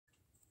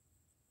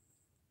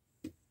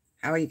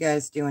How are you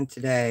guys doing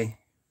today?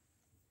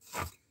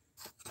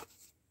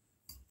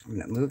 I'm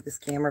going to move this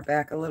camera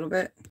back a little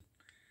bit.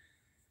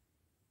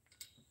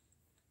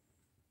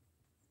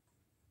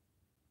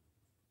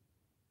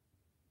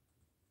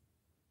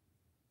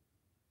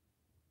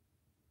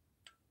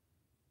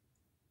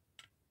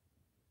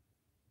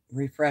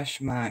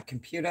 Refresh my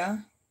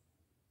computer.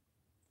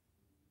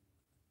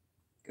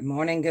 Good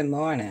morning, good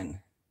morning.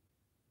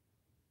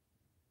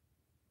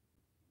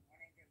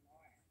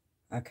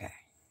 Okay.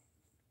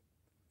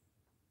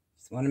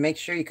 Just want to make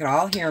sure you can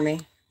all hear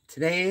me.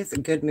 Today's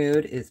Good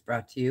Mood is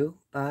brought to you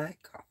by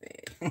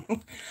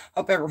coffee.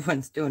 Hope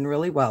everyone's doing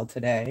really well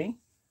today.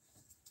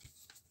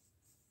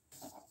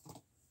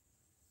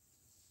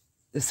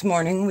 This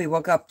morning we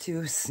woke up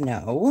to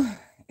snow.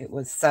 It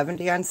was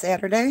 70 on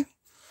Saturday,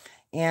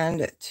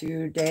 and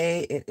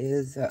today it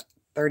is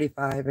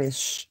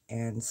 35-ish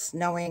and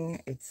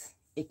snowing. It's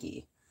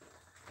icky.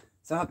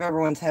 So I hope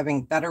everyone's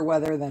having better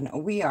weather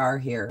than we are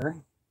here.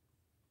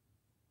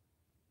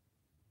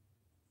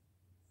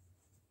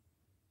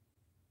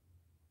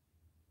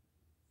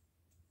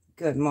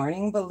 Good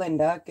morning,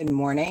 Belinda. Good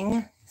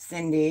morning,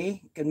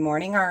 Cindy. Good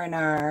morning,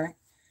 R&R.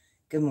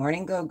 Good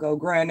morning, Go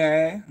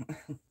Granny.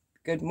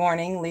 Good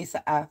morning,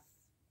 Lisa F.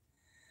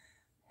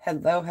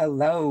 Hello,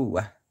 hello.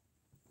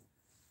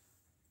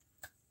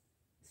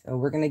 So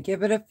we're going to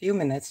give it a few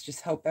minutes.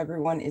 Just hope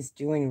everyone is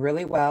doing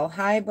really well.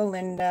 Hi,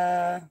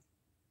 Belinda.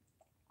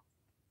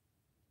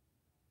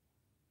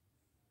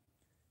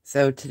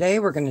 So today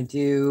we're going to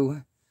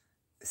do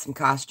some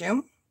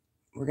costume.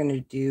 We're going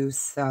to do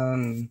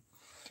some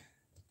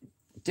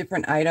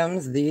different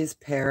items. These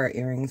pair of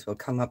earrings will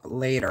come up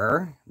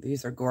later.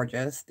 These are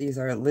gorgeous. These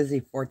are Lizzie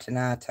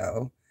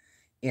Fortunato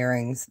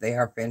earrings. They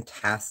are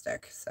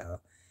fantastic. So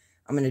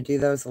I'm going to do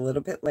those a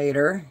little bit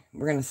later.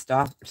 We're going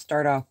to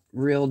start off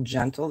real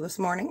gentle this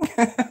morning.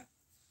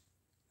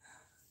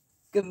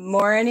 Good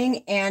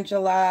morning,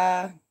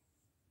 Angela.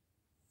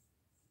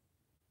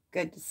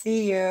 Good to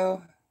see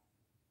you.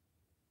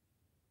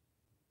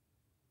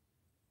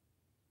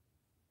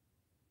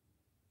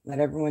 Let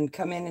everyone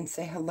come in and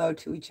say hello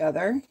to each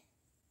other.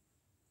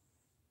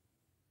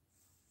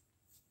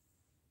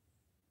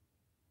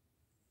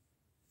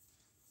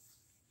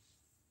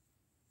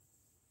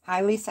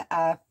 Hi, Lisa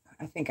F.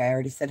 I think I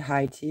already said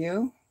hi to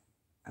you.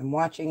 I'm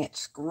watching it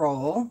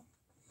scroll.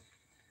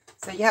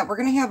 So yeah, we're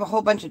going to have a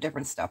whole bunch of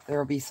different stuff. There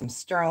will be some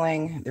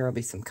sterling. There will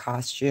be some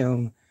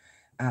costume.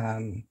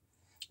 We're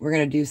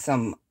going to do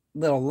some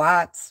little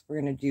lots.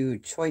 We're going to do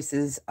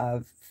choices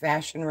of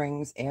fashion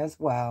rings as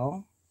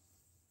well.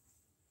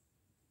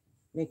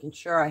 Making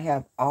sure I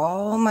have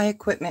all my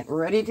equipment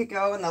ready to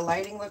go and the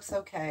lighting looks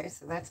okay.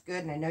 So that's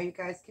good. And I know you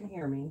guys can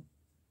hear me.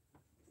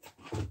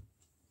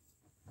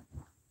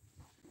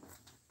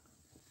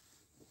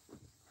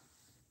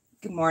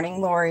 Good morning,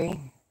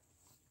 Lori.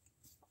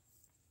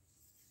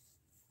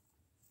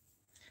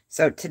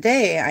 So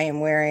today I am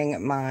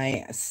wearing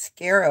my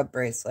scarab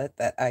bracelet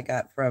that I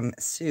got from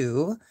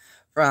Sue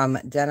from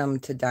Denim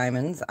to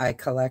Diamonds. I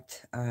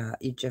collect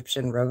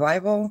Egyptian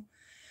Revival.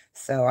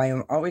 So I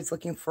am always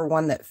looking for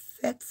one that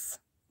fits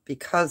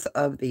because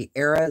of the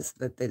eras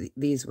that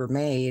these were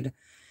made.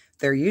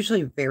 They're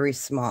usually very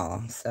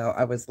small. So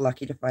I was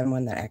lucky to find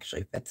one that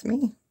actually fits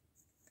me.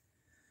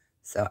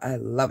 So I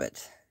love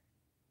it.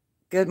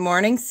 Good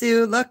morning,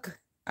 Sue. Look,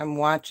 I'm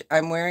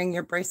wearing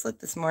your bracelet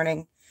this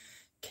morning.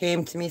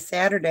 Came to me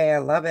Saturday. I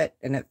love it,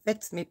 and it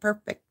fits me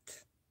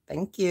perfect.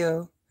 Thank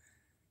you.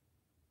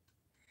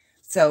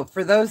 So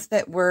for those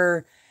that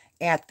were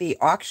at the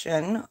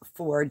auction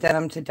for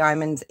Denim to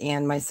Diamonds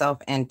and myself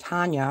and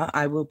Tanya,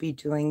 I will be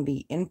doing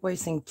the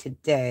invoicing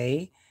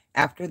today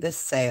after this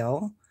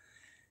sale.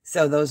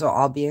 So those will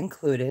all be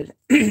included.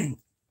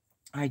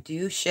 I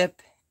do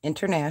ship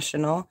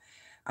international.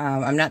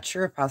 I'm not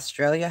sure if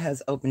Australia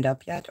has opened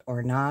up yet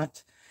or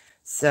not.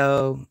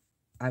 So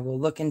I will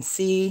look and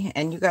see,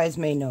 and you guys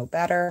may know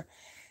better.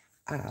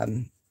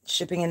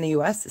 Shipping in the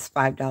US is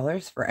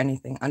 $5 for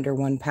anything under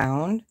 1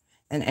 pound,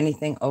 and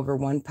anything over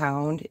 1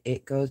 pound,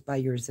 it goes by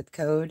your zip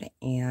code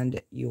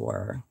and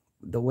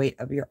the weight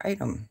of your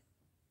item.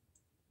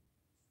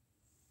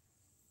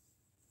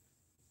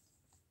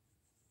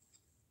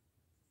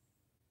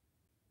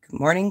 Good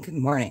morning, good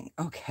morning.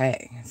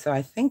 Okay, so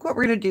I think what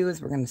we're going to do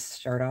is we're going to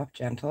start off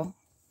gentle.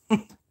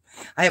 I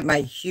have my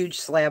huge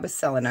slab of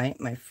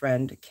selenite. My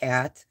friend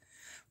Kat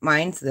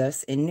mines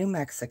this in New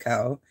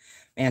Mexico,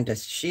 and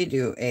does she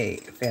do a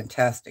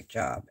fantastic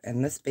job.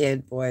 And this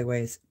bad boy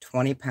weighs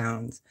 20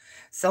 pounds.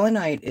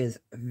 Selenite is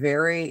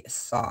very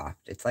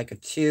soft. It's like a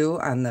 2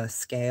 on the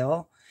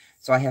scale,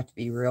 so I have to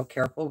be real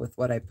careful with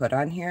what I put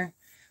on here,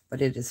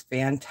 but it is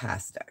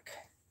fantastic.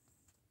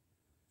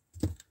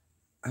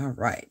 All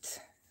right,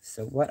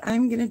 so what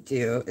I'm going to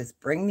do is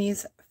bring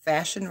these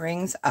fashion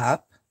rings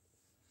up,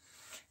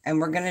 and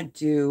we're going to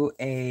do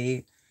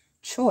a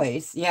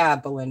choice. Yeah,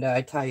 Belinda,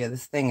 I tell you,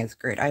 this thing is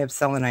great. I have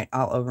selenite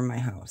all over my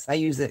house. I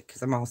use it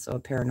because I'm also a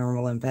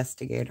paranormal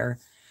investigator,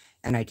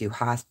 and I do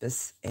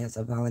hospice as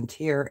a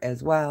volunteer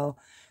as well.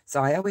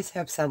 So I always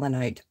have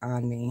selenite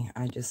on me.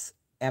 I just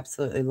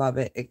absolutely love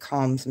it. It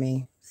calms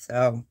me.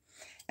 So,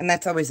 and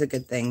that's always a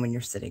good thing when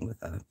you're sitting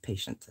with a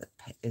patient that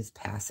is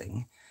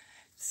passing.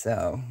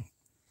 So,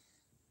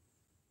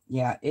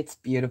 yeah, it's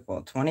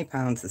beautiful. 20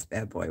 pounds this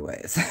bad boy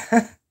weighs.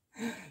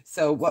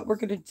 So what we're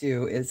going to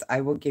do is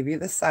I will give you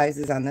the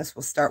sizes on this.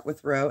 We'll start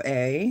with row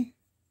A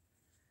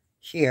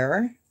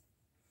here.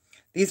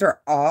 These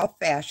are all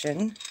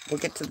fashion.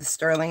 We'll get to the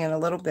sterling in a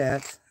little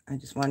bit. I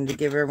just wanted to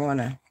give everyone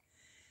a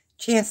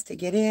chance to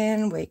get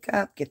in, wake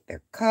up, get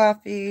their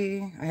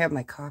coffee. I have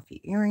my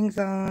coffee earrings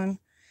on.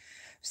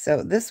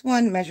 So this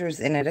one measures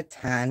in at a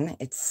 10.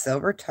 It's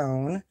silver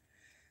tone,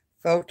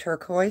 faux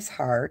turquoise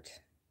heart.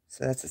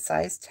 So that's a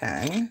size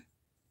 10.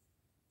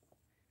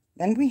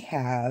 Then we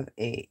have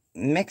a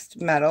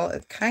mixed metal.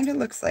 It kind of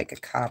looks like a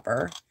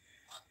copper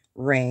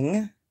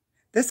ring.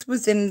 This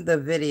was in the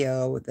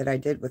video that I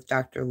did with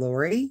Dr.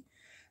 Lori.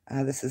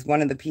 This is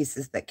one of the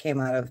pieces that came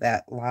out of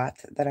that lot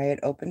that I had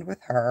opened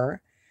with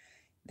her.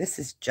 This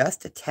is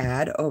just a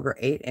tad over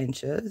 8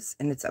 inches,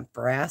 and it's a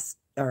brass,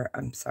 or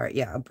I'm sorry,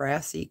 yeah, a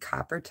brassy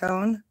copper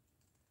tone.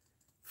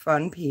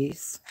 Fun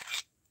piece.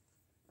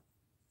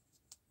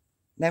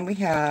 Then we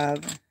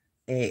have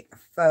a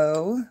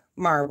faux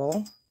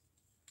marble.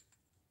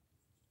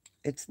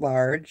 It's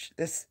large.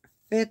 This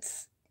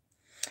fits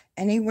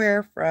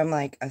anywhere from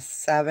like a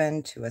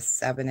 7 to a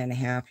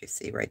 7.5. You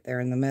see right there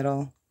in the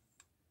middle.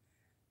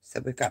 So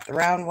we've got the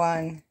round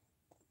one,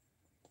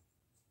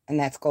 and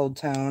that's gold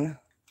tone.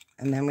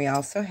 And then we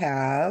also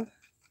have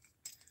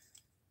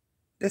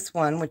this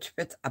one, which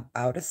fits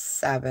about a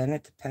 7.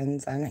 It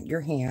depends on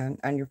your hand,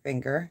 on your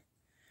finger.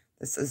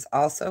 This is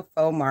also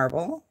faux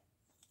marble.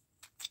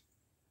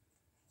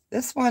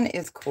 This one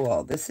is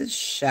cool. This is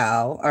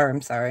shell, or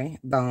I'm sorry,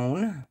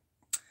 bone.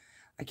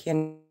 I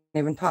can't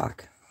even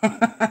talk.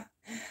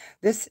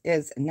 This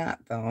is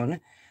not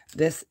bone.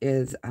 This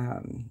is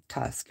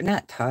tusk.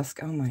 Not tusk.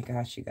 Oh my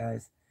gosh, you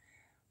guys.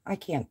 I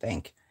can't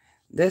think.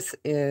 This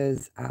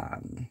is,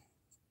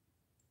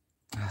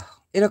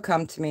 it'll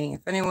come to me.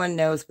 If anyone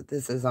knows what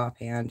this is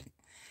offhand,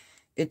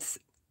 it's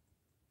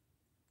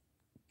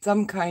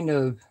some kind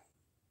of,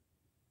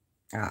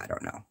 I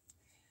don't know.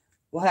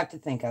 We'll have to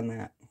think on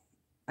that.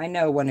 I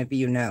know one of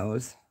you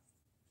knows.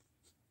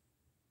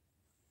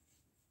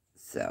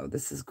 So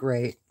this is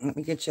great. Let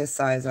me get you a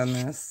size on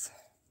this.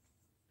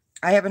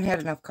 I haven't had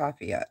enough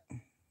coffee yet.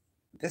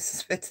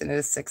 This fits in at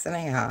a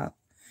 6.5.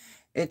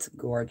 It's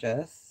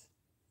gorgeous.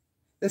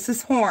 This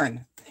is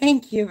horn.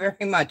 Thank you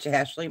very much,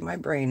 Ashley. My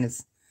brain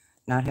has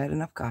not had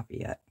enough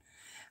coffee yet.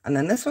 And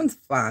then this one's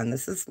fun.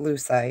 This is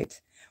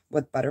lucite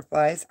with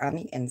butterflies on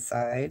the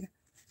inside.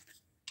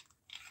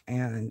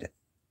 And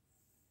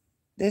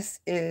this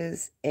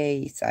is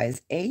a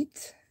size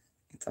 8.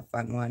 It's a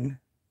fun one.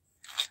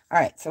 All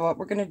right, so what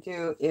we're going to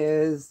do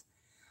is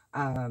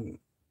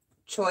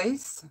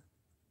choice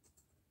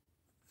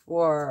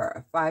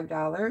for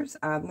 $5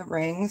 on the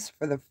rings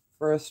for the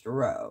first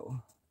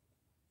row.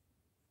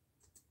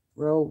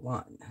 Row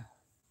 1.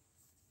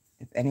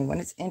 If anyone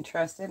is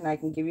interested, and I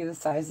can give you the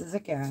sizes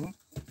again.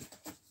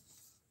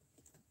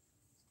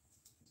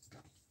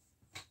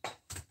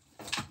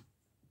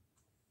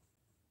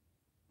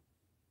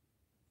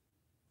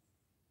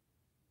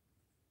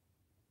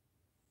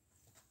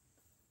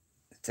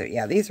 So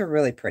yeah, these are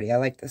really pretty. I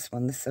like this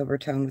one. The silver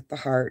tone with the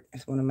heart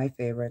is one of my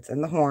favorites.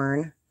 And the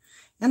horn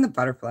and the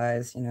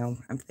butterflies. You know,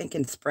 I'm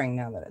thinking spring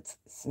now that it's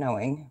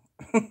snowing.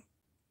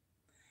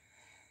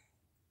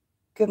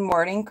 Good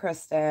morning,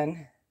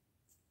 Kristen.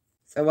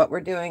 So what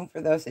we're doing for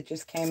those that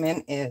just came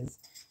in is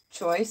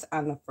choice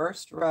on the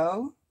first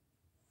row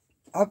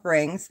of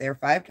rings. They're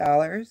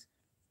 $5.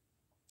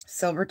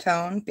 Silver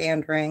tone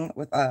band ring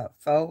with a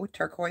faux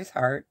turquoise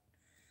heart.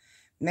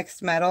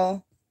 Mixed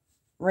metal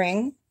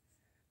ring.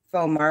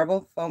 Faux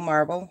marble,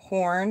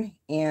 horn,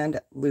 and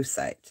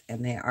lucite.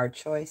 And they are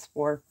choice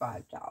for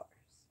 $5.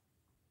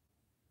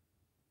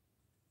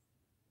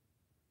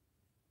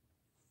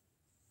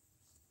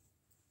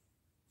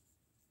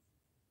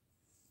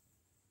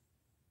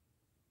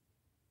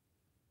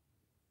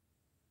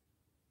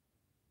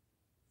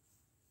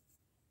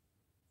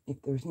 If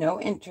there's no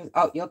interest,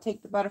 oh, you'll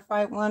take the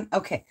butterfly one?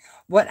 Okay.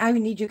 What I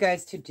need you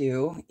guys to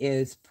do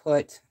is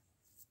put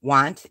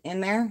want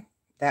in there.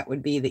 That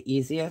would be the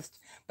easiest.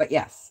 But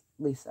yes,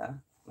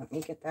 Lisa, let me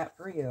get that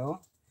for you.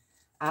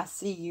 I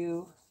see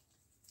you.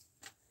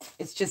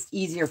 It's just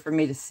easier for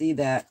me to see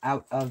that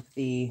out of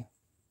the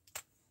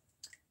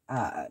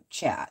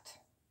chat.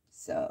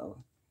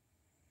 So,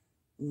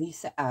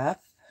 Lisa F.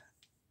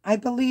 I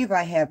believe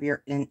I have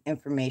your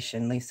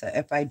information, Lisa.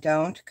 If I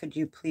don't, could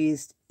you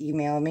please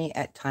email me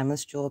at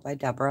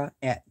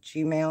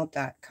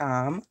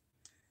timelessjewelbydebra@gmail.com.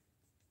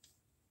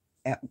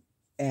 At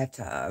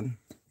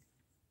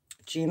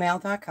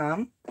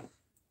gmail.com,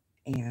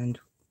 and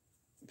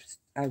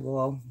I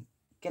will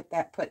get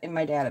that put in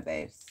my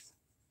database.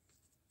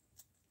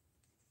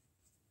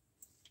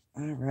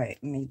 All right,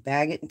 let me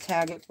bag it and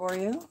tag it for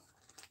you.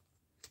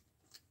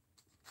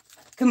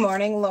 Good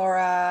morning,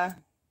 Laura.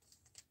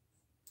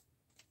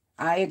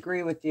 I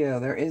agree with you.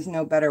 There is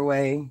no better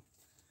way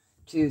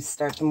to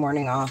start the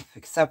morning off,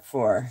 except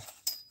for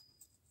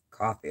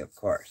coffee, of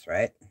course,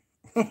 right?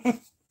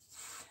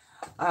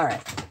 All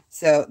right,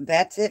 so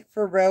that's it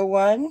for row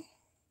 1.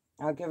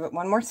 I'll give it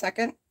one more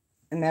second,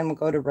 and then we'll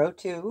go to row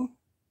 2.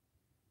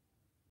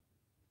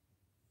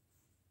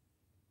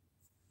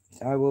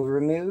 So I will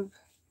remove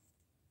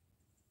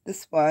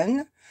this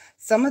one.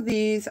 Some of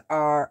these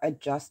are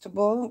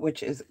adjustable,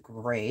 which is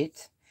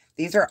great.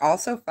 These are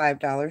also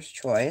 $5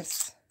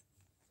 choice.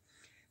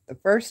 The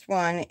first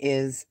one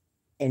is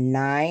a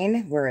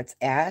 9 where it's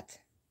at,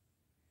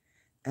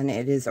 and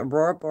it is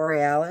Aurora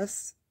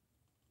Borealis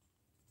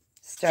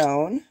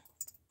stone.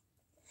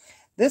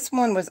 This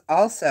one was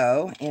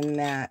also in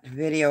that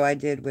video I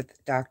did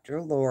with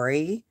Dr.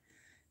 Lori,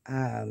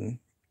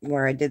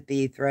 where I did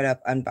the thread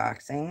up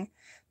unboxing.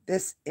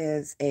 This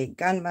is a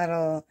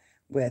gunmetal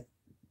with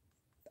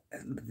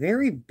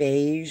very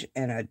beige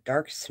and a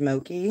dark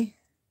smoky.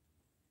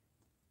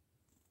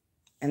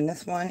 And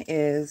this one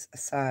is a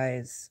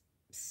size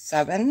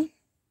 7.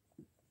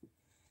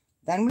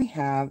 Then we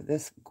have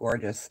this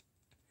gorgeous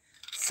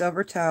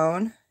silver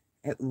tone.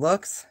 It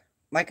looks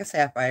like a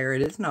sapphire.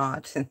 It is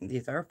not.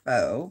 These are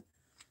faux.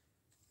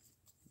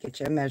 Get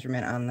you a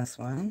measurement on this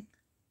one.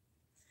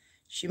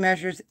 She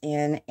measures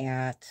in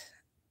at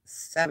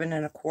 7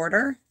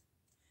 1/4.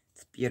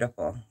 It's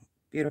beautiful.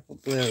 Beautiful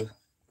blue.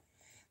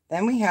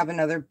 Then we have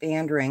another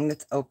band ring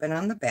that's open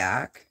on the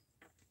back.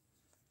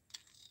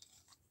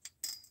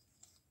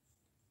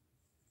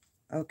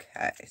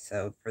 Okay,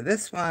 so for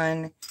this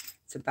one,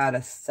 it's about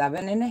a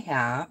 7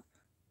 1/2.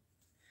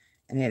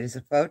 And it is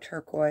a faux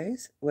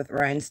turquoise with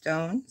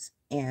rhinestones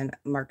and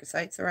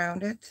marcasites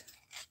around it.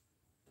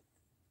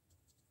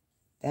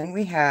 Then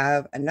we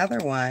have another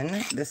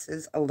one. This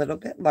is a little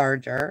bit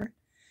larger.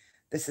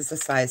 This is a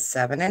size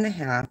 7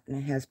 1/2, and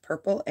it has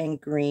purple and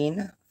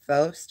green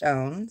faux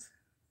stones,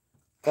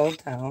 gold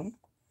tone.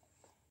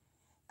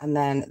 And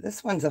then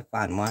this one's a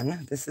fun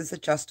one. This is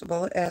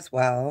adjustable as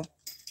well.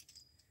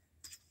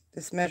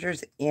 This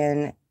measures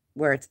in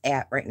where it's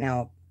at right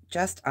now,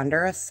 just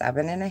under a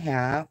 7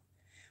 1/2,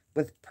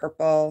 with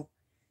purple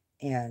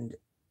and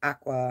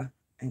aqua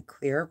and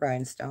clear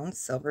rhinestones,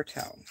 silver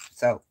tone.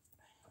 So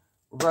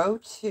row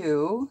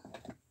 2,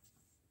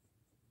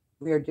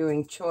 we are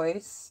doing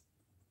choice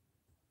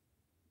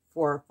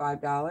for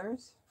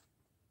 $5.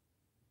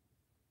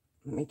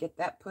 Let me get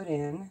that put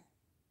in.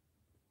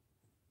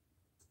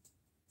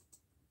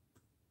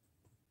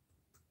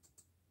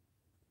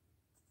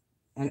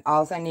 And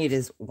all I need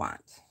is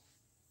want.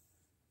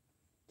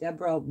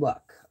 Deborah,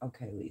 look.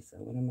 Okay, Lisa,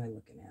 what am I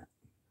looking at?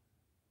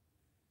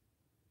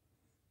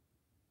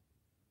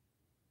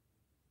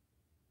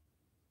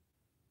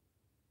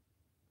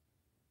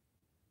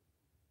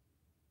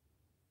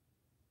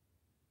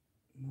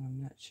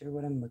 I'm not sure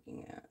what I'm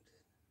looking at.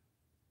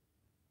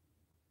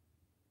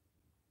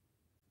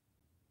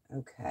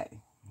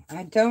 Okay.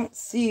 I don't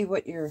see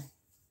what you're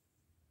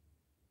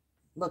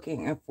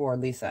looking for,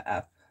 Lisa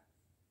F.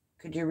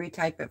 Could you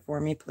retype it for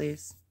me,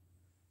 please?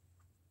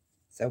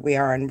 So we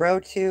are on row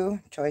 2.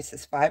 Choice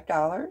is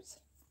 $5.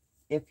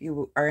 If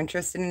you are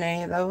interested in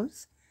any of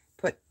those,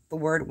 put the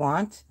word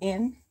want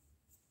in.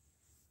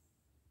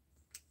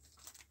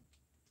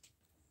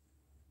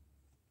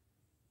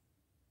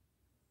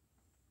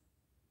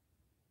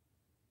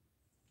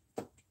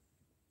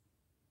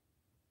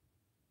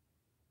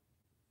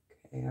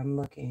 Okay, I'm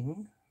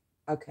looking.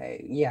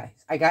 Okay, yeah,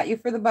 I got you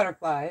for the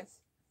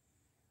butterflies.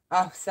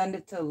 I'll send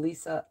it to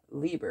Lisa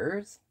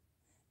Liebers,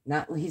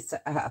 not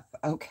Lisa F.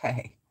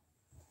 Okay,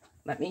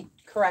 let me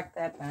correct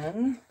that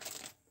then.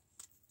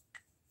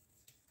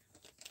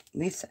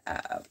 Lisa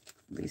F.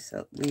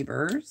 Lisa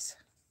Liebers.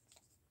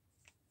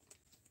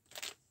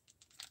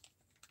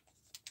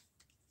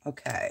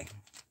 Okay,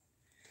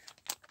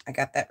 I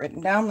got that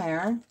written down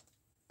there.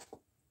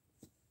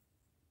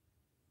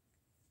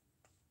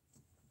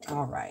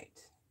 All right.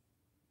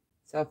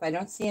 So if I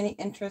don't see any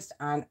interest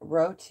on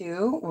row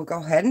 2, we'll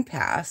go ahead and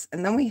pass.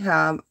 And then we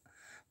have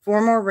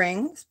 4 more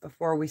rings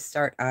before we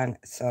start on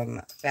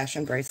some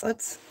fashion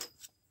bracelets.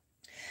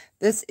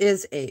 This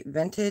is a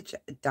vintage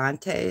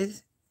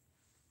Dante's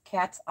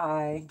cat's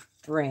eye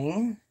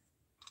ring.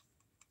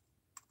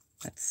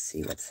 Let's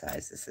see what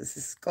size this is. This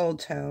is gold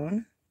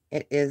tone.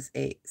 It is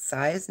a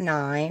size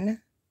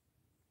 9.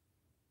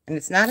 And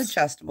it's not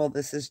adjustable.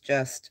 This is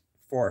just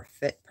for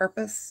fit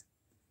purpose.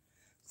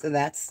 So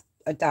that's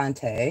a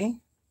Dante.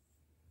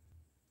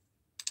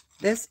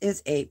 This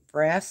is a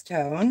brass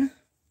tone.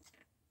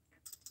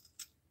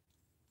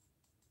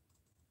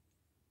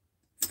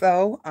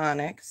 Faux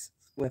onyx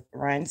with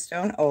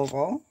rhinestone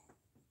oval.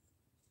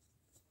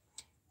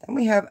 Then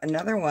we have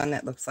another one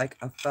that looks like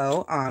a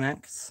faux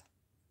onyx.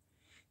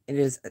 It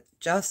is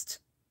just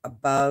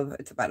above,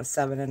 it's about a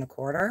 7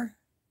 1/4.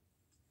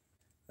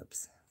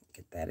 Oops,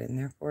 get that in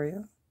there for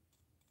you.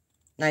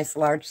 Nice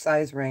large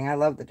size ring. I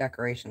love the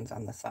decorations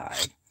on the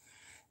side.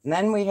 And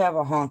then we have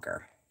a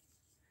honker.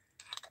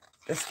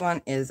 This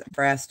one is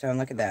brass tone.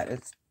 Look at that.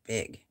 It's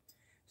big.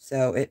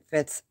 So it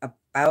fits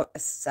about a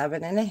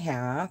 7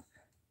 1/2.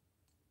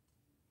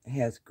 It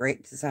has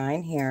great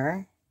design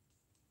here.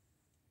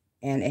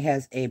 And it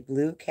has a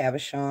blue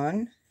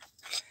cabochon.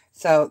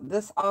 So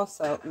this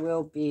also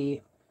will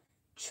be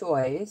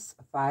choice,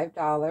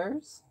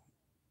 $5.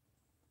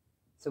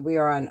 So we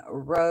are on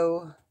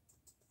row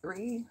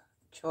 3.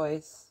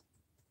 Choice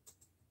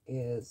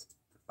is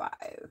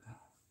 5.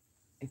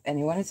 If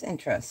anyone is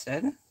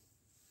interested,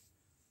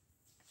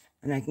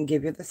 and I can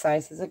give you the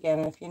sizes again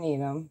if you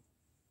need them.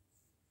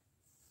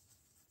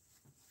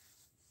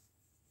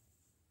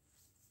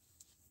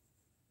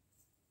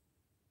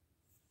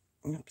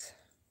 Oops.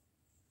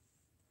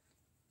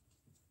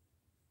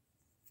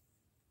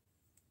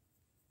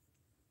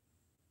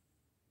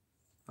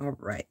 All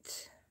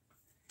right.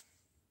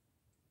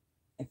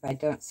 If I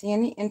don't see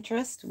any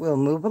interest, we'll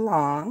move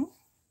along.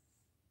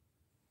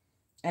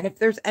 And if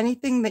there's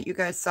anything that you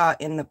guys saw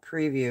in the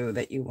preview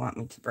that you want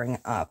me to bring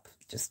up,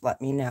 just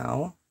let me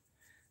know.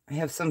 I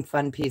have some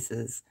fun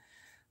pieces.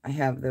 I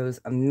have those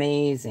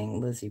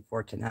amazing Lizzie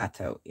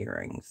Fortunato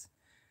earrings.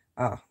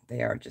 Oh,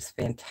 they are just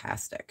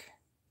fantastic.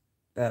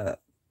 The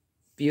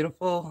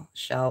beautiful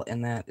shell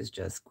in that is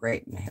just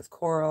great, and it has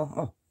coral.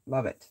 Oh,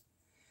 love it.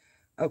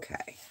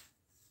 Okay,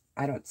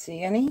 I don't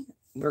see any.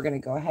 We're going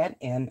to go ahead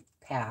and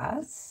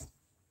pass.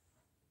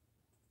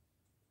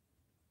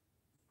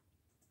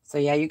 So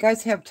yeah, you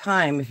guys have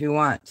time if you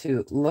want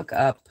to look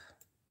up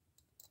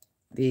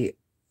the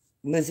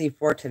Lizzie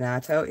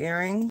Fortunato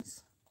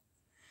earrings.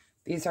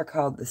 These are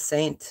called the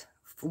Saint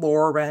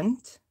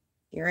Florent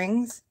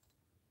earrings.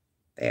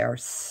 They are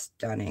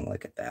stunning.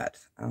 Look at that.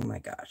 Oh my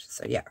gosh.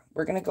 So yeah,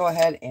 we're going to go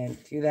ahead and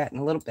do that in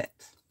a little bit.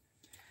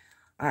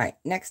 All right,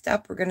 next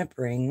up, we're going to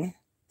bring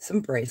some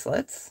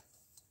bracelets.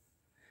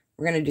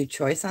 We're going to do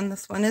choice on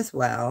this one as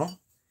well.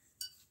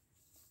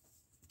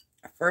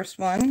 Our first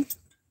one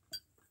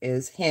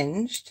is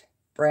hinged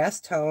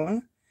brass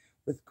tone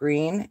with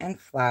green and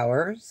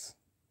flowers.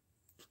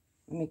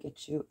 Let me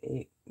get you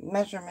a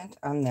measurement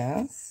on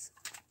this.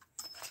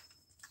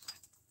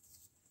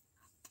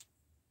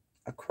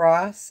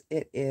 Across,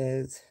 it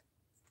is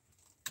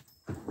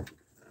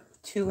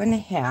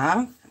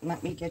 2.5.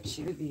 Let me get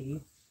you the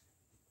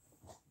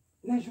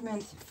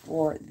measurement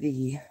for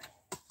the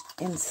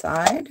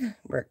inside,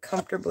 where it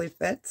comfortably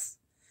fits,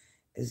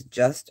 is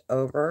just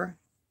over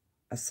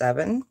a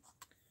 7.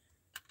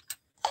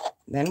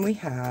 Then we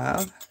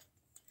have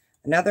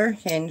another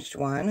hinged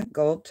one,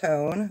 gold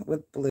tone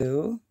with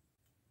blue.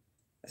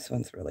 This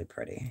one's really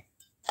pretty.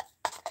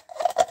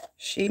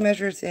 She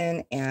measures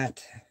in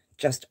at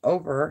just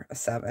over a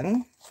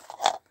 7.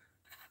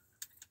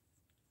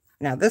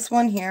 Now this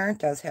one here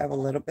does have a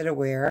little bit of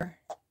wear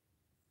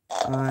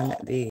on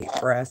the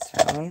brass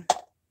tone.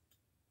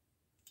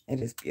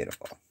 It is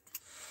beautiful.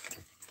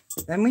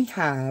 Then we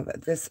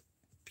have this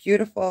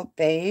beautiful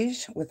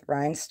beige with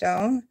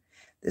rhinestone.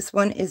 This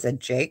one is a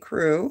J.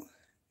 Crew.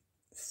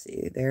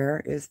 See,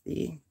 there is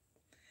the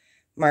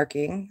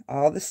marking.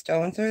 All the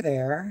stones are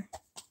there.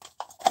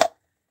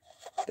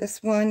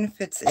 This one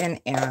fits in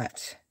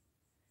at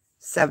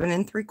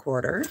 7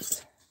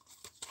 3/4.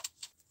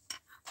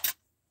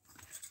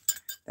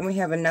 Then we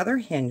have another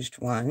hinged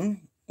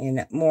one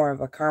in more of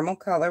a caramel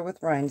color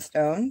with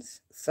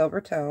rhinestones,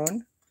 silver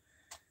tone.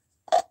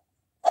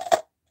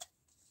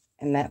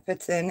 And that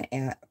fits in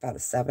at about a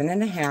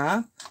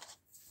 7.5.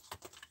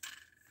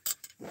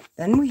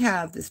 Then we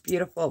have this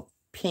beautiful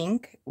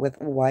pink with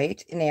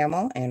white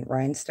enamel and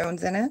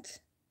rhinestones in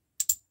it.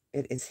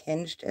 It is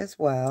hinged as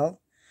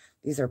well.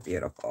 These are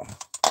beautiful.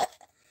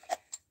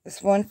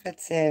 This one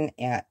fits in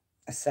at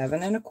a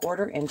 7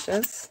 1/4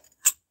 inches.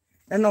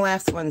 Then the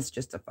last one's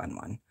just a fun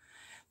one.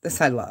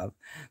 This I love.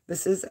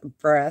 This is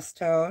brass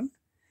tone,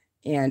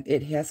 and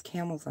it has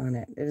camels on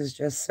it. It is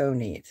just so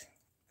neat.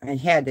 I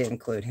had to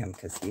include him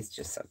because he's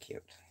just so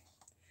cute.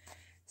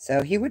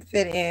 So he would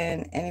fit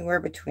in anywhere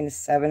between a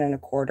 7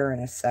 1/4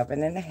 and a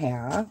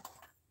 7.5.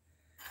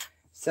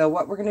 So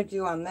what we're going to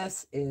do on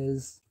this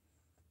is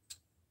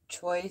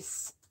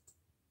choice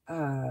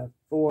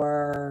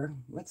for,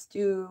 let's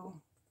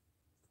do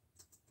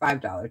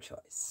 $5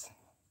 choice.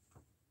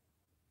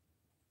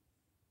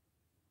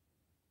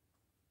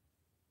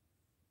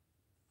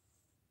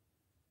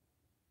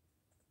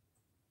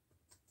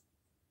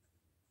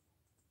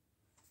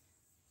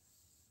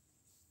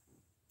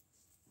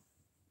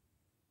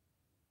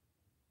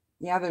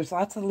 Yeah, there's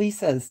lots of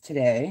Lisas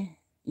today.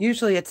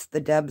 Usually it's the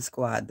Deb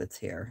squad that's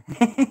here.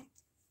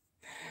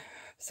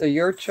 So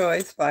your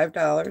choice,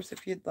 $5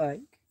 if you'd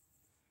like.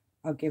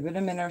 I'll give it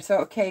a minute or so.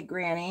 Okay,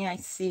 Granny, I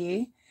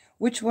see.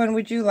 Which one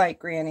would you like,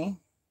 Granny?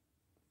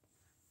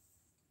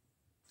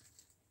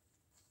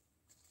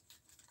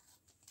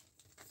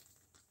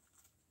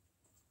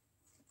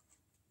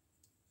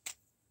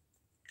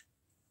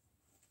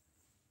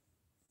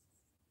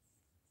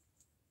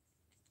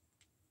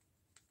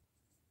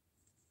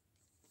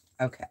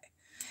 Okay.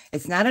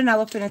 It's not an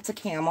elephant, it's a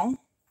camel.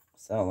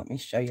 So let me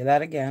show you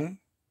that again.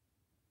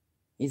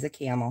 He's a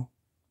camel.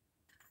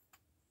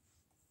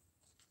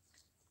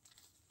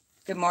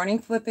 Good morning,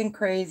 Flippin'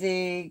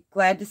 Crazy.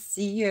 Glad to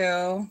see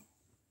you.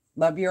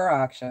 Love your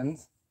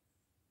auctions.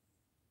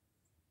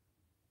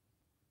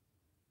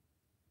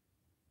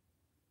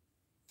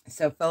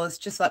 So Phyllis,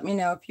 just let me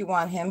know if you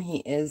want him. He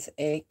is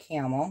a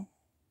camel.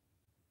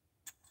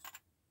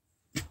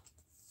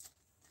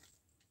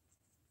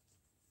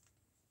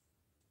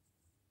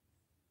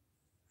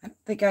 I don't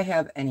think I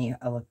have any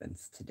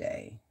elephants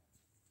today.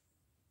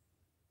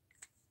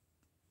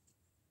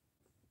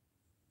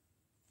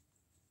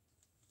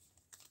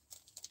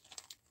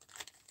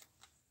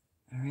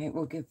 All right,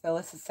 we'll give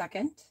Phyllis a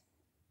second.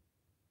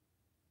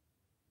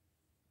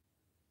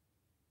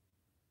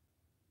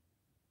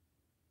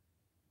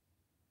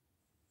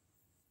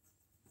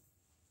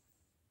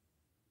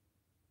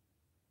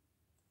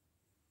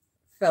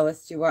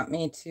 Phyllis, do you want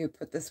me to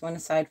put this one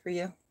aside for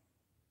you?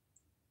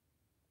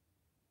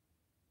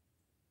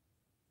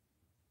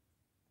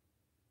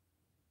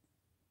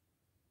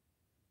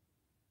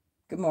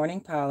 Good morning,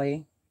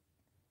 Polly.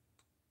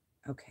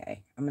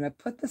 Okay, I'm going to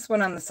put this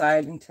one on the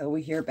side until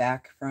we hear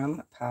back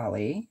from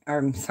Polly. Or,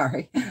 I'm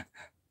sorry,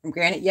 from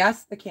Granny.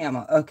 Yes, the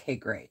camel. Okay,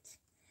 great.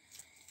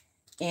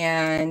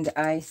 And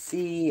I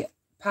see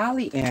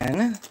Polly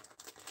in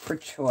for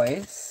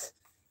choice.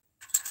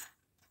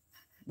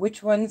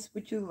 Which ones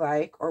would you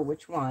like, or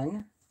which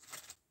one?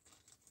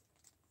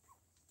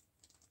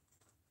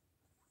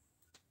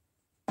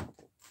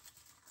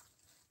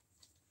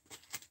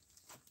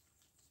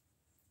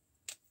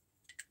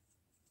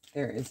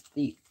 There is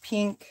the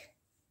pink.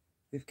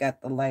 We've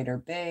got the lighter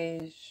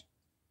beige,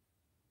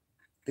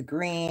 the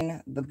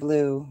green, the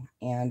blue,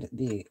 and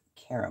the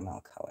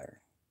caramel color.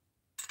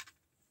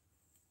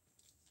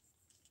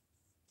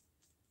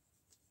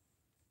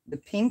 The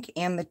pink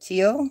and the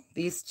teal,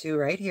 these two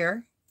right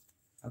here.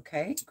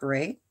 Okay,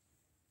 great.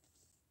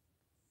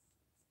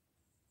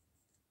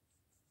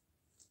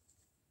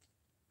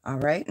 All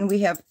right, and we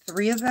have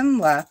 3 of them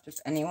left if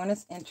anyone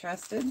is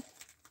interested.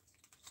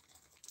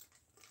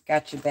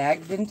 Got you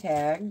bagged and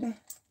tagged.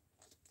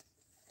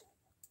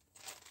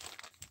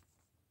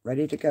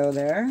 Ready to go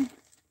there.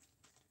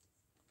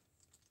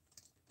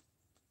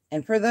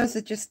 And for those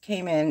that just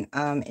came in,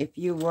 if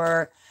you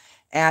were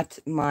at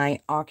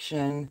my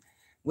auction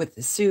with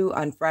the Sue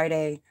on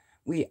Friday,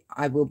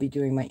 I will be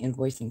doing my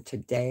invoicing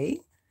today,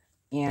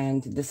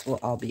 and this will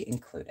all be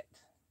included.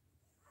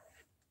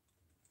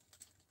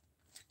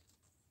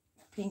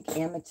 Pink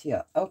and the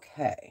teal.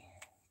 Okay.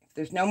 If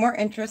there's no more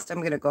interest, I'm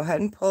going to go ahead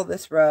and pull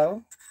this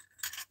row.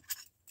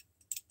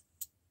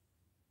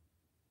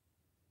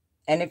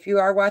 And if you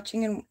are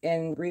watching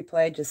in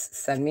replay, just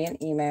send me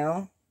an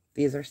email.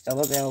 These are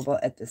still available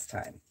at this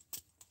time.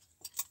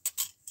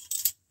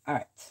 All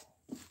right.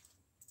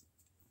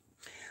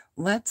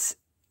 Let's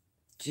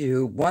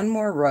do one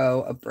more row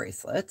of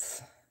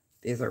bracelets.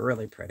 These are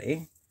really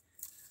pretty.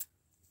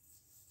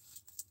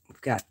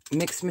 We've got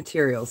mixed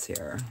materials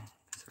here.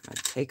 So I'm going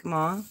to take them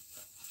off.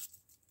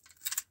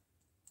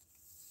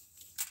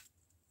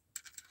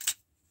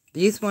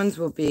 These ones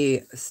will be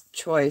a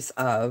choice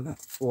of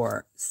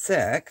for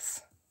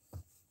 6.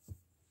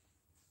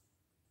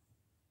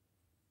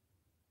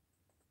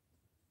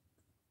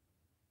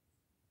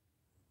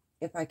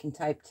 If I can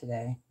type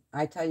today.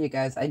 I tell you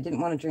guys, I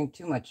didn't want to drink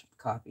too much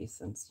coffee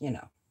since, you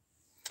know,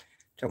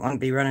 don't want to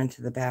be running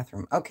to the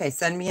bathroom. Okay,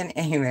 send me an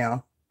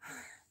email.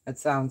 That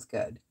sounds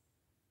good.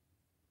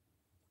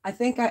 I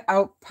think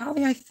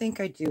I think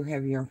I do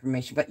have your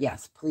information, but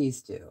yes,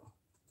 please do.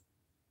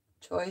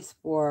 Choice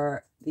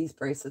for these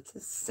bracelets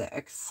is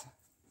 6.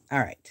 All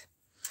right.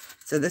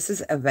 So this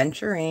is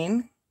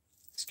Aventurine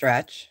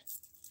Stretch.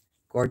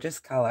 Gorgeous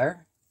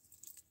color.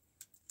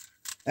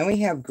 Then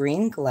we have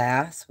green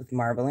glass with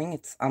marbling.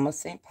 It's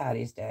almost St.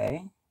 Patty's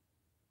Day.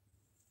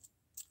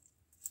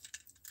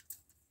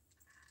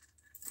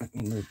 Let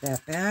me move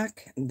that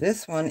back.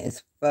 This one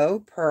is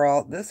faux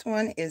pearl. This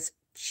one is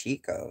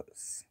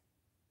Chico's.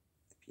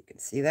 If you can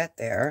see that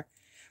there.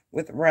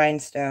 With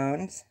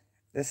rhinestones.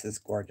 This is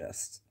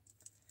gorgeous.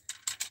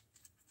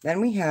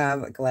 Then we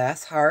have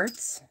glass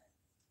hearts.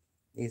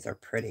 These are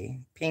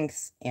pretty.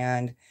 Pinks.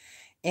 And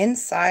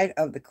inside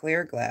of the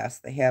clear glass,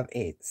 they have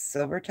a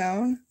silver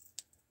tone.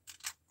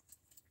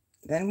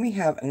 Then we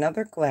have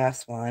another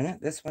glass one.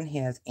 This one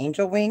has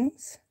angel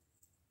wings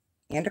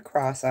and a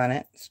cross on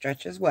it.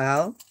 Stretches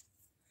well.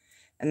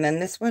 And then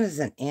this one is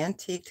an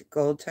antique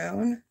gold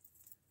tone.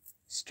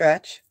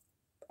 Stretch.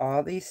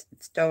 All these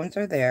stones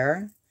are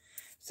there.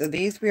 So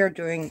these we are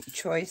doing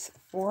choice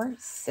for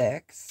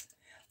 6.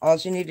 All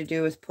you need to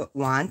do is put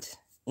want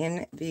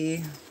in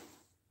the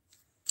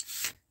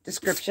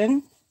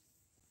description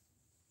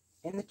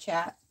in the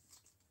chat.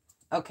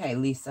 Okay,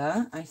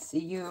 Lisa, I see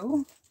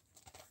you.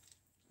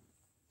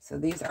 So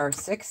these are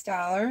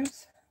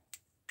 $6.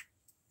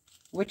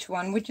 Which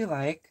one would you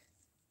like?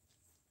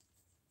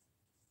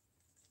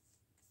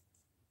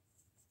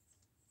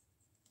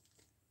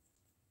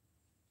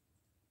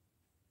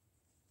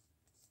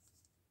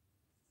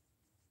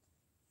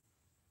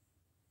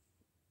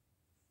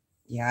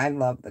 Yeah, I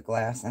love the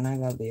glass and I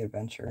love the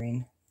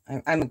aventurine.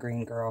 I'm a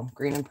green girl,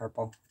 green and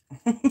purple.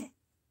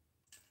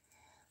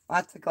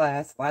 Lots of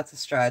glass, lots of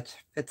stretch,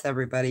 fits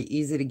everybody,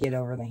 easy to get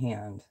over the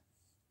hand.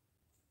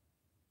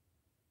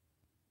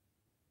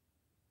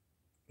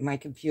 My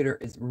computer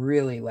is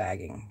really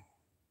lagging.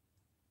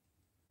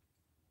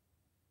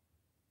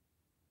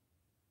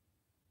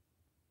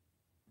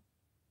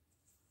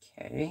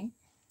 Okay.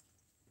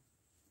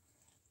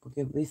 We'll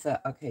give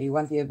Lisa, okay, you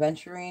want the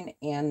aventurine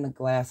and the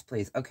glass,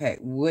 please. Okay,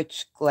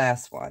 which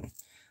glass one?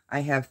 I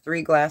have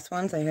 3 glass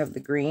ones. I have the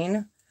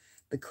green,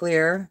 the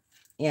clear,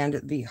 and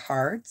the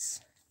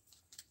hearts.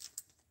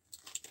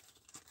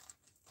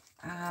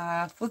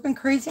 Flipping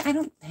crazy, I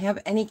don't have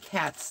any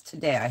cats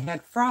today. I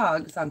had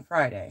frogs on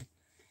Friday,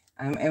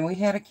 and we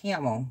had a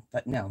camel,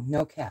 but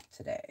no cat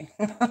today.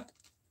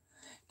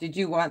 Did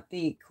you want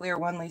the clear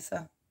one,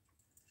 Lisa?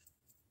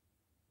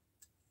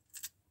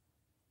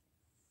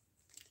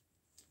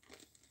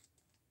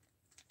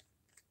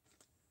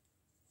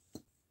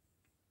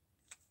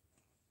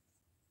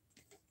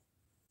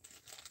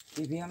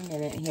 Give you a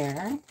minute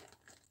here.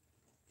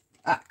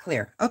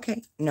 Clear.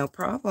 Okay, no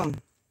problem.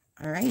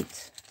 All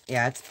right.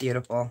 Yeah, it's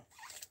beautiful.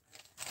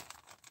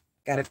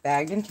 Got it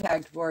bagged and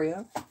tagged for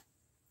you.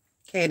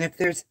 Okay, and if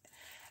there's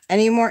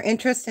any more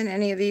interest in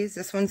any of these,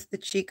 this one's the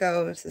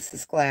Chico's. This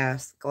is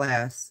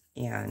glass,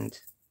 and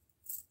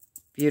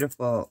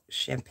beautiful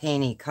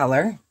champagne-y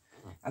color.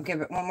 I'll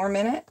give it one more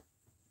minute.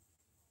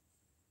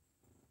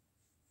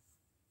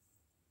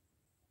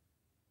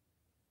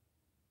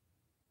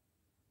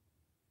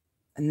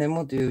 And then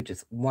we'll do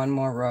just one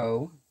more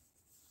row.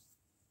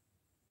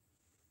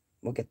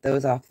 We'll get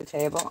those off the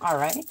table. All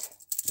right.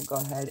 We'll go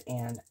ahead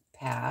and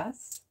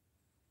pass.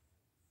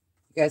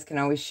 You guys can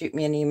always shoot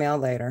me an email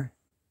later.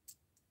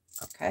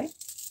 Okay.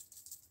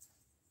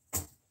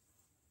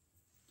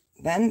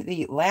 Then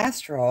the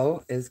last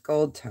row is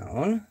gold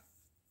tone.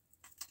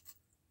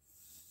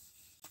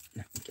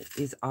 Let me get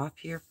these off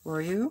here for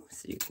you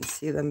so you can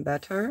see them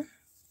better.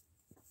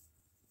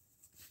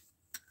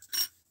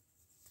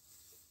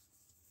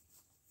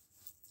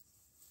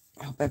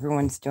 I hope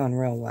everyone's doing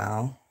real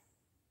well.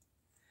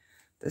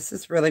 This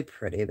is really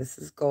pretty. This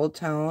is gold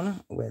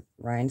tone with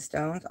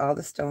rhinestones. All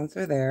the stones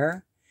are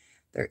there.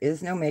 There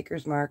is no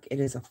maker's mark. It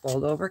is a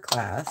fold over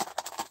clasp.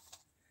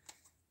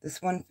 This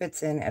one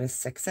fits in at a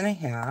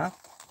 6.5.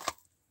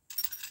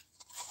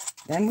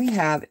 Then we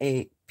have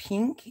a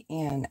pink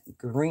and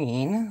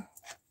green.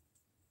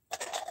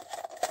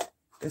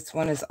 This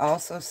one is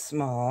also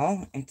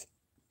small. It's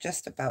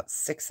just about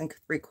 6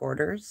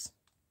 3/4.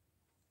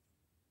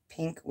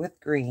 Pink with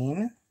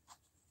green.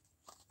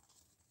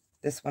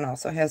 This one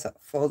also has a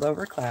fold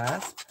over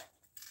clasp.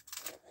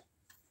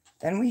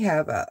 Then we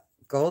have a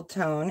gold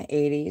tone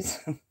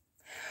 80s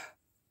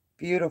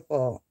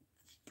beautiful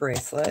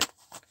bracelet,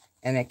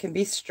 and it can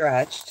be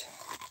stretched.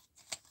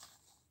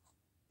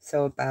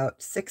 So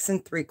about 6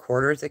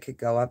 3/4 it could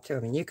go up to. I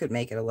mean, you could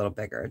make it a little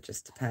bigger. It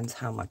just depends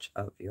how much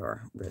of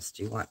your wrist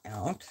you want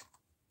out.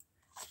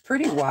 It's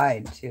pretty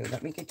wide too.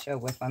 Let me get you a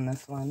whiff on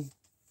this one.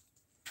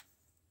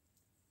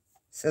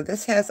 So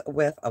this has a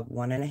width of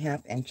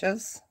 1.5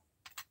 inches.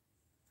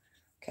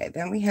 Okay,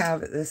 then we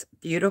have this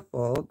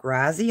beautiful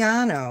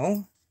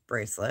Graziano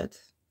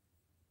bracelet.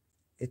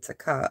 It's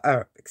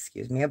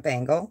a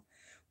bangle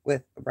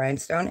with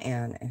rhinestone,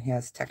 and it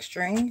has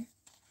texturing.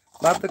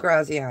 Love the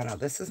Graziano.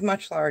 This is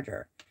much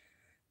larger.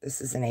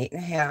 This is an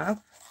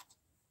 8.5.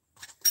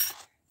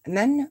 And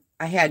then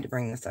I had to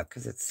bring this up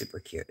because it's super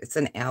cute. It's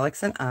an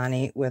Alex and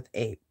Ani with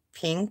a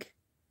pink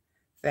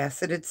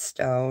faceted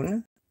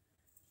stone.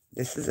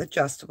 This is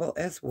adjustable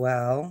as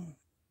well.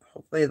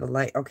 Hopefully the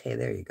light, okay,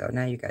 there you go.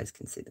 Now you guys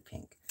can see the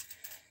pink.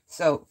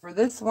 So for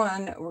this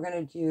one, we're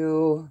going to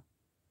do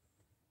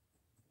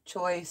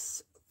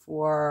choice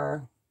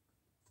for,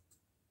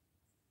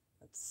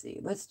 let's see,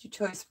 let's do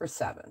choice for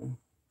 7.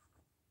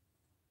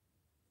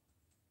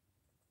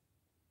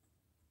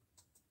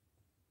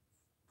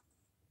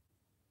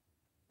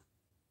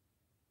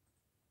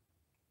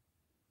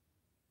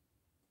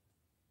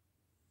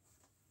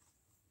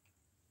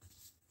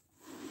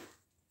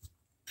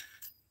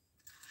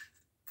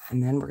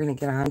 And then we're going to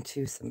get on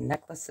to some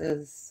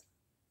necklaces.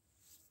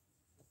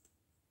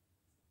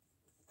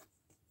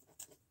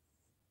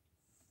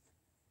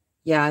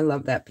 Yeah, I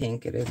love that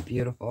pink. It is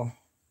beautiful.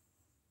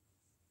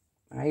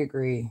 I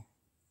agree.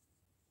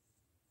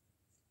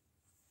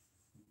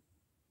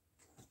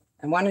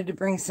 I wanted to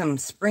bring some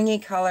springy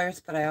colors,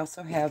 but I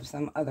also have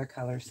some other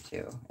colors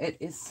too. It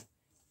is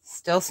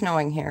still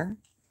snowing here,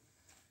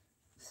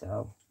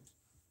 so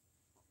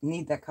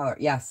need that color.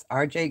 Yes,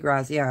 RJ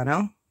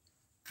Graziano.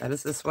 That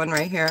is this one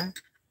right here.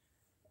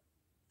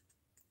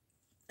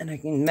 And I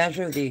can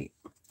measure the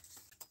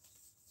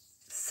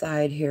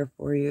side here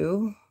for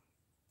you.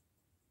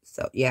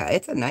 So yeah,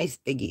 it's a nice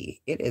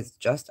biggie. It is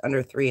just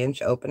under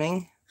 3-inch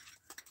opening.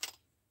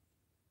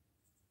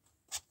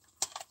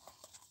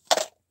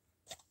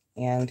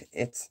 And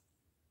it's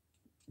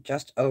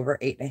just over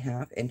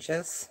 8.5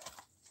 inches.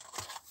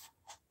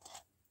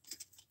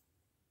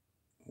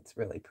 It's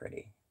really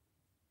pretty.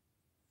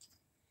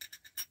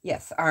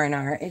 Yes,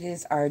 R&R. It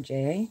is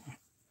RJ.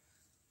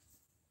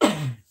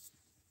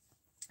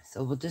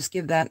 So we'll just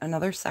give that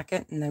another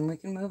second and then we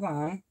can move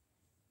on.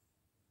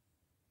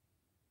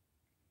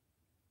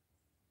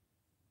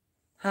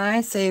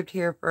 Hi, saved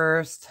here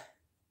first.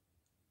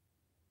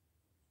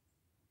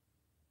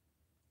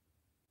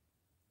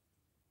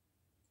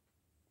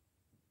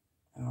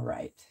 All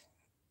right.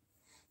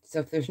 So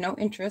if there's no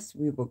interest,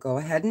 we will go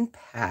ahead and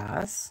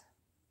pass.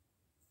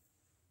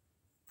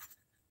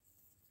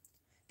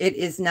 It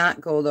is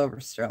not gold over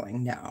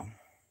sterling, no.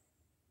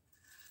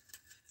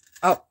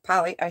 Oh,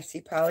 Polly, I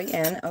see Polly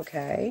in.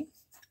 Okay.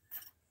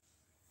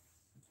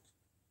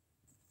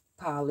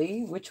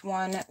 Polly, which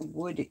one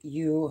would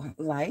you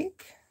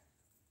like?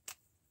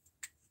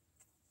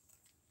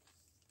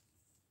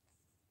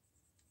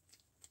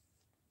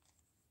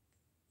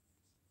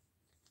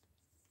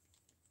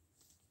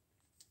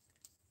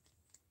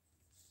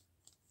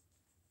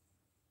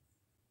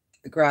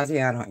 The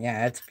Graziano.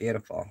 Yeah, it's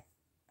beautiful.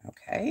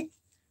 Okay.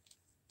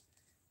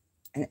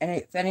 And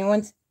if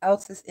anyone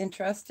else is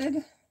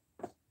interested,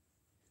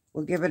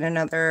 we'll give it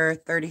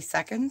another 30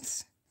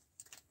 seconds.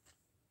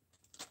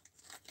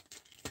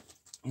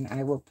 And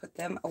I will put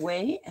them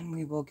away and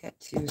we will get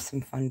to some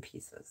fun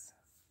pieces.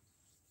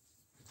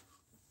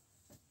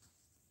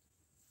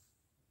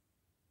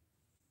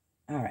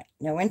 All right,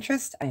 no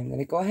interest. I'm going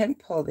to go ahead and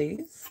pull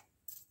these.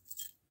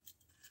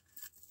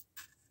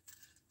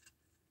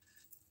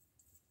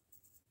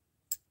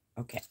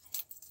 Okay.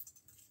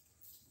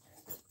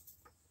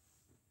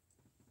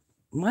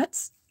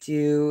 Let's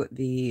do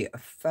the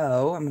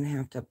faux. I'm going to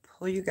have to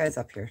pull you guys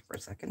up here for a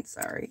second.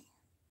 Sorry.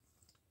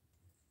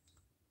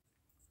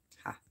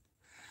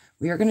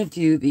 We are going to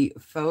do the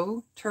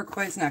faux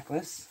turquoise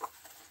necklace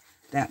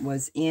that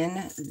was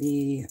in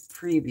the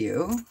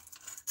preview.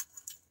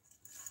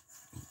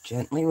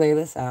 Gently lay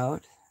this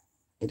out.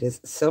 It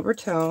is silver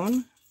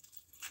tone.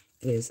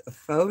 It is a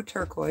faux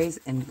turquoise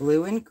in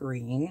blue and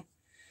green.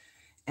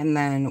 And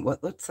then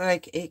what looks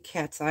like a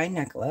cat's eye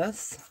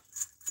necklace.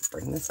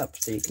 Bring this up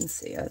so you can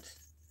see it.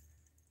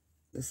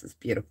 This is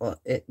beautiful.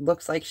 It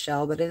looks like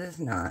shell, but it is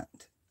not.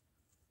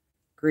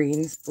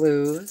 Greens,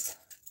 blues.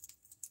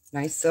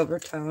 Nice silver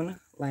tone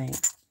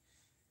length.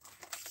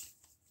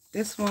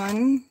 This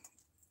one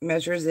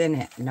measures in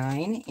at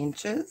 9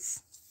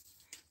 inches.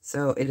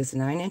 So it is a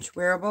 9-inch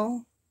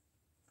wearable.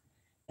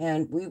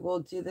 And we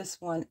will do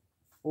this one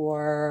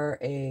for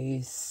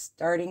a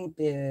starting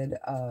bid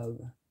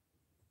of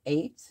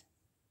 8.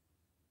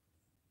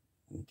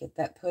 Let me get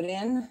that put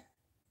in.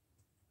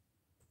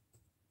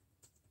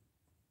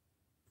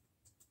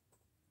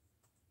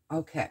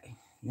 Okay,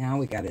 now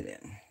we got it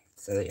in.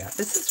 So yeah,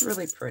 this is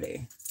really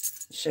pretty.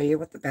 I'll show you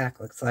what the back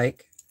looks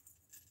like.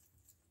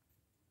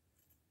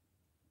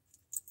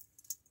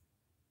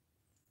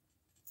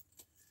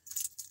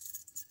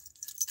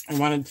 I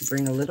wanted to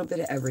bring a little bit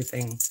of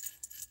everything.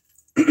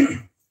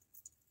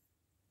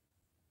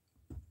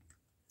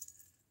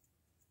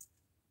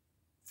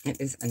 It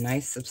is a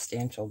nice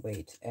substantial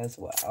weight as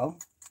well.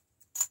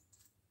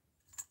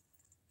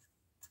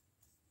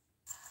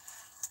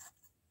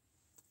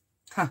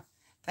 Huh.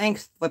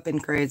 Thanks, Flippin'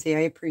 Crazy.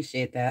 I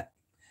appreciate that.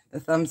 The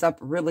thumbs up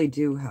really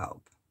do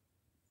help.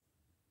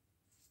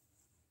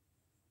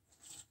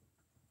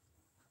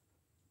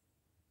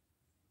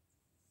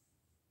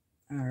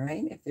 All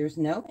right, if there's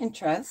no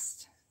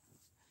interest,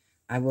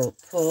 I will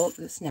pull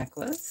this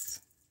necklace.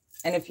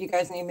 And if you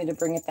guys need me to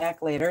bring it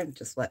back later,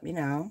 just let me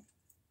know.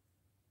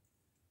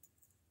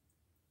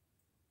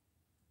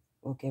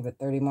 We'll give it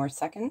 30 more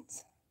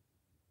seconds.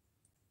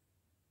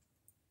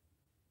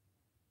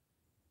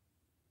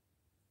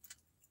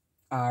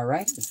 All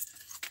right,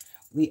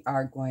 we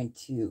are going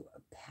to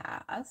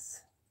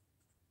pass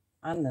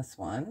on this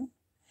one.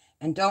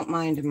 And don't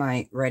mind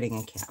my writing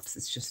in caps.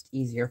 It's just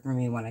easier for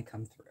me when I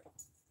come through.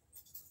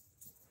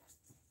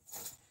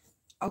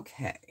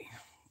 Okay,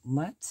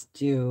 let's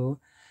do,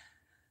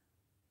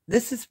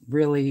 this is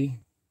really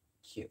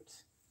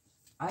cute.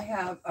 I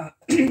have,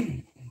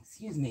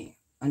 excuse me,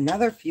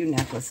 another few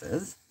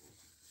necklaces.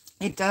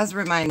 It does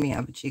remind me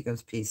of a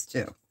Chico's piece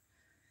too.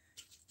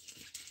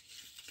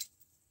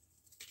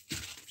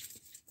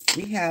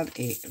 We have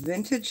a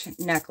vintage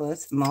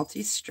necklace,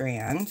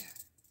 multi-strand.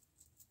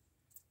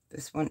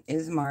 This one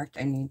is marked.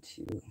 I need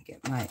to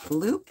get my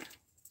loop.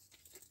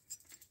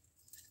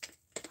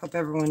 Hope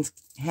everyone's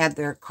had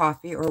their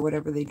coffee or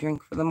whatever they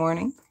drink for the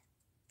morning.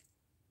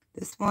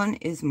 This one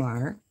is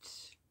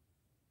marked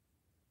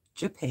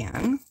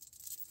Japan.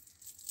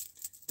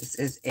 This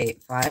is a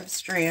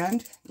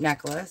 5-strand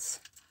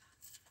necklace,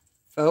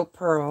 faux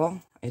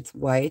pearl. It's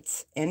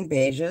whites and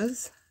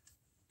beiges.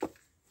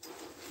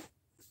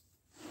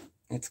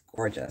 It's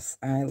gorgeous.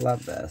 I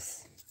love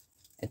this.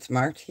 It's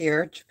marked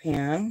here,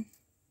 Japan.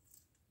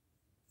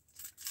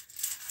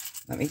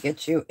 Let me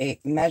get you a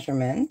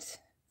measurement.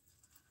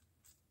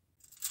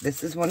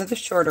 This is one of the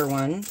shorter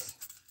ones.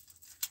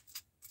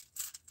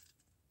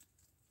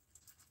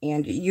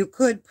 And you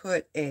could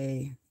put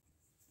a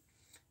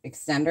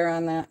extender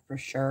on that for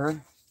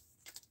sure.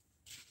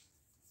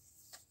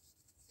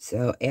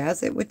 So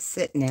as it would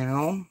sit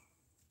now,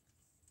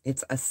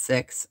 it's a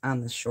 6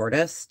 on the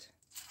shortest.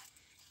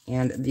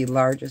 And the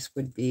largest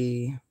would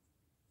be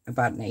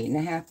about an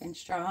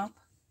 8.5-inch drop.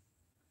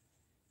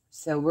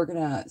 So we're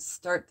going to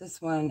start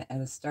this one at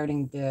a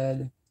starting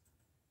bid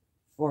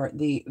for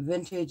the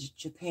vintage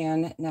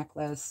Japan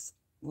necklace.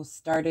 We'll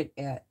start it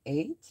at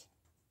 8.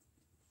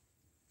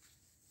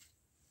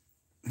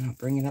 And I'll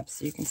bring it up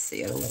so you can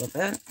see it a little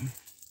bit.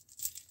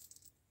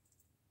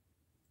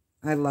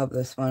 I love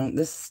this one.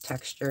 This is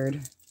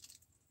textured.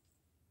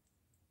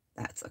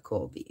 That's a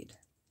cool bead.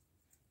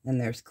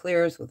 And there's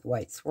clears with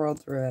white swirl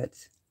through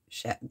it.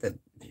 The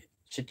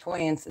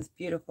chatoyance is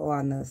beautiful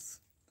on this.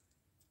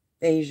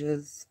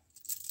 Beiges.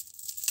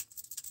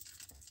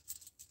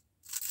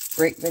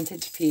 Great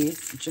vintage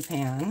piece,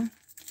 Japan.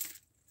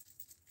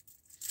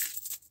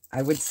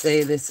 I would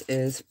say this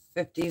is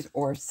 50s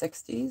or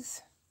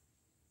 60s.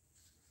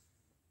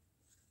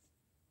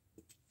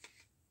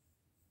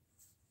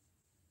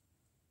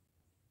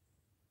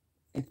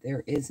 If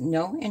there is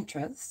no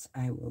interest,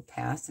 I will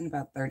pass in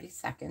about 30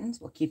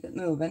 seconds. We'll keep it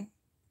moving.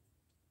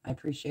 I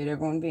appreciate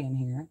everyone being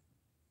here.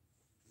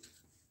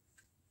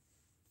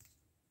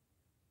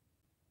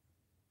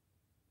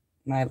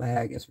 My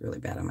lag is really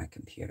bad on my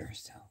computer,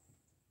 so.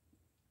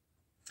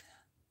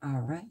 All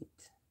right.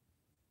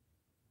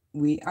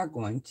 We are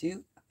going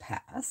to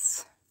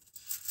pass.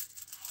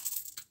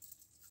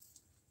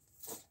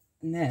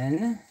 And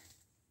then,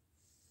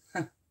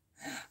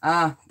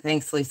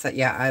 thanks, Lisa.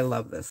 Yeah, I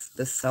love this.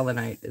 This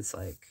selenite is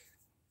like,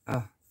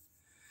 oh,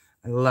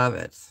 I love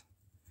it.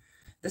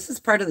 This is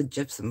part of the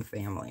gypsum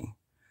family,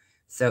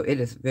 so it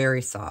is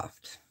very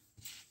soft.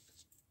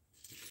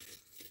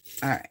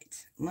 All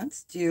right,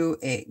 let's do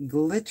a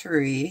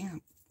glittery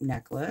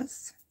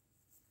necklace.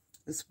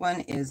 This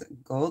one is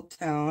gold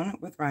tone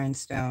with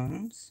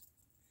rhinestones.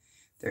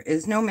 There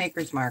is no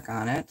maker's mark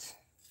on it.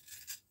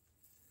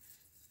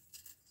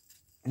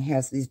 It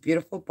has these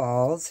beautiful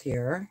balls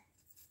here.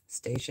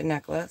 Station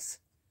necklace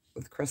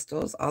with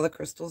crystals. All the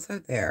crystals are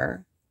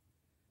there.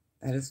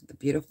 That is the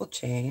beautiful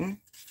chain.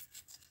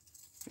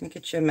 Let me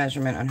get you a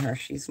measurement on her.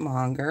 She's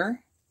longer.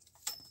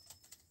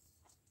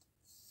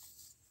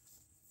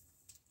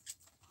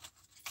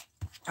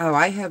 Oh,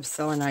 I have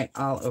selenite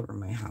all over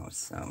my house.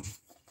 So,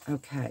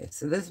 okay.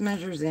 So this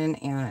measures in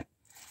at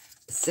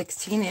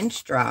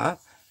 16-inch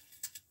drop.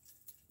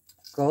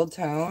 Gold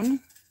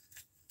tone.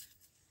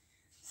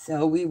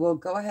 So we will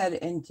go ahead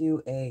and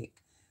do a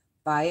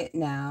buy it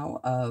now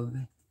of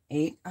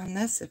 8 on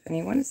this if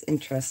anyone is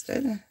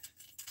interested. Let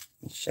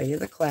me show you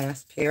the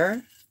clasp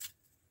here.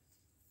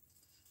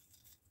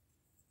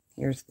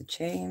 Here's the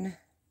chain,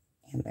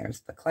 and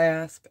there's the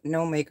clasp.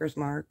 No maker's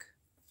mark.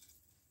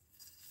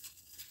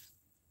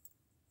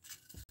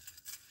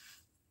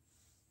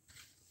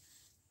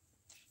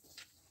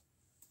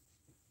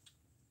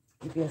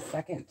 Give you a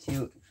second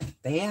to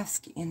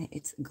bask in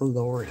its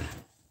glory.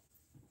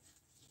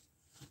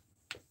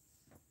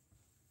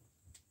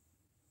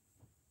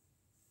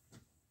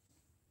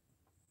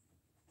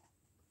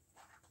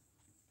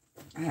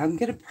 I'm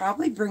going to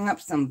probably bring up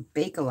some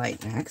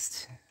Bakelite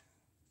next.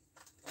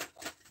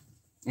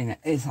 And it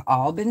has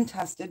all been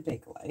tested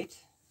Bakelite.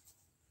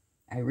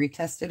 I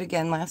retested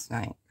again last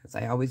night because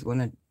I always want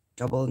to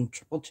double and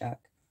triple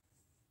check.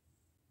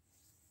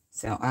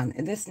 So on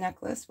this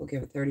necklace, we'll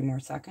give it 30 more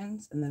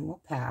seconds and then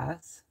we'll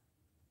pass.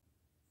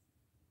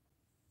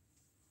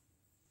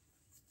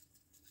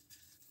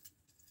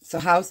 So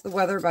how's the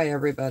weather by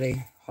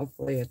everybody?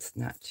 Hopefully it's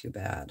not too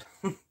bad.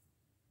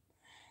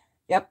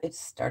 Yep, it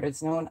started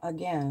snowing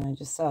again. I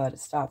just saw it. It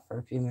stopped for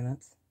a few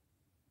minutes.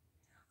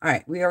 All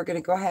right, we are going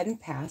to go ahead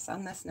and pass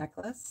on this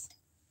necklace.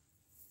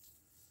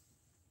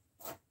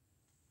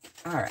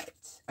 All right.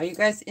 Are you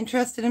guys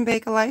interested in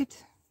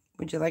Bakelite?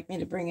 Would you like me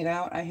to bring it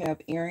out? I have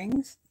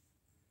earrings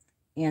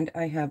and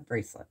I have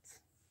bracelets.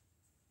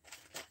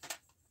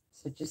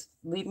 So just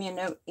leave me a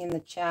note in the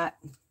chat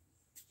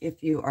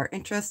if you are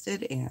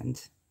interested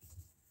and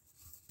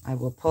I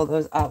will pull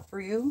those out for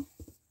you.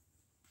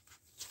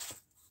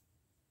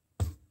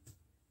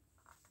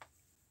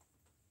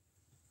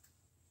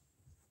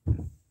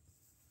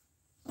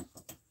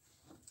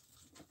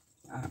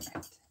 All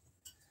right.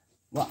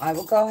 Well, I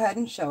will go ahead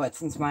and show it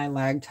since my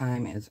lag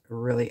time is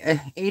really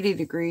 80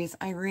 degrees.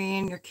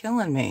 Irene, you're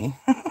killing me.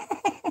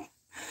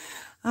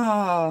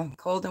 Oh,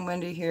 cold and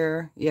windy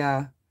here.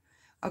 Yeah.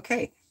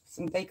 Okay,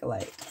 some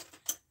Bakelite.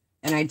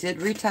 And I did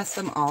retest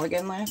them all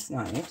again last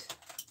night.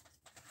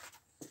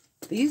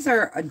 These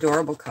are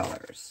adorable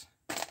colors.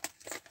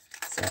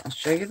 So I'll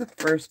show you the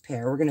first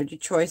pair. We're going to do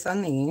choice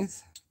on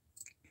these.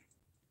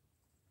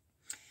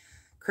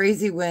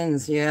 Crazy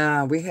winds.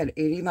 Yeah, we had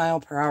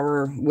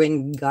 80-mile-per-hour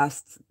wind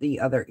gusts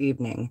the other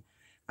evening.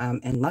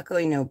 And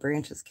luckily no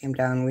branches came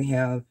down. We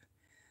have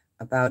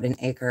about an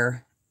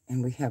acre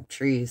and we have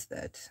trees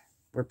that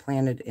were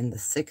planted in the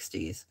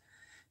 60s.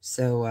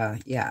 So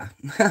yeah,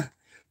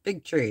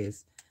 big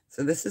trees.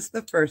 So this is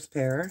the first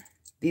pair.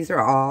 These are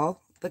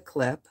all the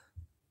clip.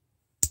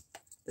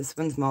 This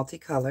one's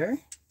multicolor.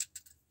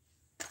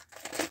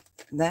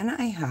 Then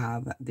I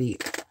have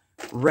the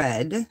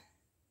red.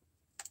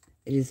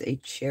 It is a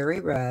cherry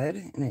red,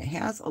 and it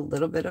has a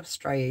little bit of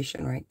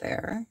striation right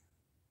there.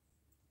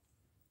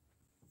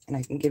 And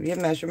I can give you a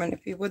measurement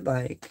if you would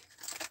like.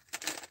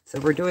 So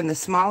we're doing the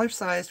smaller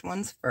sized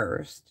ones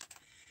first.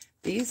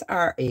 These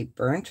are a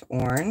burnt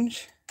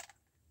orange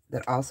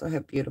that also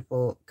have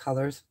beautiful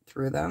colors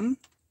through them.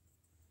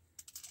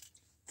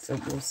 So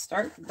we'll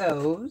start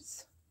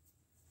those.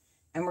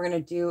 And we're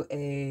going to do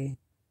a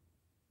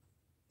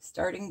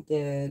starting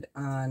bid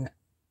on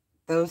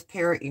those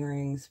pair of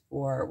earrings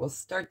for, we'll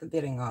start the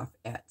bidding off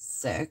at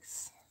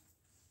 6.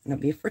 And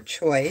it'll be for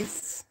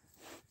choice.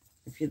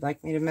 If you'd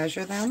like me to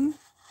measure them.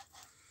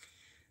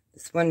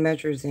 This one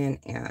measures in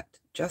at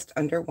just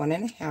under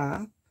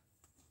 1.5.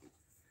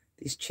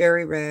 These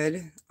cherry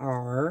red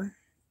are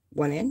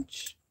 1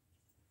 inch.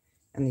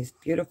 And these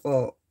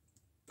beautiful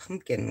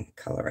pumpkin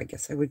color, I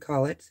guess I would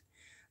call it,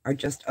 are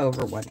just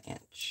over 1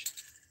 inch.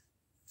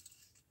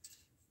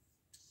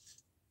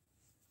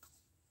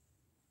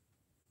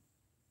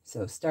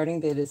 So starting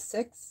bid is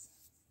 6.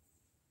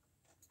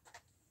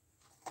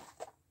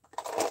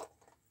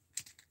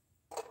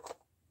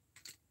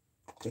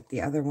 Get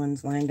the other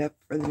ones lined up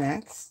for the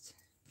next.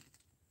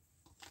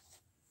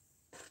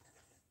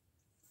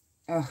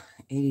 Oh,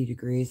 80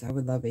 degrees. I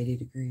would love 80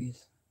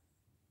 degrees.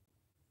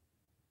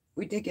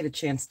 We did get a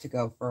chance to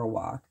go for a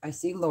walk. I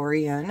see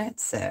Lori in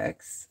at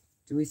 6.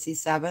 Do we see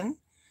 7?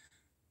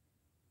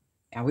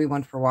 Yeah, we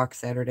went for a walk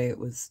Saturday. It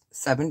was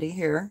 70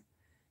 here.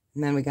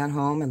 And then we got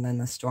home and then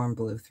the storm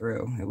blew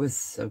through. It was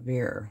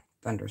severe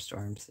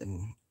thunderstorms.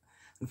 And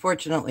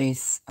unfortunately,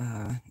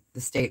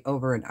 the state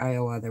over in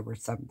Iowa, there were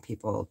 7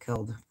 people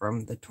killed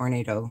from the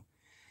tornado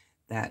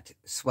that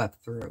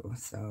swept through.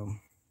 So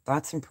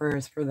thoughts and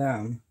prayers for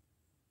them.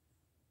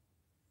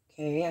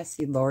 Okay, I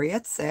see Lori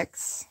at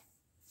 6.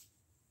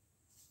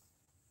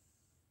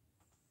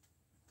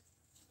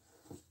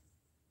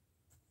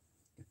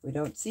 If we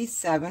don't see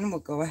 7, we'll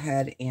go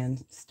ahead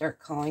and start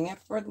calling it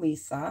for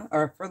Lisa,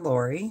 or for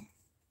Lori.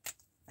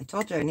 I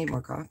told you I need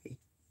more coffee.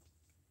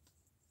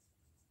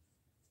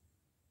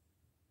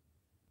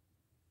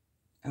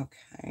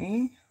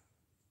 Okay.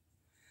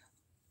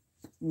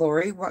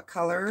 Lori, what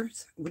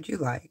colors would you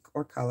like,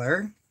 or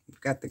color?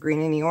 We've got the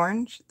green and the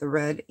orange, the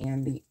red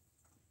and the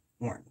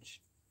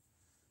orange.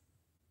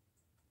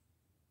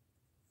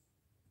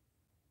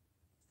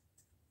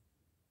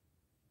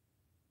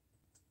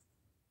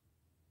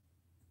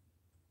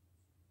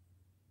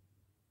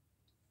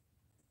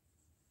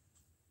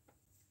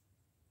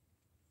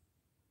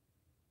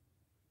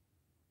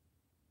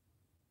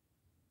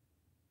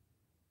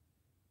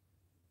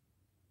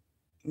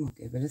 We'll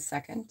give it a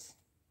second.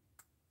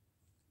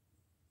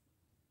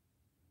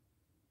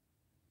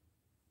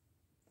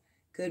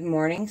 Good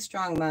morning,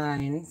 strong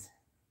minds.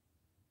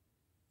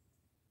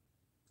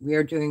 We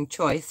are doing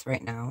choice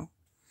right now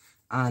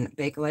on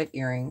Bakelite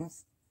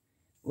earrings.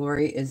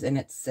 Lori is in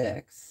at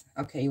 6.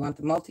 Okay, you want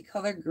the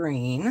multicolored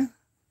green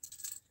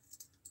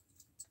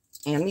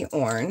and the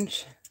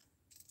orange.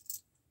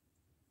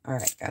 All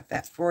right, got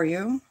that for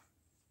you.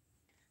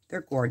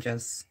 They're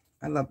gorgeous.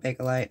 I love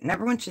Bakelite. And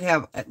everyone should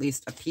have at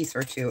least a piece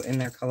or 2 in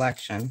their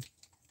collection.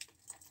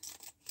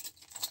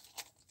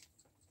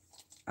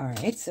 All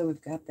right, so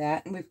we've got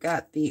that. And we've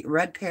got the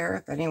red pair,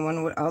 if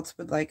anyone else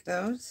would like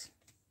those.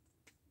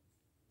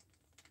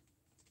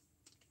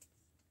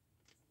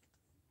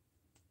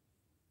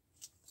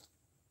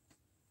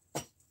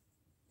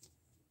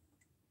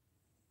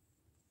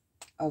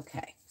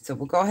 Okay, so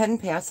we'll go ahead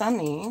and pass on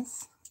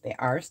these. They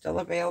are still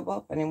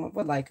available if anyone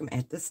would like them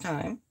at this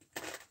time.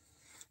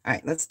 All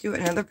right, let's do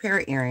another pair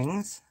of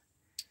earrings.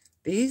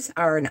 These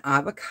are an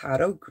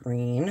avocado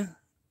green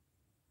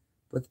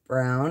with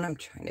brown. I'm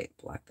trying to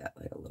block that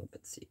light a little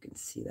bit so you can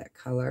see that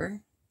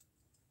color.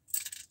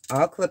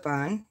 All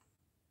clip-on.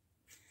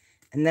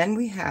 And then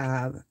we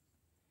have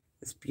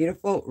this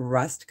beautiful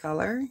rust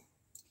color.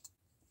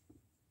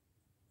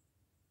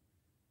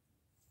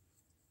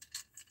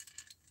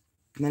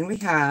 And then we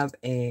have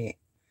a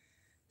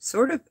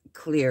sort of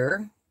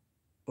clear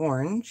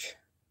orange.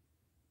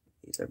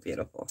 These are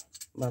beautiful.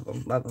 Love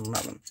them, love them,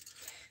 love them.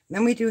 And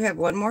then we do have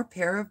one more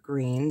pair of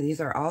green.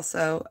 These are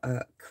also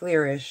a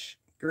clearish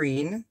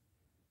green.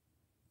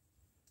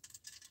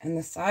 And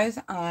the size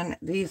on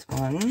these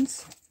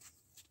ones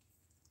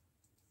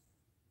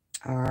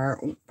are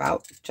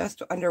about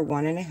just under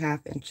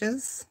 1.5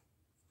 inches.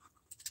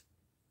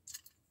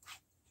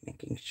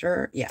 Making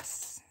sure,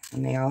 yes.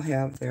 And they all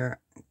have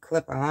their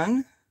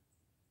clip-on.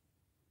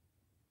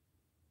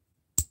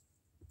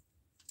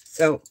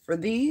 So for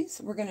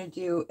these, we're going to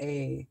do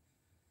a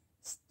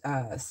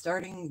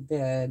starting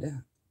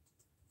bid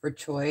for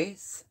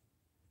choice.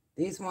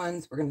 These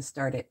ones, we're going to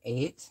start at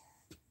 8.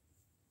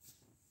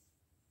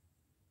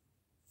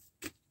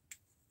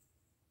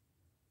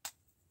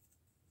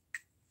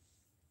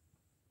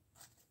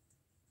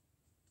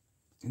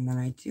 And then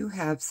I do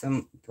have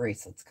some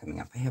bracelets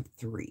coming up. I have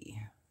 3.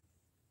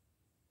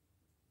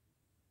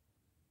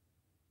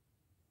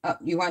 Oh,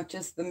 you want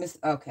just the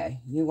okay,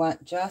 you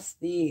want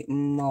just the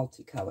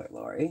multicolor,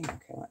 Lori.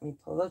 Okay, let me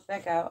pull those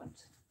back out.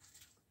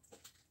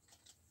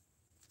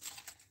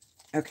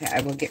 Okay, I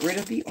will get rid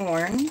of the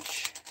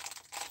orange.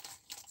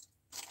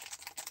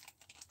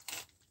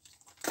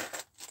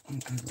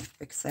 And I will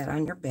fix that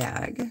on your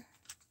bag.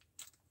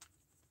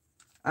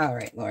 All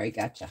right, Lori,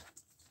 gotcha.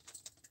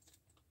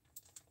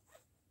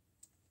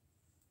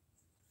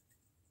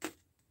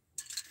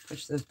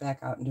 Push those back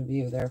out into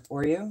view there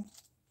for you.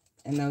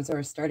 And those are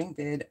a starting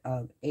bid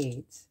of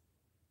 8.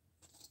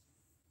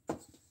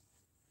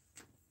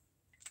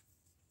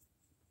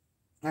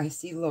 I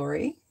see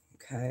Lori.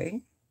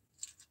 Okay.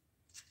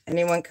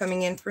 Anyone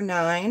coming in for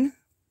 9?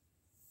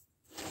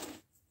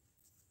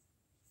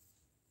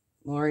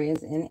 Lori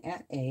is in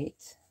at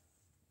 8.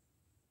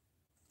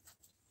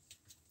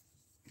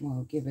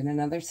 We'll give it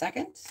another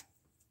second.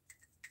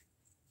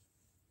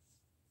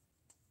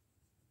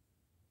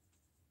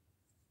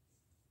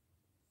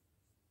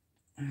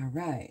 All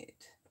right.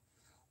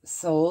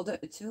 Sold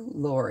to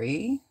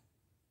Lori.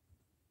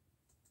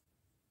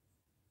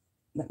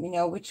 Let me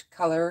know which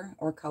color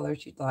or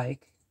colors you'd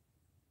like.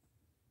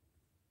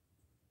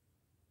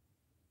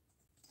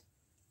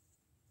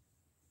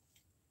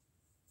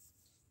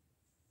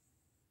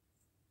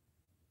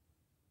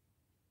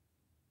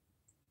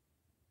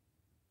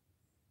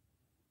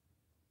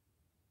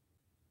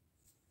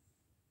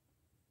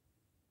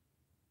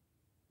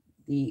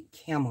 The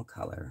camel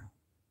color.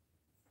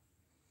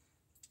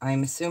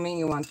 I'm assuming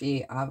you want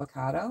the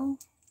avocado.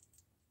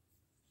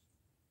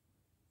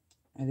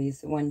 Are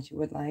these the ones you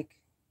would like?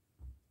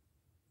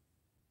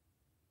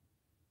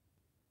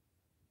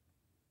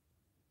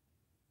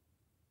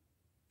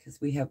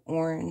 Because we have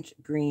orange,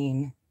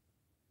 green,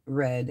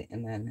 red,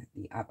 and then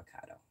the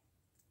avocado.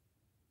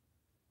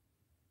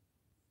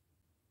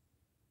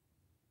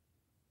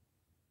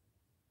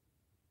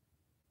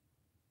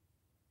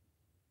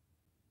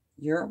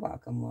 You're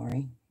welcome,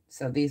 Lori.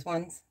 So these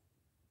ones?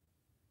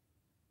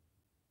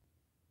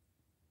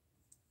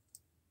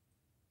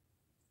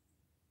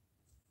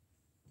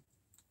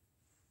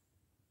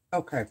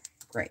 Okay,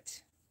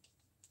 great.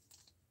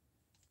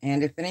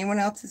 And if anyone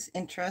else is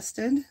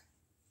interested,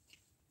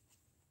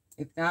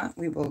 if not,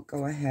 we will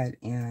go ahead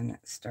and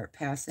start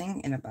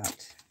passing in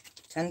about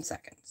 10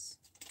 seconds.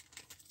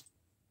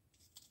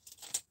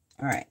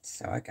 All right,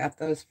 so I got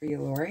those for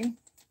you, Lori.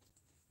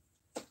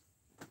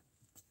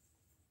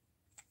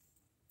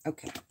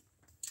 Okay,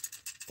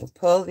 we'll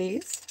pull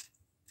these.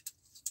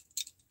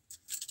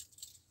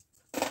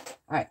 All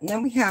right, and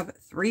then we have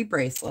 3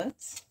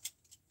 bracelets.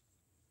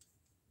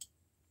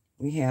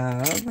 We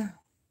have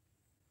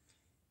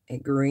a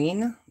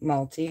green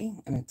multi,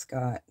 and it's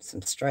got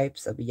some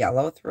stripes of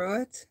yellow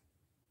through it.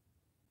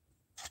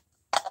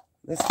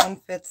 This one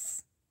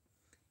fits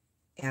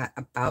at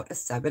about a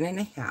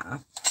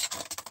 7.5.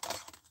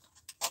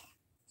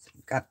 So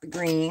we've got the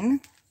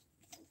green.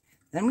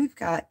 Then we've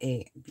got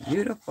a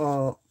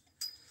beautiful,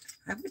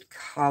 I would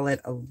call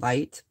it a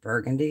light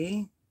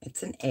burgundy.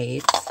 It's an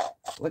 8.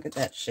 Look at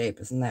that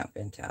shape. Isn't that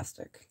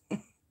fantastic?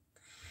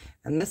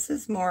 And this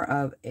is more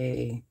of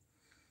a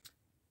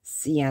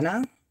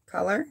sienna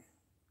color.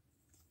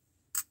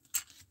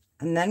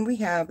 And then we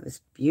have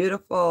this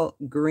beautiful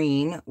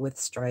green with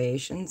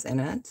striations in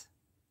it.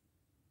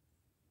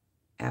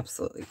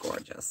 Absolutely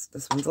gorgeous.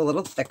 This one's a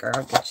little thicker.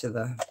 I'll get you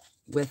the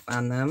width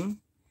on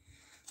them.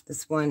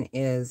 This one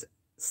is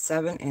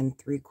 7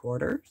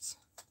 3/4.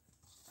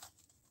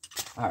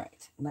 All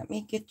right, let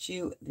me get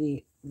you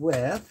the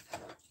width.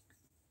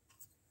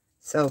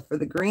 So for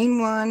the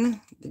green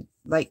one, the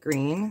light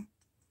green,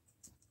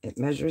 it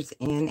measures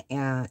in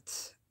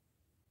at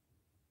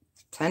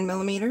 10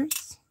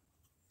 millimeters.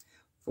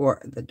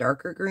 For the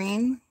darker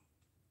green,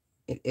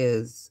 it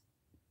is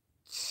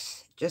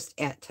just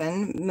at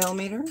 10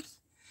 millimeters.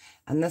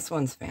 And this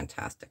one's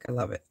fantastic. I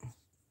love it.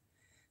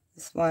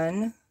 This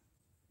one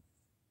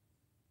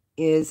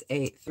is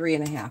a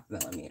 3.5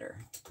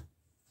 millimeter.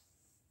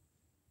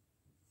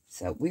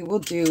 So we will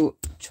do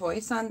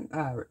choice on,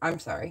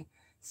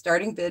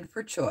 starting bid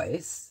for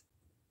choice.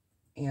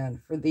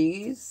 And for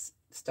these,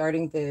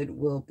 starting bid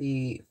will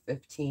be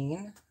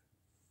 15.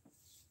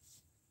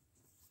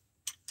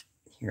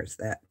 Here's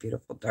that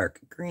beautiful dark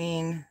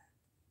green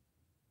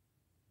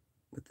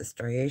with the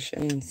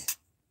striations.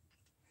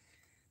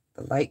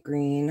 The light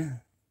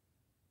green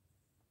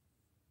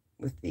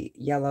with the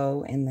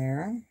yellow in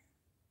there.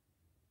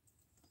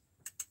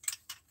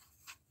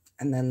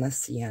 And then the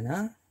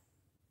sienna.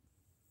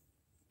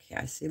 Okay,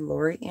 I see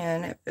Lori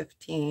in at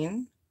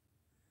 15.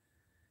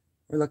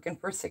 We're looking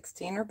for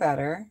 16 or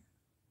better.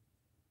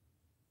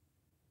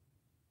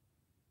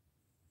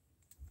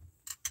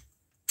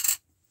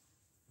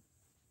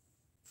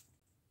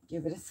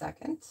 Give it a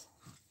second.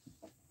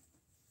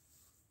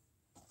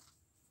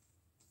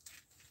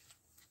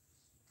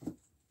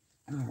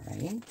 All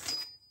right.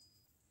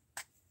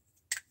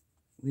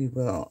 We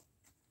will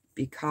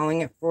be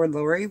calling it for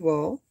Lori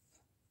Wolf.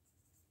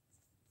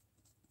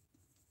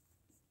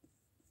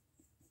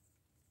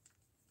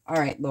 All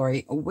right,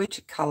 Lori,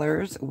 which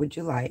colors would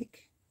you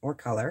like, or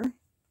color?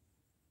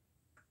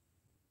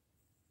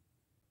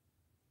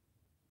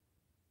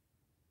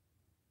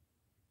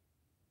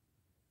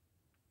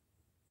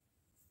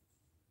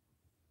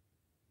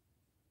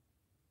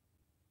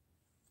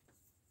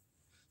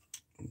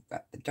 We've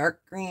got the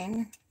dark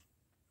green,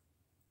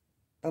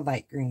 the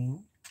light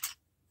green,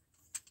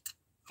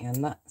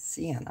 and the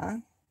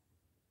sienna.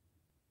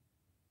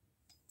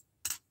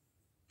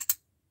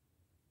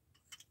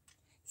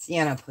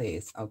 Sienna,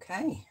 please.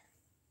 Okay.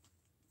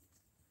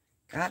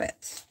 Got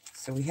it.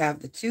 So we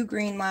have the 2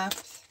 green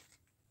left.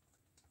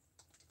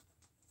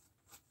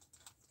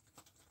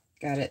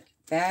 Got it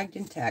bagged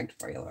and tagged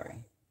for you,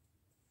 Lori.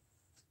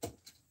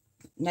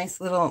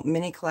 Nice little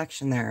mini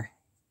collection there.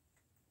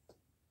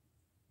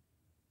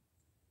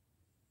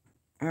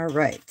 All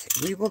right,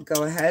 we will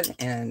go ahead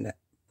and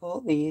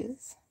pull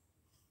these.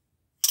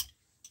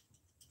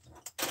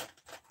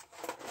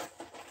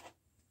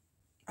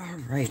 All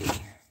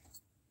righty.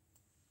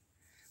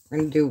 We're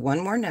going to do one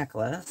more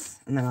necklace,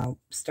 and then I'll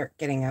start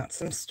getting out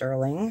some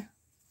sterling.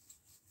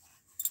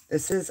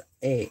 This is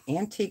a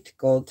antiqued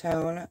gold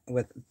tone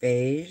with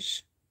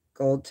beige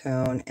gold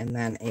tone and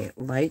then a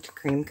light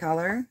cream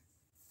color.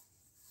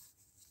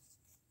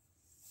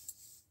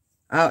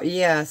 Oh,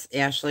 yes,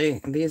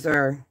 Ashley, these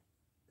are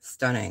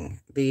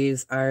stunning.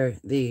 These are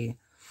the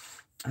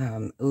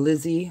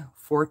Lizzie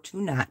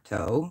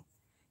Fortunato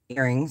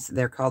earrings.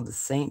 They're called the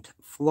Saint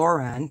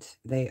Florent.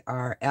 They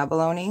are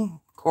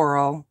abalone,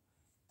 coral,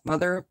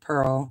 mother of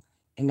pearl,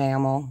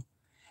 enamel.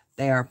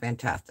 They are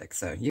fantastic.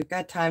 So you've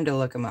got time to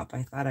look them up.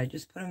 I thought I'd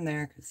just put them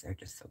there because they're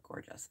just so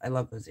gorgeous. I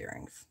love those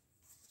earrings.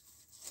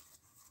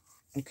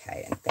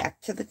 Okay, and back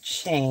to the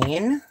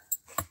chain.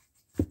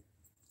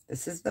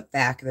 This is the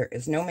back. There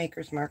is no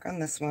maker's mark on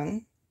this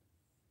one.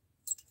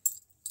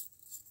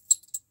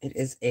 It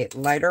is a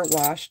lighter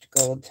washed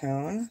gold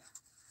tone.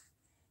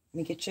 Let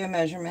me get you a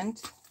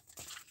measurement.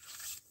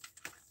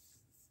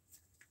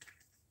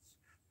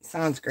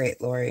 Sounds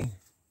great, Lori.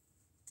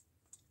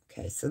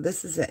 Okay, so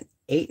this is an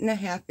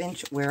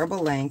 8.5-inch wearable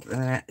length,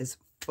 and that is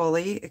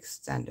fully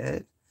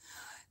extended.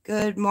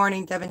 Good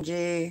morning, Devin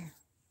G.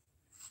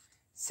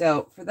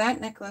 So for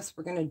that necklace,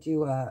 we're going to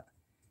do a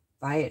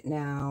buy it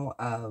now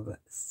of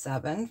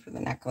 7 for the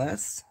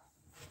necklace.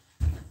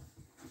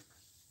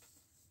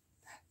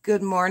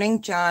 Good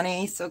morning,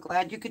 Johnny. So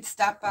glad you could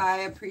stop by. I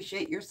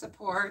appreciate your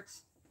support.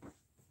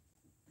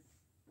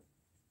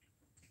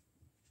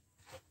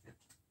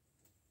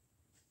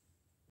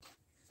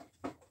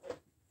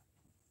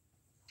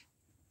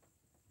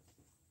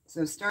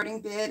 So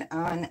starting bid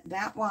on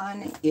that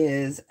one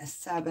is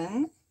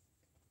 7.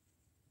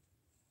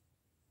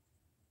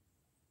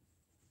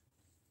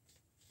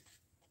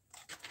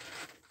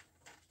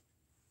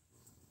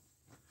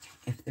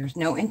 If there's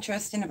no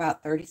interest in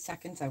about 30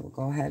 seconds, I will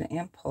go ahead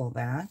and pull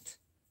that.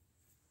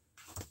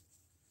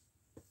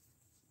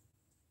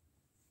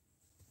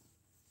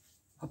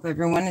 Hope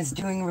everyone is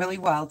doing really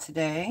well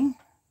today.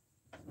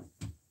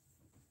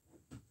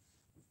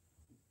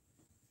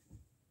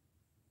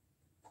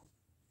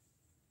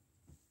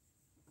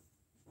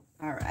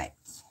 All right.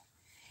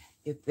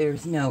 If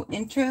there's no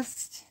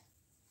interest,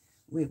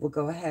 we will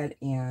go ahead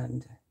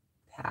and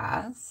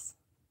pass.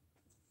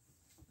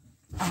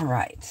 All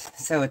right,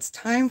 so it's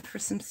time for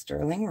some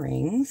sterling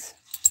rings.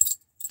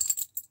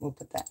 We'll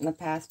put that in the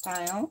pass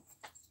pile.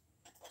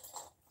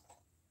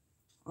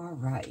 All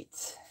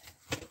right.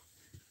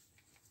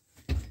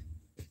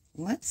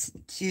 We're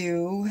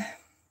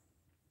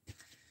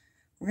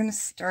going to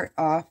start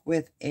off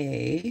with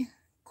a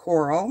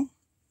coral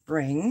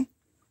ring.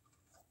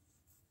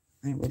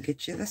 I will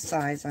get you the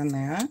size on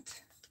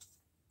that.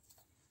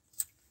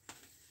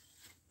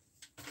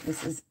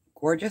 This is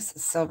gorgeous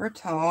silver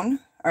tone,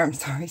 or I'm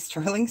sorry,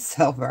 sterling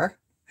silver.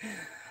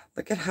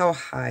 Look at how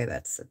high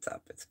that sits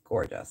up. It's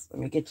gorgeous. Let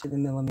me get you the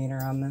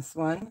millimeter on this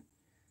one.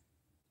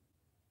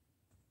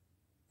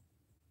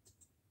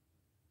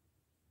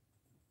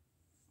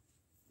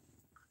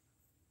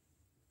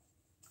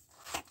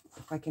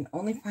 If I can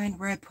only find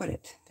where I put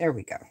it. There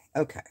we go.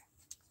 Okay.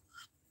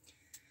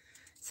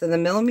 So the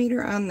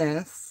millimeter on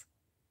this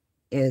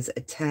is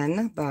a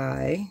 10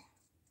 by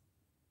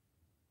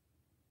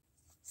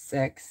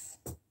 6.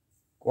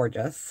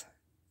 Gorgeous.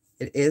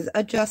 It is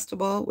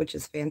adjustable, which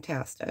is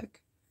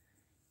fantastic.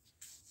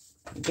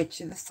 Get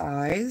you the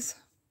size.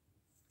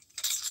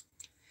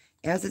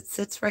 As it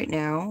sits right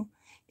now,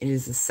 it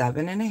is a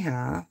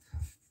 7.5.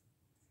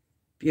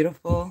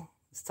 Beautiful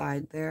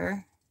side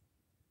there.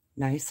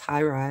 Nice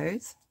high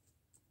rise.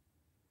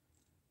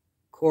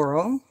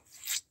 Coral.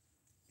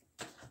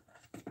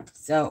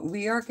 So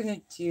we are going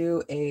to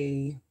do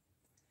a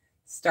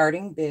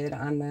starting bid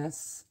on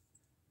this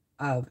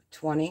of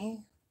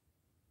 20.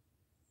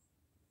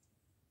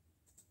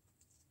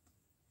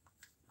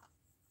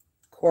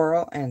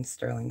 Coral and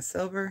sterling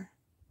silver.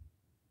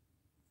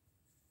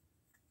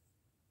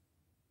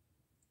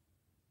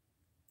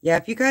 Yeah,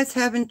 if you guys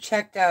haven't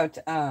checked out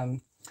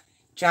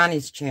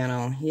Johnny's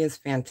channel, he is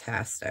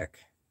fantastic.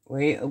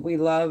 We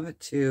love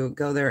to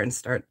go there and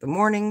start the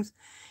mornings,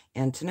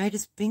 and tonight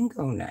is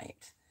bingo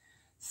night.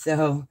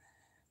 So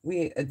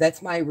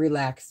that's my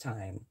relax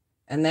time.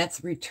 And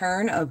that's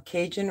Return of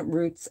Cajun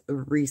Roots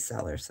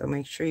Reseller. So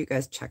make sure you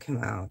guys check him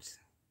out.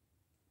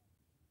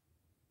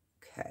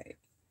 Okay.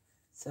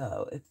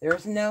 So if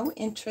there's no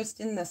interest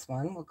in this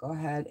one, we'll go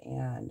ahead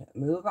and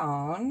move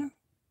on.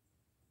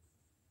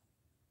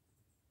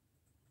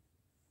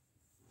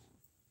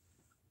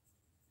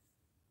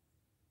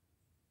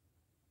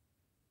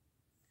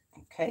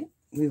 Okay,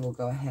 we will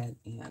go ahead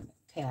and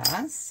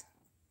pass.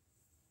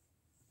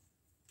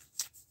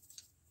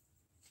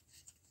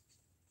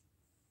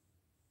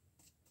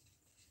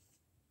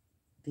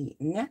 The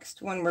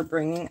next one we're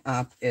bringing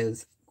up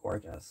is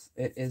gorgeous.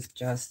 It is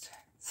just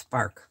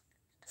sparkle,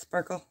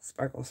 sparkle,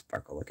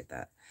 sparkle. Look at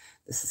that.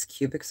 This is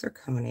cubic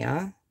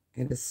zirconia.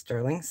 It is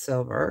sterling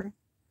silver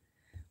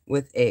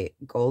with a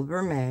gold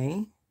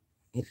vermeil.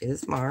 It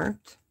is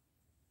marked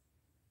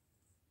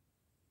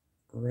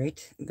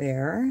right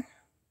there.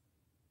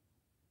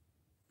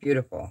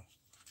 Beautiful.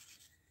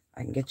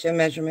 I can get you a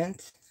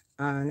measurement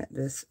on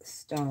this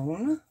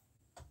stone.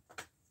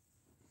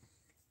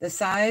 The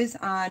size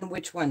on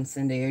which one,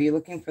 Cindy? Are you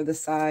looking for the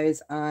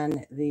size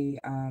on the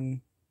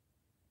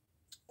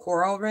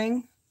coral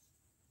ring?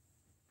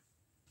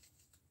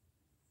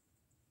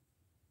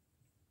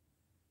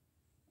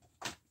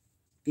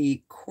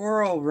 The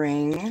coral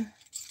ring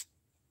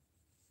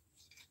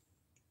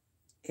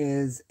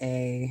is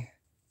a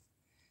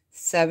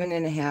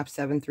 7.5,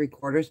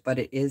 7.75, but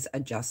it is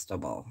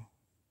adjustable.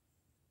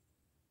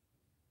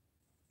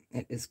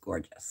 It is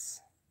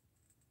gorgeous.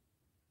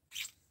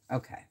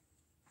 Okay.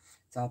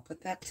 So I'll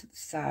put that to the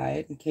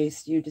side in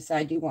case you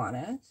decide you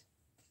want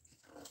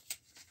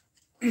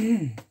it.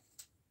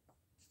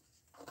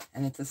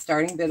 And it's a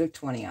starting bid of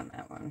 20 on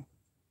that one.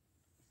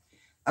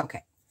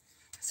 Okay.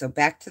 So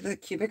back to the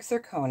cubic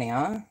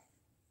zirconia.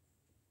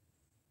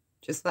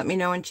 Just let me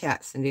know in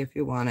chat, Cindy, if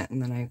you want it, and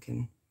then I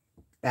can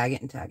bag it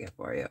and tag it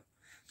for you.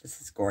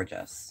 This is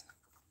gorgeous.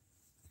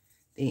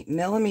 The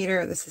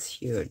millimeter, this is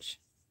huge.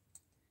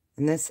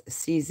 And this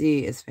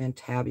CZ is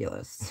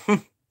fantabulous.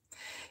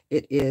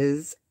 It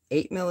is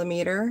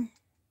 8mm,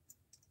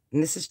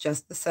 and this is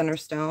just the center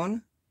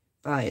stone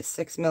by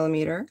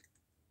 6mm.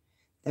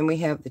 Then we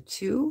have the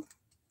two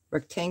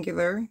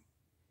rectangular,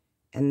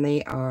 and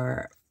they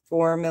are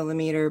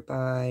 4mm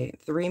by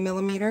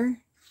 3mm,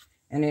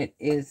 and it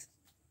is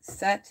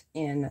set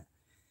in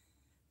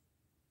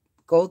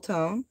gold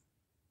tone,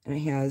 and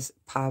it has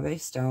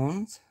pave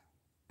stones.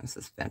 This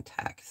is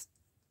fantastic.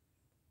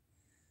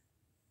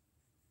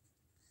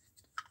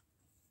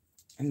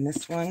 And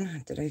this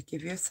one, did I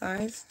give you a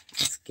size?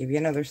 Let's give you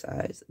another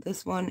size.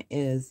 This one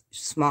is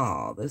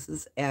small. This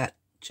is at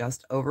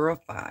just over a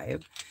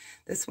 5.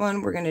 This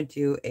one, we're going to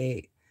do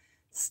a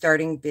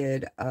starting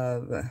bid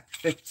of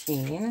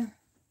 15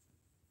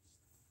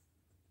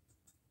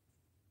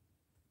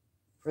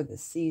 for the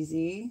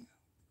CZ.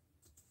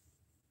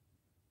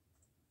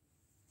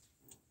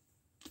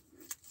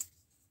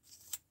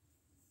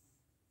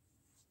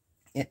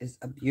 It is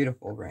a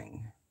beautiful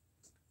ring.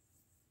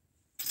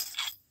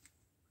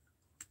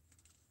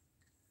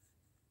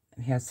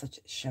 It has such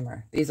a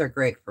shimmer. These are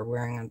great for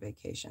wearing on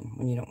vacation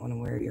when you don't want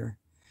to wear your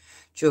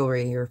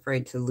jewelry. You're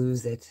afraid to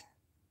lose it.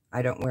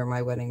 I don't wear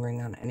my wedding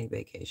ring on any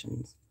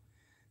vacations.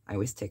 I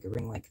always take a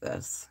ring like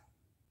this.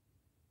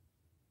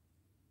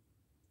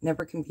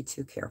 Never can be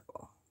too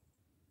careful.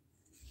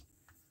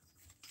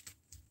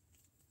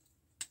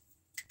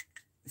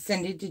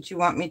 Cindy, did you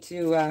want me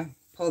to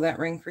pull that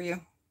ring for you?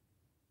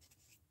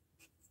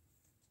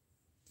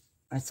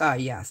 I saw a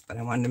yes, but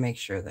I wanted to make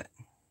sure that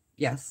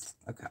yes.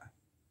 Okay.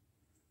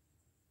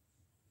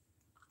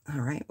 All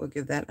right, we'll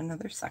give that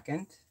another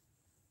second.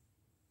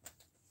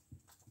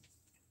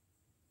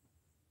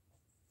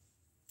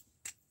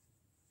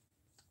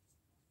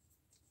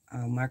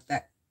 I'll mark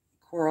that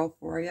coral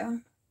for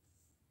you.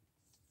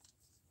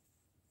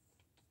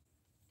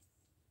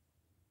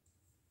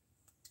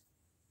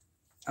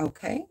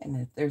 Okay, and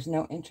if there's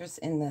no interest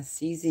in the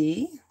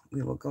CZ,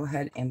 we will go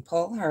ahead and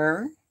pull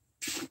her.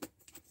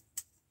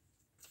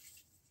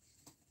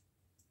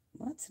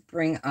 Let's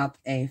bring up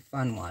a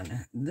fun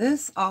one.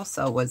 This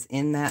also was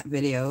in that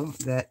video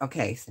that,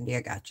 okay, Cindy,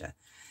 I gotcha.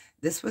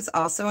 This was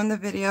also in the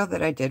video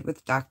that I did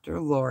with Dr.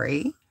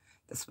 Lori.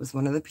 This was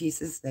one of the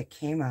pieces that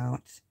came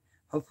out.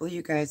 Hopefully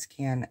you guys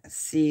can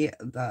see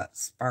the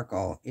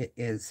sparkle. It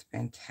is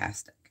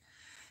fantastic.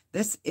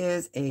 This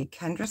is a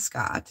Kendra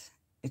Scott.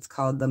 It's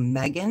called the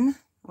Megan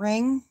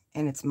ring,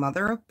 and it's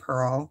mother of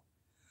pearl.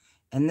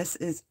 And this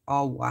is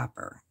all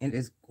whopper. It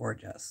is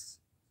gorgeous.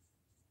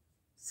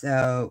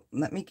 So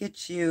let me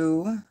get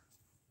you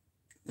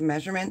the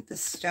measurement.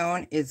 This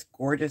stone is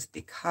gorgeous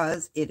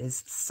because it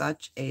is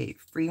such a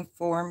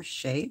free-form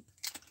shape,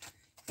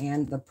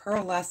 and the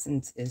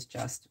pearlescence is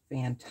just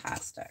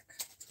fantastic.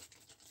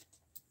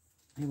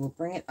 I will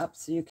bring it up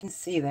so you can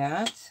see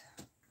that.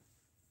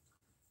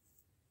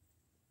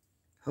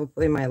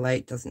 Hopefully my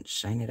light doesn't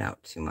shine it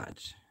out too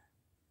much.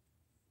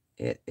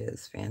 It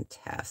is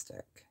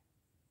fantastic.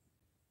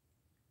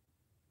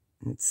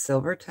 And it's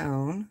silver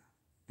tone,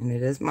 and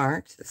it is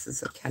marked. This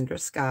is a Kendra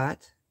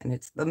Scott, and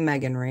it's the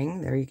Megan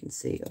ring. There you can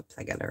see. Oops,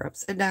 I got her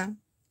upside down.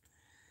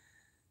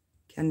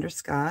 Kendra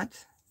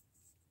Scott.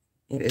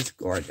 It is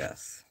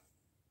gorgeous.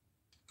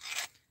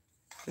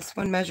 This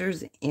one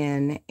measures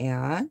in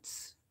at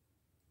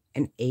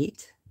an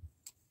 8.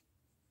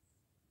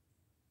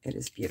 It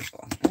is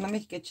beautiful. And let me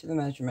get you the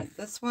measurement.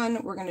 This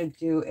one, we're going to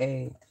do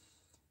a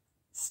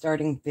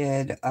starting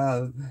bid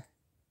of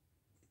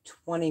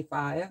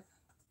 25.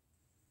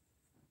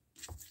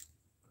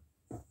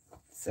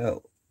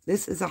 So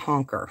this is a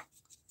honker.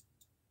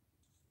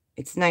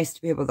 It's nice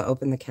to be able to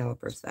open the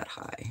calipers that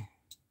high.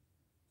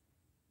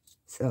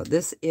 So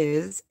this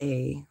is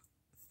a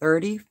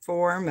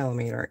 34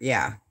 millimeter.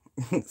 Yeah.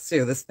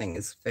 So this thing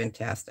is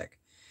fantastic.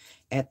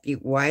 At the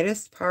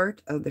widest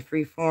part of the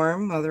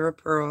freeform mother of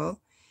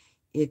pearl,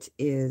 it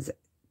is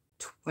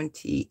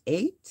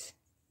 28,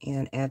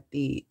 and at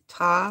the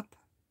top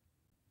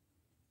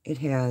it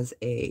has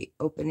a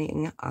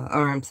opening,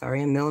 or I'm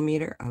sorry, a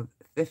millimeter of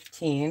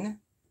 15.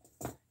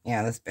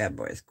 Yeah, this bad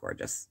boy is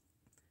gorgeous.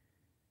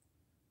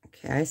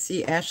 Okay, I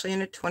see Ashley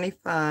in a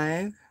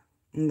 25,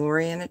 and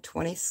Lori in a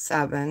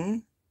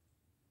 27.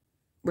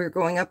 We're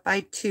going up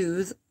by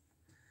 2s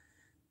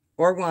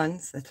or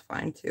 1s. That's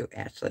fine too,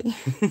 Ashley.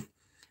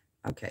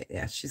 Okay,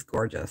 yeah, she's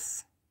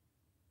gorgeous.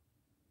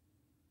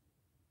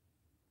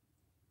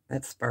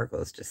 That sparkle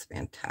is just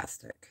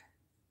fantastic.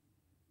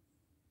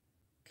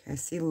 Okay, I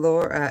see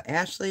Laura,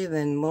 Ashley,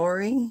 then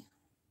Lori.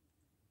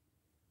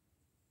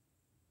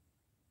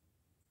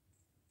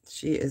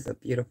 She is a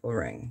beautiful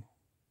ring.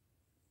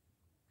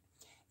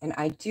 And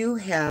I do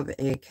have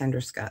a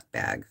Kendra Scott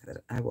bag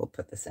that I will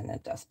put this in a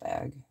dust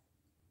bag.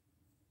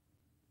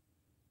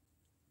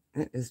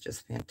 It is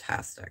just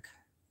fantastic.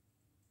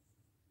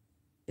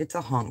 It's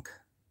a hunk.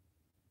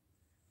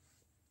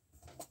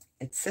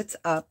 It sits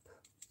up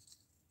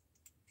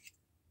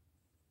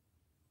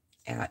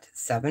at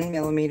 7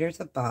 millimeters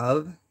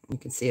above. You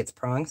can see it's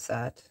prong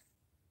set.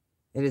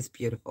 It is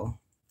beautiful.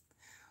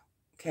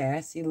 Okay,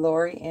 I see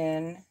Lori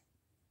in.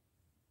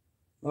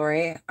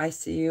 Lori, I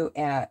see you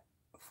at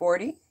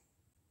 40.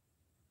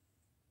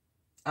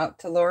 Out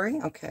to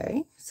Lori.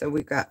 Okay, so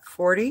we've got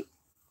 40.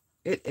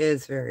 It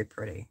is very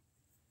pretty.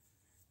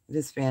 It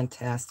is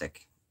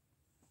fantastic.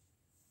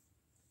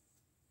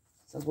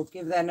 So we'll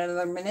give that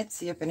another minute,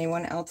 see if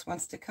anyone else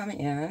wants to come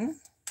in.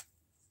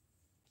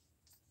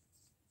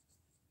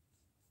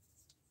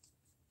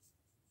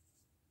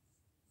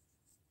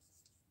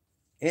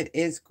 It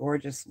is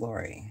gorgeous,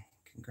 Lori.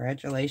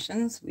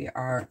 Congratulations. We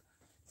are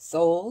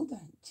sold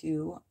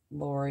to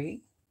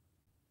Lori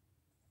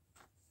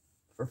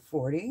for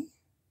 40.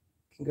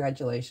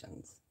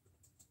 Congratulations.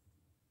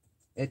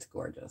 It's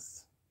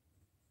gorgeous.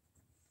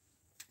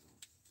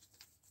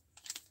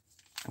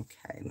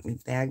 Okay, let me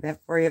bag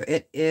that for you.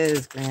 It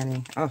is,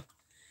 Granny. Oh,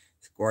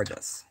 it's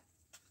gorgeous.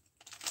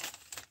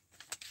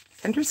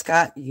 Kendra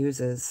Scott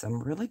uses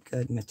some really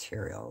good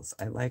materials.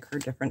 I like her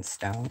different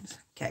stones.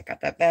 Okay,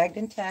 got that bagged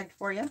and tagged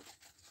for you.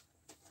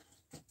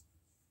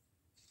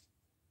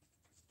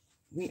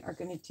 We are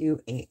going to do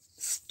a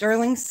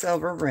sterling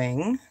silver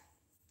ring.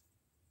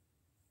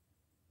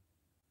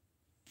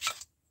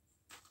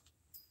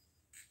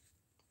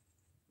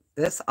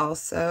 This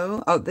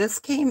also, oh, this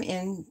came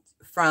in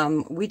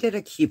from, we did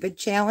a Cupid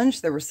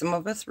challenge. There were some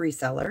of us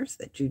resellers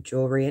that do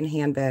jewelry and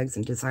handbags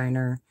and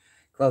designer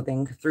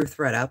clothing through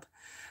ThreadUp.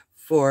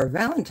 For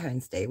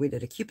Valentine's Day, we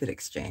did a Cupid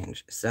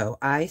exchange. So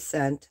I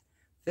sent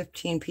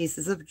 15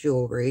 pieces of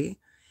jewelry,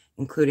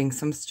 including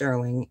some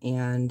sterling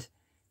and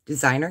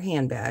designer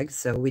handbags.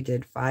 So we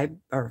did 5,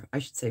 or I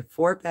should say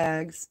 4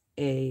 bags,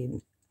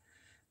 and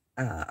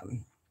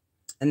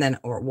then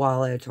or a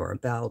wallet or a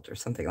belt or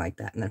something like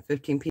that, and then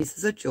 15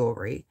 pieces of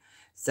jewelry.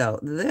 So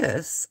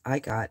this I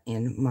got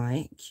in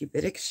my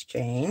Cupid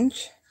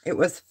exchange. It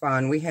was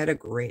fun. We had a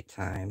great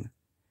time.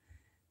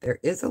 There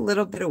is a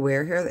little bit of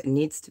wear here that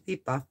needs to be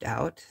buffed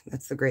out.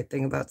 That's the great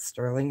thing about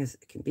sterling, is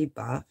it can be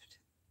buffed.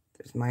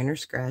 There's minor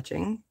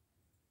scratching.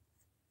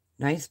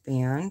 Nice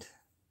band.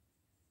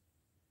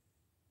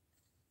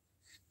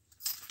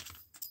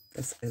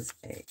 This is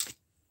a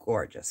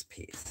gorgeous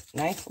piece.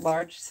 Nice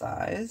large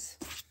size.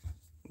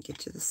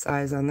 Get you the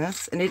size on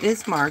this. And it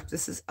is marked.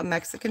 This is a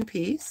Mexican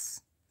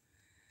piece.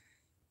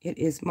 It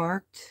is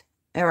marked,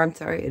 or I'm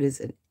sorry, it is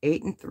an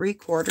 8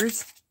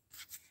 3/4.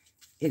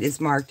 It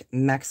is marked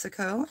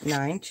Mexico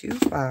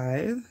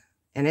 925,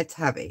 and it's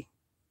heavy.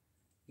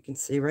 You can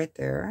see right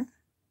there.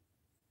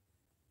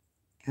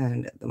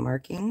 And the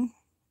marking,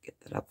 get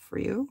that up for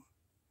you.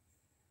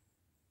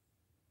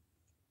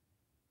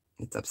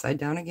 It's upside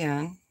down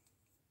again.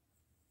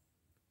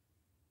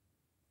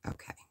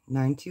 Okay,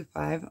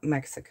 925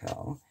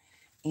 Mexico.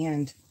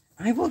 And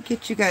I will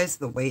get you guys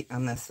the weight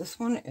on this. This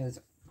one is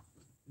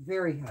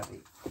very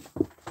heavy.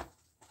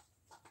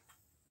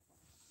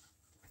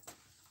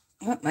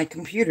 Oh, my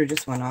computer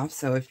just went off,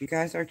 so if you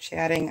guys are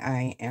chatting,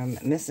 I am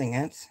missing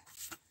it.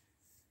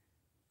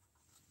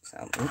 So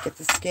let me get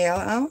the scale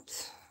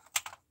out.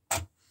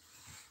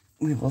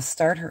 We will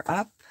start her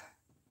up,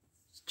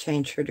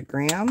 change her to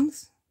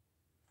grams.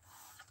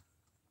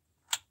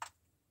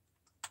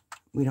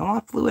 We don't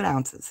want fluid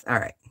ounces. All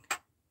right.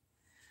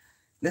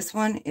 This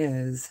one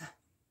is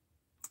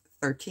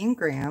 13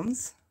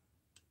 grams.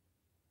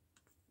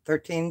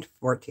 13,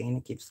 14.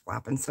 It keeps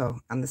flopping. So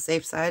on the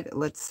safe side,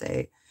 let's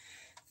say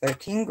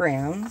 13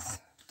 grams.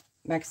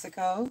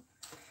 Mexico.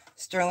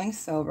 Sterling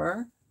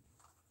silver.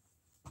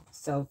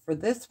 So for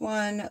this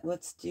one,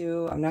 let's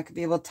do, I'm not going to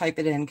be able to type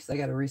it in because I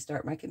got to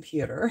restart my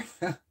computer.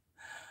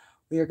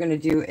 We are going to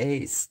do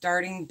a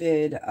starting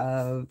bid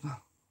of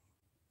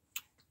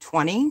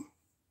 20.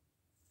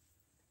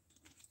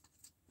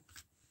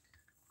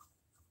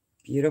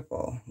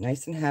 Beautiful.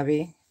 Nice and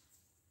heavy.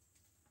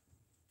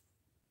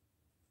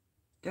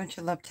 Don't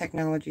you love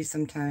technology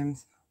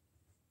sometimes?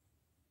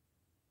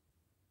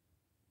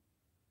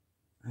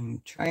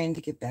 I'm trying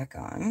to get back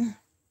on.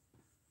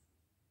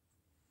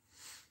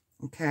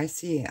 Okay, I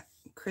see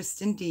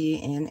Kristen D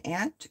in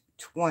at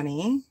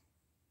 20.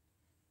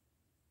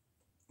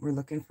 We're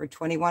looking for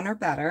 21 or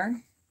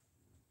better.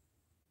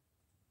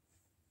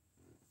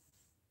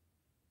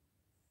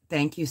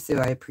 Thank you, Sue.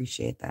 I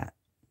appreciate that.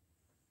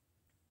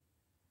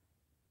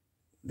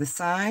 The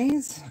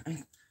size,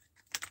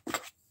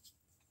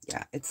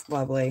 yeah, it's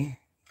lovely.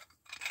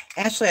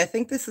 Ashley, I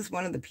think this is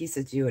one of the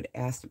pieces you had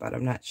asked about.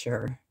 I'm not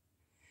sure.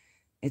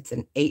 It's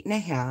an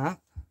 8.5.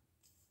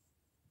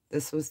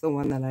 This was the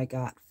one that I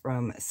got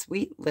from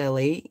Sweet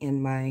Lily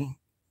in my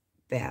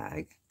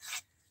bag.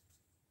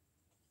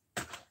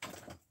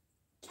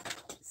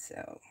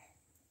 So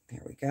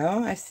there we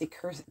go. I see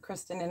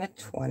Kristen in at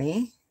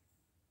 20.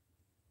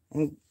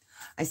 And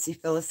I see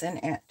Phyllis in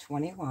at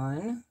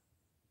 21.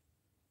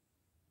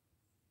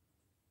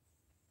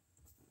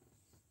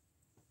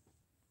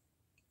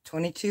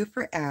 $22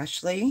 for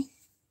Ashley.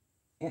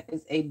 It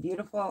is a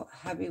beautiful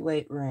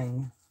heavyweight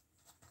ring.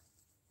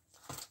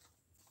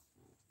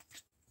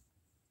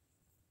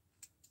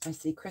 I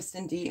see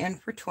Kristen D in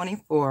for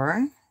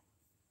 24.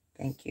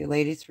 Thank you,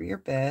 ladies, for your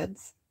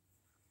bids.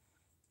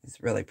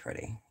 It's really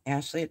pretty.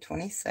 Ashley at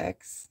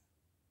 26.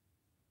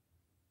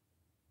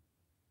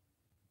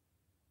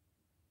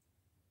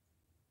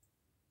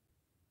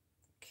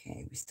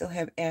 Okay, we still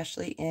have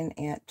Ashley in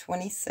at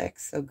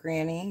 26. So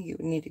Granny, you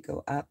need to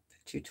go up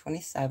to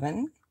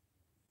 27.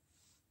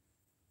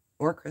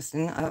 Or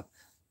Kristen up.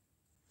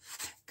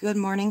 Good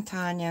morning,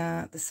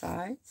 Tanya. The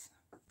size?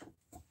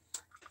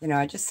 You know,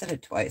 I just said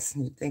it twice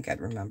and you'd think I'd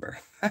remember.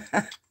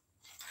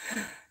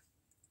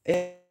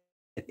 It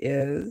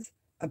is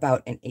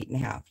about an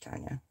 8.5,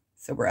 Tanya.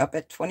 So we're up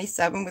at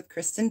 27 with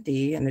Kristen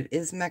D, and it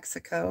is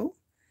Mexico,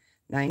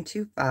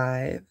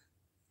 925.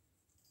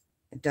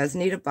 It does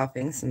need a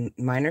buffing, some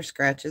minor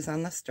scratches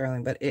on the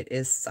sterling, but it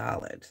is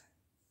solid.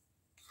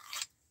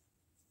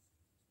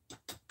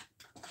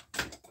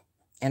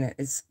 And it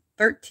is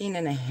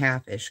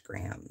 13.5-ish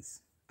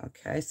grams.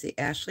 Okay, see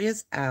Ashley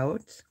is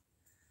out.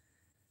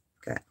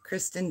 Got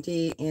Kristen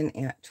D in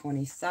at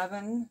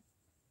 27.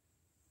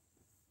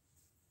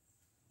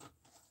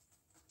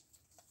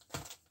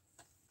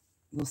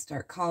 We'll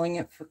start calling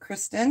it for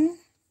Kristen.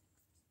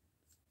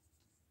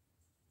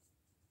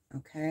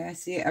 Okay, I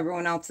see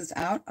everyone else is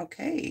out.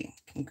 Okay,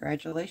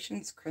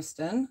 congratulations,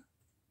 Kristen.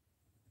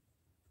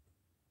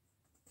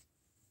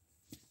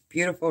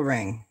 Beautiful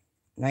ring.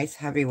 Nice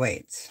heavy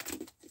weights.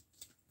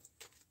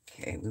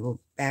 Okay, we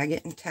will bag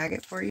it and tag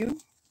it for you.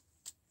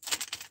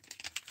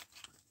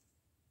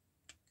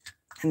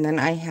 And then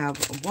I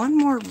have one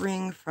more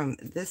ring from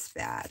this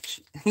batch.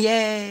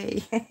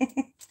 Yay!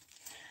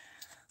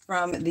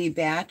 From the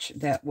batch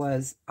that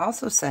was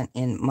also sent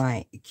in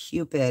my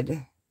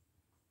Cupid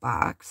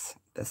box.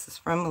 This is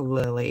from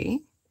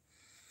Lily.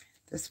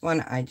 This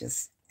one I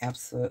just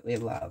absolutely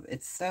love.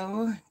 It's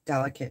so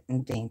delicate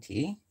and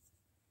dainty.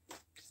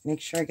 Just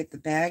make sure I get the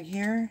bag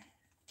here.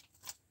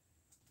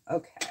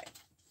 Okay.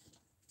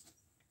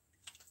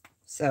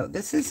 So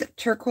this is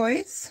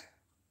turquoise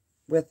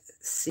with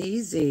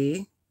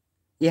CZ.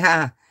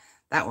 Yeah,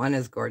 that one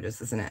is gorgeous,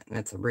 isn't it? And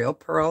it's a real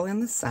pearl in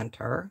the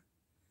center.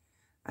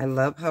 I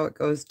love how it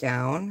goes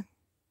down,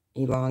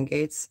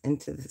 elongates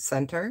into the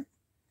center.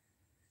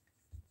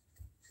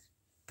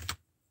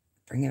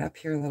 Bring it up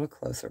here a little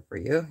closer for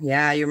you.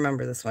 Yeah, you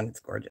remember this one. It's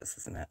gorgeous,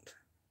 isn't it?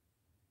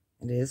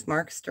 It is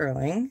marked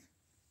sterling.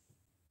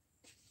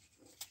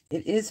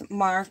 It is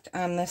marked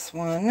on this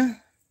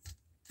one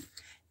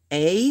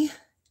ANL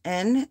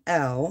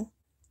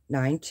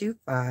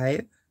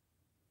 925.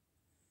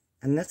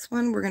 And this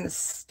one we're going to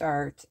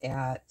start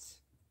at,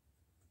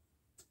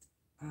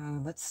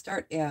 let's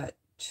start at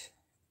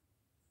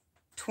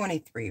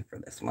 23 for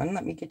this one.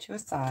 Let me get you a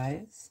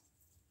size.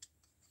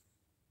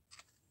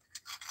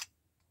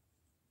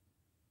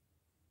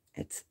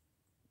 It's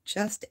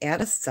just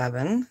at a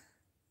 7.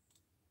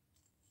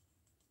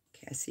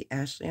 Okay, I see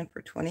Ashley in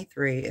for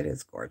 23. It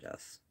is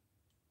gorgeous.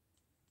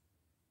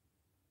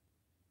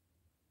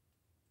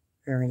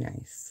 Very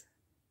nice.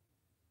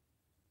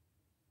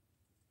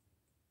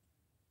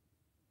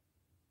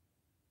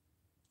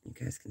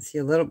 You guys can see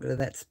a little bit of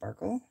that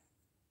sparkle.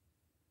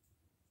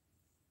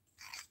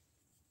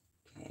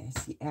 Okay, I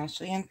see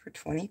Ashley in for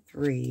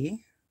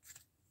 23.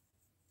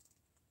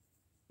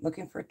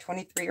 Looking for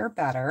 23 or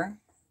better.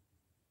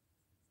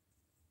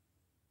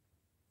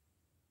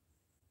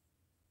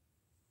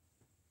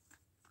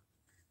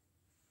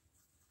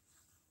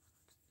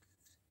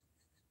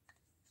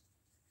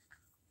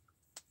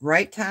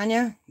 Right,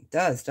 Tanya? It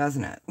does,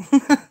 doesn't it?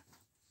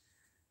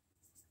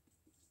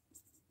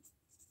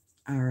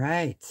 All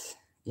right.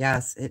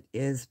 Yes, it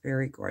is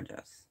very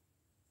gorgeous.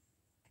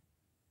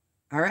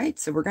 All right,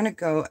 so we're going to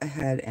go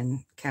ahead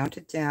and count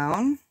it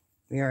down.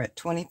 We are at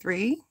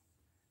 23.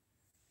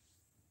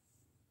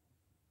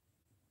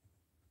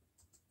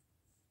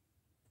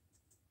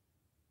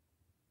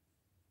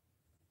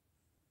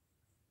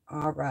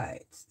 All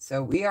right,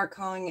 so we are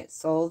calling it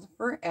sold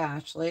for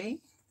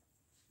Ashley.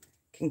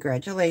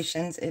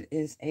 Congratulations, it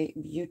is a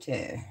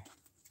beauty.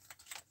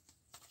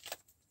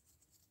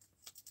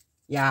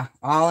 Yeah,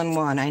 all in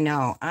one, I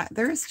know.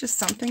 There's just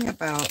something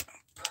about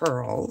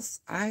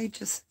pearls. I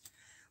just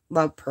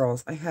love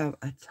pearls. I have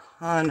a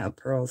ton of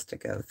pearls to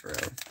go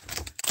through.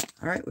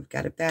 All right, we've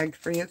got it bagged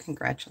for you.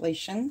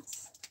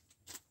 Congratulations.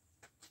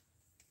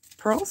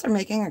 Pearls are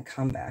making a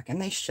comeback,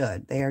 and they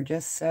should. They are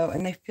just so,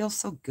 and they feel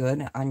so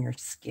good on your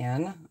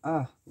skin.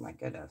 Oh, my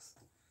goodness.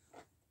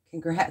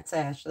 Congrats,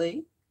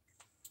 Ashley.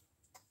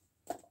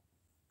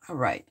 All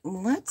right,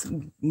 let's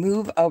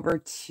move over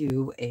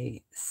to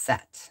a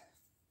set.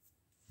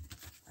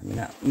 I'm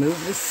going to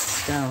move this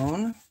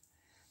stone.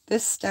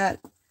 This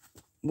set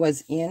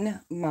was in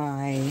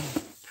my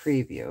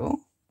preview.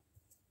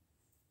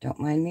 Don't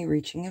mind me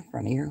reaching in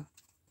front of you.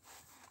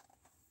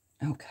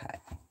 Okay.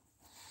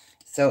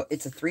 So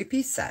it's a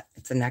 3-piece set.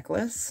 It's a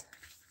necklace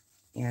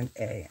and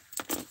a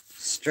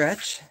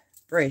stretch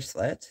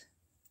bracelet.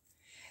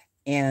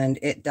 And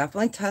it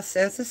definitely tests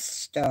as a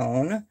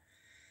stone.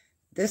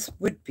 This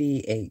would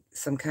be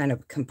some kind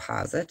of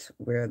composite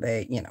where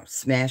they,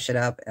 smash it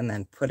up and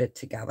then put it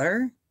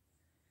together.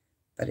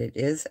 But it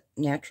is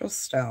natural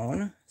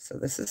stone. So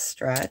this is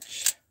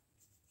stretch.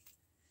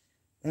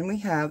 Then we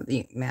have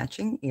the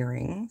matching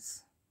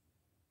earrings.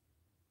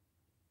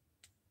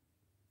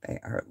 They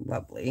are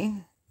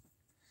lovely.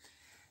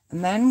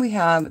 And then we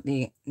have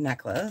the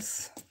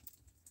necklace,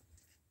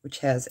 which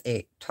has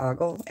a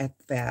toggle at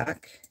the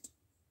back,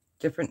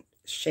 different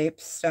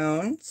shaped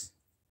stones.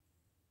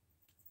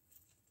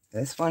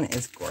 This one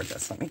is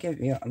gorgeous. Let me give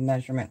you a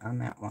measurement on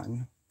that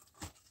one.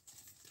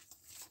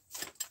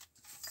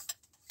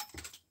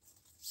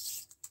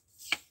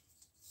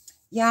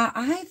 Yeah,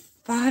 I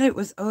thought it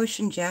was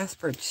ocean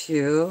jasper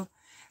too,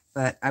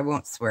 but I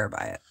won't swear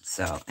by it.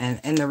 So,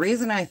 and the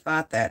reason I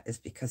thought that is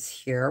because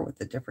here with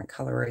the different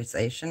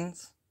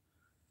colorizations,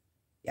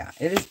 yeah,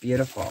 it is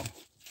beautiful.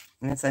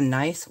 And it's a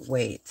nice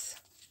weight.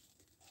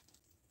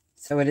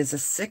 So it is a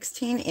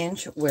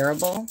 16-inch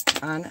wearable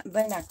on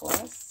the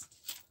necklace.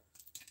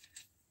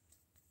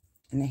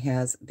 And it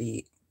has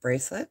the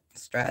bracelet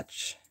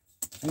stretch.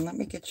 And let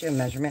me get you a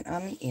measurement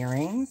on the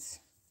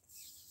earrings.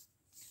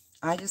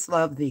 I just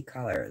love the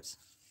colors.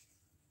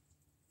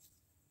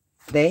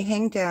 They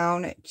hang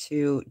down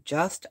to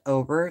just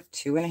over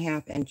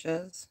 2.5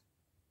 inches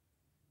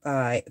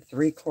by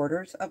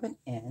 3/4 of an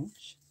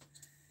inch.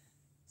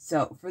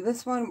 So for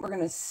this one, we're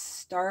going to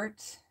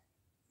start,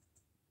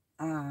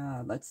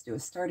 let's do a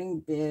starting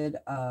bid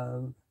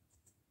of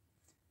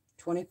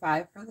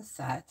 $25 for the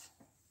set.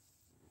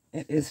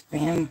 It is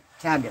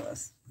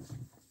fantabulous.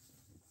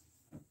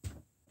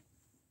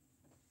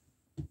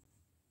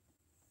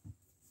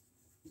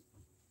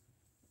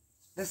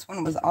 This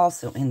one was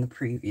also in the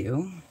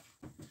preview.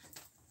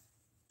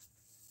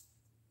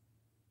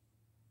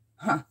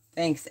 Huh,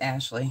 thanks,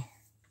 Ashley.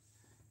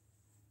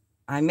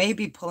 I may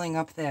be pulling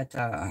up that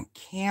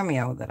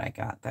cameo that I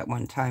got that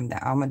one time,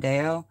 the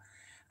Amadeo,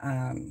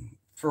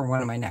 for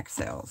one of my next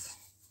sales.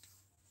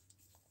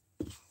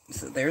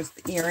 So there's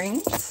the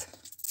earrings.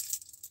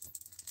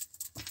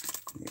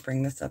 Let me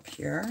bring this up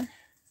here.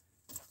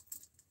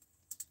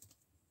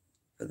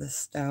 For the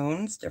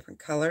stones, different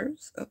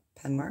colors. Oh,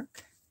 pen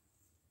mark.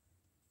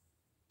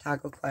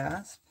 Toggle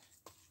clasp.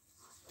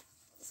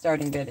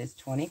 Starting bid is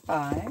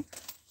 $25.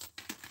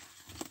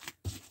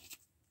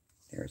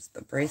 There's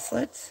the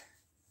bracelet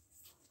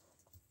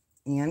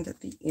and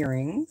the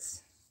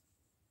earrings.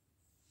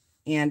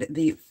 And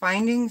the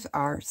findings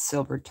are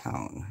silver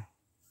tone.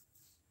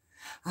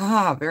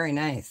 Ah, very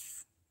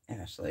nice,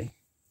 Ashley.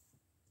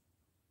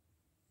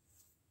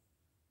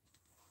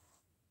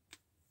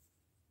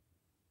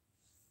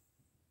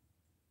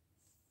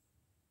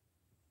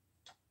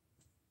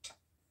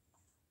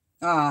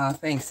 Ah,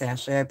 thanks,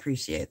 Ashley. I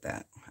appreciate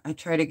that. I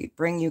try to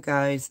bring you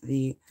guys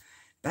the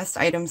best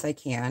items I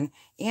can.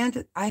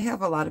 And I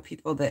have a lot of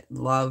people that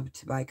love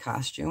to buy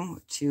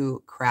costume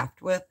to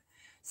craft with.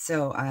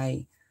 So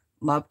I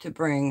love to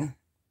bring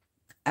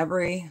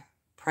every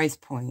price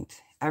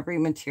point, every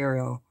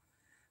material,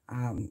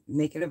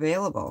 make it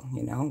available.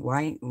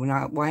 Why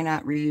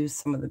not reuse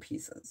some of the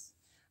pieces?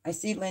 I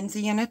see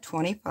Lindsay in at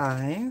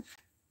 $25.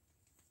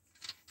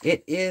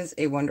 It is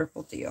a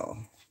wonderful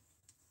deal.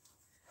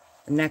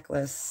 The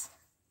necklace,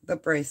 the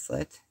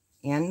bracelet,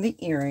 and the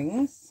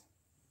earrings.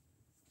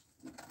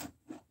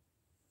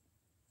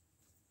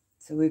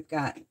 So we've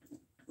got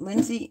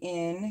Lindsay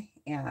in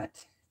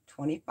at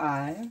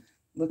 $25,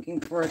 looking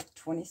for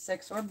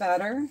 26 or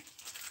better.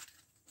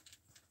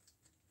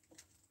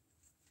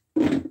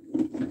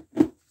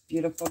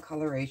 Beautiful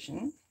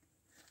coloration.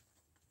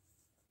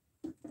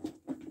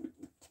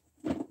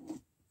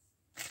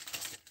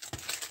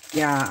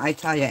 Yeah, I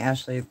tell you,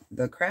 Ashley,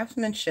 the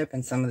craftsmanship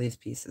in some of these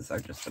pieces are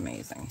just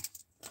amazing.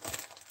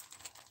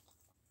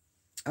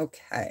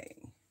 Okay.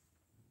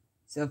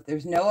 So if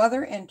there's no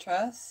other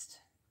interest,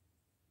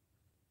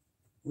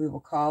 we will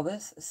call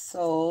this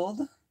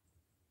sold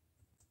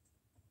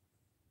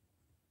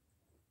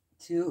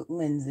to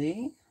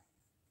Lindsay.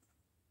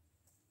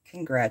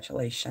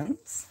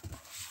 Congratulations.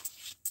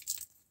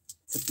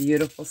 It's a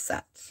beautiful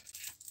set.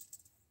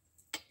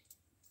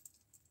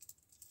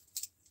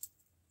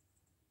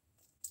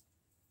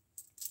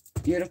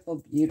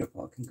 Beautiful,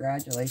 beautiful.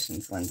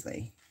 Congratulations,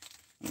 Lindsay.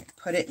 I'm going to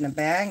put it in a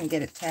bag and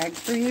get it tagged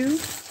for you.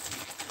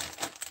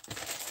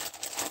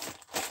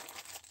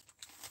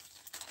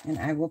 And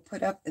I will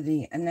put up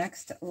the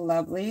next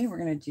lovely. We're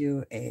going to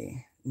do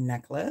a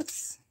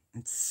necklace.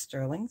 It's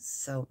sterling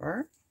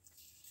silver.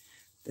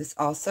 This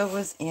also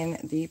was in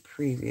the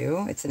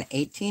preview. It's an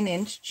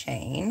 18-inch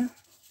chain.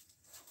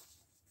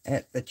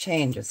 The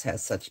chain just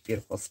has such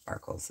beautiful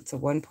sparkles. It's a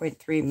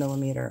 1.3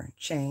 millimeter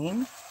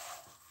chain.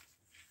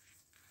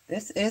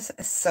 This is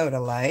a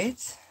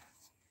sodalite.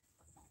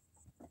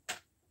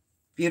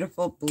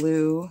 Beautiful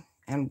blue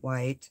and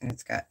white. And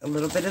it's got a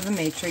little bit of the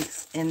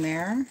matrix in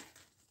there.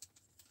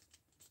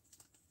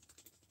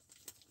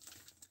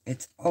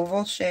 It's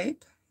oval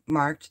shape,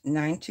 marked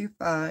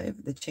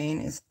 925. The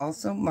chain is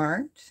also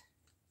marked.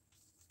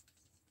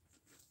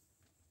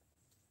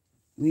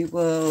 We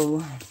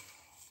will,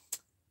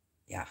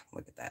 yeah,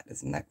 look at that.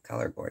 Isn't that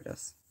color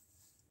gorgeous?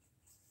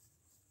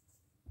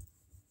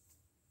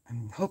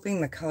 I'm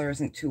hoping the color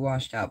isn't too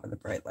washed out by the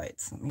bright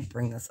lights. Let me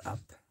bring this up.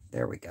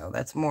 There we go.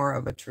 That's more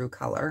of a true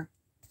color.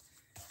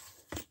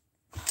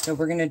 So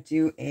we're going to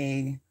do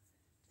a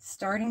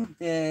starting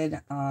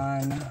bid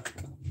on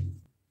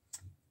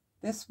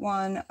this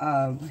one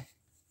of,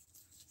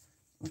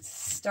 let's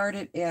start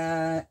it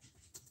at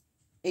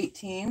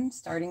 18,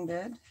 starting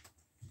bid.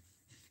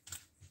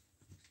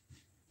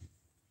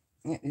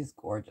 It is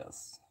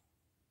gorgeous.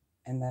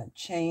 And that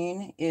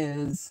chain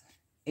is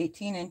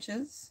 18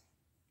 inches.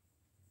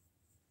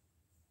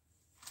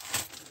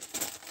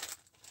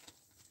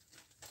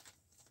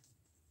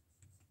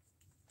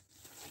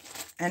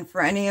 And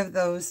for any of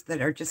those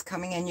that are just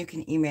coming in, you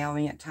can email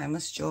me at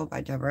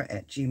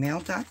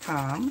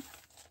timelessjewelbydebra@gmail.com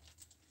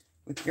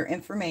with your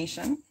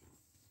information.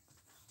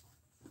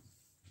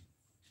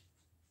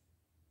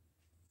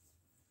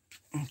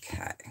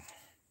 Okay.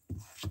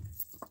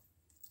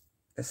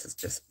 This is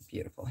just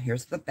beautiful.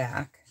 Here's the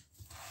back.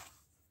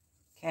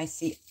 Okay, I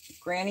see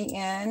Granny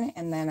in,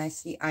 and then I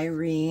see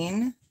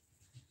Irene.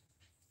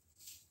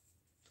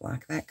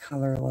 Block that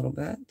color a little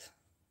bit.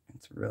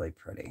 It's really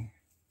pretty.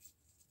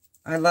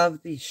 I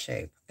love the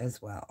shape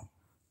as well.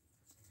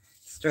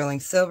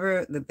 Sterling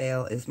silver, the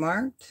bail is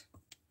marked.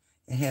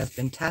 It has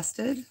been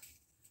tested.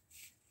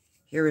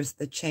 Here is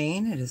the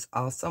chain. It is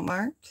also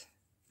marked.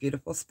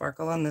 Beautiful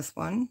sparkle on this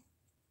one.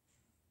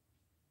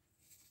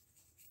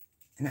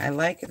 And I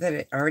like that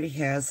it already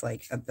has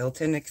like a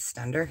built-in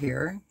extender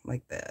here,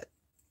 like that.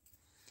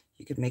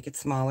 You could make it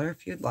smaller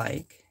if you'd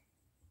like.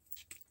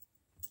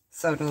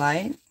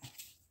 Sodalite.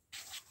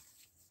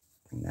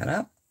 Bring that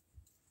up.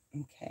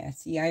 Okay, I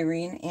see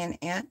Irene in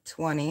at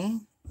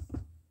 20.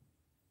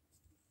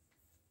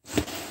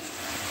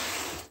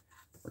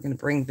 We're going to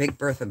bring Big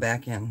Bertha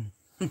back in.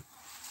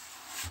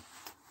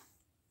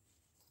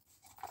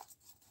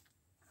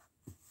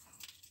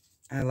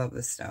 I love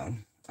this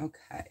stone.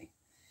 Okay.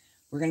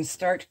 We're going to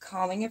start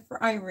calling it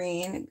for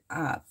Irene.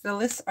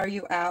 Phyllis, are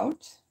you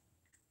out?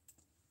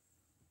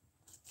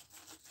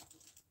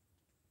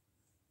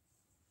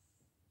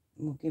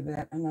 We'll give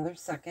that another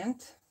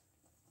second.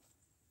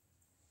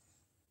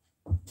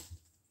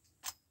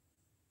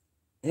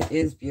 It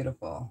is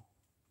beautiful.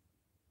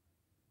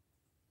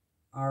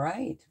 All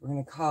right, we're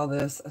going to call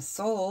this a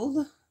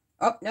sold.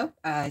 Oh, nope.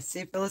 I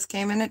see Phyllis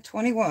came in at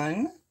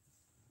 21.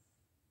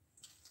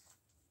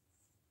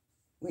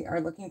 We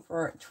are looking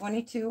for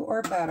 22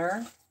 or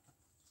better.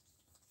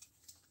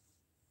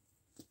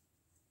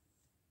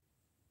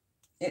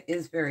 It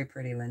is very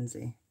pretty,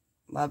 Lindsay.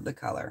 Love the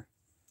color.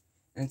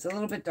 And it's a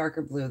little bit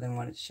darker blue than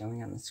what it's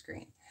showing on the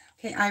screen.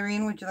 Okay,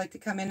 Irene, would you like to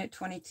come in at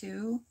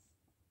 22?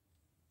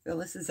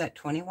 Phyllis is at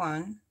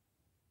 21.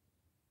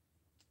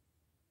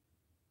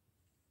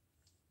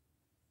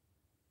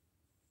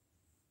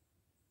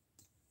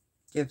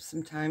 Give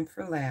some time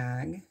for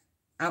lag.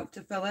 Out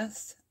to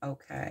Phyllis.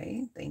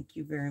 Okay, thank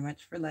you very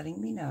much for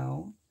letting me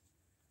know.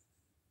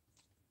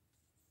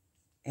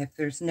 If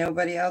there's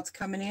nobody else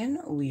coming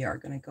in, we are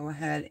going to go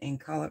ahead and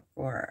call it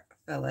for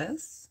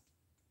Phyllis.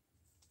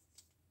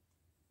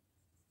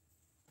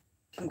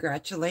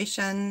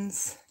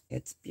 Congratulations.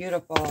 It's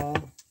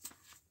beautiful.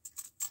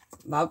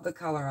 Love the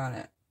color on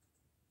it.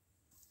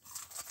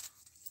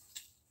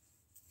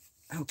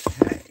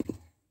 Okay.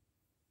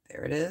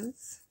 There it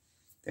is.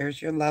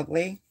 There's your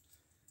lovely.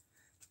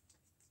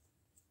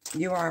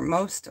 You are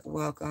most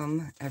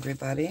welcome,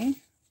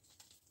 everybody.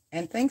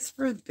 And thanks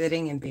for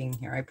bidding and being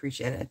here. I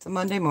appreciate it. It's a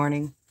Monday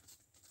morning.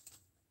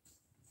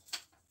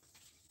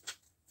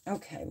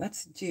 Okay,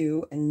 let's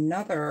do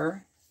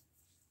another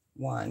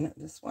one.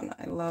 This one,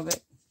 I love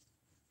it.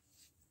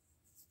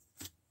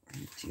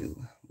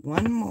 Do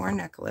one more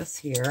necklace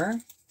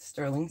here,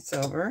 sterling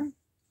silver.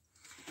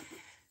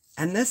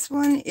 And this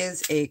one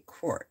is a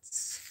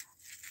quartz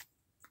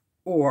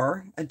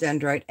or a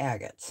dendrite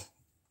agate.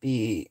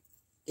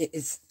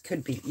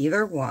 Could be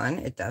either one.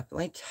 It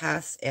definitely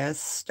tests as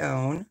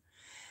stone.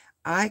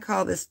 I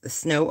call this the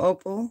snow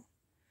opal.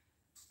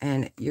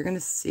 And you're going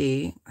to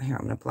see, here,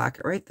 I'm going to block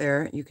it right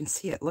there. You can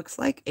see it looks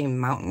like a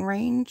mountain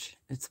range.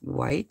 It's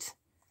white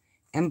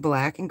and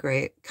black and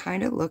gray. It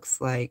kind of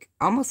looks like,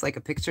 almost like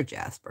a picture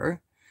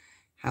jasper,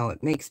 how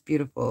it makes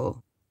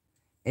beautiful.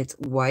 It's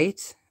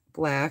white,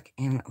 black,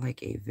 and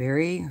like a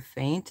very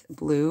faint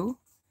blue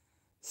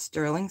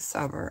sterling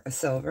silver.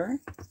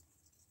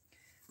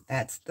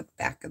 That's the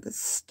back of the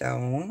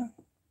stone.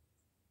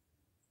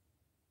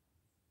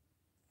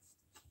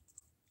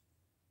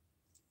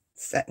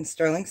 Set in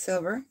sterling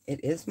silver.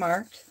 It is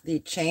marked. The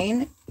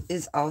chain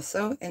is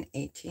also an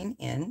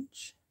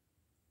 18-inch.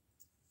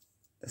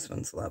 This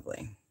one's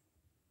lovely.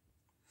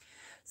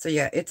 So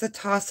yeah, it's a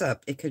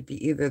toss-up. It could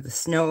be either the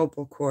snow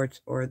opal quartz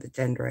or the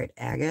dendrite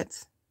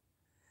agate.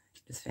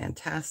 It's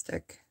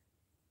fantastic.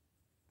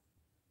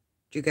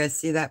 Do you guys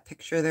see that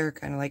picture there?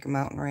 Kind of like a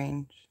mountain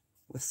range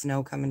with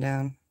snow coming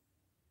down.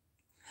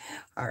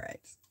 All right.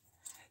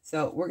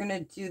 So we're going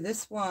to do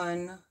this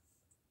one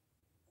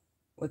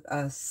with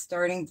a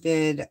starting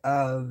bid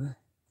of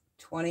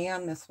 20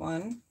 on this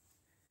one.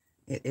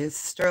 It is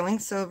sterling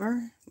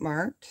silver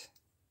marked.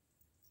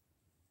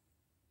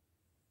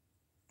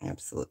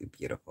 Absolutely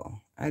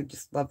beautiful. I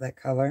just love that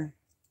color.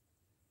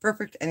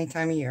 Perfect any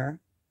time of year.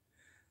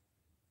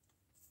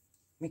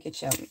 Let me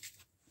get you a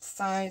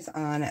size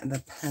on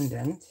the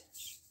pendant.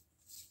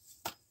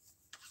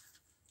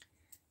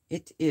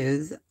 It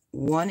is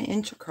 1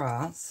 inch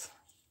across.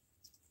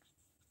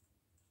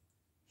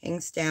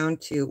 Hangs down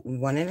to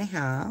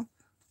 1.5.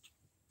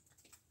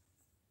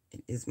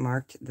 It is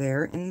marked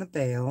there in the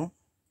bail.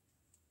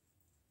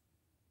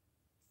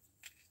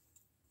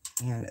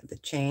 And the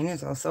chain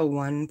is also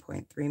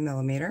 1.3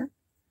 millimeter.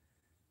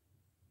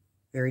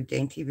 Very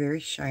dainty, very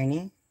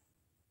shiny.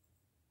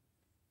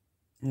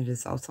 And it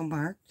is also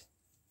marked.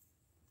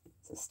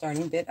 It's a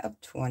starting bid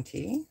of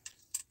 20.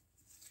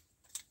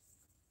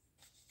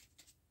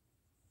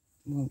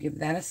 We'll give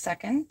that a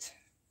second.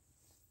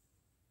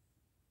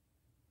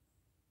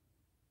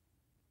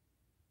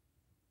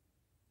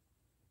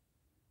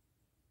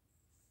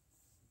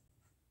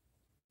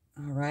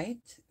 All right,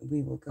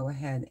 we will go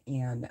ahead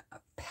and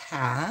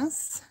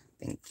pass.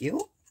 Thank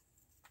you.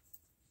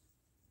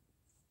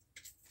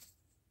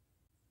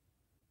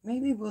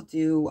 Maybe we'll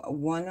do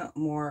one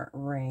more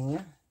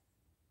ring.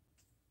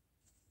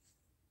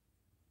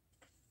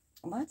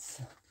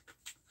 Let's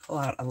pull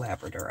out a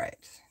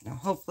labradorite. Now,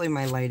 hopefully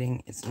my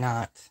lighting is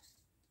not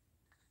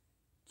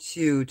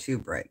too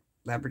bright.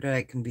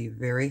 Labradorite can be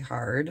very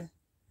hard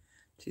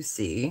to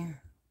see.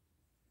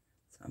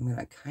 So I'm going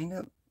to kind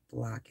of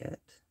block it.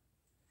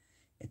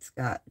 It's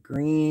got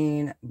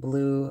green,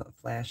 blue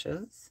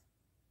flashes.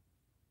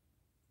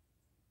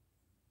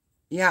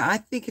 Yeah, I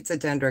think it's a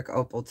dendritic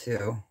opal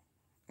too.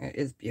 It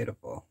is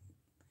beautiful.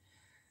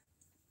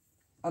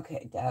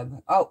 Okay,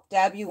 Deb. Oh,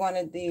 Deb, you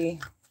wanted the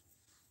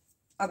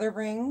other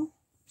ring?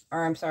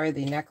 Or I'm sorry,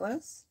 the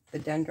necklace? The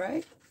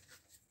dendrite?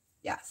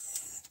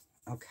 Yes.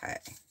 Okay.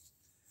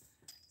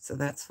 So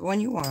that's the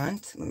one you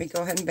want. Let me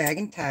go ahead and bag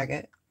and tag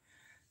it.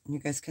 And you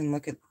guys can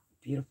look at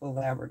beautiful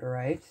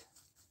labradorite.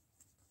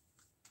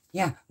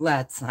 Yeah,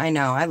 let's. I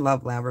know. I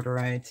love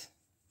labradorite.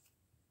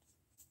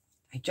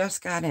 I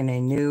just got in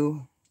a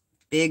new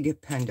big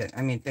pendant.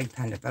 I mean, big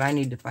pendant, but I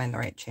need to find the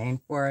right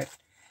chain for it.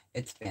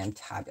 It's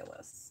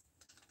fantabulous.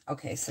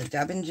 Okay, so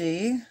Deb and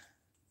G,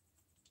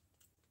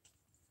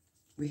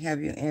 we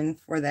have you in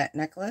for that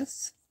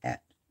necklace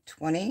at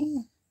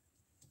 20.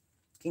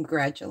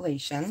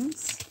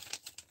 Congratulations.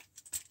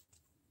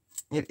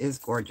 It is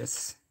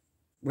gorgeous.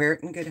 Wear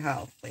it in good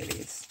health,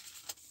 ladies.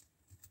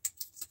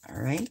 All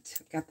right,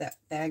 got that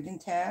bagged and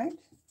tagged.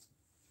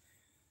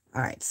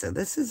 All right, so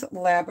this is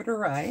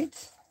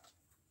labradorite,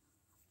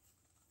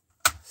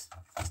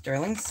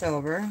 sterling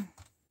silver.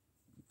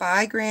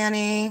 Bye,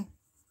 Granny.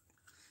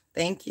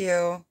 Thank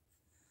you.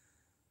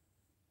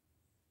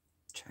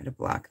 Try to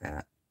block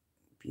that.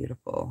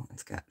 Beautiful.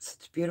 It's got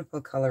such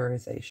beautiful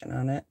colorization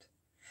on it.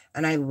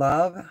 And I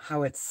love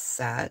how it's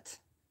set.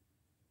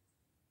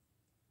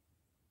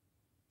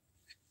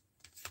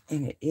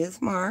 And it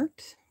is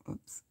marked.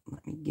 Oops,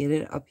 let me get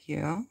it up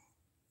here.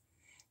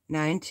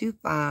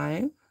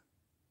 925. Don't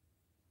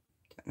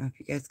know if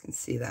you guys can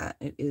see that.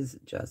 It is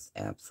just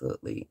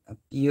absolutely a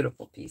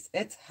beautiful piece.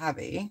 It's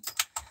heavy.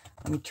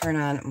 Let me turn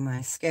on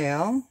my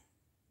scale.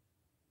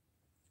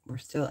 We're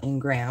still in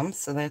grams,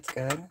 so that's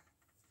good.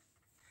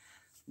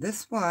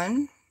 This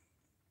one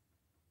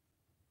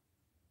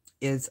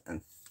is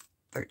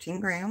 13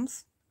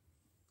 grams.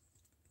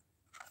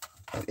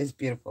 It is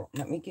beautiful.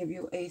 Let me give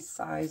you a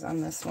size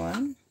on this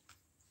one.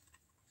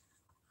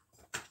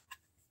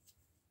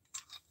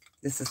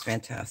 This is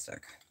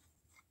fantastic.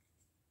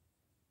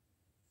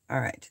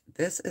 All right,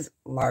 this is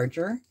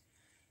larger.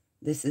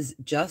 This is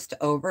just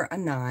over a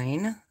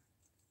 9.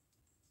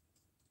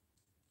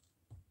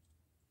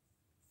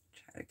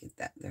 Try to get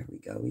that. There we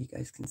go. You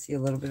guys can see a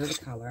little bit of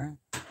the color.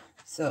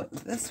 So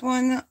this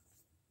one,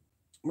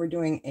 we're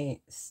doing a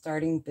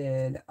starting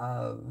bid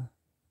of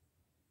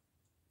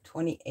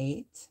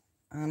 28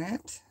 on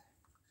it.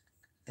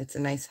 It's a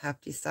nice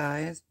hefty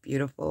size,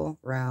 beautiful,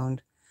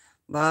 round.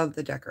 Love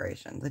the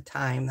decoration, the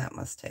time that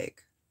must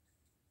take.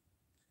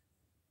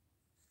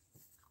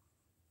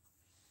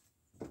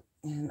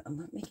 And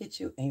let me get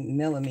you a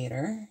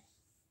millimeter.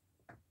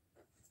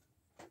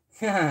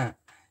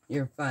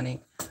 You're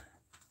funny.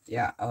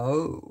 Yeah,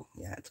 oh,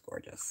 yeah, it's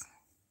gorgeous.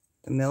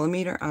 The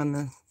millimeter on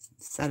the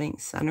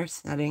center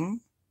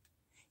setting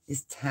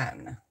is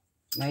 10.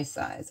 Nice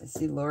size. I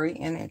see Lori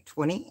in at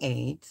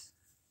 28.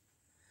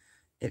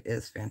 It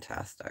is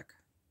fantastic.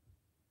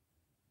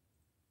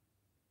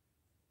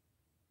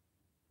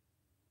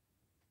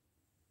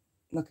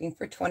 Looking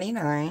for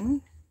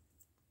 29.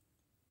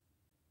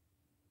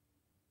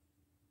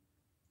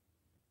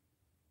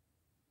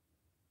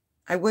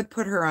 I would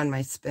put her on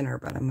my spinner,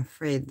 but I'm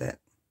afraid that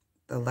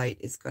the light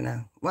is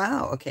gonna,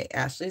 wow, okay,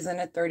 Ashley's in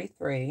at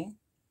 33.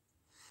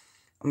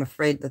 I'm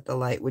afraid that the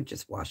light would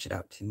just wash it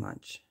out too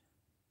much.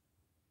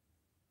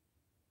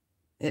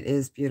 It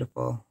is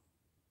beautiful.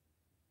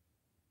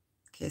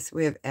 Okay, so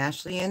we have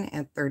Ashley in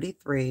at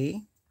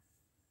 33.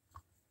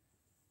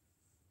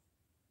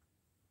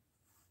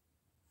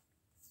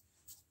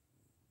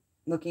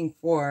 Looking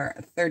for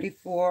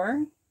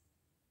 34.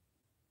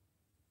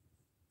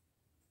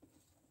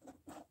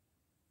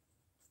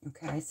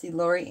 Okay, I see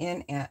Lori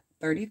in at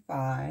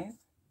 35.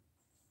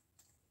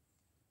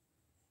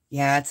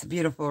 Yeah, it's a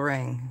beautiful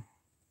ring.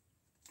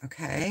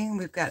 Okay,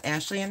 we've got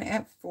Ashley in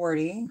at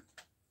 40.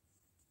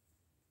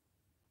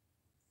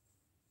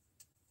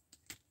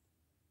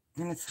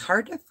 And it's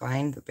hard to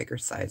find the bigger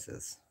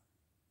sizes.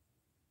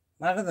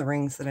 A lot of the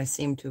rings that I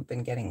seem to have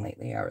been getting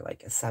lately are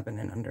like a 7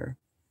 and under.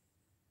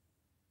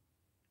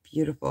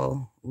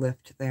 Beautiful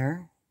lift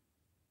there.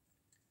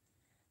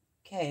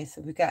 Okay, so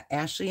we've got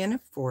Ashley in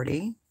at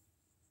 40.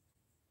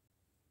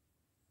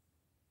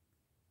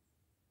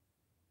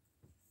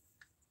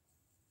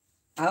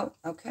 Oh,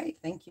 okay.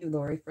 Thank you,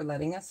 Lori, for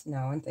letting us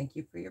know, and thank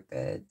you for your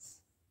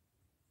bids.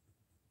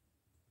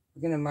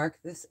 We're going to mark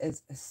this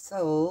as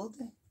sold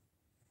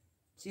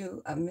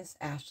to Miss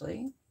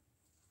Ashley.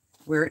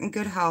 Wear it in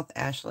good health,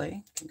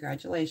 Ashley.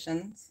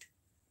 Congratulations.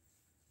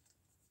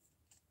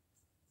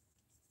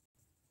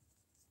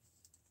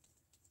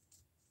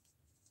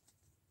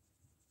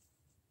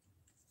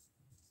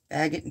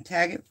 Bag it and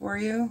tag it for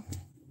you.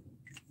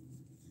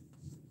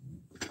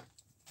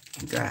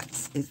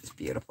 Congrats. It's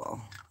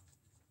beautiful.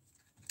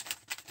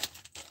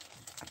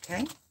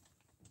 Okay.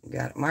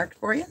 Got it marked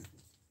for you?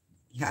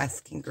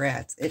 Yes,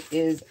 congrats. It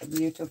is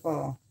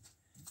beautiful.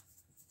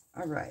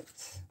 All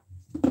right.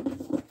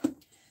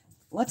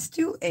 Let's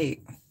do a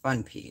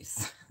fun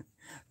piece.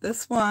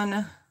 This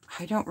one,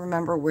 I don't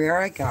remember where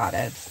I got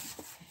it.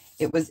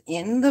 It was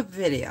in the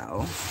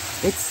video.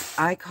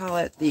 I call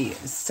it the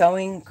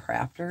Sewing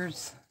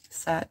Crafters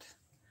set.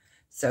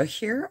 So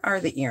here are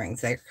the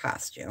earrings. They're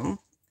costume.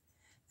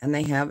 And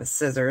they have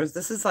scissors.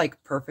 This is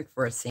like perfect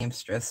for a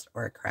seamstress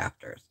or a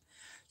crafters.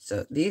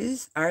 So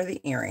these are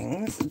the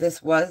earrings.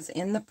 This was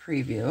in the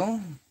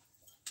preview.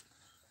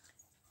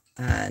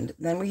 And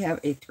then we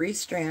have a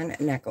 3-strand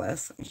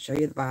necklace. Let me show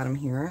you the bottom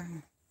here.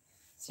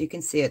 So you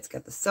can see it's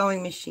got the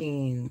sewing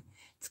machine.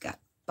 It's got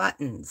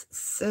buttons,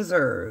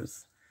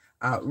 scissors,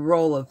 a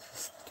roll of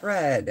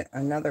thread,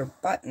 another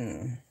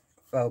button,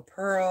 faux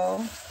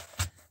pearl.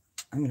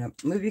 I'm going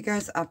to move you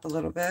guys up a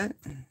little bit.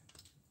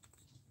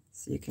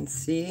 So you can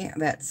see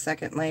that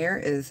second layer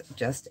is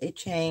just a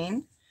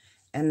chain.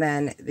 And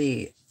then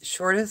the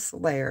shortest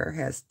layer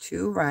has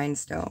 2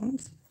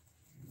 rhinestones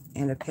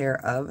and a pair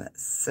of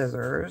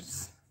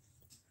scissors.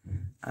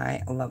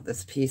 I love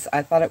this piece.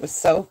 I thought it was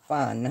so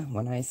fun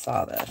when I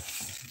saw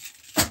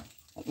this.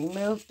 Let me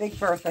move Big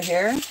Bertha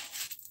here.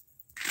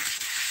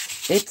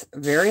 It's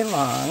very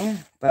long,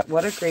 but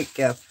what a great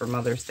gift for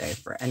Mother's Day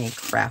for any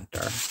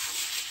crafter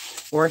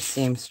or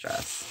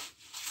seamstress.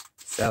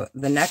 So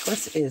the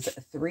necklace is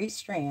 3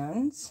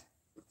 strands.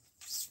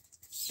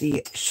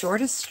 The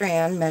shortest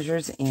strand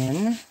measures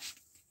in,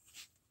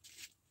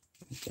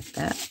 get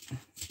that,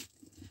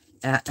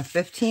 at a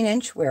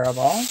 15-inch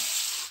wearable.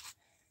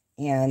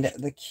 And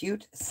the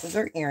cute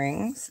scissor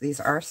earrings, these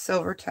are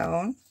silver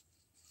tone,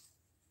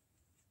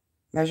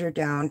 measure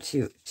down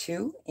to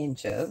 2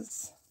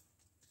 inches.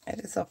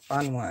 It is a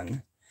fun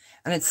one.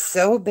 And it's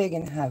so big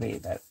and heavy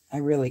that I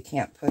really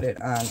can't put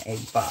it on a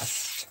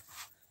bust,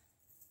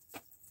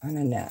 on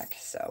a neck.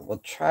 So we'll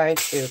try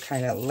to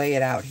kind of lay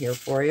it out here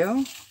for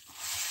you.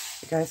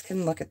 You guys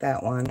can look at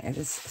that one. It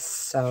is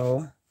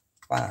so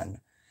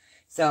fun.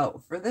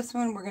 So for this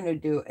one, we're going to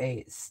do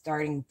a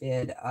starting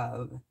bid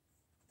of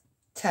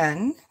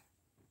 10.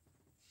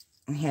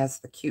 It has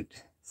the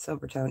cute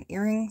silver tone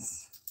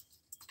earrings,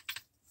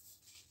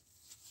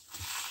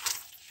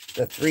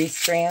 the 3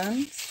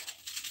 strands.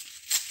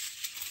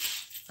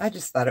 I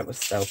just thought it was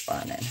so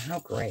fun, and how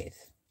great.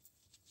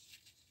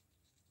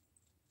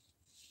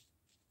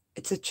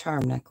 It's a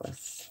charm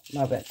necklace.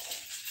 Love it.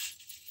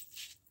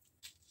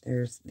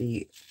 There's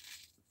the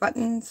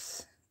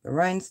buttons, the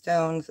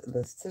rhinestones,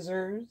 the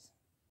scissors.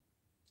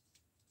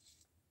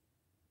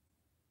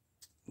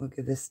 We'll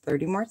give this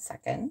 30 more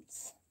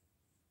seconds.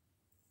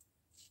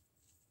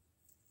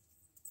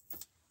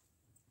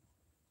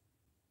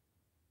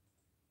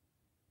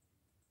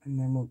 And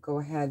then we'll go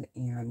ahead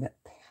and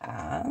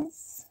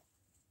pass.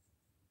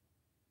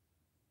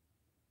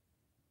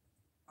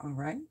 All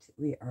right,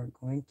 we are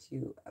going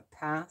to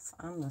pass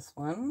on this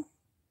one.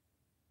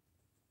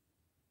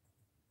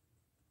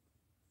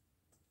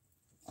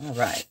 All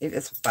right, it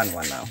is a fun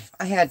one though.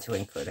 I had to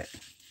include it.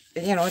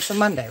 You know, it's a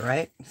Monday,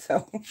 right?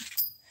 So,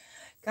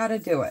 gotta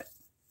do it.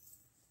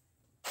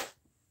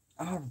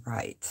 All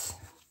right.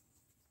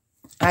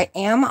 I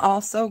am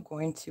also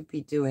going to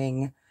be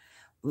doing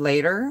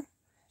later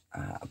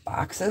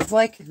boxes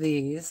like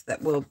these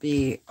that will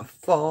be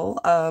full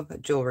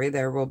of jewelry.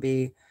 There will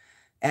be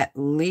at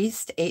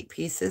least 8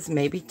 pieces,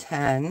 maybe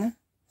 10,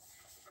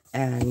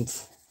 and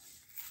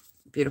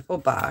beautiful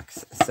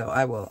box. So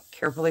I will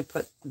carefully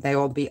put, they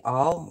will be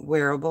all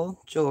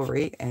wearable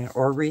jewelry and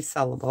or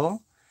resellable,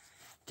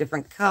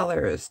 different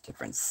colors,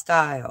 different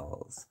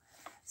styles.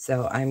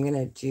 So I'm going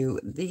to do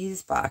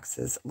these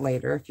boxes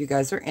later. If you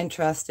guys are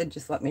interested,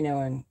 just let me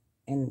know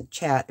in the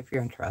chat if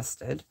you're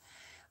interested.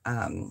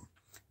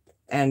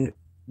 And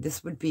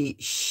this would be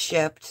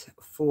shipped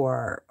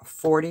for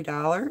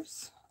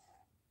 $40.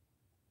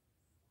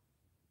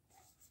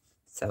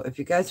 So if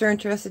you guys are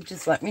interested,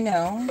 just let me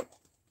know.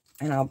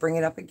 And I'll bring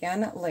it up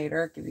again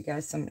later. Give you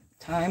guys some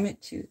time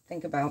to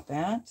think about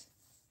that.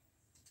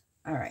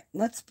 All right,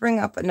 let's bring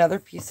up another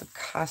piece of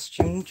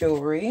costume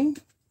jewelry.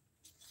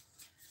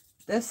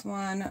 This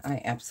one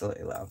I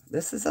absolutely love.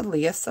 This is a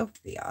Leah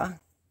Sophia.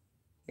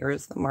 Here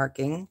is the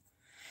marking.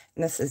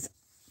 And this is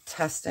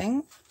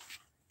testing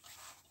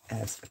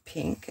as a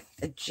pink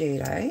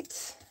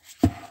jadeite.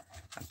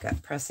 I've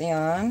got pressing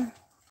on.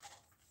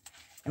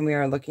 And we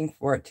are looking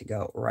for it to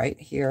go right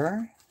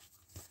here.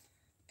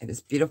 It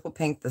is beautiful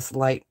pink. This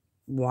light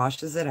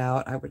washes it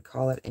out. I would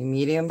call it a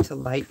medium to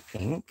light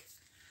pink.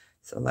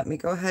 So let me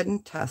go ahead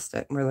and test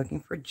it. We're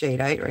looking for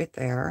jadeite right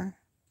there.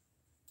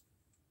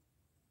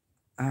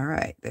 All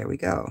right, there we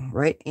go.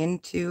 Right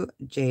into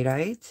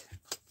jadeite.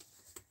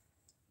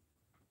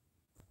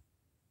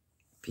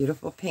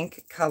 Beautiful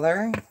pink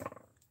color.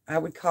 I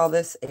would call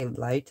this a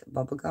light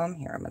bubblegum.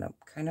 Here, I'm going to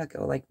kind of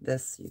go like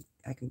this.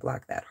 I can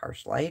block that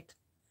harsh light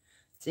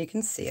so you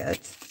can see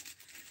it.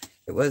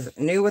 It was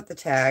new with the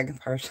tag.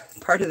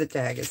 Part of the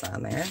tag is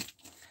on there.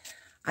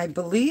 I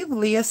believe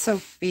Leah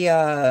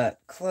Sophia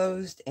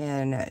closed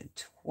in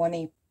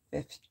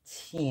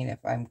 2015, if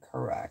I'm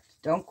correct.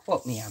 Don't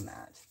quote me on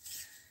that.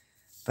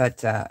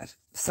 But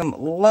some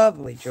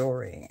lovely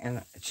jewelry.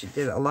 And she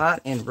did a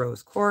lot in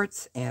rose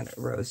quartz and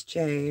rose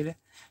jade.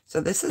 So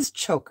this is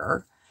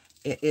choker.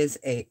 It is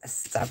a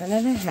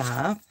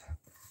 7.5.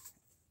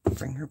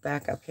 Bring her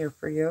back up here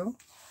for you.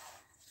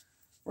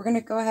 We're going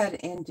to go ahead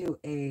and do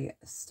a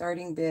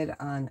starting bid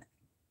on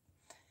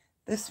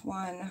this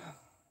one.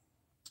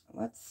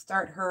 Let's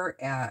start her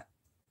at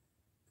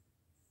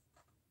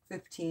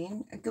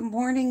 15. Good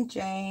morning,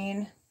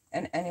 Jane,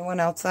 and anyone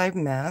else I've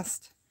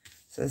missed.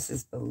 So this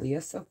is the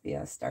Leah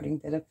Sophia starting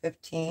bid of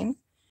 15.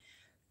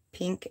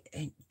 Pink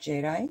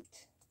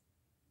jadeite.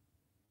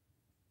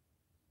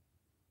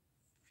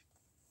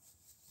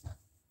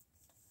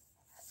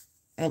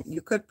 And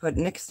you could put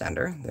an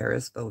extender. There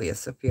is the Leah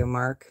Sophia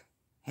mark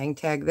hang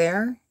tag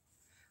there.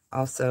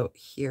 Also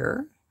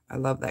here, I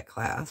love that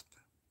clasp.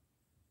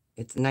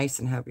 It's nice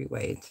and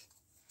heavyweight.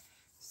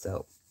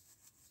 So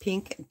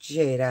pink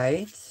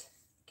jadeite,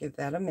 give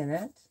that a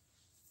minute.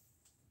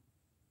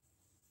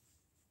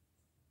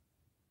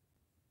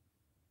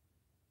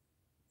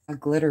 A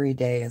glittery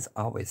day is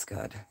always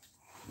good.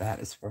 That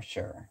is for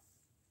sure.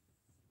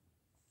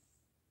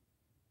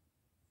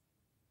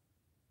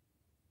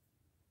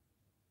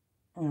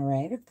 All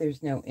right, if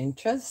there's no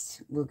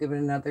interest, we'll give it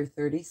another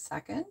 30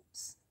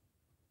 seconds.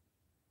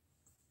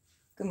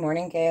 Good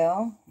morning,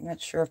 Gail. I'm not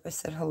sure if I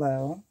said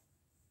hello.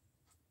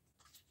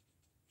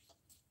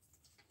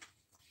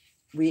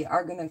 We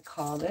are going to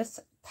call this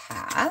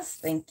pass.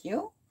 Thank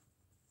you.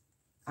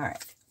 All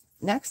right.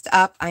 Next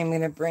up, I'm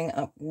going to bring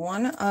up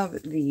one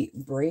of the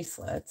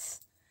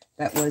bracelets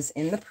that was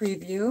in the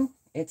preview.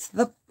 It's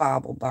the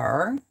Bauble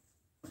Bar.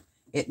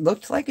 It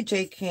looked like a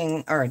J.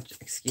 King, or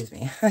excuse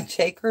me, a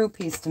J. Crew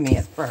piece to me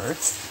at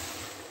first.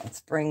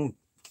 Let's bring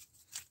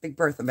Big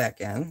Bertha back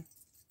in.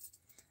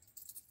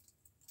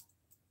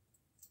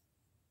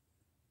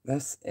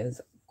 This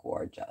is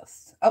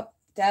gorgeous. Oh,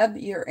 Deb,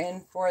 you're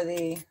in for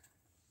the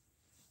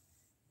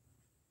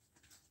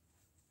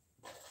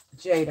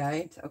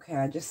jadeite. Okay,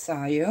 I just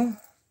saw you.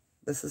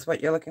 This is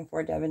what you're looking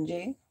for, Devin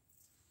G.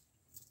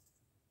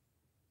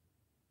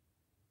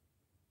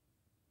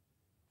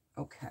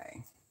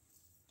 Okay.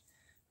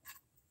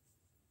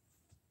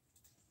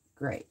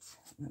 Great.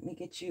 Let me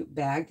get you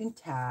bagged and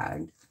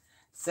tagged.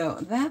 So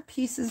that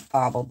piece is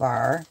Bauble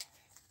Bar.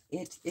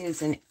 It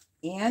is an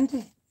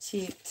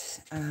antiqued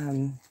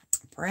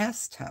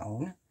brass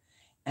tone,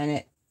 and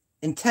it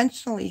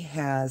intentionally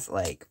has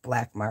like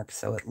black marks,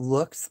 so it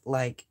looks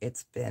like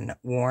it's been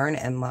worn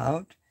and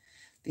loved.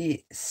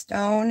 The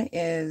stone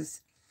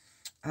is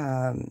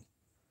a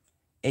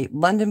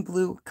London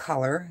blue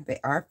color. They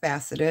are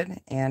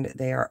faceted and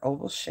they are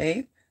oval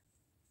shape.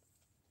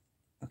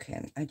 Okay,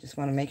 and I just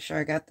want to make sure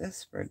I got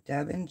this for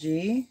Deb and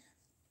G.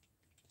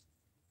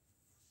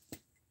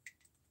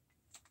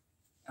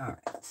 All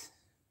right.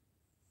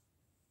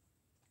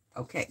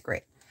 Okay,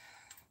 great.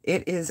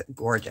 It is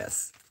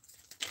gorgeous.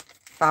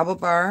 Bobble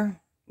bar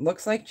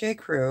looks like J.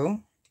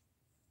 Crew.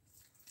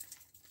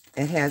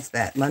 It has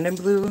that London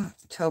blue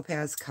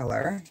topaz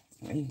color.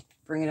 Let me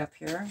bring it up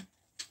here.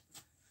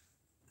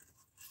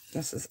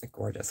 This is a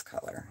gorgeous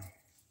color.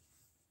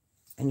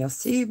 And you'll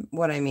see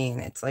what I mean.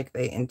 It's like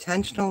they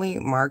intentionally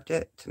marked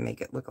it to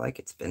make it look like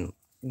it's been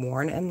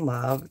worn and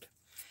loved.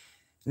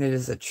 And it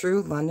is a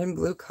true London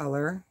blue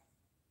color.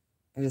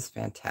 It is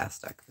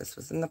fantastic. This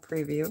was in the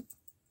preview.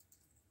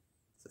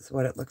 This is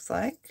what it looks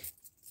like.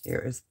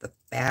 Here is the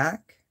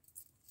back.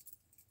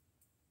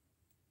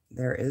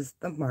 There is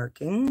the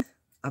marking.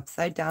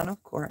 Upside down,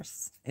 of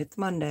course. It's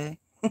Monday.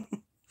 Let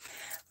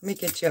me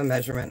get you a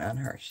measurement on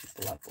her. She's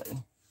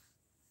lovely.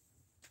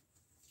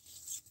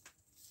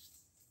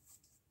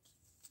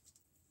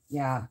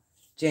 Yeah,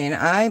 Jane,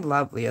 I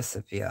love Leah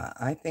Sophia.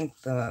 I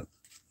think that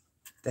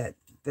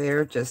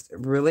they're just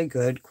really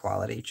good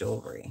quality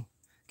jewelry.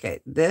 Okay,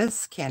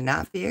 this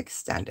cannot be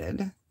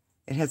extended.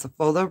 It has a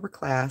fold over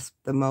clasp.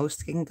 The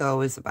most can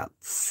go is about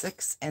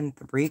 6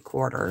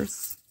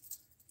 3/4.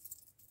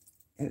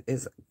 It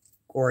is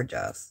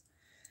gorgeous.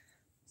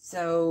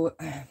 So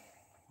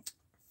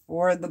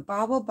for the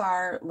bobble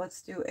bar,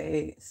 let's do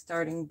a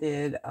starting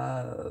bid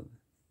of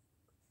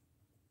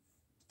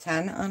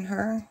 10 on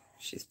her.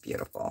 She's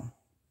beautiful.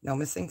 No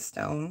missing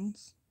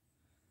stones.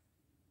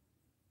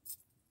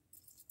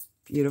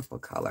 Beautiful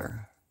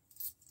color.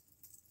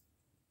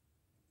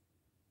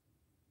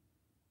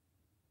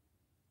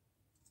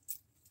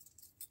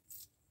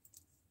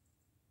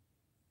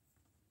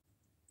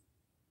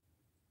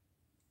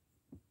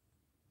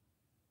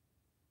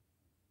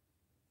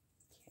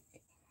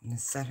 Okay, I'm going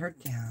to set her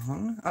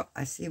down. Oh,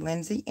 I see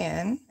Lindsay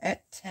in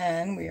at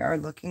 10. We are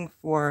looking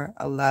for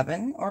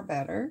 11 or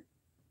better.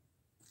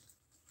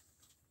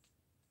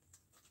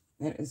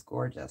 It is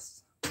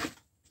gorgeous.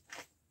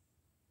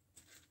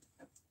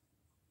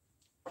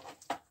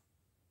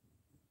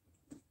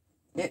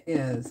 It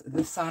is.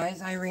 The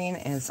size, Irene,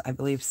 is, I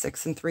believe,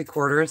 6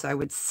 3/4, I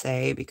would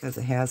say, because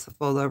it has a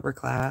fold over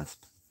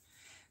clasp.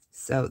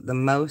 So the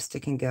most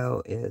it can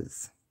go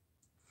is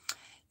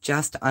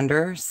just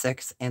under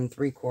 6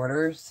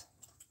 3/4.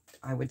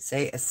 I would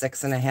say a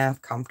 6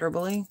 1/2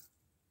 comfortably.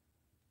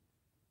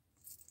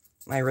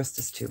 My wrist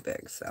is too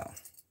big, so.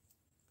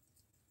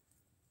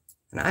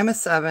 And I'm a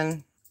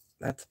 7.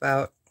 That's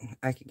about,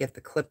 I could get the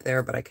clip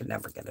there, but I could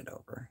never get it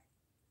over.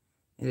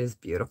 It is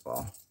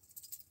beautiful.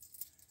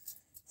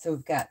 So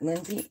we've got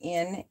Lindsay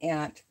in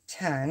at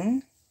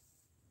 10.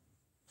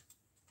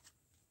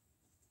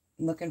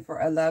 Looking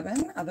for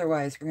 11.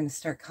 Otherwise, we're going to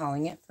start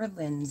calling it for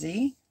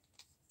Lindsay.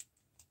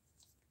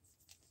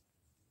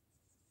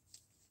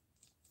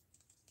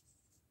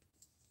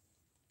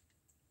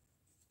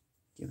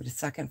 Give it a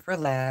second for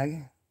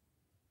lag.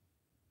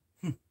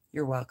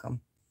 You're welcome.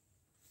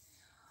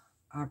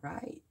 All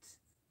right.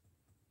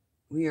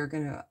 We are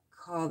going to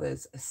call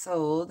this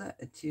sold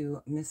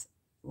to Miss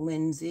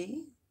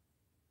Lindsay.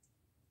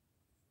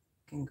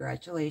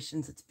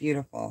 Congratulations. It's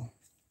beautiful.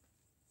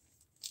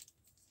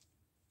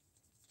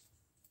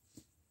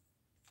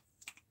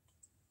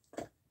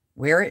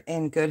 Wear it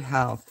in good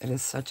health. It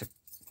is such a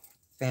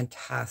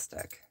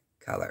fantastic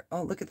color.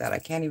 Oh, look at that. I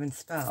can't even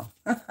spell.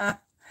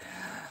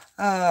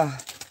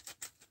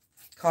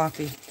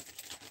 Coffee.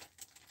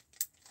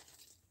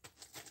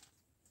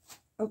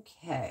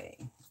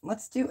 Okay,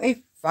 let's do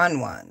a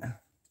fun one.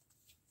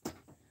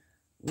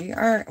 We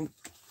are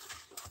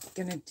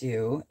going to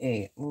do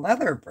a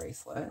leather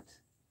bracelet.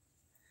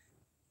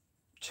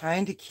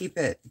 Trying to keep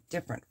it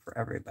different for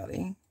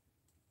everybody.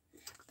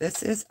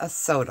 This is a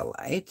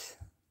sodalite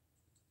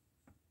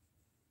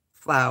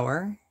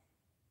flower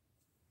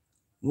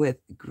with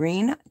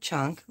green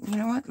chunk. You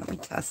know what? Let me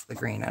test the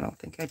green. I don't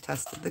think I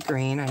tested the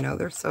green. I know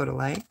they're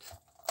sodalite.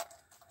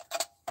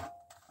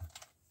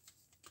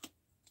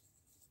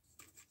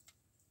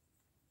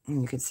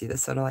 And you can see the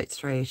sodalite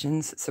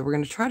striations. So we're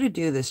going to try to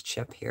do this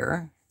chip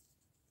here.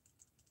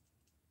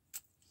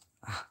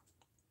 Ah,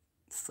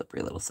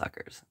 slippery little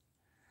suckers.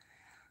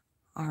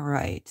 All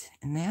right.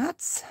 And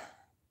it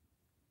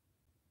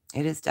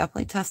is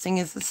definitely testing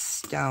as a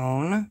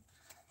stone.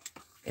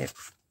 It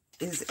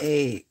is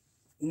a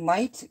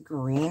light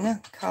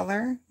green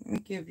color. Let me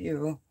give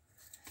you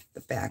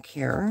the back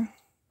here.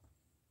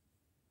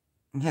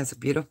 It has a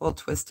beautiful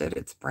twisted,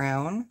 it's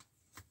brown.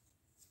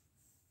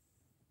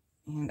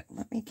 And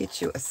let me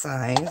get you a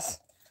size.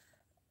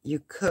 You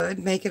could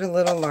make it a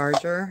little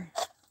larger.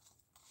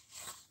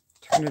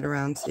 Turn it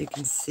around so you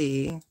can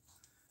see.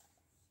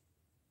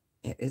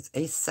 It is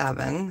a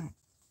 7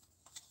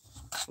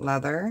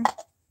 leather.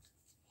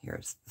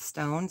 Here's the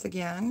stones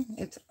again.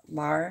 It's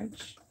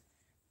large.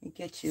 Let me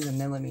get you the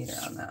millimeter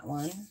on that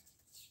one.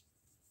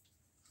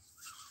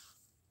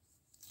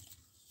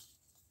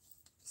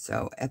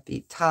 So at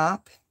the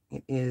top,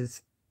 it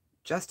is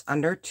just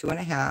under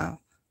 2.5.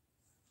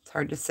 It's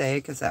hard to say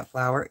because that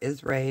flower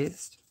is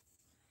raised.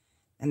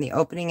 And the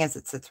opening as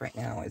it sits right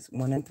now is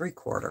 1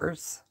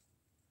 3/4.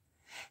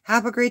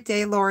 Have a great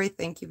day, Lori.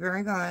 Thank you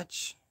very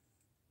much.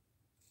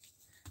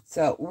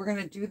 So we're going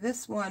to do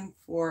this one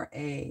for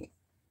a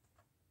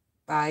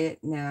buy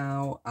it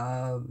now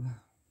of,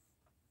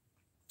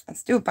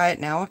 let's do a buy it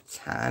now of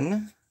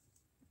 10.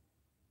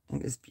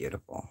 It is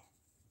beautiful.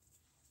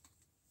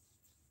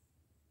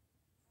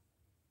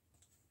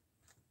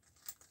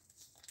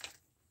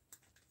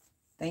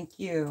 Thank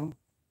you.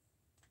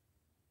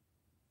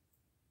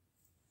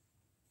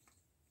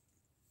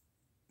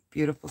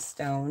 Beautiful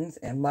stones,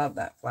 and love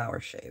that flower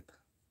shape.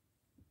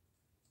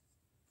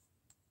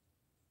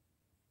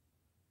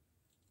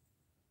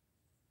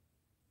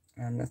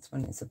 And this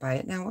one is a buy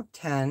it now of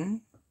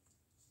 10.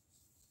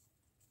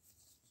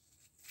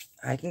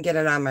 I can get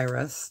it on my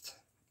wrist,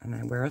 and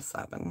I wear a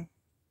 7.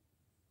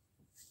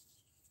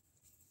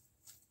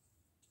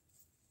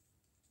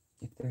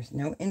 If there's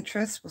no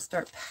interest, we'll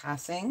start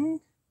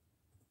passing.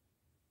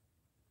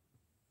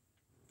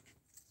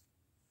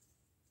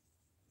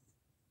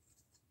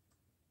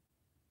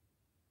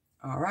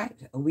 All right,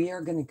 we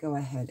are going to go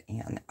ahead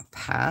and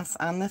pass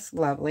on this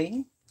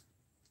lovely.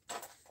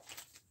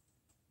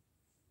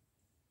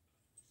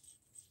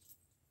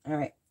 All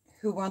right,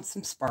 who wants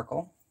some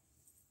sparkle?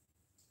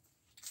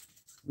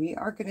 We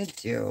are going to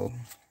do,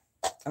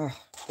 oh,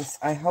 this,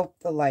 I hope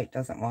the light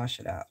doesn't wash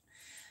it out.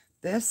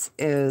 This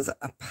is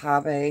a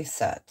pave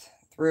set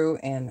through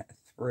and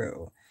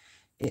through.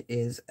 It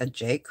is a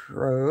J.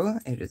 Crew.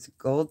 It is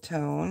gold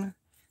tone.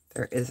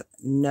 There is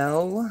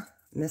no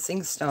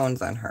missing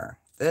stones on her.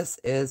 This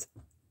is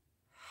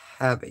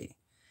heavy.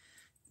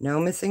 No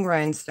missing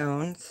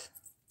rhinestones.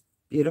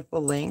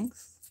 Beautiful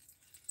links.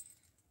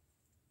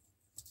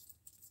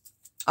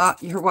 Ah,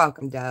 you're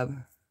welcome,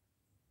 Deb.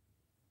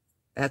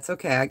 That's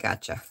okay. I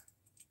gotcha.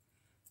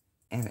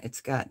 And it's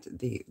got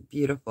the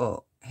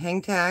beautiful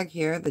hang tag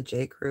here, the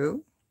J.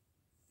 Crew.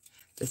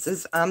 This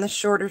is on the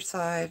shorter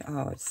side.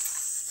 Oh, it's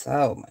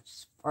so much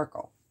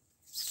sparkle.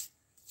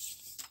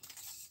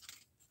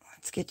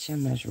 Let's get you a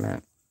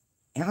measurement.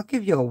 And I'll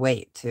give you a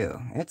weight too.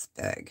 It's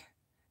big.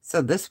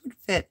 So this would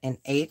fit an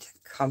 8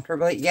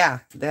 comfortably.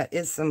 Yeah, that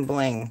is some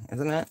bling,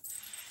 isn't it?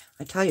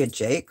 I tell you,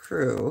 J.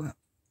 Crew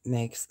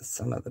makes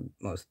some of the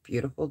most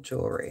beautiful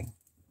jewelry.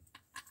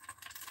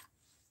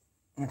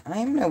 And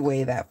I'm going to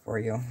weigh that for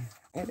you.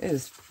 It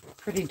is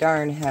pretty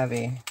darn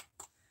heavy.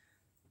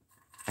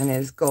 And it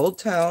is gold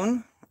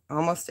tone,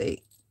 almost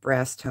a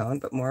brass tone,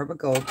 but more of a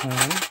gold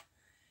tone.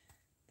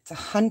 It's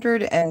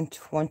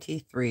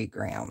 123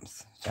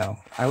 grams. So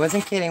I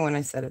wasn't kidding when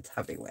I said it's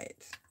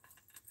heavyweight.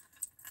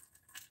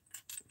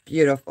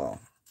 Beautiful.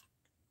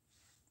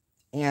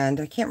 And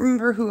I can't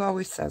remember who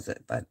always says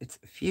it, but it's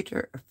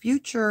future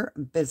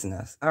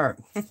business, or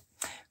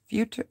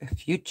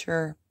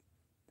future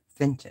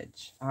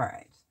vintage. All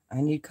right.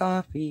 I need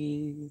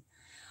coffee.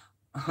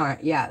 All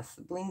right. Yes.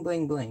 Bling,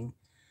 bling, bling.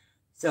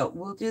 So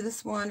we'll do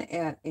this one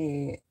at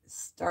a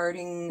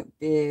starting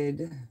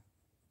bid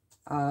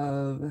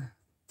of,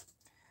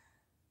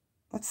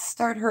 let's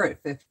start her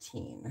at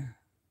 15.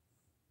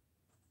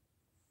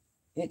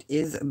 It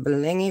is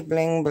blingy,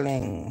 bling,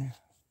 bling.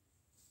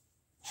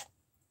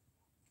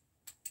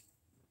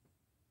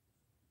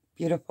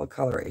 Beautiful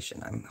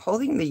coloration. I'm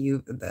holding the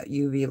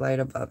UV light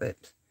above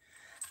it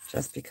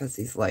just because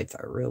these lights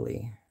are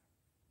really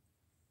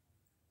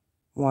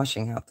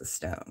washing out the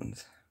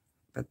stones.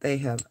 But they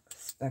have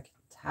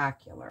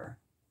spectacular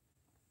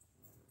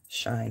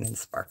shine and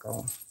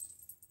sparkle.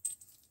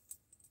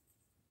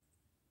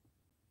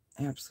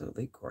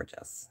 Absolutely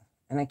gorgeous.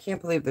 And I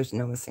can't believe there's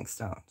no missing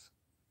stones.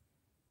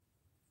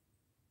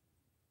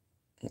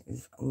 It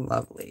is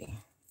lovely.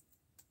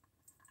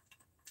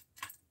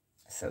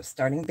 So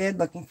starting bid,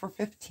 looking for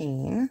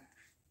 15.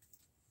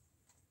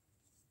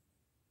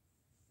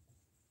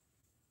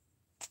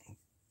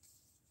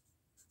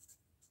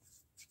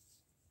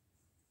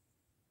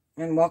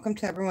 And welcome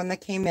to everyone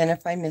that came in.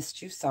 If I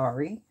missed you,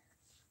 sorry.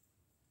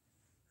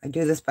 I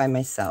do this by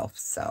myself,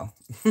 so.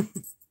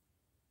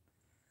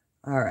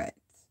 All right.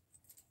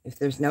 If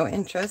there's no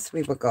interest,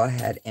 we will go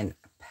ahead and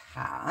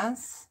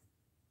pass.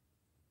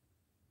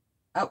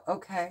 Oh,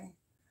 okay.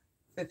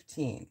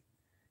 15.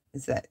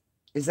 Is that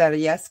a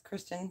yes,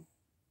 Kristen?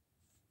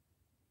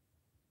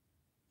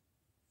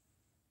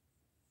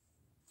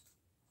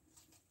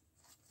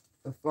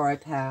 Before I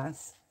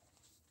pass.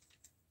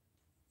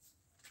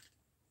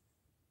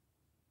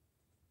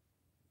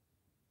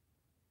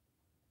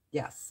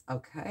 Yes.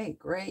 Okay,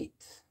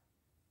 great.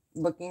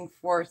 Looking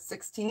for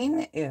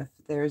 16. If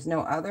there's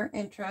no other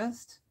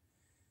interest,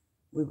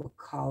 we will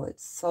call it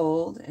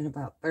sold in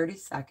about 30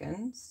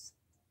 seconds.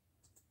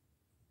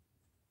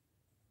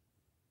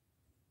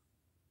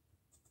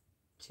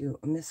 To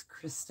Miss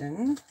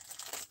Kristen.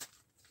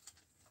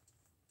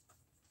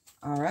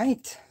 All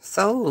right,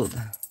 sold.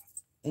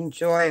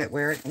 Enjoy it.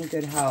 Wear it in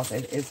good health.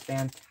 It is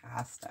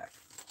fantastic.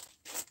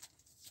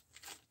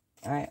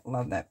 I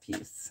love that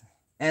piece.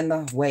 And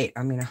the weight,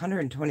 I mean,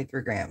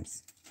 123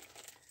 grams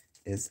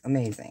is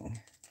amazing.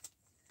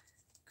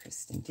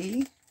 Kristen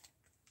D,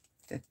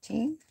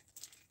 15.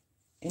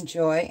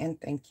 Enjoy and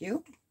thank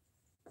you.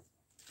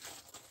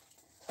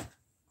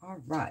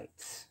 All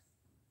right.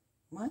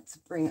 Let's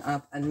bring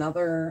up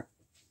another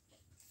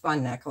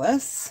fun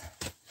necklace.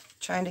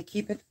 Trying to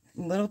keep it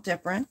a little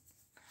different.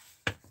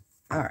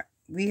 All right.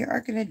 We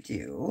are going to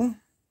do,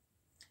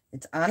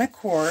 it's on a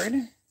cord,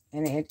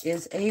 and it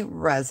is a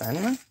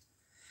resin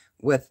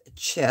with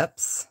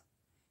chips.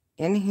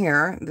 In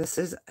here, this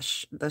is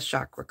the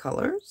chakra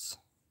colors.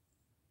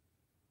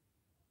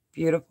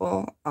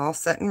 Beautiful, all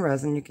set in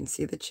resin. You can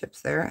see the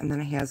chips there. And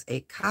then it has a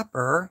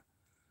copper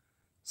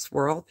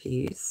swirl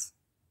piece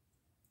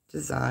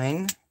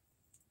design.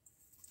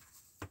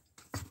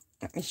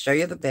 Let me show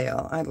you the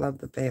bail. I love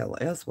the bail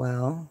as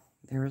well.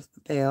 There's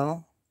the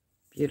bail.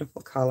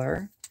 Beautiful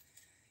color.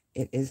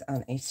 It is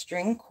on a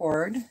string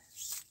cord.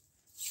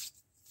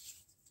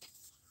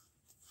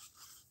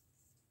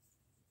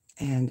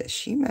 And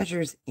she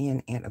measures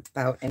in at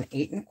about an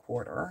 8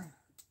 1/4.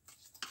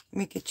 Let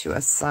me get you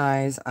a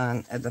size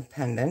on the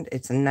pendant.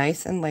 It's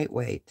nice and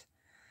lightweight.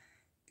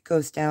 It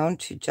goes down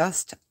to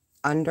just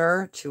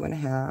under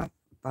 2.5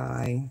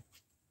 by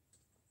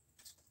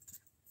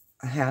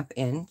a 1/2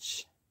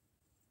 inch.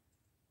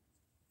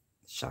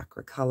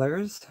 Chakra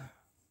colors.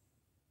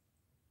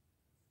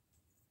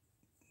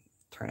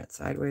 Turn it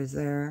sideways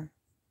there.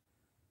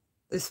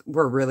 This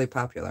were really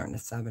popular in the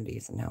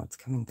 70s, and now it's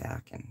coming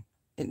back, and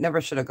it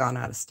never should have gone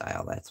out of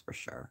style, that's for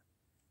sure.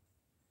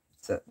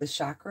 So the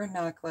chakra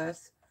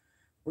necklace,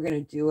 we're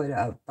going to do it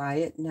buy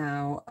it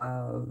now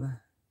of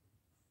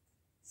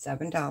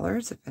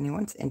 $7 if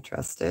anyone's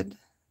interested.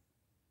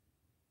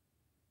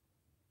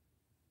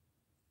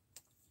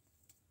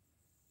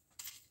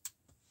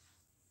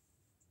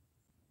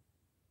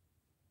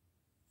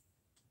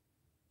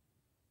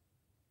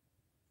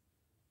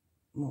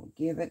 We'll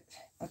give it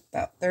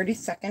about 30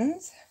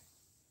 seconds.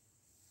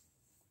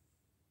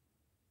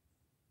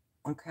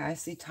 Okay, I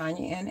see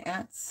Tanya in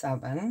at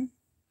 7.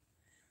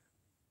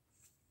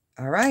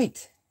 All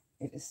right,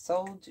 it is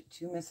sold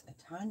to Miss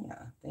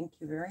Tanya. Thank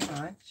you very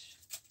much.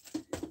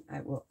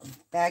 I will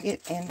bag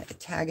it and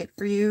tag it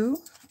for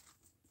you.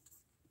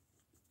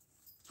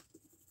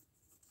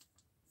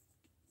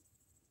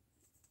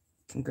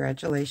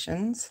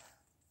 Congratulations.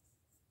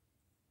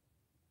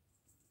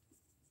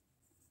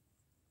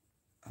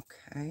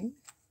 Okay.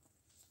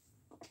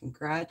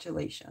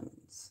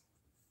 Congratulations.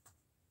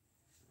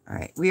 All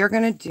right, we are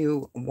going to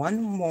do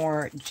one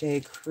more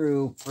J.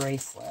 Crew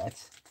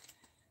bracelet.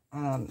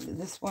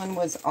 This one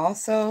was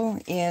also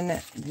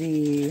in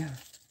the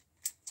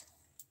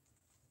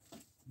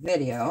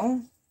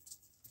video.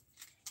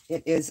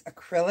 It is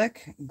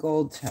acrylic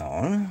gold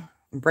tone.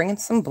 I'm bringing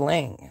some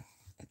bling.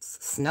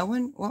 It's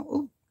snowing. Well,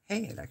 ooh,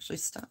 hey, it actually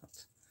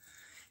stopped.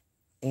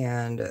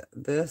 And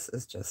this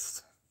is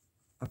just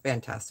a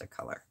fantastic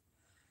color.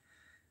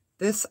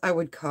 This I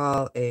would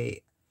call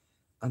a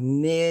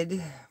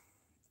mid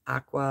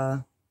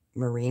aqua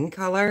marine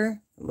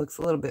color. It looks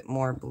a little bit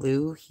more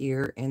blue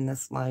here in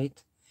this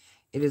light.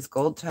 It is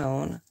gold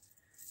tone.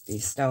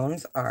 These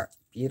stones are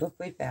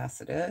beautifully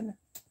faceted,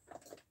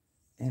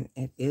 and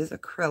it is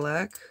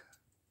acrylic.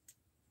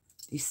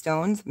 These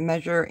stones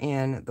measure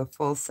in the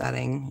full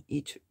setting.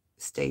 Each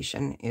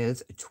station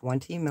is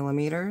 20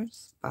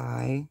 millimeters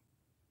by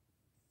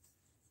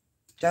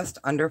just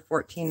under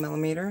 14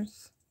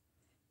 millimeters.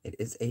 It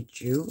is a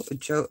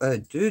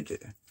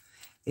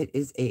it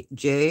is a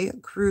J.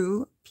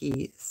 Crew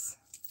piece.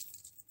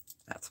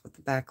 That's what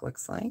the back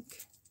looks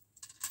like.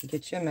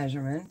 Get you a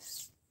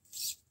measurement.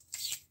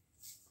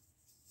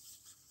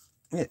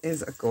 It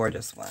is a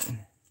gorgeous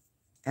one.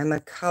 And the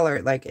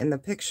color, like in the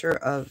picture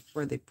of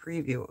for the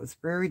preview, it was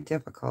very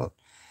difficult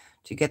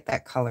to get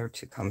that color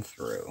to come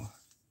through.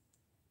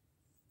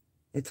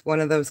 It's one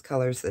of those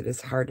colors that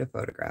is hard to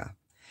photograph.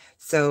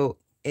 So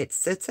it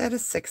sits at a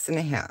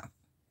 6.5,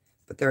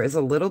 but there is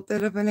a little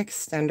bit of an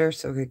extender,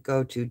 so it could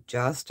go to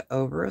just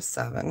over a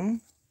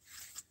 7.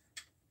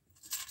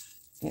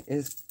 It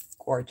is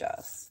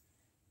gorgeous.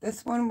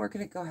 This one, we're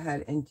going to go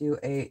ahead and do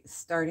a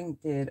starting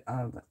bid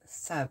of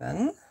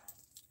 7.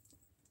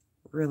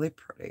 Really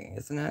pretty,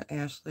 isn't it,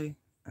 Ashley?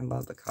 I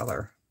love the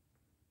color.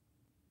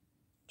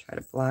 Try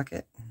to block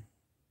it.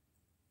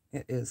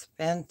 It is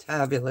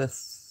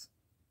fantabulous.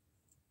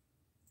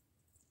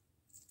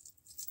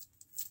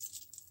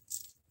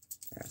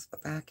 There's the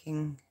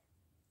backing.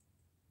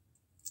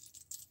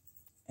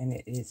 And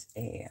it is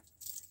a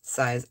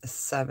size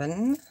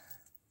 7.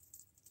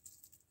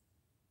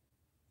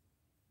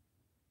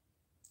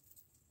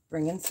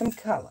 Bring in some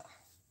color.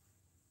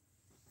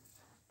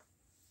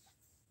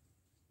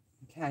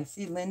 Okay, I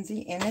see Lindsay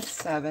in at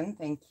 7.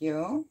 Thank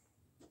you.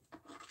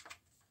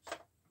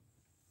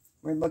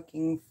 We're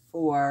looking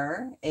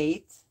for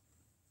 8.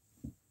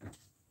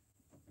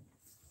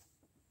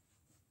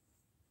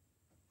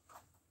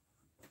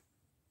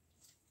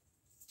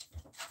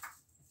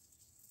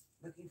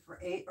 Looking for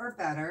 8 or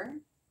better.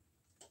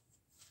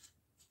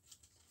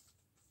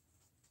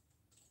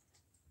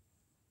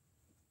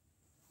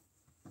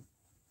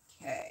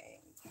 Okay.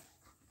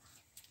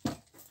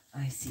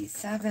 I see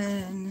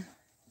 7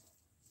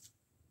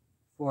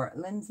 for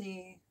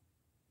Lindsay.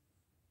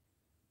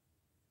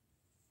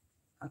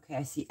 Okay,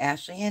 I see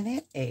Ashley in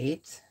at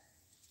 8.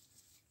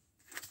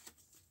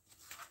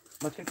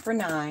 Looking for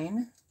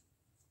 9.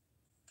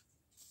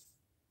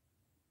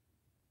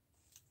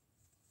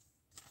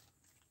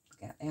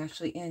 Got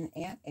Ashley in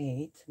at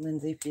 8.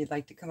 Lindsay, if you'd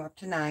like to come up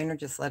to 9, or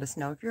just let us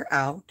know if you're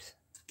out.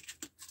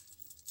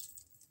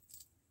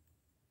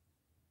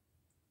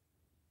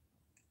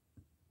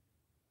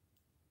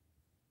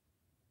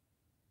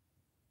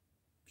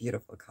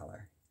 Beautiful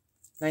color.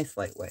 Nice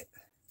lightweight.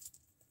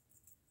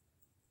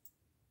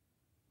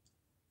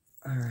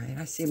 All right,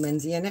 I see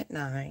Lindsay in at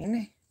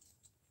 9.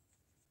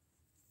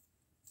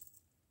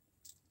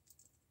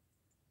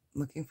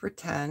 Looking for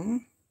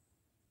 10.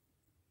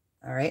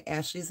 All right,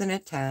 Ashley's in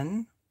at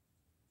 10.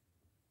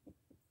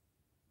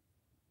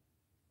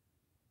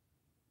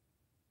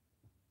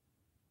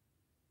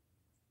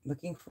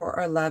 Looking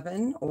for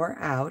 11 or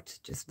out,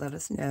 just let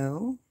us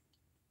know.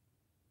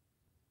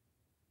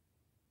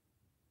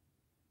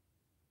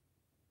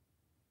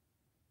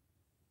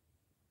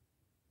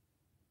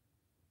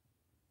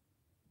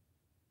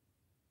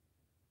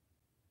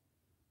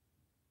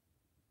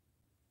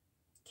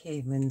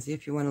 Okay, Lindsay,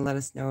 if you want to let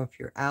us know if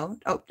you're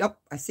out. Oh, nope,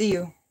 I see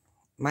you.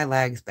 My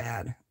lag's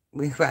bad.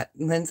 We've got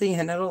Lindsay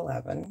in at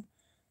 11.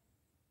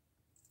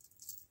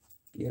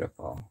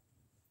 Beautiful.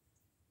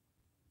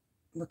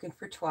 Looking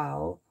for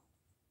 12.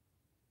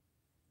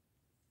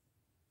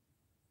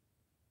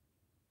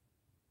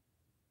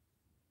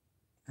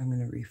 I'm going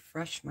to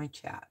refresh my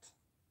chat.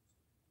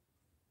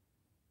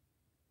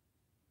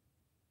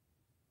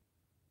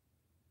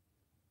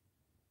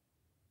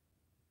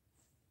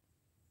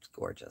 It's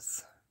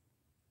gorgeous.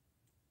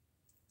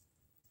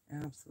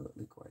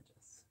 Absolutely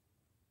gorgeous.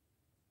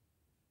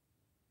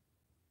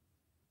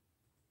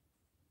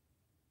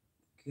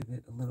 Give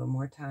it a little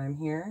more time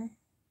here.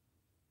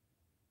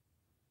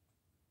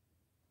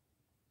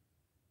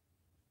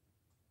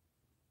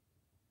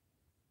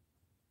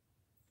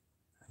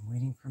 I'm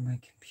waiting for my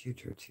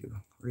computer to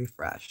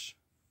refresh.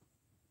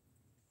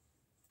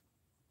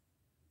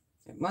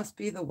 It must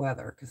be the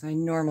weather, because I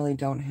normally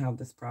don't have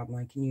this problem.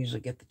 I can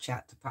usually get the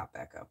chat to pop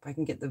back up. I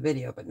can get the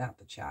video, but not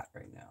the chat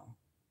right now.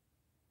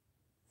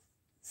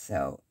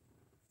 So,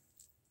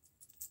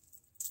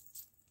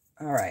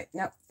 all right.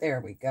 Nope,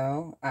 there we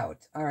go.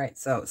 Out. All right,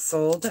 so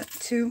sold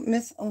to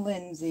Miss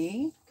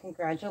Lindsay.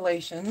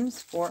 Congratulations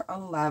for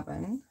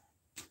 11.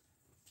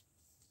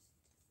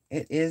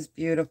 It is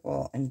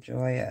beautiful.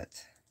 Enjoy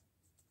it.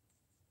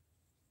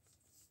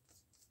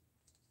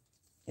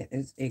 It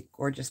is a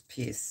gorgeous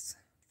piece.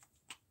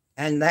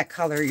 And that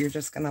color, you're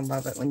just going to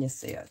love it when you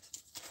see it.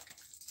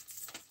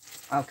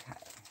 Okay.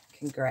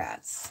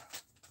 Congrats.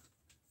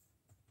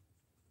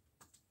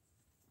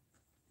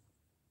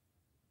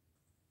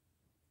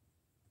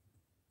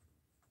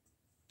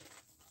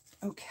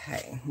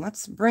 Okay,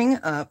 let's bring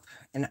up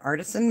an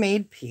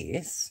artisan-made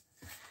piece.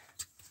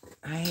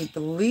 I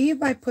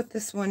believe I put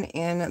this one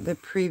in the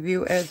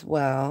preview as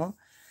well.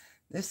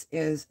 This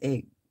is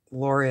a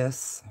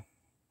glorious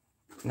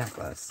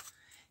necklace.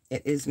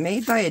 It is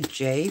made by a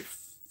J.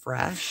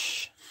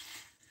 Fresh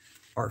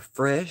or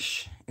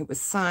Frisch. It was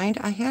signed.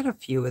 I had a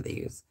few of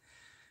these.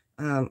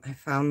 I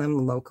found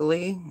them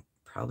locally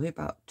probably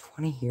about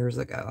 20 years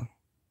ago.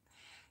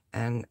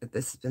 And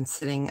this has been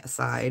sitting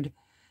aside.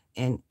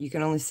 And you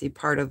can only see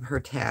part of her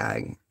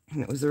tag.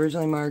 And it was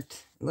originally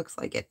marked, it looks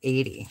like at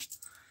 80.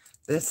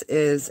 This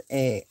is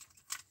a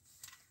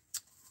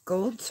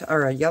gold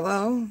or a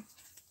yellow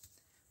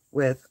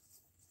with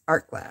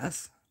art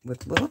glass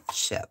with little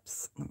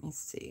chips. Let me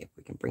see if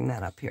we can bring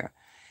that up here.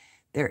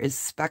 There is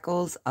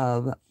speckles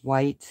of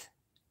white,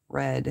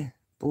 red,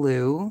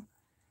 blue.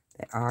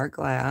 They are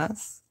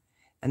glass.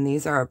 And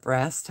these are a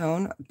brass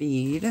tone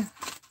bead.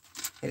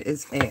 It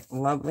is a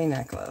lovely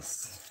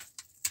necklace.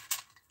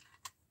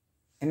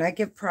 And I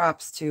give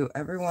props to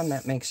everyone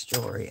that makes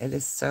jewelry. It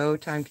is so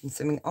time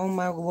consuming. Oh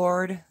my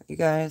Lord, you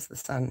guys, the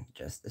sun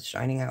just is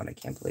shining out. I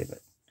can't believe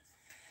it.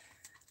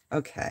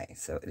 Okay,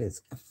 so it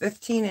is a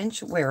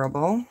 15-inch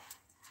wearable.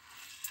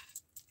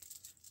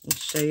 Let me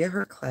show you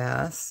her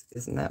clasp.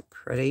 Isn't that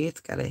pretty?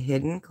 It's got a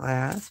hidden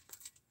clasp.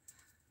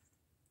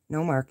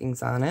 No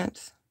markings on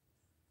it.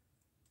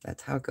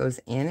 That's how it goes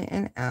in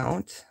and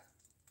out.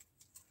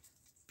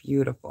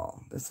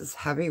 Beautiful. This is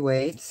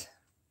heavyweight.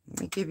 Let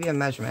me give you a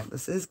measurement.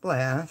 This is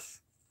glass.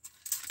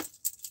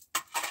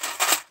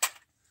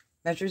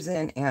 Measures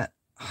in at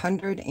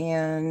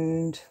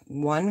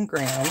 101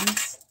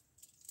 grams.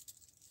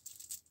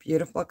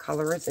 Beautiful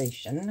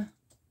colorization.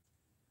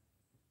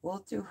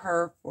 We'll do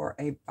her for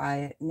a buy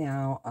it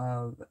now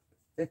of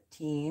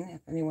 15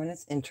 if anyone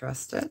is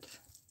interested.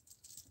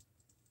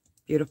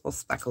 Beautiful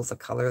speckles of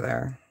color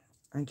there.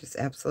 I just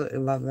absolutely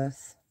love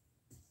this.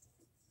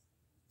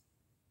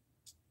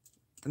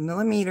 The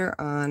millimeter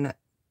on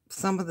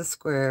some of the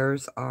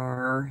squares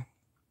are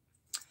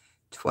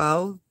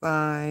 12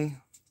 by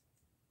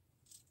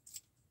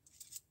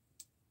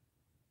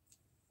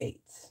 8.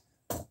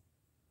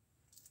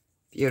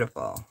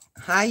 Beautiful.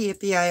 Hi,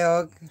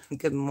 Yippee-I-O.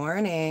 Good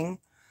morning.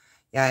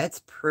 Yeah,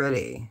 it's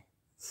pretty.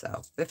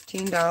 So,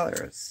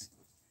 $15.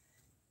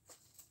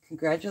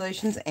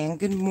 Congratulations and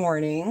good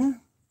morning.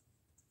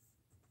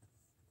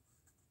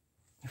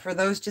 For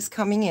those just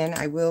coming in,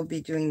 I will be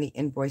doing the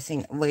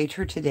invoicing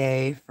later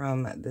today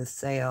from the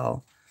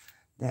sale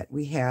that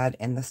we had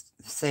and the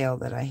sale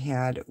that I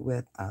had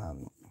with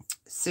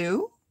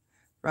Sue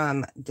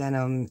from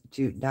Denim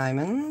to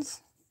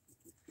Diamonds.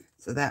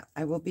 So that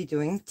I will be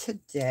doing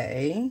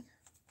today.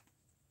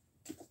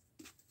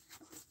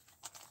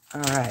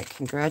 All right,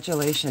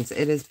 congratulations.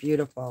 It is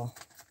beautiful.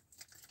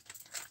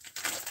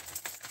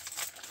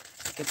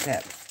 Get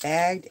that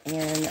bagged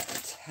and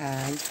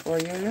tagged for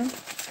you.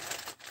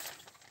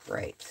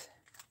 Great.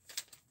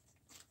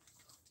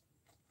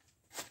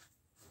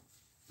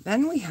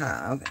 Then we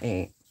have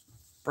a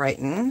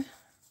Brighton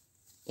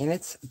in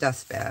its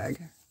dust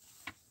bag.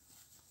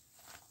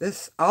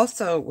 This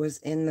also was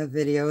in the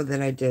video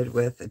that I did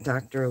with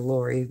Dr.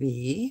 Lori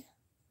V.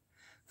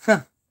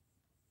 Huh.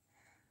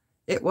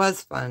 It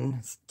was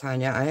fun,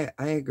 Tanya.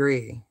 I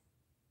agree.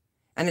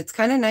 And it's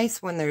kind of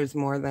nice when there's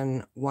more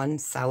than one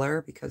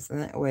seller, because in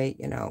that way,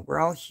 you know, we're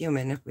all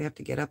human. If we have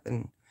to get up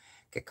and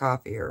get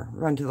coffee or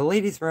run to the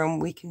ladies' room,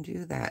 we can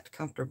do that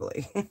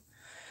comfortably.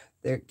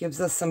 There gives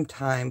us some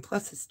time.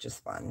 Plus, it's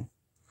just fun.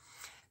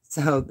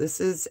 So this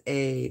is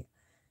a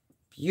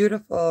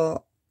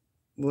beautiful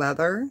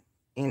leather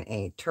in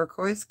a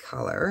turquoise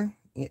color.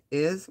 It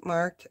is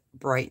marked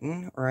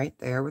Brighton right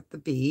there with the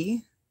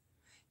B.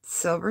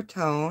 Silver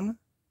tone.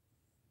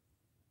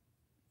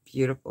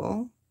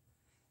 Beautiful.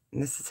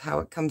 And this is how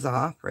it comes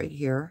off right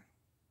here.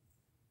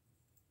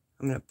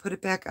 I'm going to put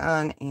it back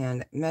on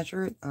and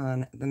measure it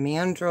on the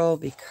mandrel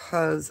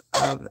because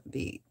of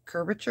the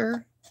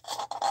curvature.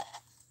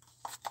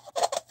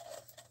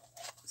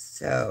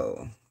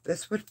 So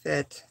this would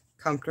fit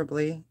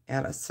comfortably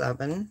at a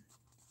 7.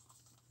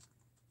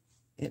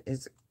 It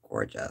is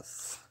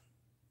gorgeous.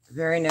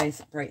 Very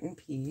nice Brighton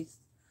piece.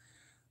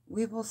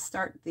 We will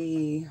start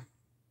the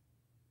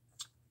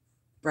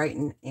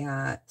Brighton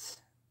at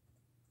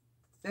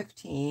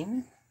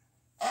 15.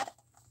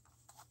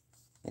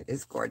 It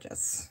is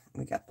gorgeous.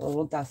 We got the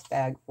little dust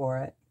bag for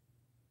it.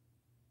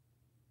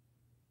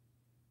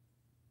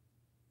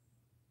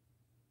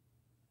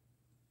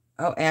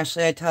 Oh,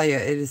 Ashley, I tell you,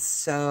 it is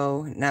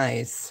so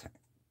nice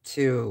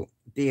to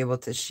be able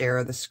to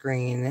share the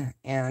screen.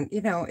 And,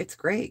 you know, it's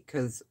great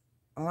because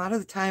a lot of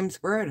the times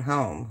we're at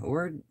home.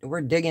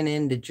 We're digging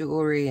into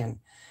jewelry, and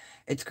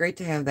it's great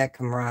to have that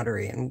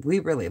camaraderie. And we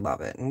really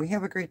love it. And we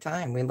have a great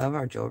time. We love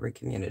our jewelry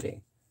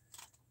community.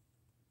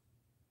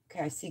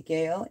 Okay, I see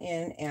Gail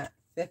in at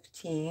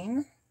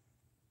 15.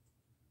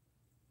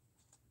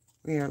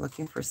 We are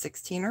looking for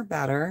 16 or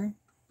better.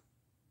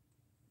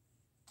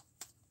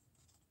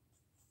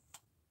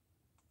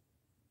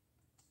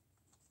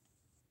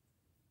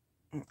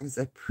 It was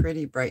a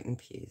pretty Brighton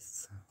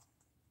piece.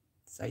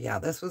 So yeah,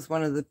 this was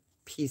one of the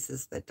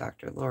pieces that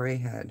Dr. Lori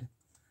had.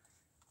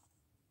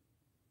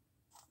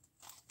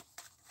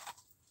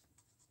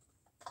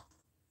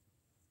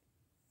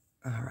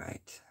 All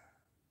right.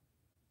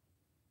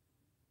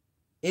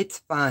 It's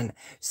fun.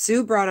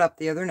 Sue brought up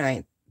the other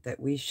night that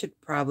we should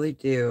probably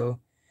do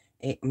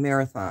a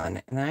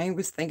marathon. And I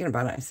was thinking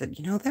about it. I said,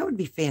 you know, that would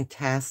be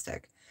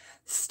fantastic.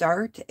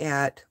 Start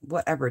at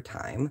whatever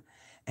time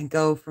and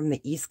go from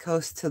the East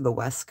Coast to the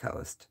West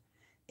Coast.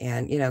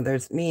 And, you know,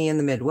 there's me in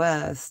the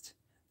Midwest.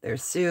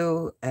 There's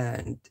Sue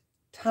and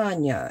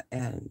Tanya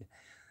and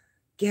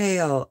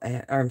Gail,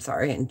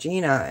 and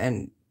Gina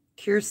and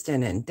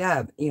Kirsten and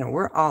Deb. You know,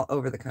 we're all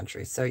over the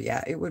country. So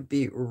yeah, it would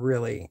be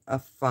really a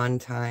fun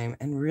time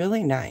and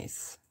really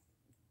nice.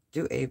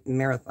 Do a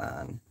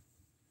marathon.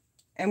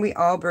 And we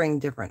all bring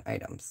different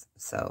items.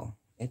 So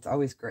it's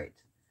always great.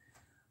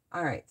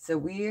 All right. So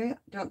we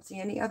don't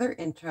see any other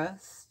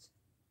interest.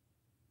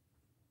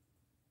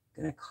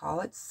 Gonna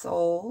call it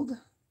sold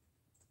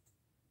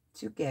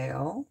to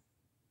Gail.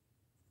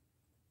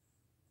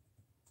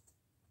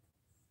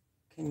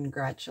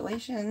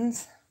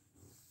 Congratulations.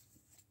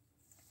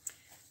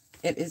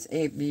 It is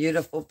a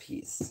beautiful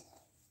piece.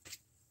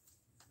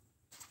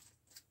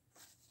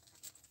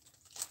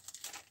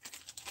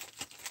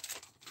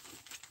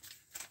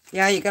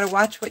 Yeah, you got to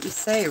watch what you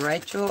say,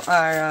 right,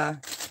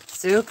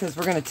 Sue? Because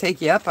we're going to take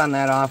you up on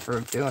that offer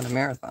of doing a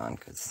marathon,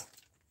 because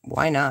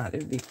why not?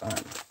 It would be fun.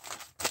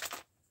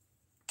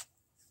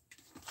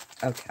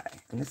 Okay,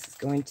 and this is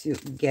going to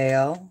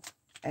Gail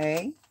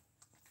A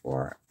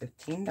for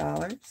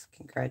 $15.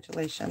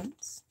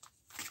 Congratulations.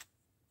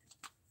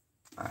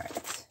 All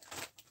right.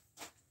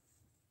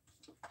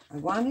 I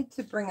wanted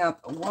to bring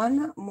up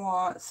one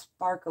more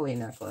sparkly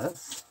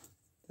necklace.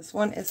 This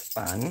one is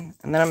fun.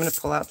 And then I'm going to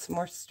pull out some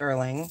more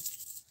sterling.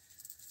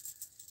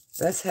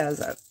 This has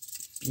a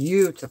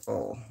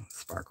beautiful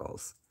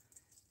sparkles.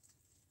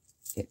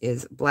 It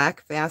is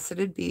black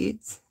faceted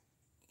beads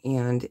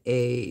and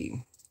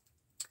a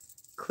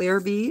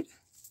clear bead,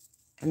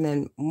 and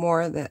then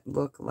more that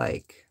look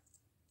like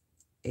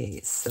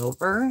a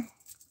silver.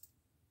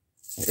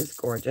 It is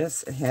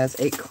gorgeous. It has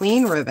a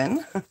clean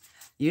ribbon.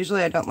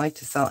 Usually I don't like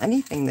to sell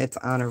anything that's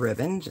on a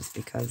ribbon just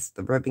because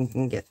the ribbon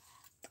can get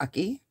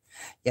tucky.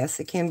 Yes,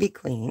 it can be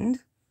cleaned.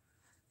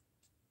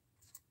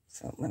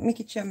 So let me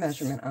get you a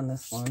measurement on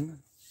this one.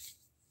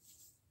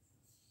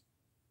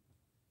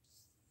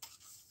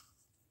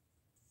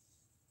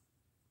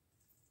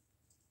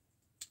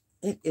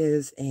 It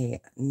is a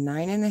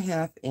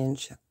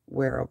 9.5-inch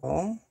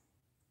wearable.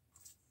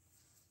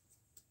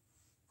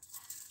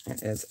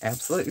 It is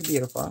absolutely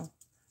beautiful.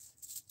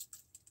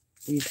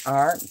 These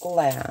are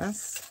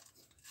glass,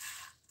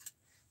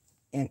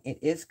 and it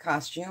is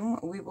costume.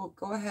 We will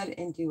go ahead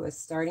and do a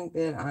starting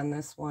bid on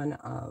this one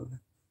of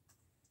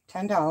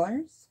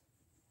 $10.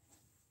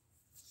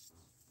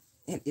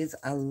 It is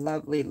a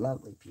lovely,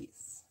 lovely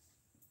piece.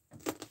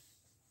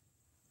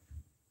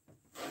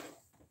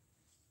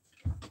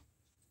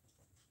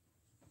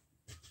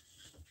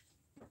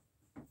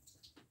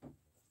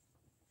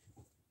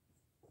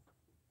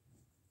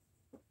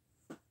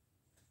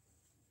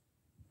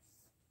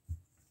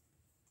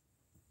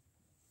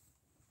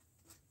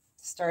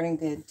 Starting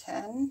bid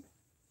 10.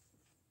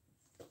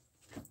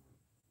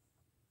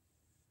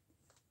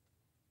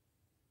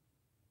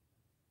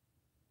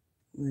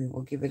 We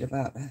will give it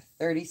about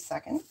 30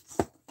 seconds.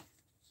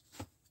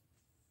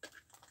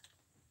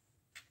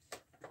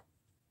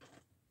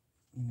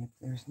 And if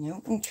there's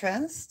no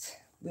interest,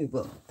 we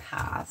will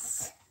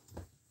pass.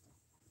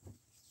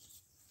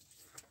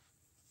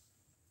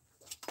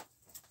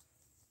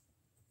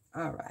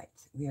 All right,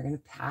 we are going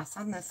to pass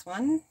on this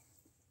one.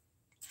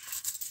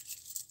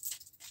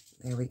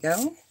 There we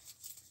go.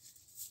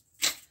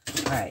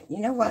 All right, you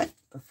know what?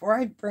 Before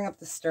I bring up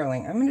the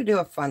sterling, I'm going to do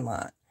a fun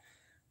lot.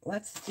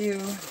 Let's do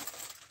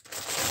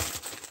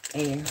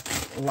a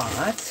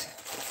lot.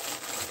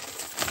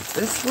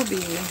 This will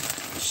be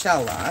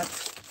shell lot.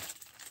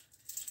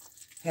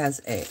 Has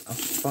a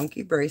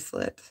funky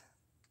bracelet.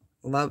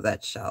 Love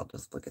that shell.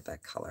 Just look at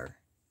that color.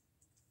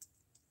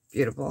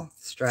 Beautiful.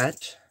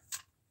 Stretch.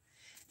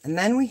 And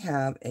then we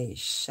have a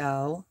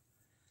shell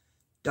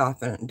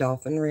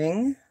dolphin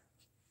ring.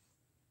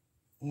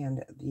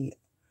 And the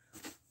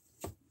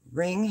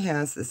ring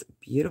has this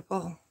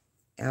beautiful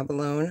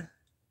abalone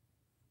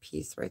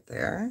piece right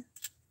there.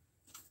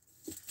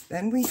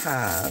 Then we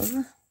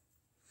have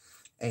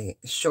a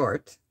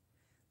short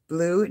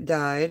blue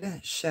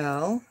dyed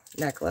shell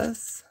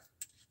necklace.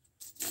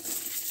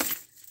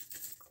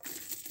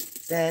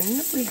 Then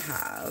we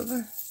have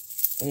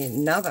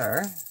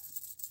another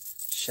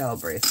shell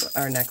bracelet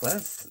or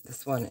necklace.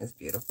 This one is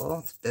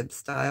beautiful. It's bib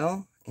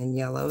style in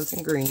yellows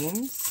and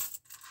greens.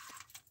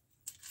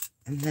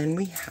 And then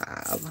we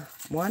have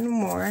one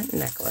more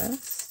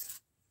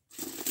necklace.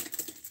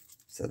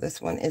 So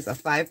this one is a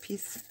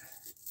 5-piece,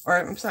 or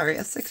I'm sorry,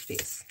 a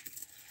 6-piece.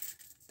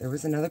 There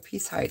was another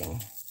piece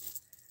hiding.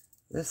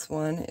 This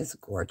one is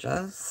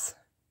gorgeous.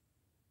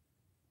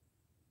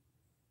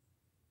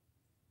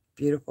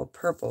 Beautiful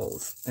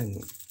purples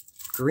and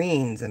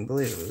greens and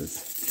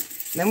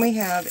blues. Then we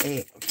have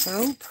a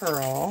faux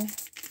pearl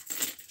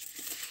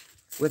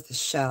with the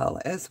shell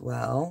as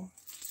well.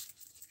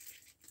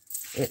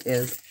 It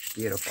is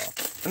beautiful.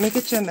 Let me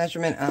get you a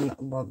measurement on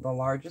the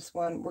largest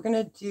one. We're going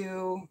to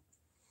do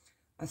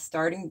a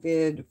starting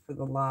bid for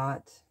the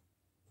lot.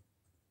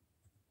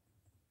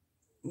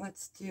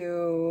 Let's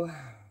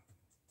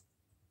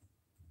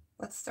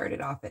start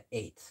it off at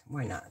 8.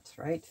 Why not,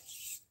 right?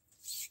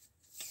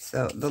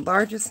 So the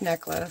largest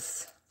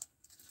necklace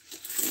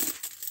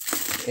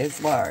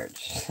is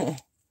large.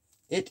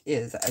 It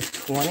is a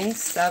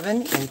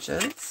 27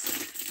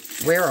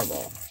 inches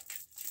wearable.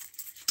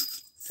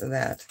 So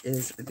that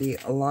is the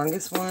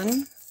longest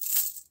one.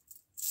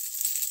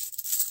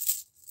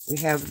 We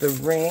have the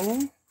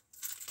ring.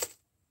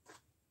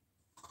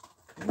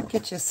 Let me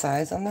get you a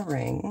size on the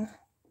ring.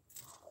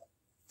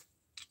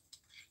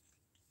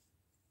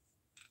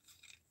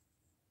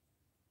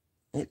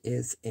 It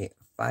is a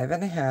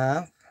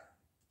 5.5.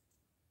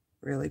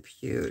 Really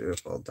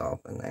beautiful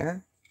dolphin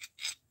there.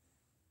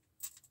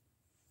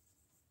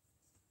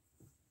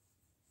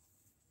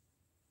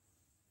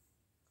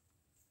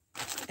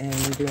 And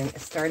we're doing a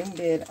starting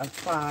bid of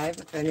 5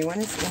 if anyone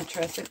is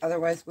interested.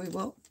 Otherwise, we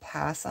will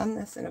pass on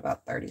this in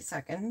about 30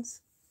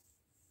 seconds.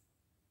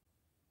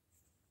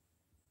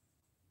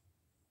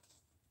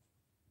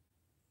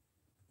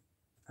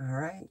 All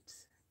right.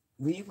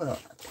 We will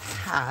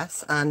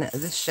pass on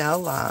the shell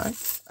lot.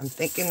 I'm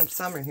thinking of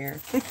summer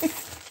here.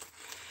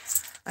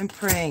 I'm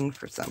praying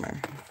for summer.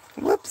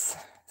 Whoops.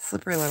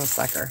 Slippery little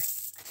sucker.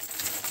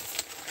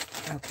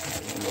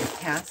 Okay, we'll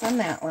pass on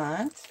that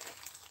lot.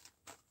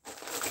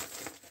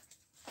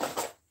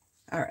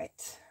 All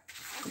right,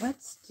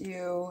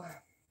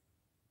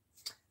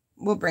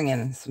 we'll bring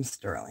in some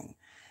sterling.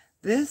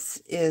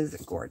 This is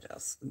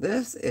gorgeous.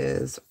 This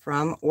is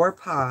from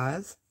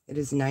Orpaz. It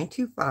is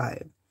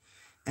 925,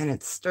 and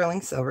it's sterling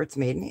silver. It's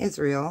made in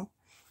Israel.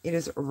 It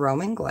is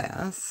Roman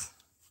glass.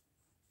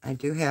 I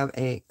do have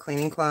a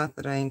cleaning cloth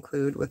that I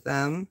include with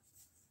them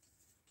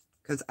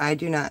because I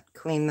do not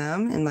clean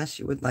them unless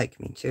you would like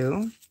me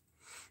to.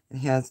 It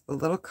has the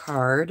little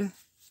card.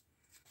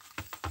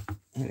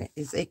 And it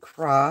is a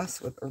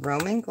cross with a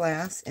Roman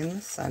glass in the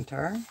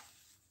center.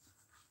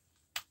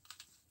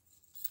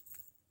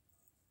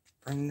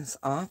 Bring this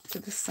off to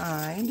the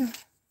side.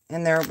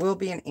 And there will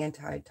be an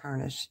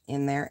anti-tarnish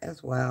in there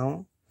as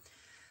well.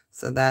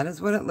 So that is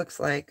what it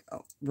looks like.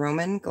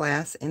 Roman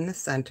glass in the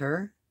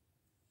center.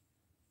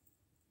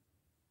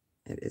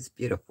 It is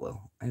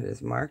beautiful. It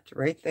is marked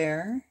right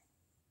there.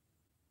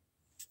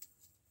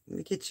 Let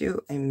me get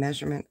you a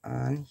measurement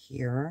on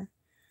here.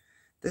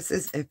 This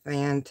is a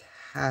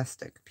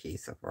fantastic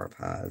piece of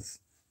Orpaz.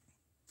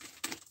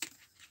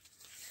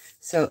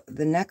 So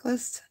the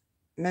necklace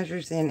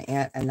measures in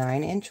at a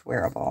 9-inch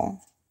wearable.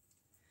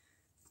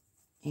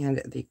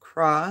 And the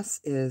cross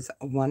is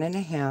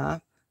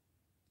 1.5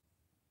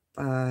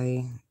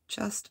 by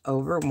just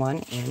over 1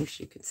 inch.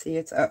 You can see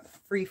it's up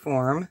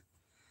freeform.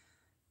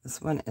 This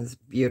one is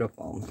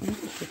beautiful. Let me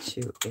get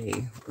you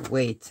a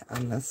weight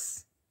on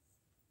this.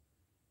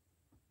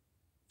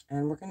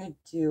 And we're going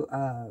to do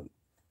a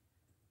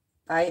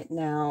buy it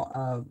now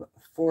of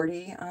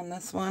 40 on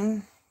this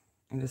one.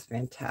 It is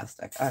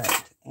fantastic. All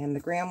right. And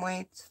the gram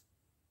weight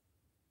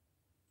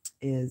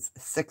is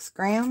 6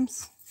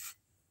 grams.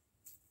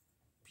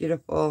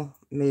 Beautiful,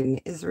 made in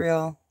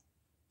Israel.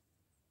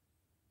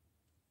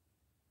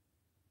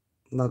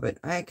 Love it.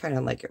 I kind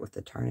of like it with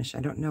the tarnish. I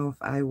don't know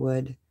if I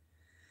would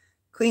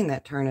clean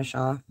that tarnish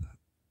off.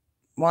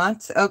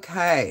 Want?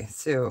 Okay,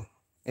 Sue.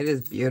 It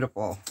is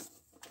beautiful.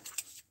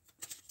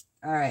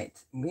 All right,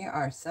 we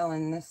are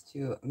selling this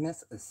to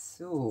Miss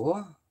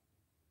Sue.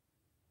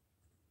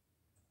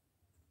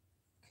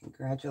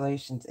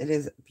 Congratulations. It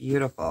is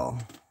beautiful.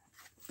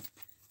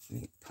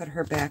 Let me put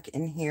her back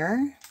in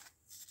here.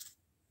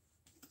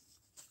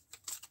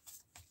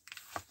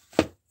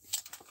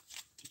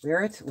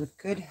 Wear it with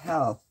good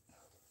health.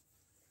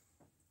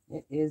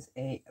 It is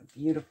a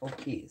beautiful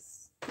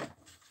piece.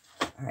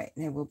 All right,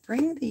 now we'll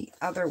bring the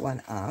other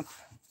one up.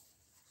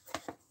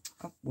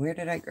 Oh, where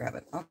did I grab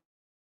it? Oh,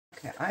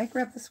 okay, I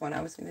grabbed this one.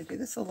 I was going to do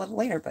this a little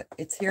later, but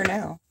it's here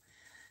now.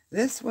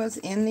 This was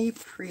in the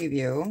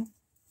preview.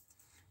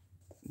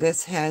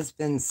 This has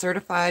been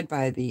certified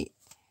by the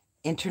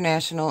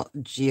International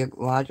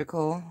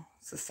Geological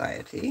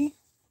Society.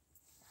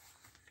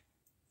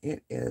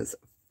 It is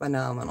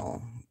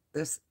phenomenal.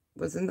 This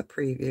was in the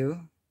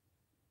preview.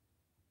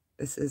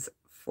 This is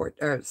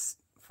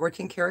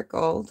 14 karat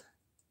gold,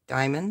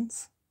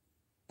 diamonds,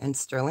 and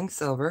sterling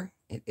silver.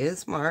 It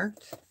is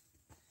marked.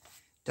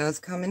 Does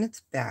come in its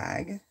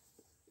bag.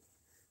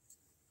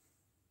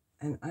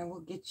 And I will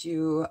get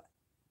you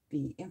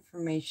the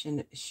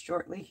information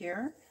shortly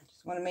here. I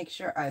just want to make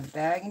sure I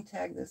bag and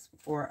tag this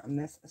for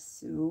Miss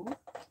Sue.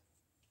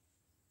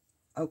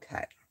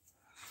 Okay.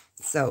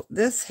 So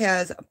this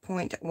has a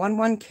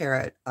 0.11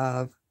 carat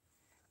of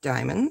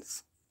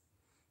diamonds.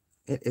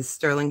 It is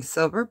sterling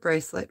silver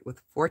bracelet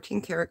with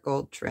 14 karat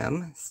gold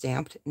trim,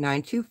 stamped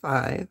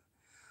 925,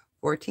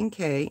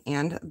 14K,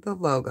 and the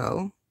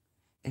logo.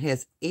 It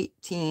has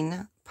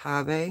 18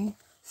 pave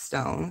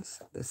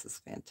stones. This is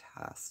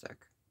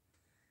fantastic.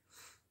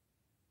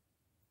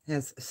 It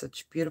has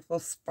such beautiful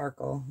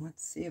sparkle.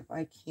 Let's see if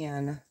I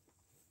can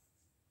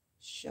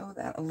show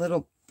that a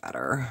little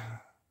better.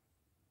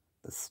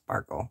 The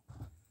sparkle.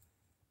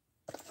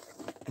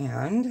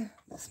 And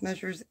this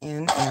measures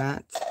in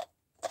at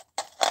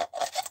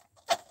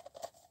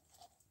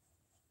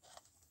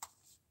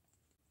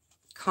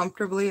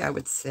comfortably, I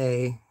would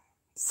say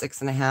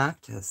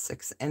 6.5 to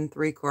 6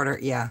 3/4.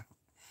 Yeah.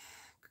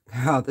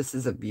 Oh, this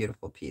is a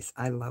beautiful piece.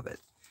 I love it.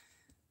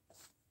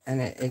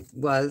 And it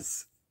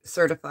was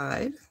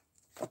certified,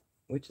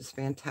 which is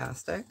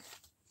fantastic.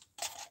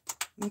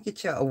 Let me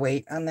get you a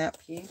weight on that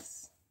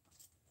piece.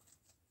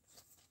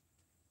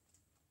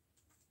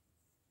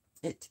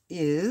 It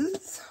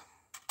is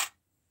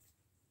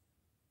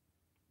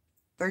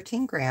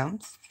 13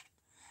 grams,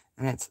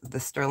 and it's the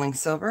sterling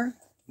silver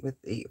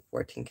with the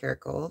 14 karat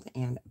gold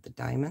and the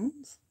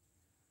diamonds.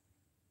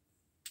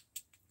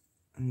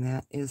 And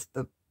that is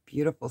the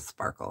beautiful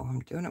sparkle.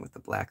 I'm doing it with the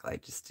black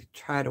light just to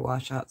try to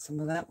wash out some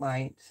of that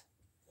light.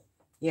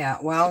 Yeah,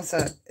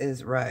 Wowza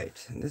is right.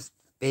 This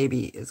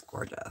baby is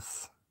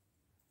gorgeous.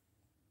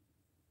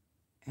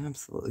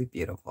 Absolutely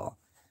beautiful.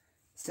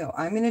 So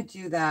I'm going to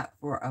do that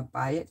for a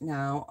buy it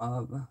now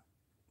of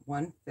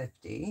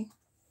 $150.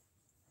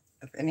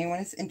 If anyone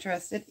is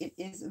interested, it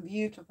is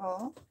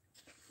beautiful.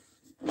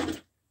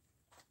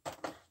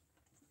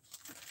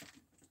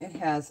 It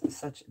has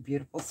such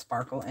beautiful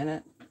sparkle in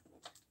it.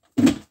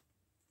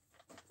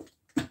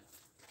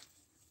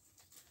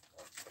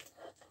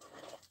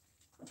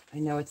 I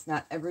know it's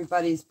not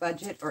everybody's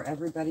budget or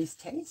everybody's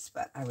taste,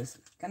 but I was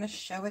going to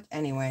show it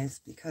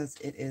anyways because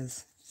it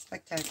is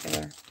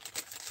spectacular.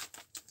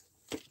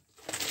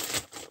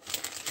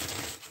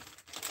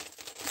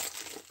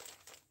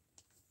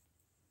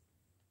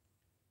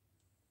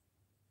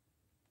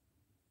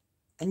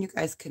 And you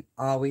guys can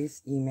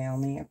always email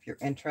me if you're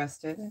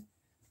interested.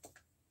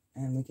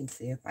 And we can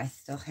see if I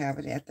still have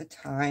it at the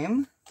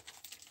time.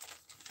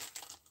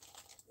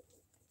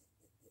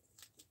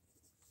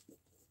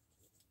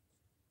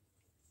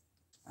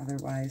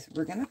 Otherwise,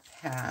 we're going to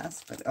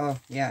pass. But, oh,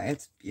 yeah,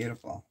 it's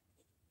beautiful.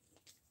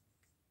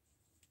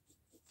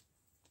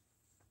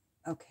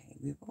 Okay,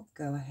 we will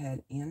go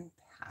ahead and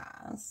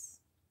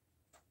pass.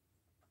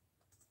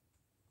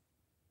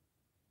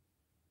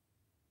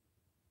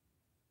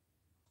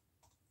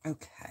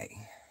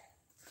 Okay.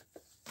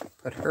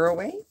 Put her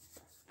away.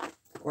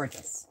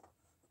 Gorgeous.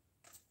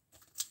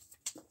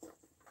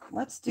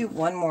 Let's do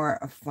one more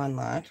fun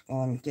lot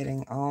while I'm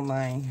getting all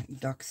my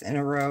ducks in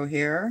a row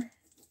here.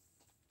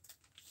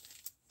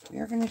 We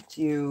are going to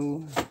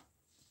do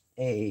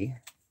a,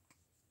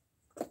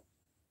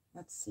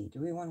 let's see, do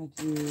we want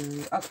to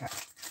do, okay,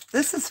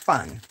 this is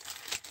fun.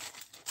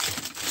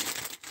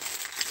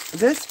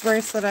 This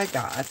bracelet I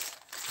got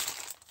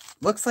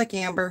looks like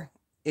amber.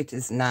 It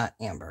is not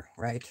amber,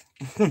 right?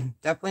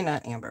 Definitely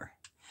not amber,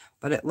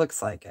 but it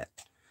looks like it.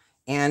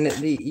 And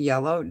the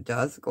yellow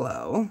does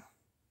glow.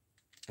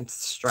 It's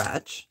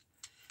stretch.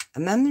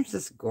 And then there's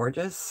this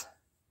gorgeous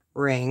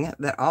ring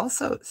that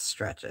also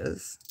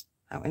stretches.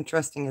 How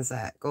interesting is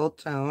that? Gold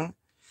tone.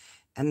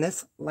 And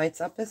this lights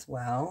up as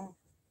well.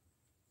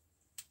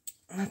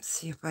 Let's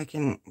see if I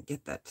can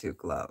get that to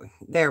glow.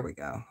 There we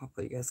go.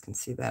 Hopefully you guys can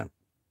see that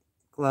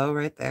glow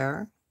right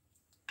there.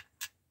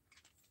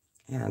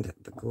 And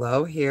the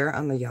glow here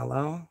on the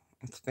yellow.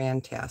 It's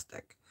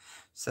fantastic.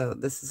 So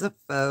this is a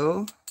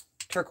faux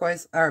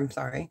turquoise, or I'm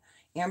sorry,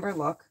 amber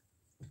look.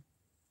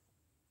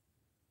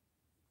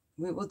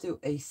 We will do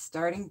a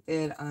starting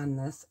bid on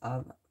this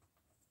of,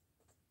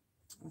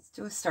 let's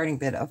do a starting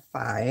bid of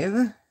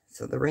 5.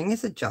 So the ring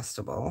is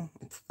adjustable.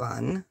 It's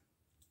fun.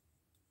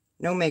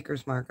 No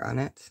maker's mark on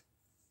it.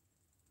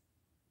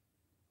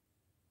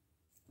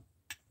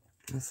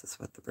 This is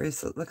what the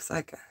bracelet looks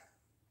like.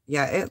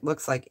 Yeah, it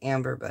looks like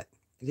amber, but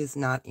it is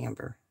not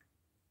amber.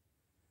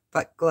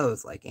 But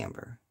glows like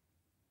amber.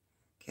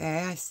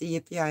 Okay, I see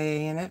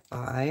Yippee in at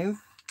 5.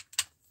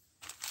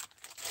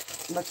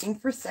 Looking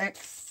for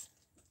 6.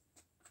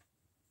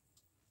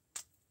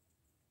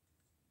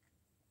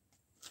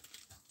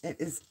 It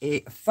is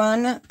a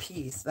fun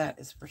piece, that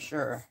is for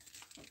sure.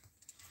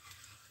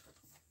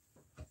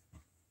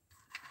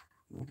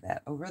 Move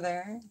that over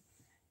there.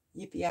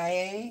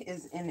 Yippee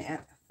is in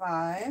at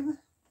 5.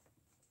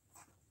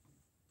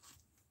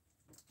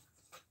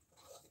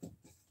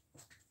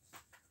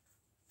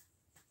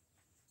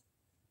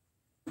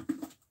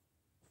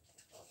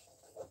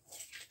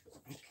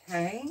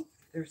 Okay,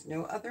 there's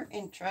no other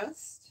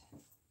interest.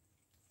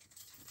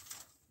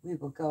 We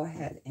will go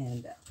ahead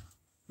and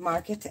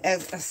mark it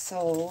as a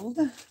sold.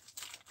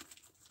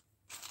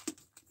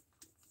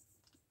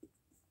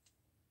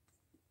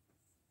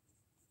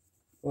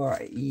 For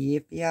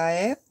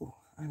Yippee. Oh,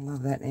 I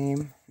love that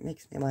name.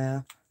 Makes me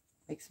laugh.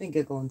 Makes me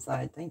giggle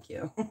inside. Thank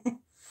you.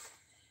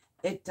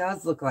 It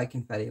does look like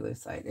confetti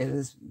lucite. It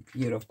is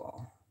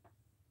beautiful.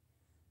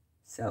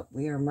 So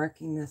we are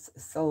marking this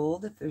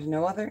sold if there's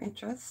no other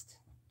interest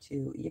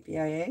to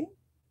Yippee.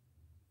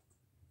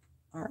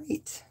 All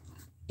right.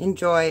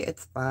 Enjoy.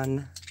 It's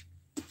fun.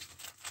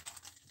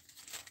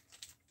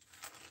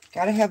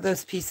 Got to have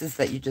those pieces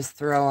that you just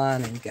throw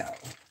on and go.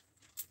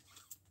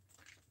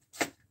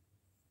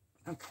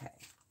 Okay.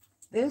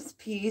 This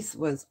piece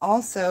was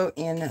also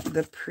in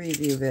the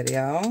preview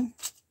video.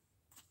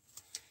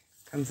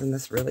 Comes in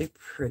this really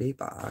pretty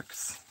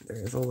box. There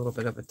is a little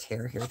bit of a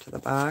tear here to the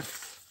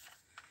box.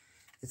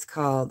 It's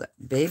called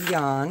Babe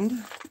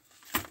Yond.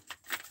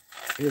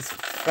 It is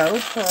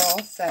faux pearl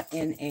set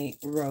in a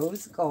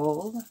rose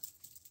gold.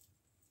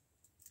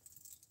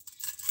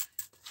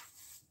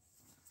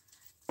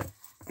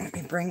 Let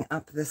me bring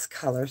up this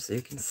color so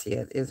you can see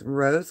it. It is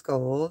rose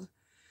gold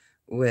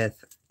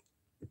with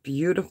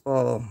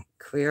beautiful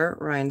clear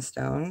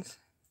rhinestones.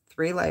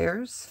 3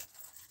 layers.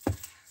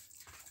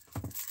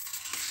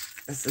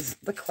 This is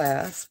the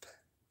clasp.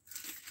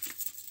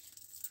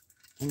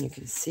 And you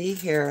can see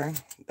here,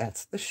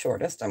 that's the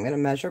shortest. I'm going to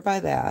measure by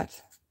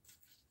that.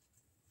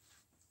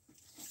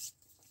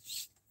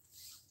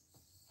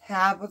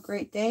 Have a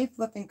great day,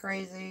 flipping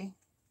crazy.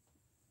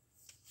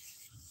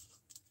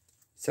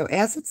 So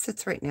as it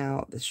sits right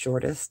now, the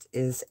shortest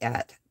is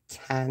at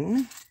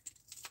 10.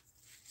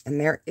 And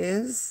there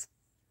is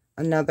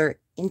another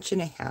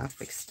 1.5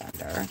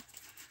 extender.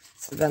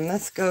 So then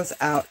this goes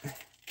out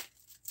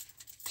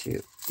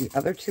to the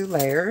other 2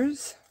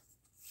 layers.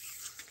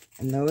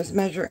 And those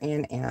measure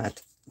in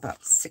at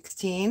about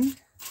 16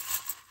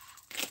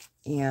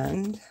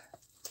 and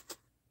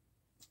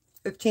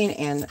 15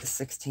 and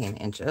 16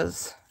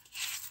 inches.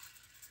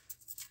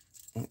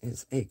 It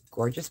is a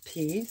gorgeous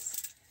piece.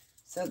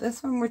 So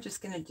this one we're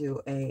just going to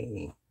do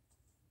a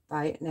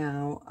buy it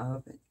now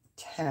of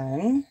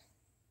 10.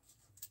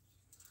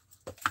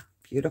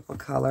 Beautiful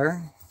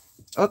color.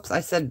 Oops,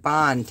 I said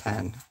bond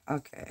 10.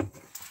 Okay.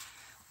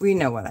 We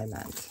know what I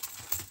meant.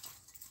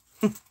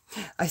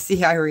 I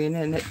see Irene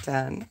in at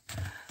 10.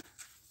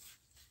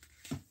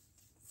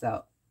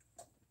 So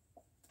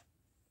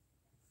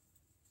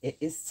it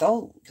is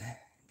sold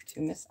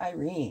to Miss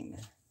Irene.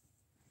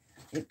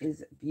 It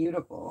is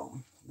beautiful.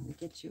 Let me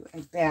get you a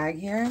bag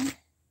here.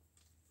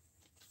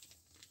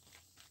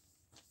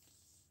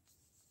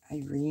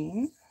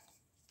 Irene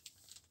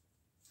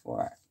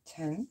for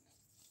 10.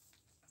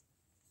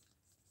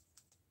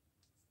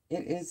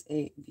 It is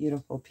a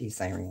beautiful piece,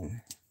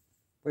 Irene.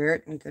 Wear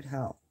it in good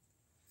health.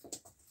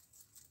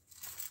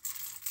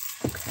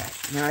 Okay,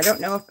 Now, I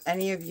don't know if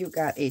any of you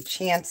got a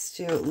chance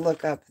to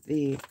look up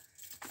the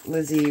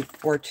Lizzie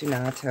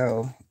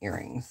Fortunato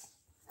earrings.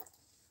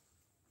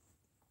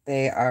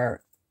 They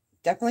are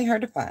definitely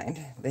hard to find.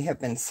 They have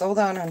been sold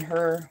out on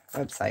her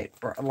website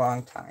for a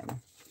long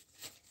time.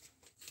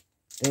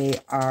 They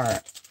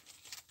are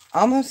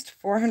almost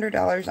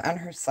 $400 on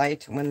her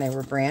site when they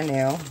were brand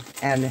new,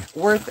 and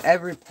worth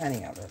every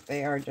penny of it.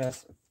 They are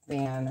just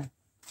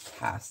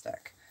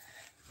fantastic.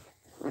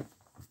 Let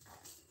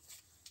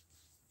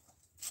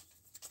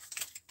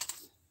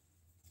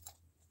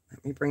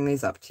me bring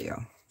these up to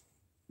you.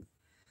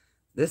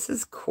 This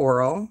is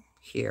coral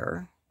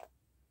here,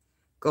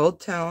 gold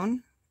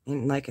tone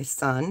in like a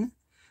sun,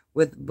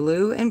 with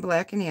blue and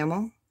black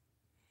enamel,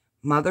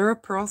 mother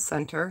of pearl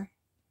center,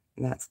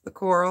 and that's the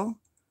coral.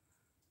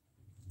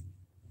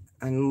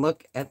 And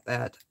look at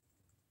that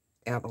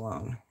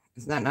abalone.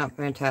 Isn't that not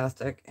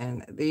fantastic?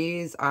 And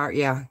these are,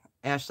 yeah,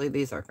 Ashley,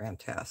 these are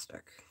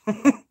fantastic.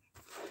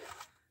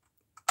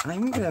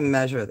 I'm going to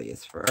measure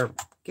these or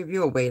give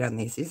you a weight on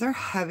these. These are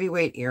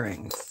heavyweight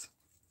earrings.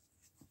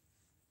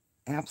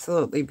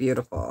 Absolutely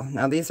beautiful.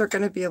 Now, these are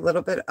going to be a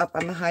little bit up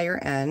on the higher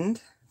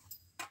end.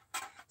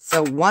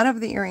 So one of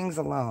the earrings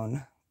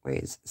alone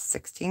weighs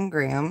 16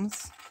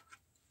 grams.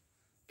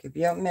 Give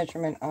you a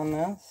measurement on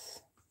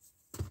this.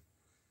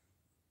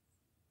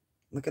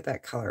 Look at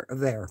that color.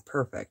 There,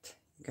 perfect.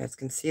 You guys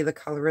can see the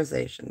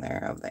colorization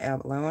there of the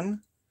abalone.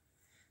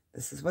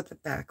 This is what the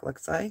back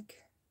looks like.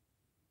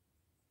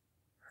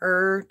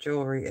 Her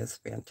jewelry is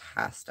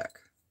fantastic.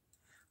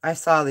 I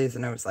saw these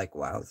and I was like,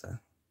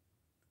 wowza.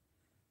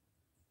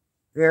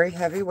 Very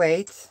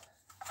heavyweight.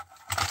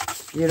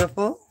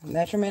 Beautiful.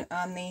 Measurement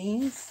on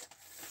these.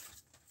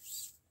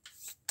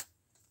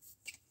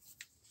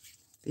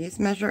 These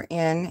measure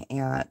in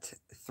at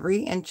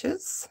 3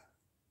 inches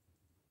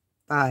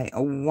by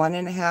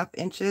 1.5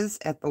 inches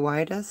at the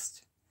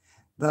widest.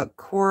 The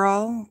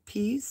coral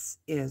piece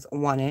is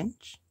 1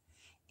 inch.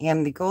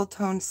 And the gold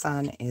tone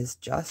sun is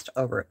just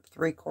over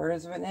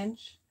 3/4 of an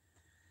inch.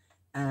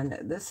 And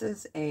this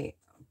is a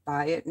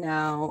buy it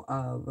now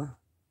of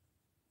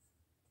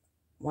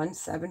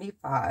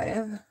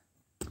 $175.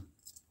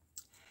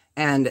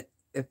 And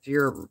if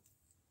you're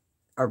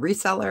a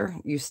reseller,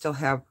 you still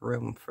have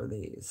room for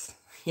these.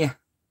 Yeah,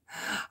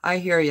 I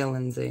hear you,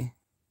 Lindsay.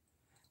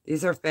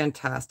 These are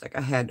fantastic.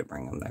 I had to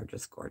bring them. They're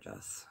just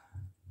gorgeous.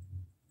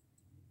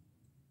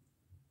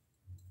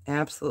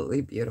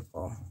 Absolutely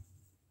beautiful.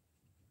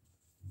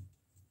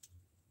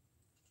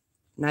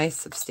 Nice,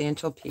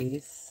 substantial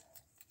piece.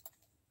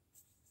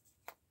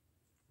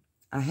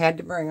 I had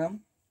to bring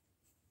them.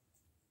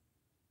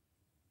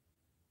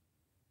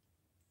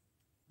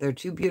 They're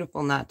too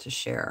beautiful not to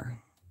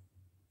share.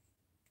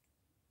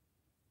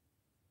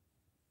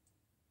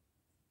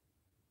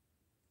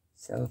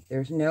 So if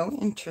there's no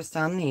interest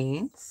on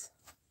these,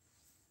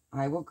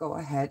 I will go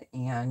ahead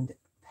and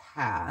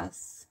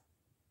pass.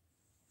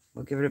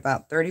 We'll give it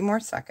about 30 more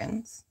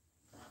seconds.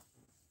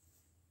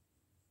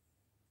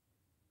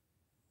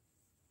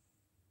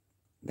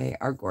 They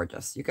are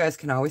gorgeous. You guys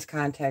can always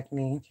contact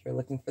me if you're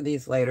looking for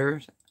these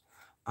later.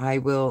 I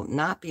will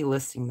not be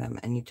listing them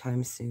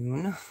anytime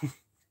soon.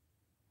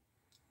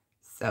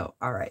 So,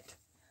 all right.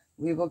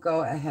 We will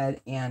go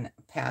ahead and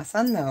pass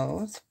on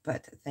those,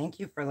 but thank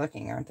you for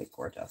looking. Aren't they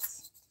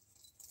gorgeous?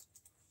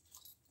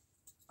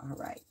 All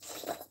right.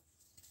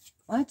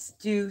 Let's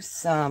do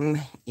some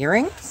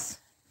earrings.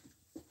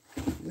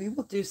 We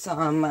will do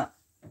some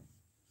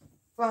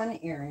fun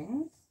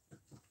earrings.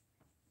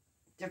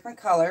 Different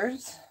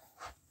colors.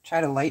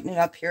 Try to lighten it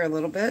up here a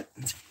little bit.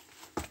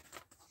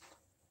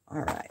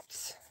 All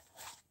right.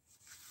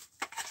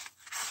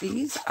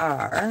 These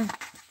are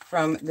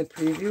from the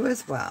preview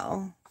as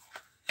well.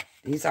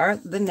 These are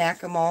the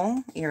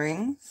Nakamol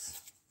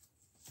earrings.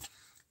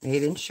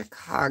 Made in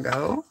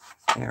Chicago.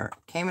 They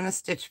came in a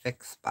Stitch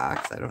Fix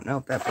box. I don't know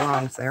if that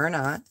belongs there or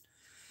not.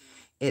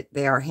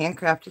 They are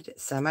handcrafted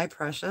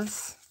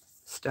semi-precious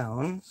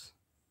stones.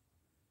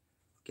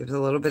 Gives a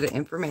little bit of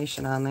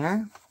information on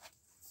there.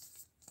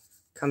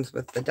 Comes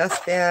with the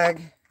dust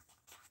bag.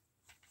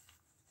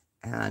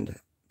 And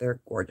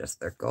they're gorgeous.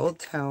 They're gold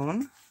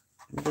tone.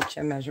 Let me get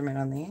you a measurement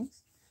on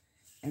these.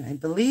 And I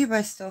believe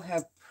I still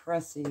have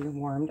Pressy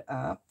warmed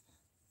up.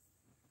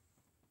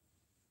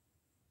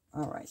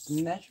 All right,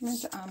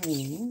 measurement on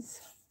these.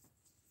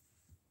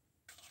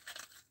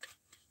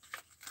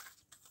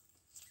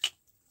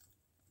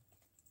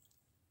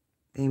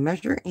 They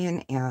measure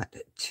in at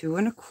 2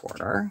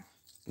 1/4.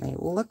 They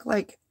look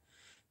like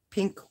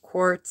pink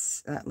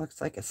quartz. That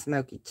looks like a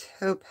smoky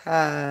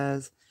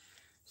topaz.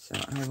 So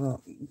I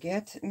will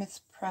get Miss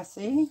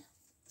Pressy.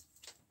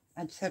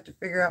 I just have to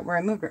figure out where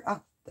I moved her.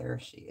 Oh, there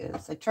she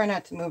is. I try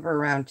not to move her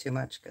around too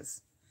much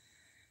because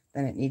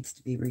then it needs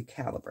to be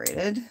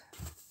recalibrated.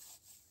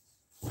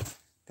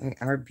 They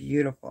are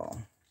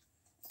beautiful.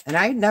 And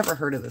I had never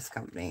heard of this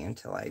company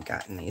until I had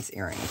gotten these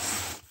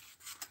earrings.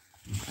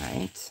 All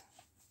right.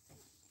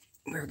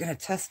 We're going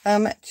to test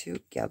them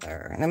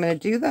together. And I'm going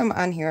to do them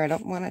on here. I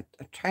don't want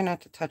to, I try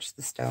not to touch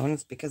the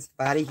stones because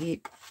body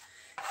heat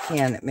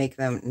can make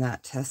them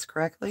not test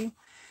correctly.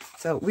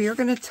 So we are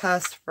going to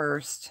test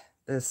first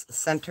this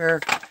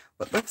center,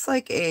 what looks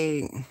like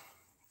a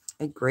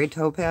gray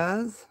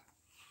topaz.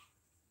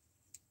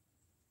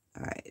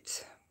 All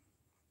right.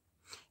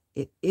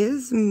 It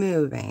is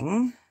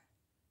moving,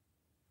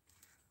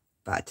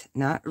 but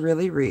not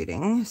really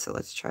reading. So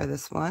let's try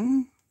this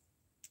one.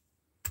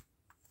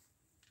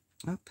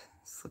 Oop,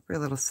 slippery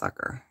little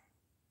sucker.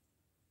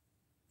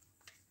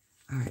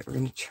 All right, we're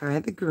going to try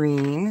the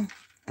green.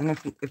 And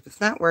if it's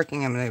not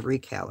working, I'm going to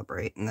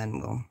recalibrate, and then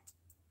we'll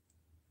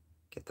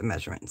get the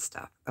measurement and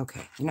stuff.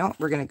 Okay, you know what?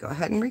 We're going to go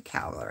ahead and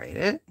recalibrate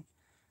it,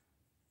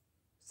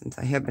 since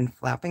I have been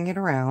flapping it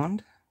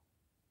around.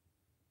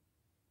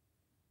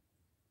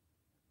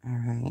 All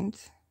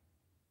right,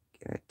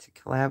 get it to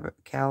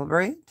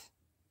calibrate.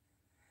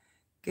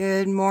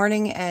 Good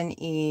morning,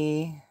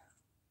 NE.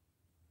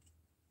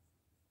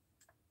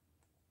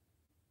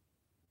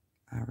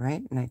 All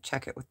right, and I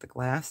check it with the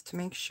glass to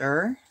make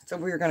sure. So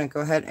we're going to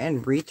go ahead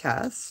and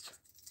retest.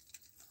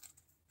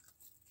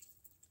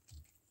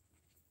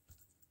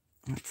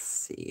 Let's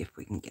see if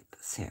we can get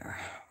this here.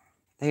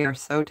 They are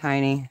so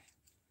tiny.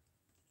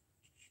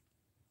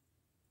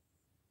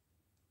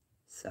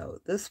 So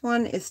this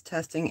one is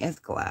testing as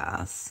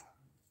glass.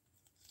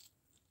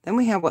 Then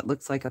we have what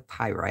looks like a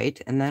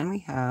pyrite, and then we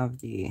have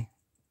the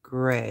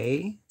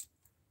gray,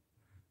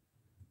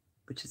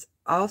 which is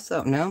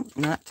also, no,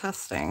 not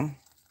testing.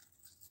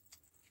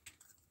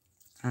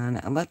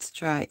 And let's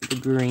try the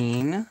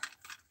green.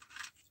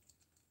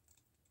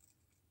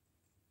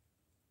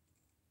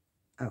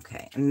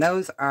 Okay, and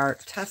those are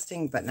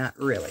testing, but not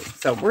really.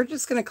 So we're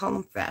just going to call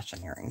them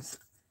fashion earrings.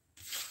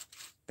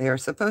 They are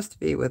supposed to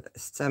be with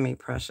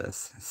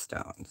semi-precious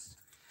stones.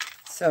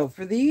 So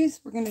for these,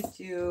 we're going to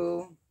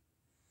do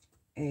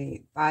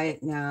a buy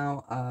it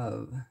now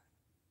of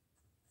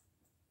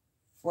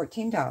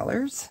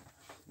 $14.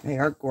 They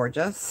are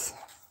gorgeous.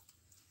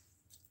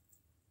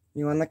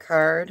 New on the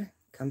card.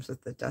 Comes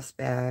with the dust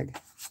bag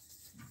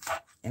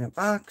in a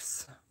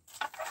box.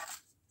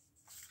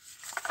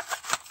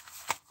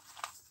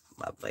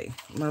 Lovely,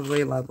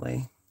 lovely,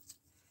 lovely.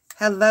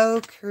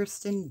 Hello,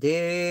 Kristen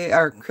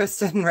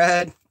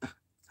Red.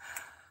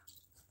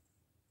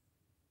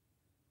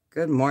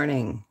 Good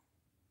morning.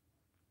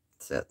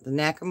 So the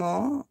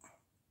Nakamol,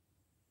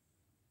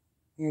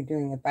 you're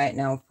doing a buy it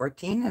now of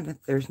 14, and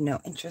if there's no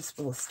interest,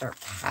 we'll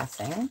start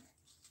passing.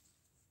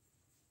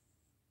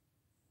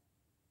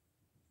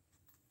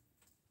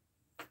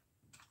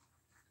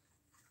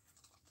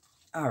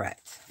 All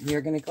right, we are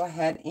going to go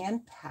ahead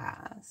and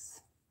pass.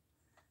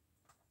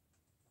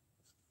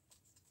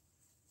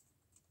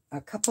 A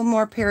couple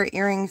more pair of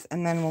earrings,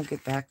 and then we'll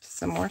get back to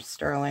some more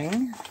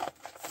sterling.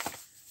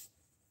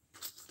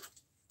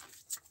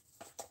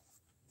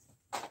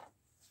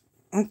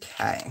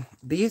 Okay,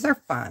 these are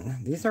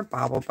fun. These are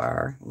bauble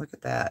bar. Look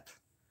at that.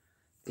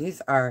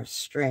 These are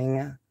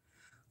string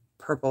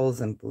purples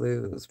and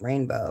blues,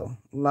 rainbow.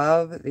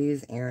 Love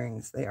these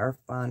earrings. They are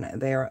fun.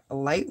 They are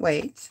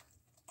lightweight.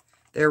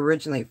 They're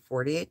originally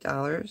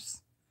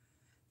 $48.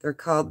 They're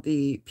called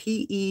the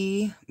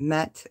PE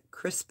Met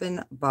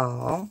Crispin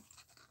Ball.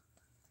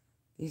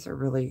 These are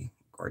really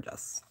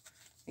gorgeous.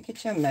 Let me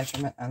get you a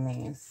measurement on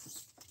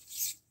these.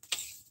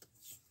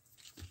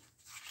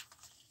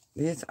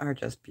 These are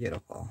just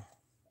beautiful.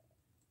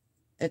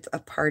 It's a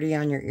party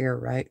on your ear,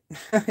 right?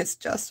 It's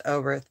just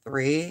over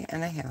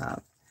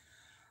 3.5.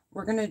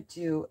 We're going to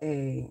do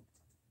a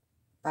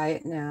buy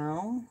it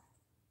now.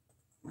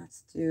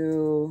 Let's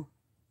do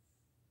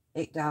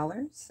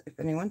 $8 if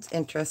anyone's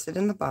interested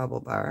in the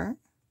bauble bar.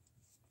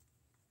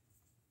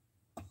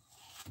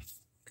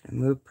 Gonna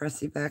move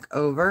Pressy back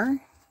over.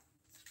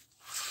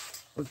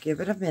 We'll give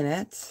it a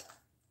minute.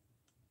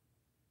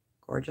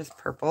 Gorgeous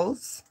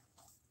purples.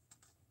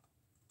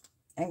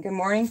 And good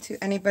morning to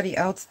anybody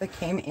else that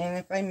came in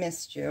if I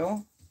missed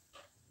you.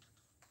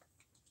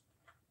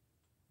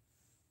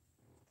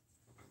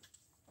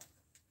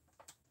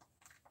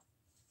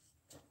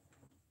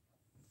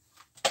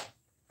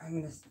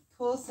 I'm going to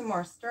pull some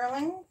more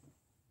sterling.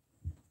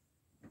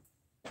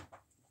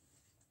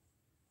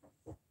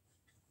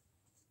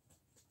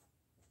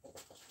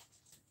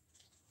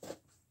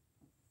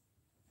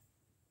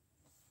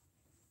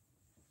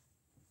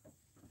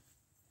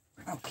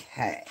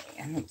 Okay,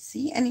 I don't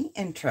see any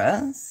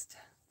interest.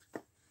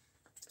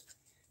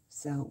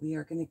 So we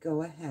are going to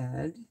go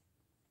ahead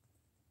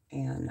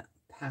and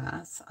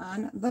pass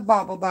on the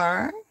bauble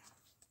bar.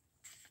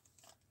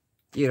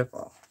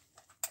 Beautiful.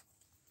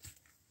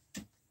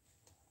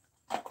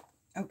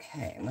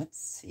 Okay, let's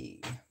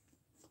see.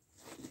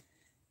 Do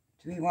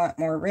we want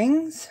more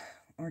rings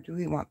or do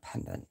we want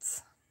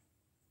pendants?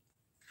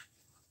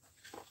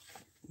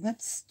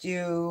 Let's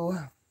do,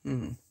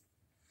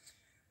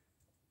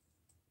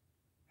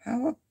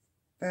 how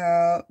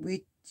about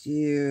we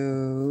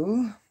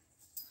do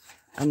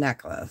a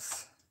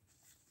necklace?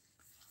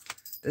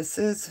 This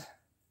is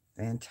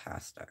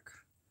fantastic.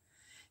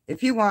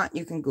 If you want,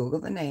 you can Google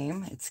the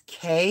name. It's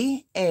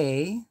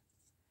KA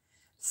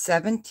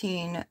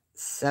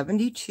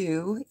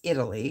 1772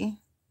 Italy.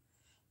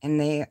 And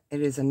it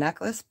is a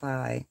necklace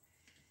by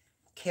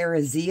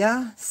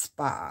Carazia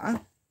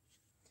Spa.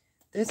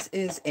 This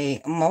is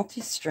a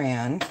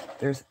multi-strand.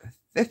 There's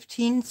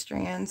 15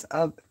 strands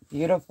of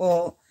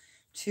beautiful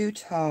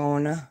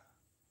two-tone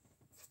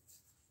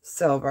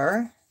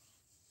silver.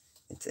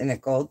 It's in a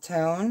gold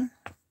tone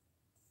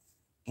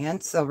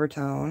and silver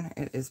tone.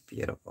 It is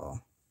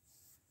beautiful.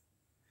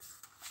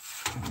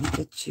 Let me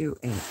get you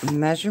a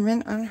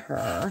measurement on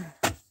her.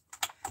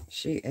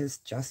 She is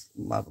just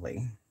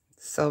lovely.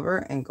 Silver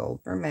and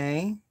gold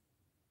vermeil.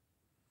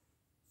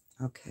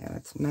 Okay,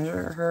 let's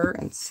measure her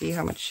and see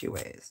how much she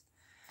weighs.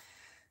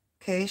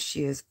 Okay,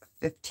 she is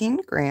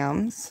 15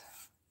 grams.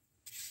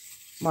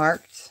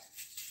 Marked.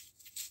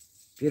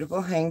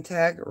 Beautiful hang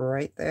tag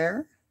right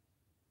there.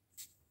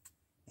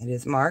 It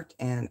is marked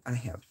and I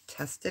have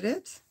tested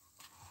it.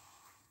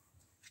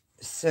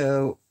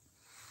 So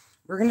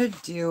we're going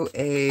to do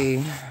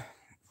a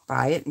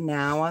buy it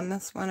now on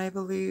this one, I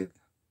believe.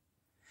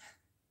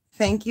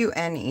 Thank you,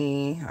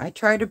 NE. I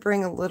try to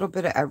bring a little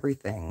bit of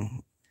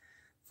everything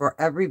for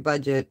every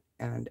budget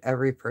and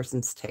every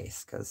person's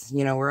taste, because,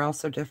 you know, we're all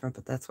so different,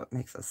 but that's what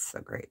makes us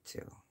so great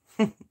too.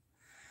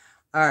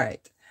 All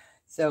right.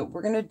 So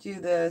we're going to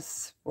do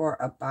this for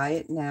a buy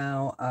it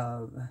now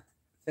of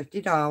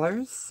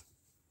 $50.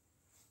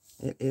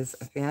 It is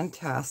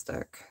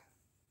fantastic.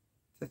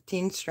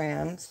 15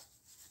 strands.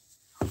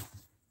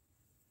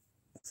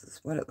 This is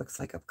what it looks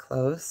like up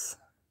close.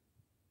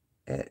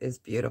 It is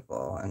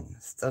beautiful and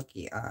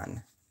silky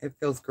on. It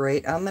feels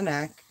great on the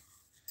neck.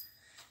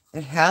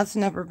 It has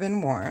never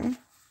been worn.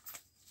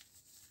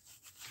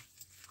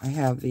 I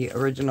have the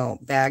original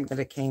bag that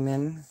it came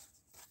in.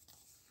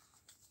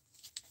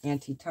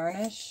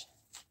 Anti-tarnish.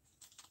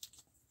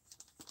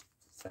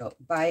 So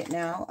buy it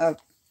now of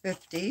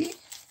 $50.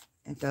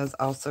 It does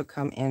also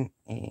come in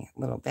a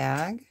little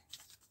bag.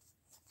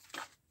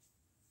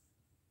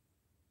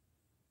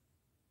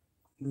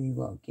 We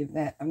will give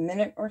that a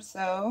minute or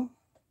so.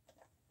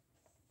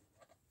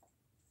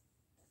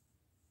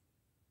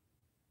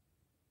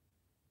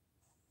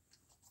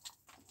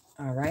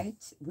 All right,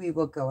 we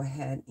will go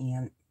ahead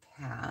and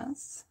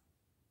pass.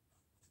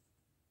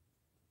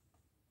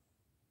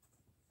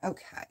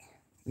 Okay,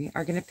 we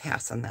are going to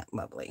pass on that,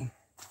 lovely.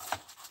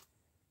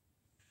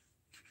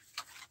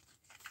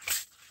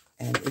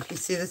 And if you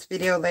see this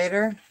video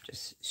later,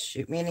 just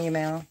shoot me an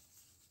email.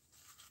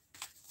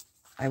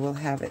 I will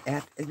have it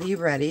at the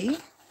ready.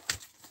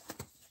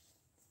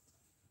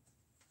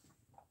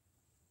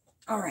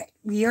 All right,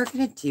 we are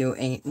going to do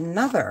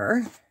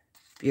another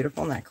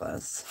beautiful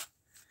necklace.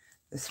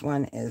 This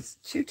one is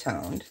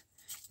two-toned.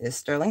 It is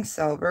sterling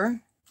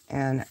silver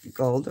and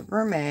gold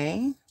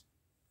vermeil.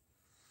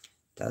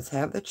 Does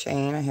have the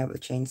chain. I have the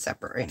chain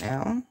separate right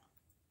now.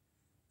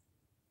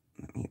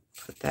 Let me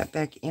put that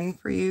back in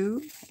for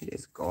you. It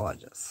is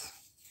gorgeous.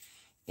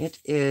 It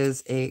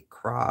is a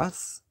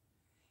cross,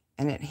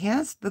 and it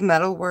has the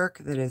metal work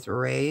that is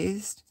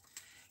raised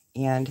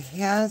and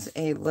has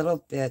a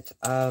little bit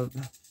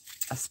of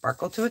a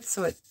sparkle to it.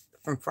 So it,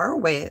 from far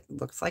away, it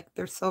looks like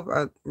they're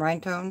silver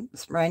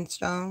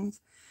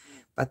rhinestones,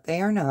 but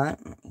they are not.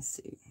 Let me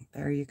see.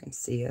 There you can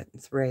see it.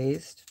 It's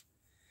raised.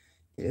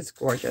 It is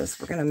gorgeous.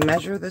 We're going to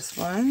measure this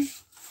one.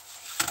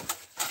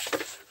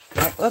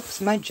 Oh,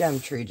 oops, my gem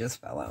tree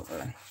just fell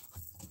over.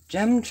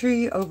 Gem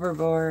tree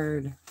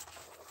overboard.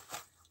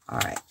 All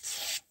right.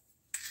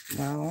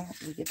 Now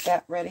we get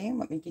that ready.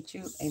 Let me get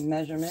you a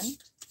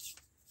measurement.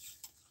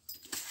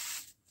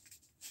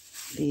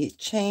 The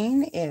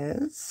chain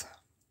is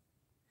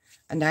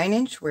a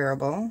 9-inch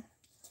wearable.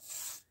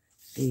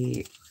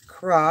 The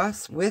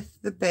cross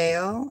with the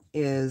bail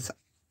is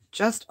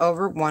just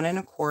over 1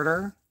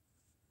 1/4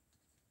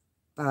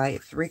 by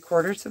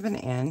 3/4 of an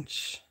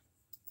inch.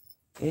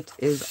 It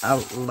is a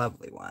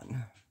lovely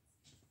one.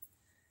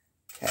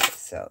 Okay,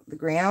 so the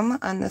gram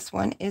on this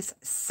one is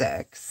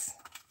 6.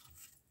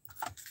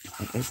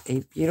 It is a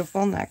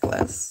beautiful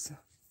necklace.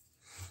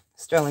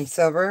 Sterling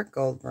silver,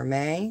 gold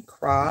vermeil,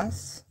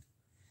 cross.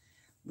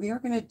 We are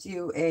going to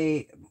do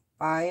a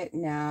buy it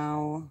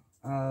now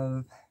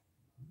of,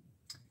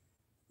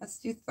 let's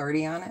do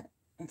 30 on it.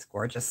 It's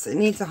gorgeous. It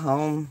needs a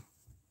home.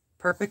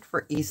 Perfect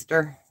for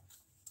Easter,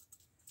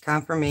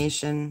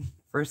 confirmation,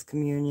 first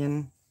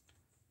communion,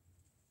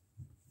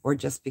 or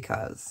just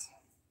because.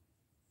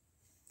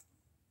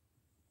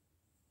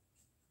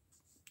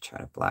 Try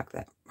to block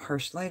that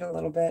harsh light a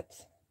little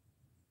bit.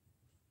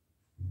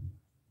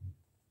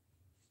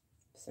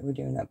 So we're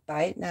doing a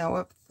buy it now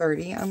of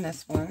 30 on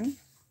this one.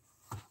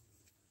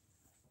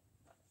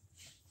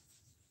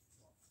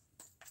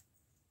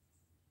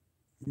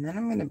 And then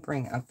I'm going to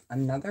bring up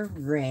another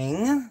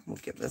ring. We'll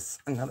give this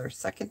another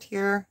second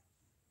here.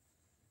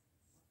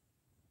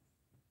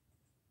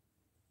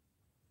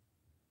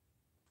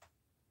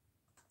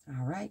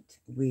 All right,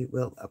 we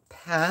will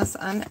pass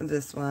on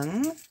this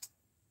one.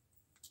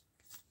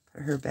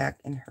 Put her back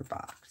in her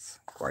box.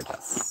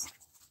 Gorgeous.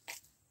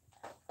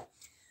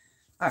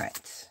 All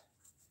right.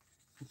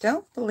 I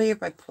don't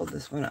believe I pulled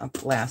this one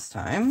up last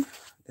time.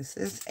 This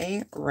is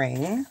a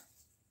ring.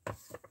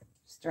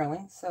 Just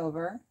sterling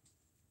silver.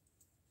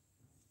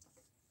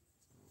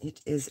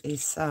 It is a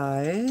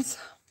size,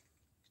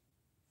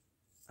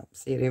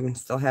 see, it even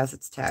still has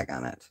its tag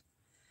on it,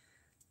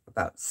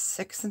 about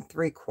 6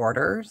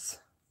 3/4.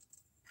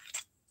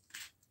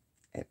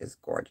 It is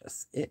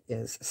gorgeous. It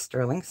is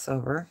sterling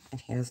silver.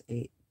 It has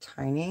a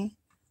tiny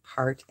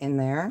heart in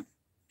there.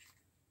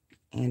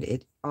 And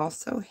it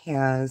also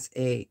has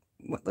a,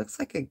 what looks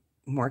like a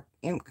more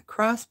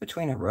cross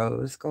between a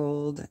rose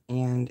gold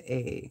and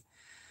a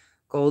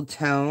gold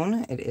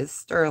tone. It is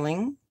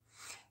sterling.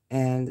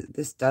 And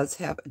this does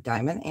have a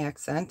diamond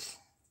accent.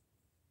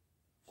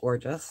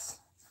 Gorgeous.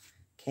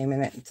 Came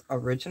in its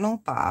original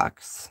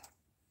box.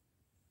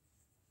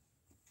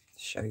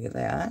 Show you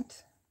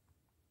that.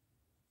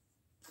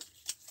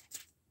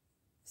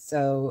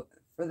 So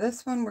for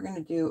this one, we're going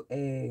to do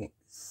a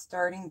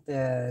starting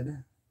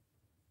bid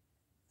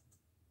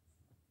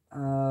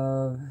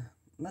of,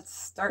 let's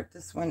start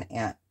this one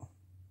at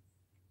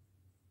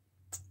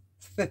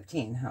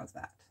 15. How's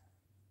that?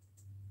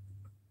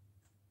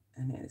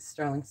 And it is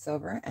sterling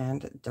silver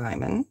and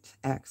diamond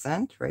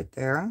accent right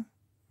there.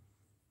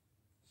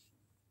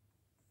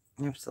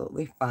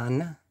 Absolutely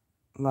fun.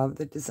 Love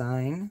the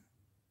design.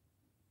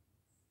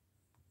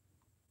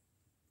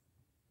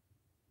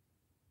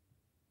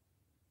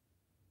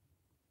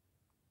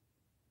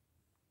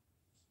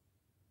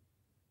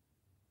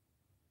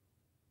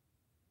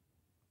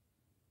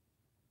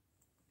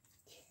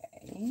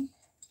 Okay,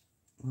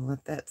 we'll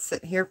let that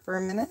sit here for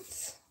a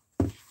minute.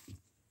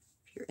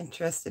 If you're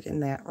interested in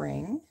that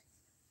ring.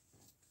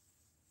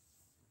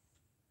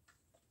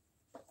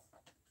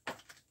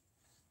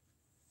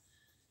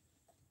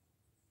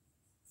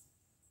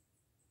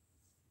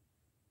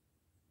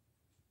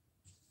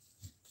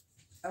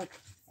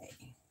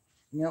 Okay,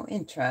 no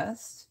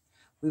interest.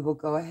 We will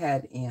go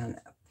ahead and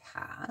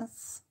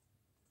pass.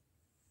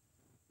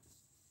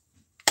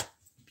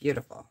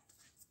 Beautiful.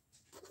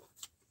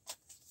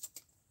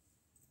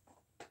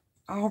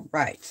 All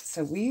right,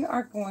 so we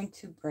are going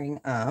to bring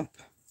up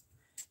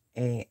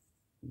a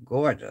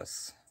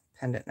gorgeous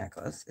pendant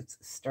necklace. It's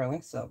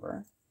sterling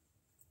silver,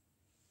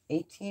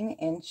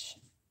 18-inch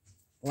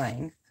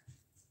length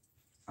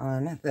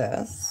on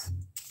this.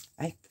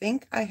 I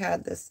think I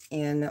had this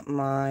in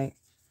my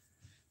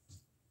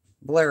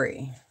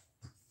blurry.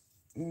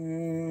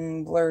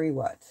 Blurry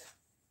what?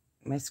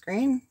 My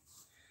screen?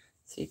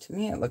 See, to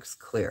me it looks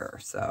clear,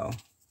 so.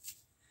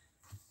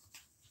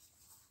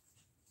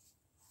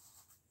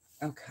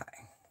 Okay.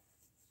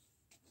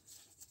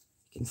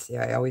 You can see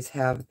I always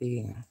have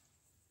the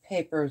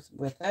papers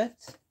with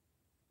it.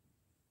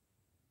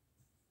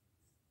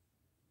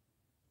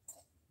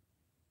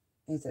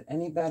 Is it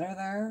any better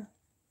there?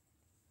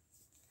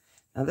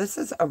 Now this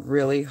is a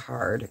really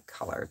hard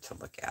color to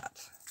look at.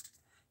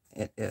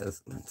 It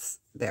is,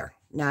 there.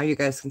 Now you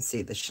guys can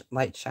see the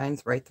light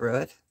shines right through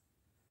it.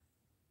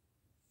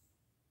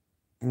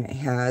 And it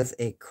has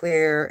a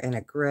clear and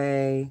a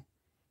gray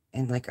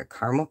and like a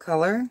caramel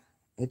color.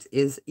 It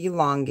is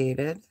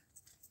elongated.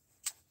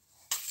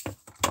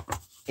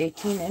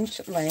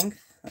 18-inch length.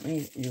 Let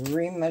me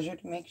re-measure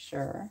to make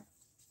sure.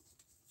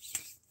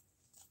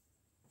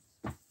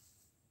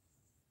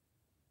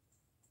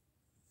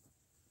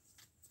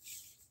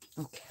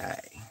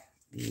 Okay,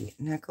 the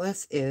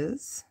necklace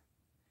is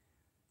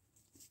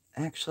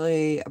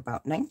actually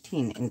about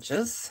 19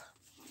 inches.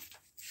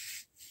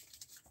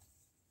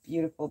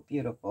 Beautiful,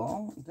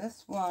 beautiful.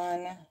 This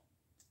one,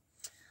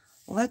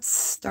 let's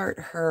start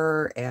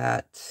her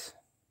at,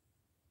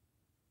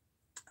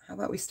 how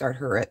about we start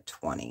her at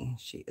 20?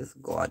 She is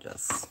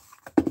gorgeous.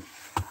 Let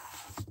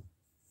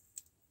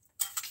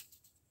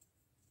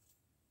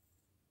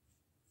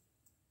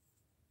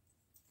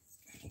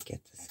me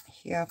get this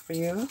here for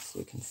you so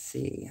you can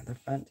see the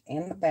front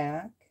and the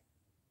back.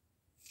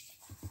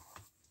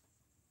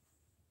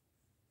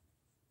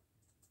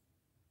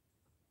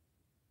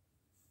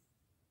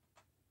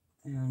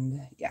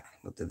 And yeah,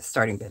 we'll do the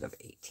starting bid of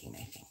 18,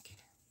 I think.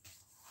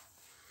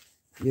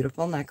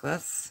 Beautiful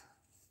necklace.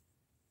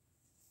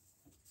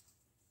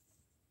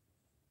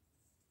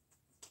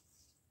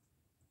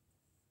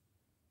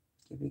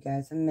 Give you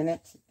guys a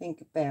minute to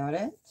think about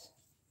it.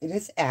 It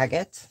is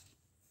agate.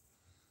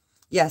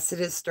 Yes, it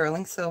is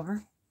sterling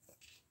silver.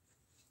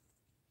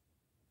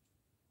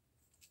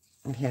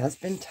 It has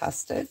been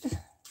tested.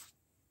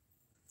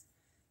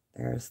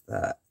 There's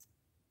the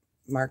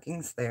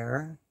markings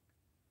there.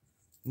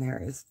 And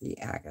there is the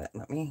agate.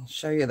 Let me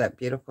show you that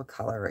beautiful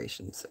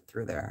coloration sit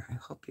through there. I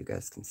hope you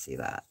guys can see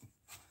that.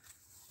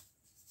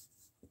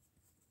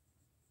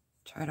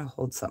 Try to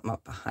hold something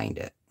up behind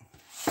it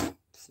so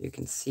you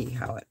can see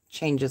how it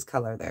changes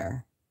color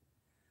there.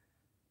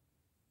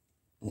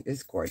 It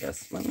is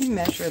gorgeous. Let me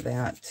measure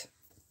that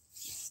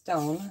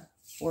stone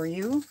for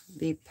you.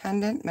 The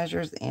pendant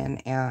measures in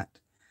at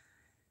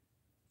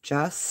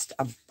just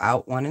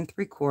about 1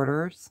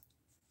 3/4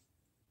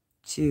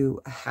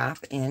 to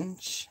 1/2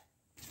 inch.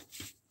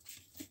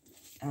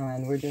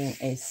 And we're doing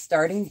a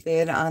starting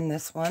bid on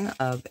this one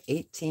of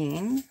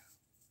 18.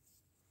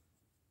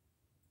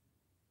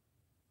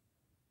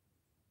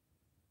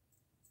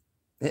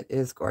 It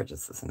is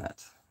gorgeous, isn't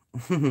it?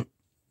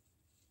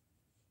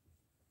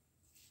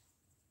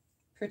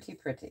 Pretty,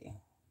 pretty.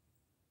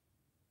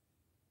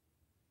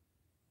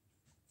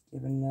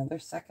 Give it another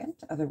second,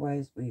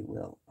 otherwise we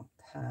will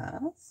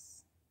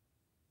pass.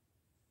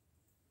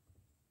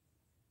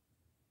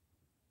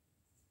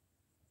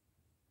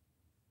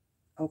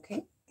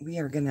 Okay, we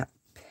are gonna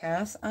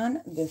pass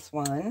on this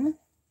one.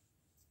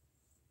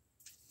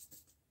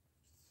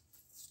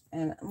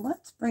 And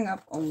let's bring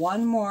up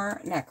one more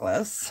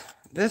necklace.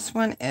 This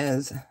one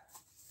is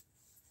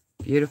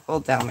beautiful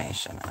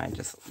Dalmatian. I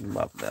just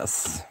love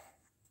this.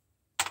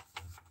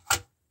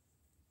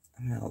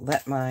 I'm gonna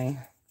let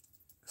my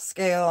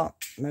scale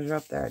measure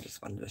up there. I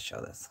just wanted to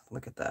show this.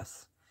 Look at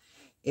this.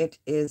 It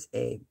is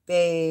a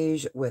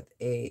beige with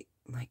a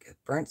like a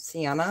burnt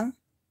sienna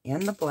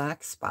and the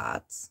black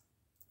spots.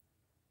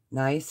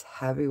 Nice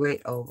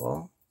heavyweight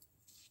oval.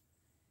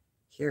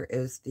 Here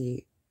is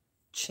the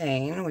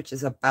chain, which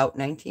is about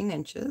 19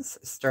 inches,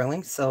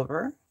 sterling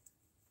silver.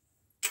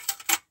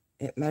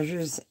 It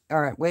measures,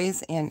 or it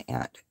weighs in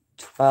at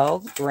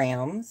 12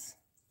 grams.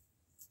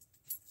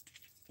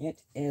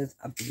 It is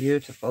a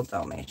beautiful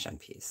Dalmatian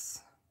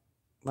piece.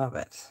 Love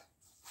it.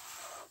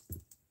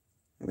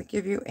 Let me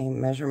give you a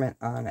measurement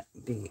on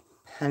the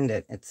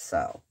pendant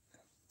itself.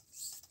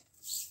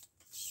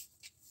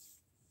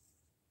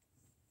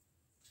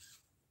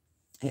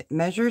 It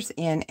measures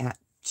in at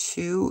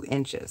 2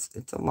 inches.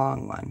 It's a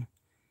long one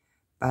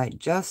by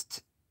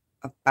just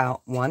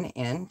about 1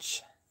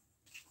 inch.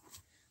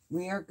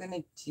 We are going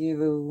to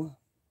do,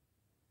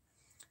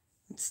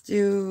 let's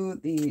do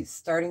the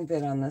starting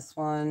bid on this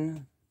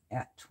one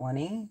at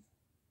 20.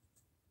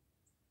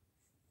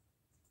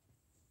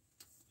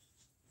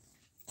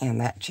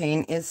 And that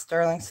chain is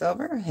sterling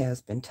silver,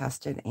 has been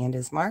tested and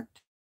is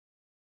marked.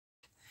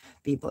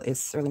 Beetle is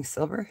sterling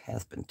silver,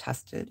 has been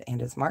tested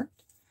and is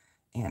marked.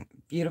 And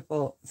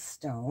beautiful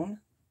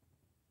stone.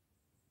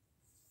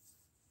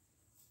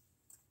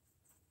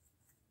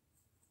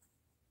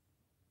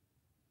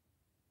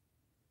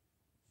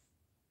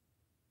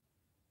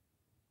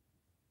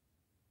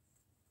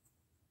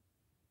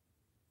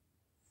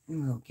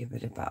 And we'll give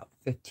it about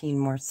 15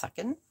 more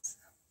seconds.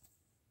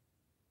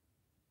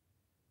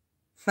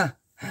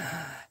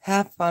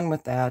 Have fun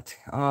with that.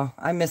 Oh,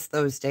 I miss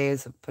those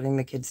days of putting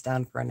the kids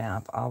down for a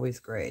nap. Always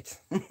great.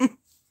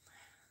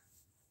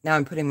 Now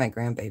I'm putting my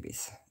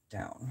grandbabies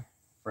down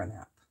for a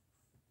nap.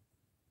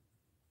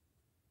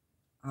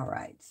 All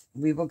right,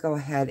 we will go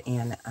ahead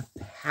and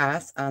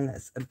pass on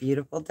this. A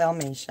beautiful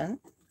Dalmatian.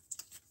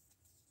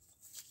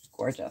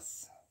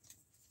 Gorgeous.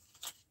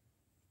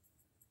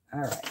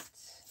 All right,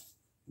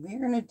 we're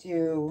going to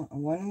do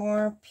one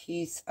more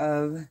piece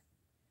of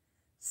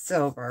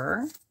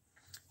silver.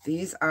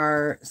 These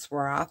are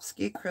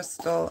Swarovski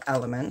crystal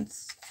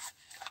elements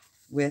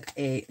with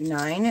a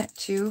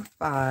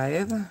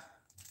 925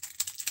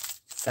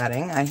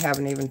 setting. I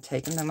haven't even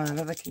taken them out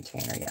of the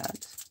container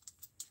yet.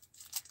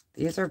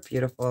 These are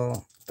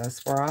beautiful. The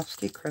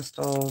Swarovski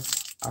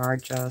crystals are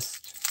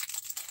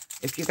just,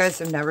 if you guys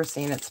have never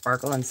seen it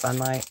sparkle in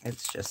sunlight,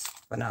 it's just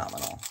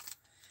phenomenal.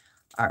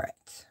 All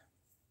right.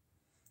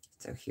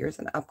 So here's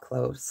an up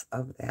close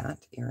of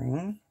that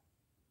earring.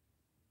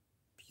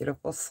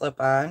 Beautiful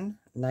slip-on,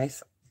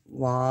 nice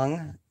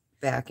long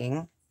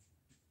backing.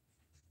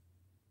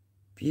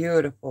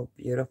 Beautiful,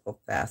 beautiful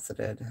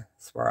faceted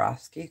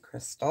Swarovski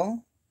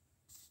crystal.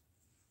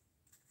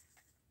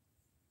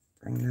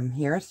 Bring them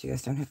here so you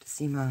guys don't have to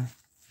see my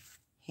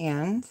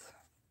hands.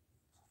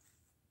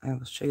 I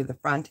will show you the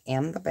front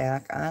and the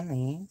back on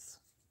these.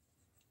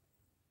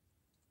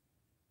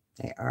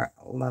 They are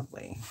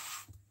lovely.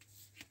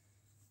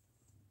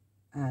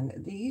 And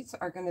these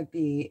are going to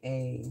be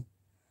a,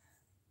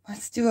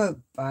 let's do a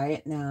buy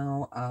it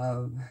now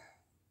of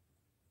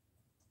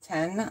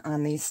 10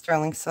 on these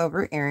sterling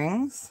silver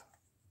earrings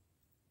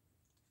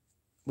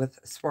with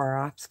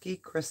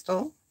Swarovski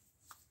crystal.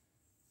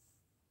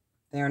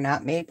 They are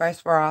not made by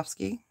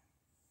Swarovski.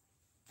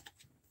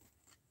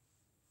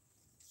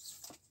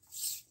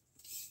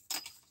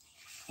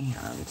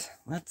 And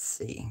let's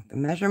see, the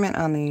measurement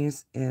on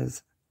these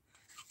is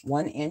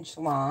 1 inch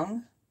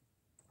long.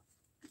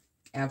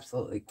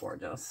 Absolutely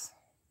gorgeous.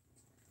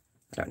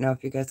 I don't know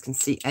if you guys can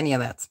see any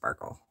of that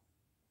sparkle.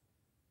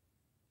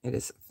 It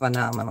is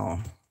phenomenal.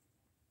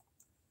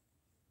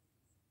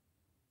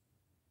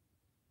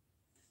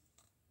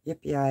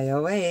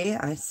 Yippee-I-O-A,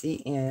 I see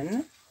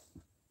in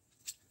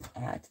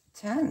at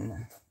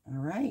 10. All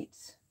right.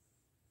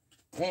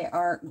 They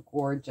are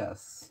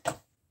gorgeous.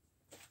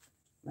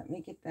 Let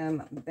me get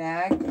them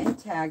bagged and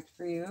tagged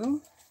for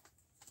you.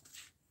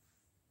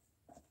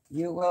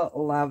 You will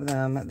love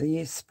them.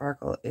 The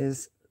sparkle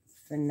is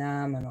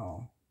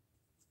phenomenal.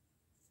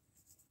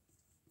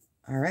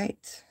 All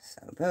right,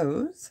 so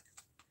those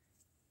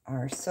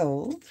are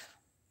sold.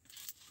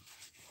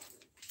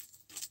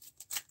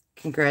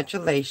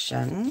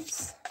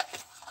 Congratulations.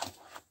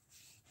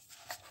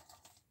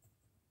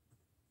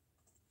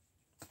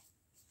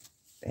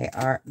 They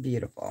are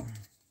beautiful.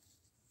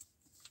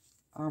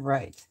 All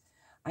right.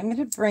 I'm going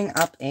to bring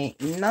up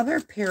another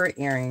pair of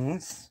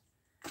earrings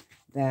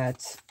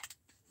that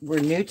were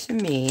new to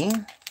me.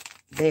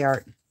 They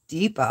are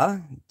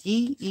Deepa,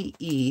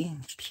 D-E-E-P-A,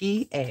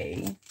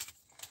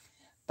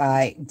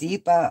 by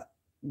Deepa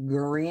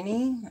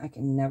Gurini. I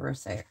can never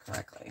say it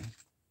correctly.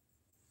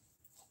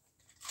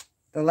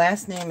 The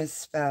last name is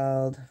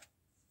spelled,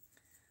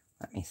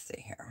 let me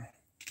see here.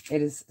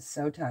 It is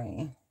so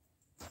tiny.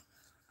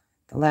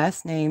 The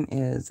last name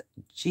is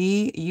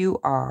G-U-R-N-A-N-I.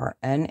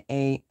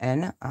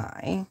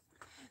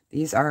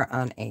 These are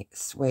on a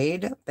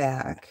suede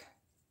back.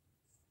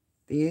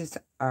 These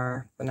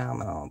are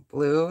phenomenal.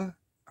 Blue,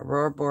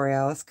 Aurora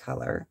Borealis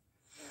color.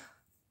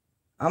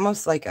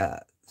 Almost like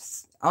a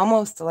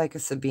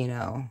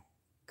Sabino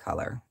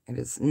color. It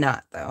is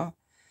not, though.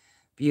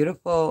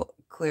 Beautiful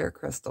clear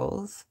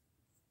crystals.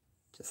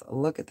 Just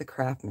look at the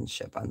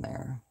craftsmanship on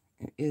there.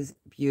 It is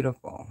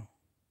beautiful.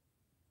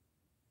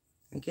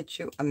 Let me get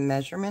you a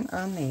measurement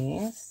on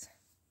these.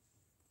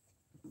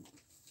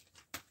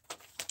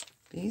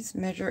 These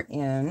measure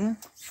in,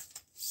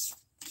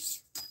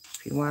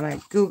 if you want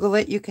to Google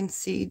it, you can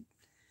see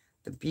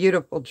the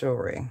beautiful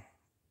jewelry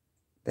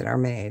that are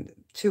made.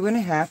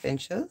 2.5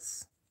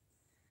 inches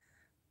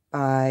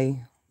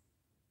by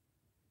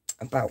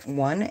about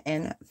 1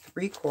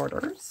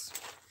 3/4.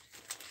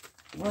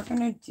 We're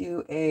going to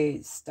do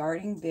a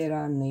starting bid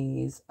on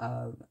these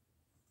of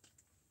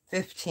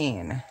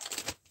 15,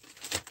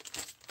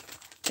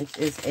 which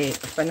is a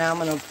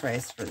phenomenal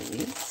price for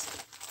these.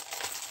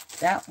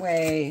 That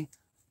way,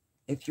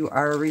 if you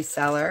are a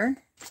reseller,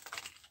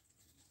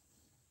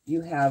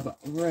 you have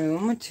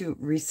room to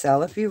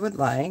resell if you would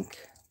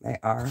like. They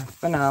are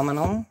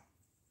phenomenal.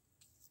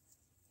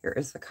 Here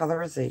is the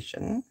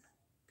colorization.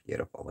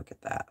 Beautiful, look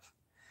at that.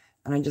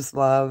 And I just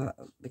love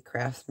the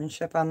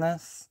craftsmanship on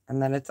this. And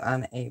then it's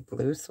on a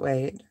blue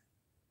suede.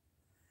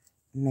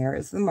 And there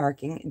is the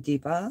marking,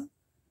 Deepa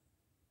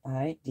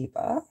by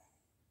Deepa.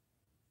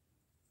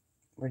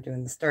 We're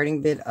doing the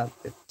starting bid of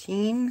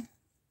 15.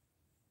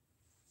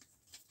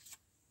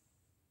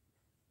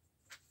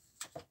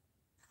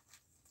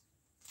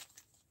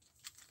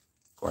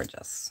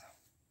 Gorgeous.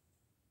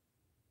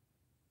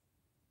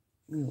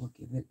 We will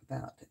give it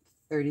about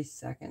 30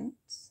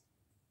 seconds.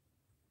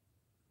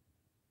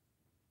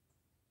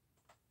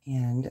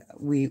 And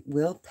we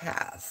will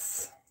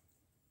pass.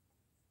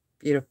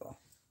 Beautiful.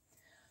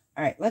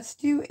 All right, let's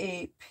do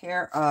a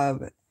pair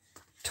of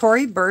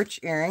Tory Burch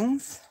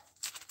earrings.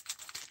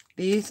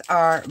 These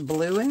are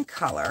blue in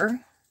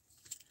color.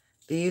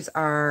 These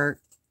are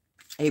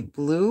a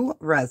blue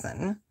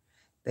resin.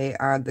 They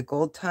are the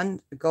gold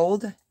tone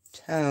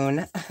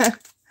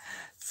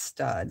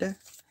stud.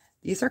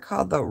 These are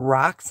called the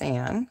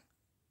Roxanne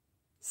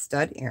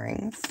stud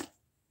earrings.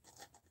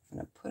 I'm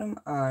going to put them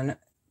on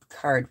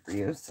card for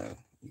you so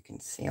you can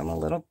see them a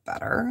little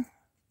better.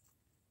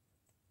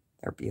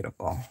 They're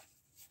beautiful.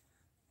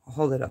 I'll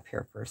hold it up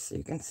here first so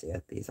you can see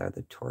it. These are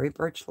the Tory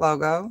Burch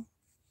logo.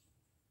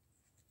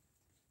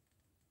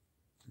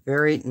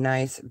 Very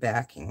nice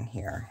backing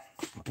here.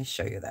 Let me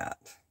show you that.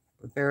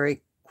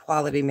 Very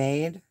quality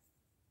made.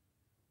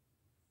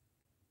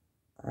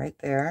 Right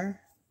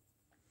there.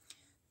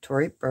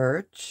 Tory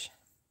Burch.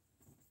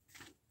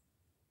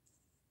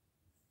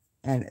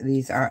 And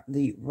these are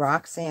the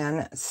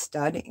Roxanne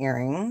stud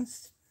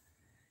earrings.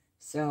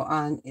 So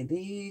on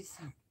these,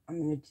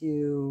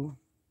 we'll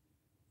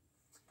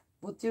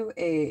do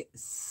a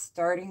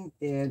starting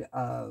bid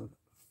of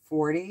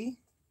 40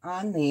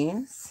 on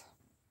these.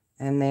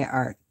 And they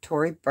are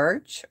Tory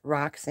Burch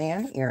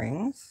Roxanne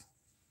earrings.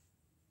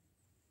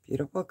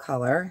 Beautiful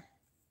color.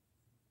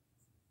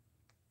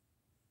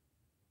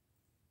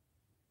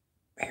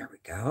 There we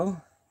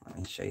go. Let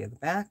me show you the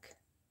back.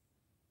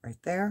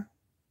 Right there.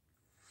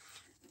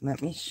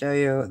 Let me show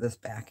you this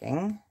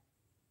backing.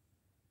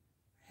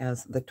 It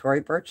has the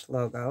Tory Burch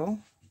logo.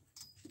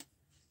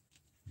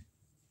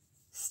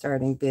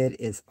 Starting bid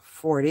is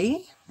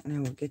 40. And I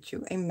will get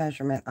you a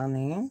measurement on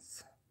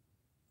these.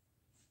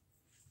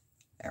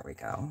 There we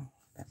go.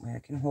 That way I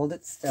can hold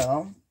it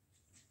still.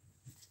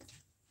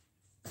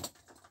 Let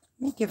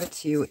me give it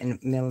to you in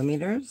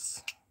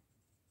millimeters.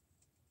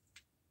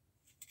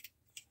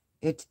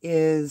 It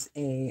is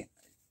a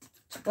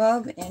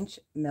 12-inch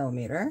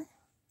millimeter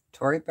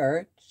Tory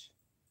Burch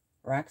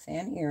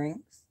Roxanne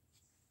earrings.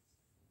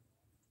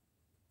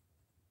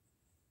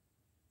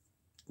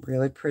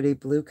 Really pretty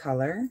blue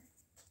color.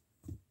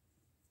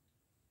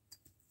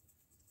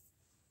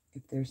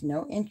 If there's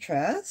no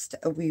interest,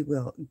 we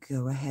will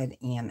go ahead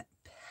and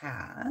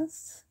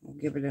pass. We'll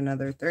give it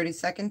another 30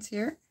 seconds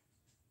here.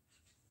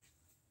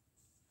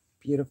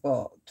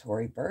 Beautiful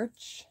Tory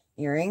Burch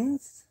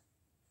earrings.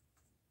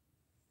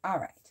 All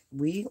right,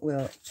 we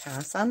will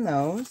pass on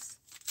those.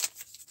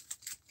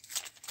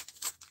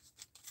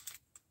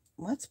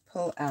 Let's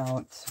pull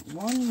out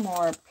one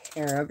more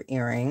pair of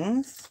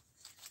earrings.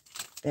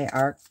 They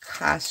are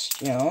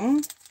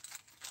costume.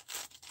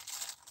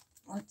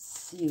 Let's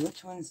see,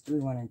 which ones do we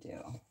want to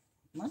do?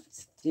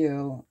 Let's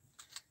do,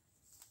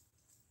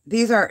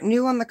 these are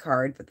new on the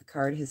card, but the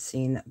card has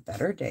seen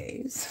better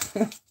days.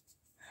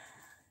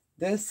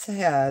 This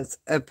has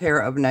a pair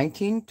of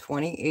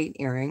 1928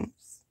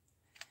 earrings.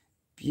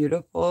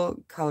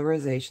 Beautiful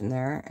colorization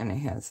there. And it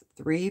has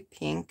 3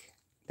 pink.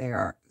 They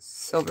are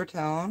silver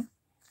tone.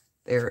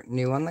 They're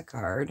new on the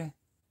card.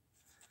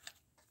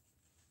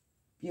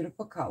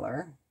 Beautiful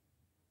color.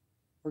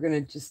 We're going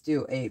to just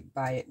do a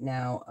buy it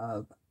now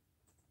of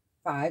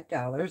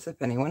 $5 if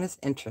anyone is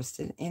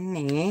interested in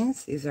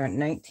these. These are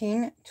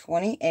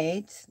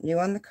 1928 new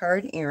on the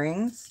card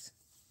earrings.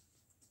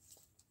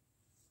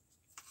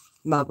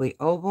 Lovely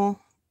oval,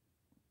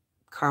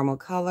 caramel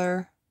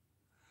color,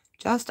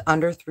 just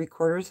under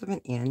 3/4 of an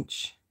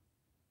inch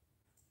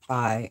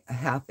by a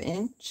 1/2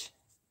 inch.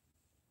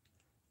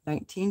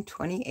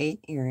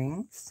 1928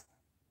 earrings.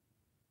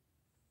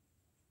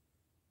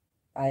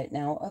 Buy it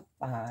now of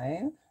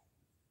 $5.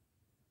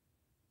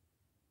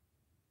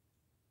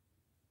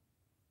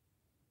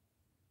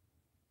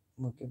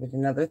 We'll give it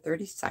another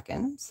 30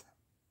 seconds.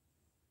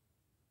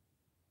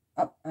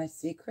 Oh, I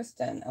see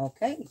Kristen.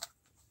 Okay.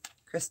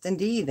 Kristen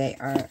D, they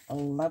are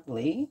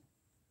lovely.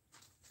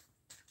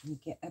 Let me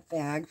get a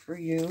bag for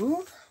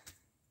you.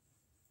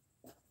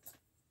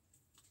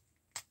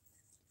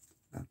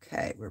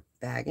 Okay, we're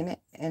bagging it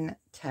and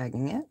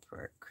tagging it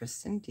for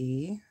Kristen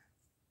D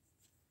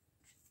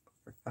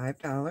for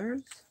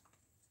 $5.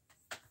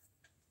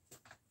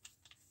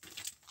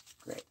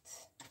 Great.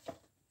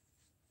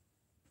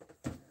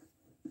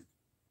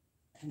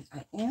 And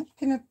I am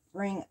going to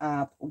bring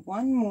up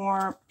one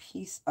more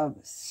piece of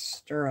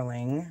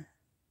sterling.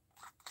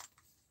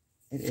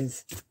 It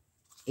is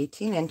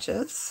 18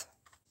 inches,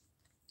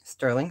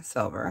 sterling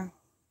silver.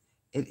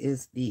 It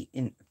is the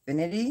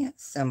infinity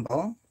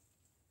symbol.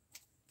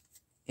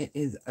 It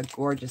is a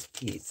gorgeous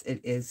piece. It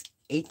is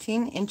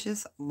 18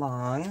 inches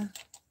long.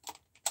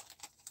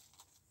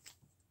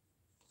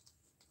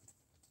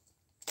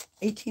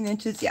 18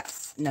 inches,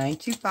 yes.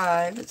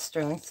 925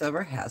 sterling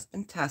silver has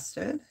been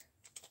tested.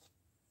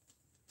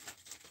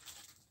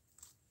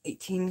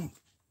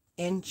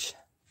 18-inch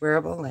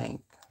wearable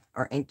length,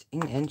 or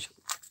 18-inch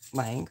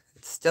length.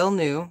 It's still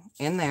new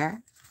in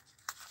there.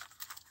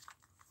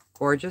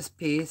 Gorgeous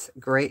piece,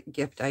 great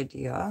gift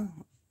idea.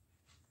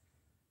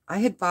 I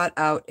had bought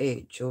out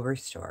a jewelry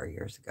store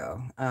years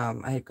ago.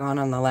 I had gone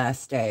on the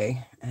last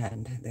day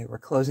and they were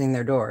closing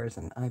their doors,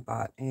 and I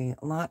bought a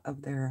lot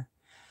of their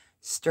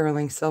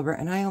sterling silver,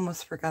 and I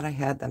almost forgot I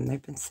had them.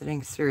 They've been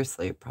sitting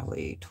seriously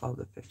probably 12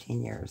 to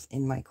 15 years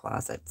in my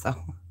closet,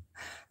 so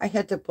I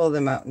had to pull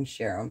them out and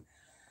share them.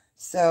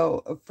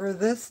 So for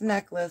this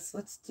necklace,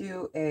 let's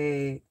do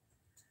a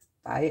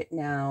buy it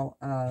now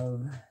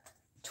of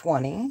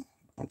 $20.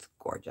 It's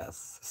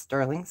gorgeous.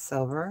 Sterling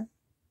silver,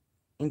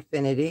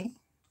 infinity.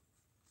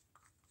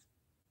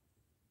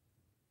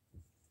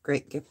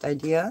 Great gift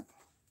idea.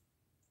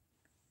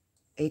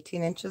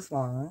 18 inches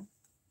long.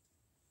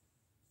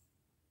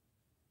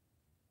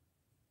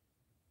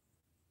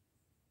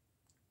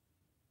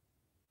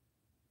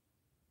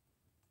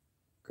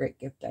 Great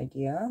gift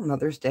idea.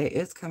 Mother's Day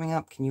is coming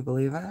up. Can you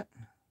believe it?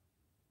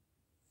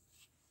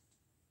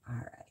 All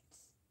right.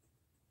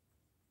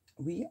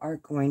 We are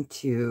going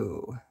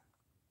to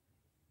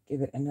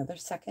give it another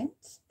second,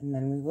 and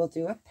then we will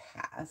do a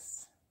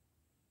pass.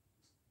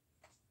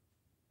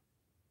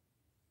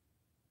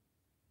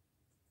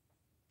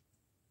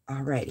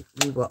 All right,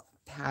 we will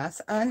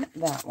pass on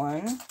that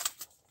one.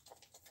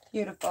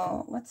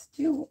 Beautiful. Let's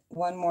do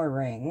one more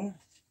ring.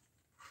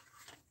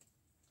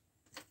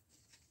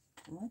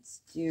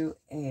 Let's do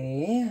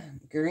a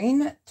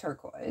green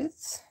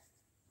turquoise.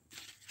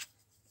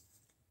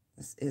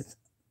 This is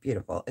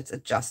beautiful. It's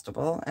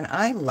adjustable, and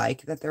I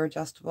like that they're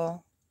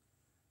adjustable.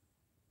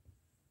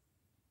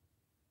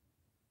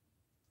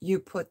 You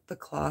put the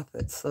cloth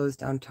that slows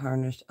down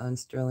tarnish on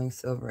sterling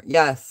silver.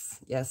 Yes,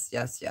 yes,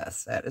 yes,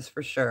 yes. That is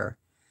for sure.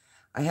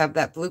 I have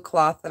that blue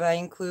cloth that I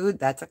include.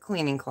 That's a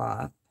cleaning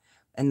cloth.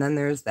 And then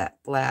there's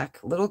that black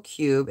little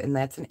cube, and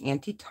that's an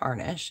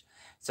anti-tarnish.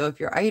 So if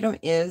your item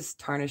is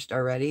tarnished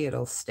already,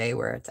 it'll stay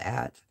where it's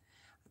at.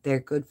 They're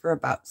good for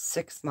about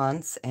 6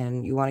 months,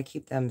 and you want to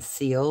keep them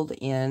sealed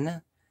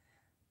in.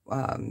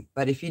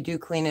 But if you do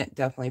clean it,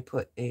 definitely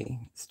put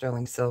a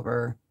sterling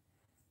silver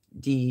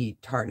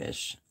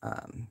de-tarnish,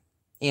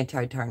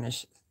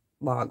 anti-tarnish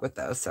log with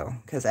those. So,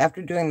 because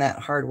after doing that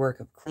hard work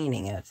of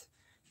cleaning it,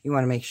 you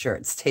want to make sure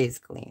it stays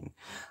clean.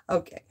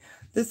 Okay,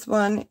 this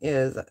one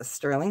is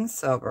sterling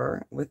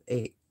silver with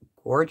a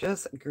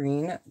gorgeous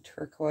green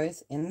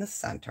turquoise in the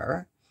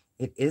center.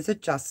 It is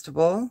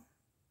adjustable.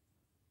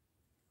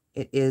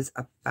 It is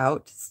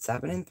about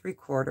 7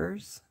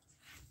 3/4.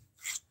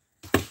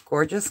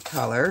 Gorgeous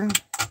color.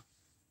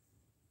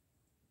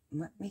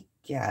 Let me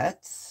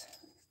get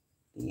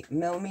the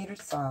millimeter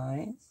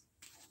size.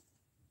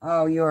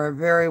 Oh, you are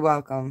very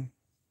welcome.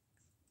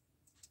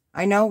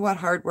 I know what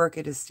hard work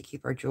it is to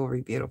keep our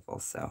jewelry beautiful,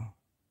 so.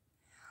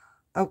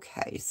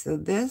 Okay, so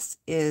this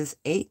is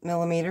 8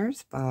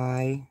 millimeters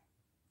by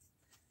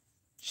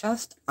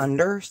just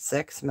under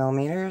 6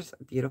 millimeters.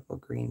 A beautiful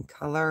green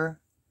color,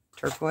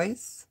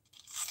 turquoise.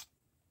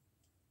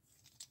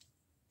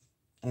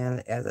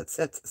 And as it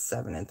sits,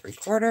 7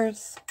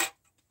 3/4.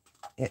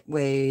 It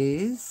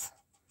weighs,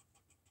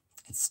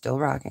 it's still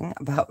rocking,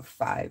 about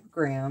 5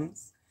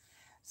 grams.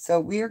 So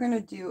we are going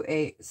to do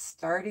a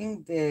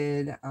starting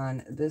bid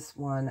on this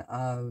one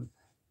of,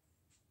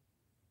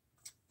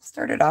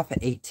 started off at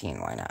 18,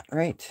 why not,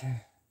 right?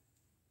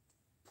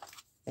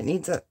 It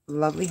needs a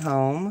lovely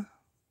home,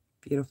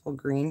 beautiful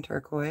green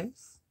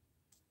turquoise.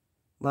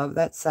 Love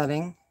that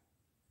setting.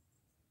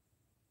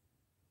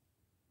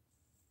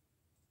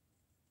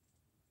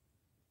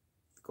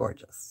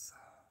 Gorgeous.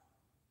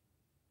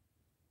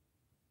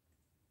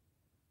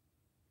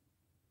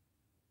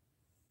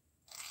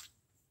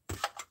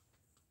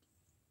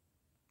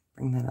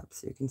 Bring that up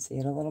so you can see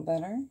it a little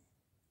better.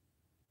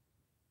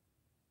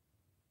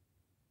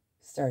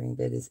 Starting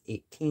bid is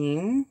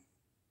 18.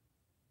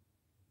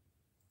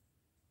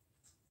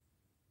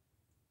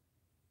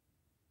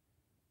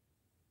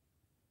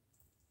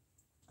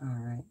 All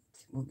right,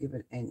 we'll give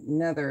it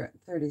another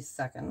 30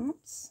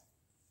 seconds.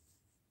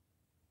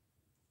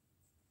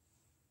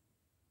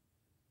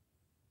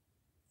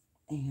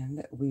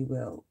 And we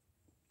will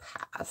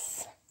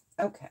pass.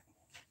 Okay,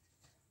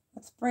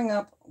 let's bring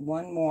up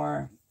one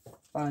more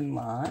fun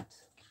lot.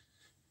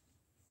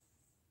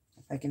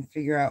 If I can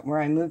figure out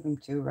where I move them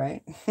to,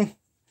 right?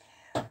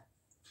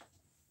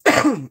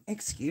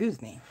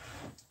 Excuse me.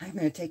 I'm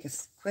going to take a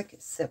quick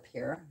sip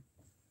here.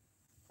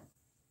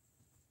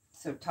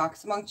 So talk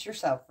amongst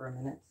yourself for a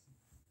minute.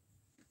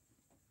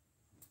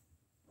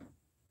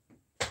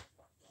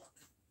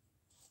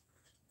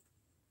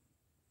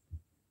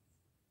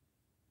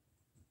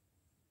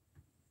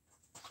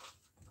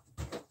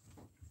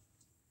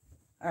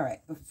 All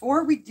right,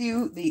 before we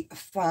do the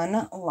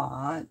fun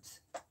lot,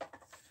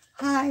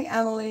 hi,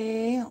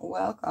 Emily,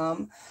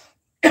 welcome.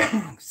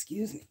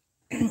 Excuse me.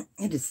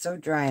 It is so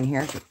dry in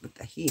here with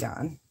the heat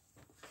on.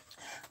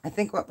 I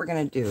think what we're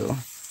going to do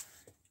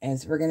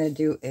is we're going to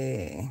do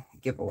a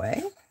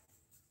giveaway.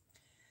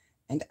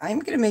 And I'm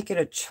going to make it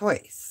a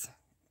choice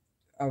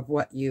of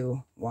what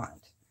you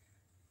want.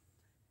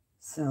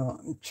 So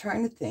I'm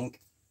trying to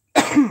think.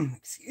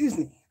 Excuse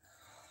me.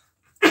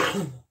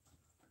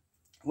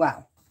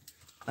 Wow.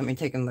 Let me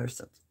take another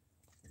sip.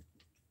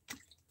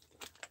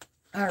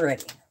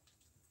 Alrighty.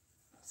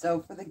 So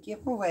for the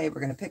giveaway,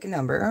 we're going to pick a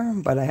number,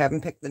 but I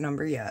haven't picked the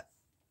number yet.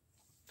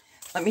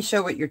 Let me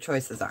show what your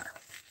choices are.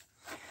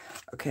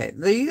 Okay,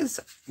 these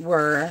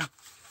were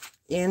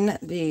in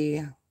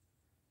the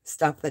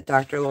stuff that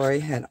Dr.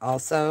 Lori had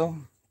also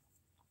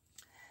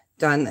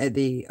done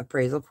the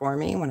appraisal for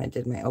me when I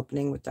did my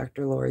opening with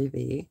Dr. Lori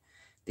V.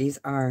 These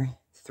are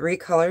 3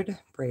 colored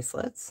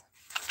bracelets.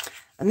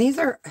 And these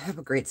have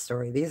a great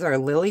story. These are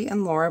Lily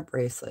and Laura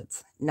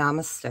bracelets.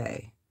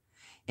 Namaste.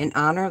 In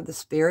honor of the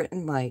spirit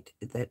and light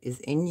that is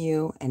in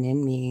you and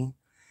in me,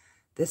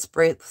 this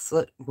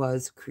bracelet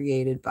was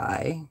created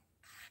by,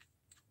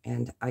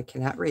 and I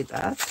cannot read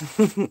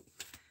that,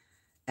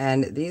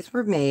 and these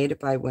were made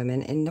by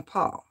women in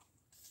Nepal,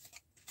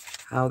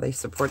 how they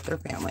support their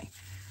family.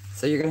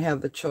 So you're going to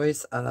have the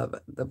choice of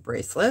the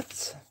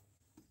bracelets.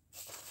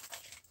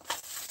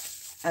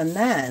 And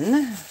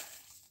then,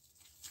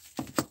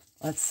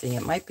 let's see,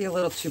 it might be a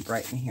little too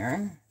bright in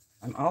here.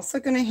 I'm also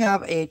going to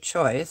have a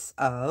choice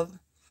of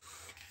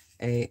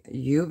a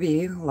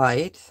UV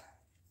light.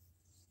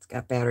 It's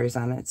got batteries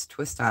on it. It's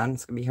twist on.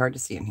 It's going to be hard to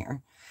see in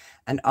here.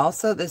 And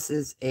also this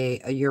is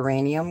a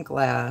uranium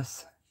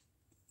glass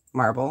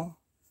marble.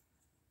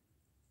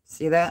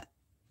 See that?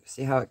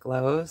 See how it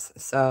glows?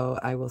 So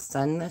I will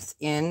send this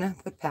in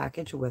the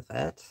package with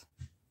it.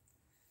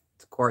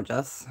 It's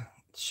gorgeous.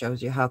 It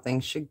shows you how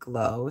things should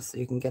glow so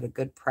you can get a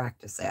good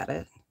practice at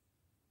it.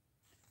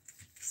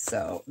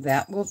 So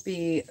that will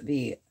be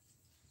the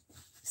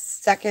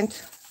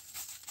second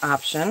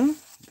option,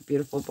 the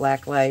beautiful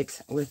black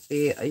light with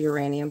the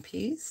uranium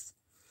piece.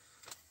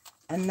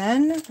 And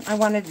then I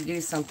wanted to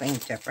do something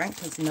different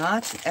because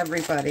not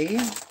everybody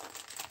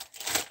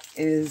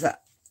is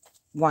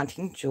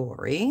wanting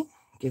jewelry.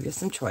 Give you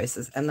some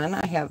choices. And then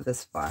I have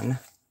this fun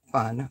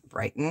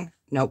Brighton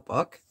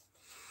notebook.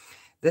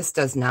 This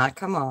does not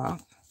come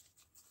off.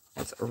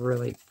 It's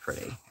really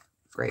pretty.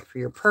 Great for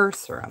your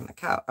purse or on the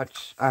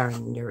couch or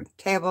on your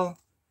table.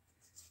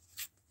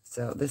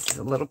 So this is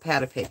a little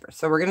pad of paper.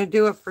 So we're going to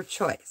do it for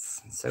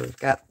choice. So we've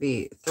got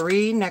the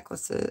 3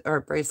 necklaces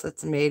or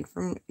bracelets made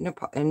from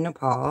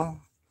Nepal.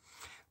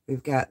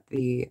 We've got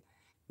the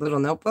little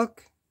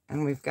notebook,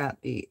 and we've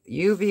got the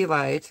UV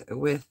light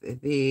with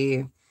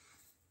the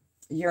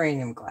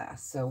uranium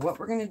glass. So what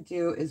we're going to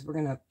do is we're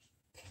going to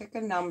pick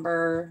a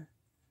number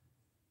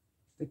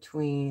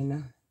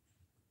between,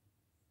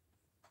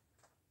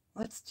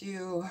 let's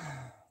do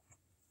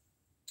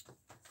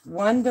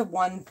 1 to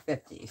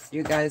 150. So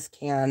you guys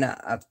can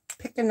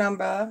pick a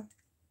number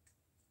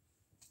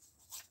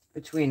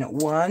between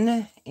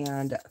 1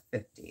 and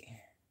 50.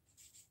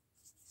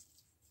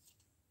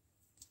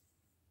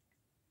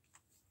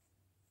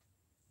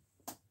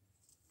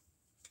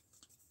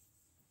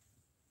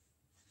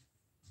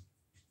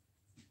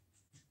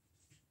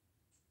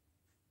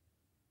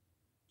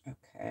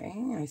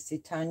 Okay, I see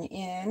Tanya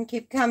in.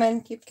 Keep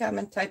coming,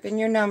 type in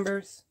your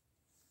numbers.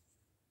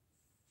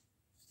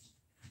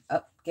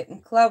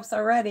 Getting close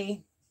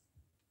already.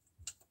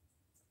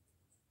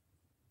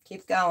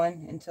 Keep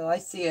going until I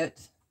see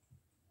it.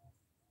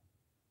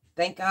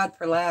 Thank God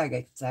for lag.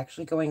 It's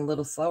actually going a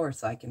little slower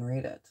so I can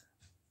read it.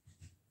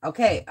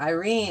 Okay,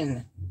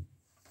 Irene.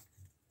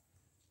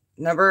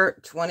 Number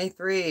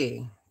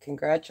 23.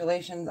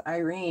 Congratulations,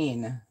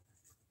 Irene.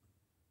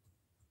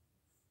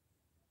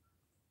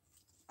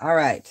 All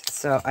right,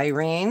 so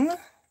Irene,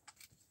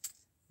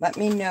 let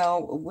me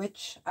know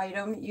which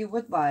item you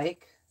would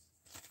like.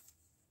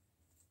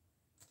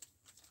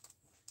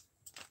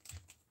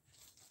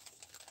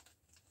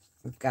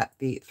 We've got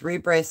the 3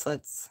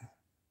 bracelets,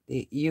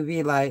 the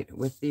UV light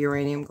with the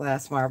uranium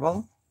glass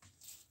marble.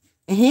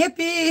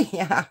 Yippee!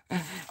 Yeah.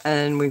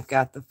 And we've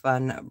got the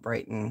fun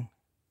Brighton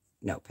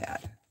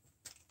notepad.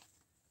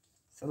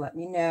 So let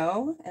me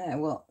know, and I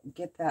will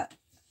get that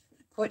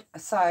put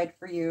aside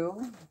for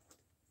you.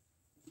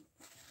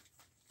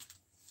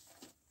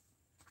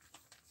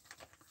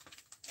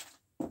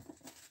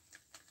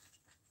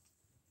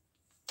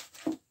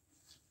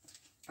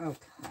 Okay.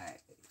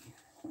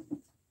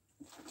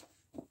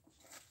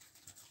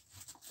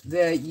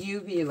 The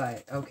UV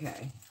light.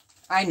 Okay.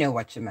 I know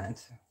what you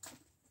meant.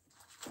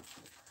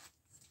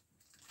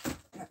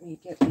 Let me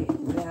get the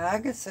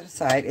bag set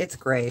aside. It's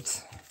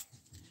great.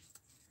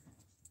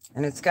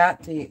 And it's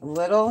got the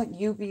little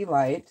UV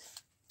light.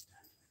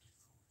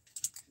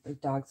 The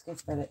dogs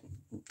get fed at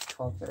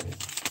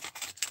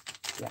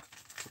 12:30. Yeah.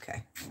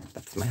 Okay.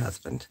 That's my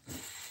husband.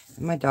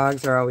 And my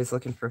dogs are always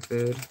looking for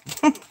food.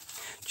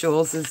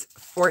 Jules is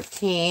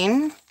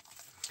 14.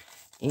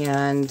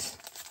 And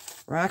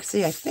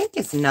Roxy, I think,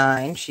 is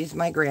 9. She's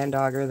my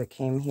granddogger that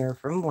came here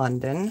from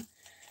London.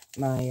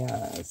 My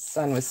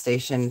son was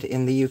stationed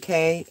in the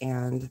UK,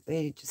 and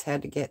they just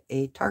had to get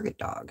a target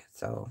dog.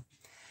 So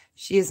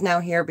she is now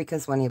here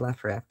because when he left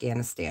for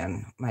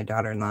Afghanistan, my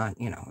daughter-in-law,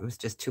 you know, it was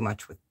just too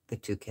much with the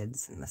 2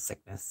 kids and the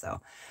sickness.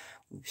 So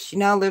she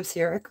now lives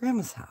here at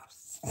Grandma's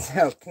house.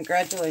 So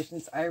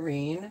congratulations,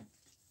 Irene.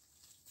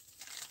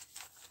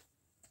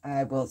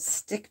 I will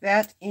stick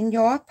that in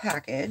your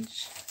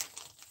package.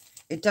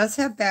 It does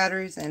have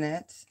batteries in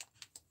it.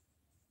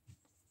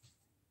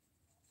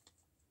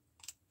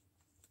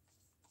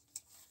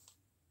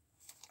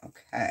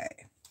 Okay.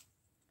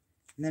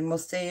 And then we'll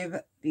save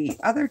the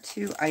other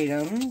 2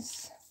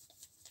 items.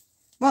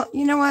 Well,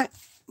 you know what?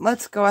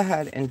 Let's go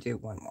ahead and do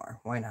one more.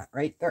 Why not,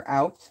 right? They're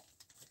out.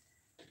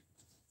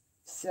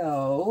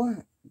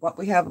 So what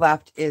we have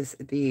left is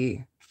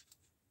the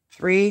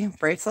 3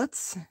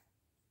 bracelets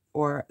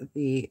or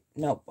the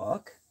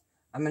notebook.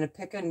 I'm going to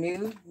pick a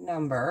new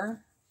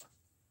number.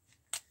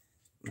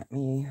 Let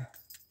me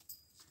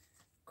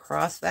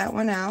cross that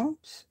one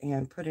out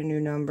and put a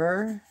new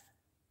number.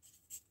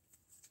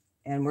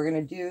 And we're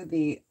going to do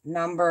the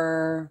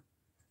number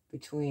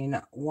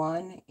between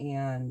 1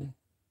 and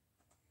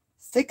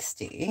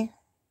 60.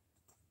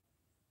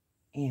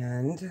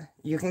 And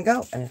you can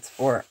go. And it's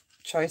for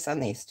choice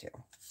on these 2.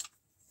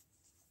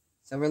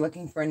 So we're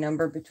looking for a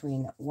number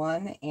between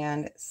 1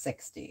 and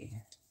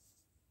 60.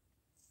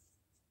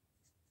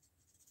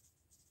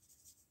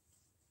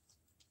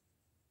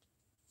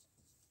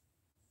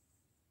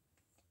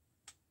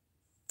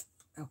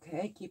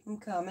 Okay, keep them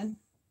coming.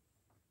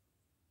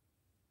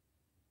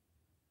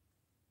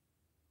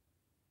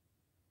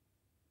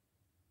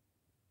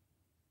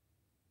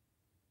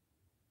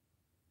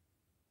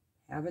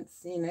 Haven't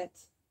seen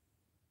it.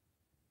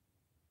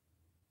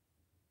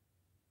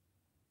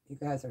 You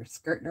guys are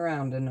skirting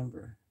around a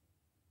number.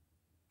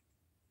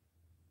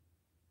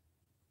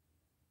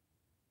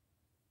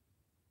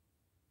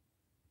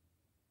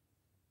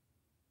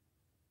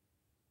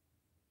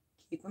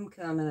 Keep them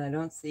coming. I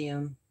don't see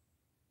them.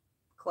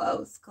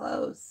 Close,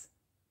 close.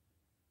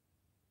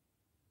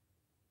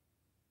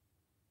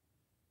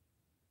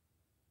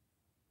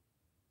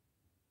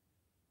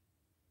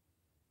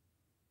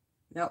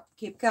 Nope,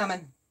 keep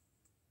coming.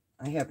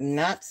 I have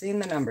not seen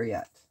the number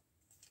yet.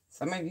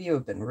 Some of you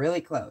have been really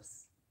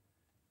close.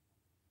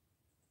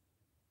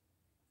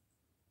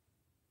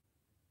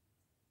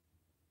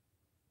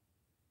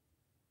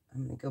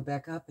 I'm going to go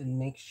back up and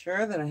make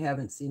sure that I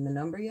haven't seen the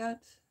number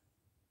yet.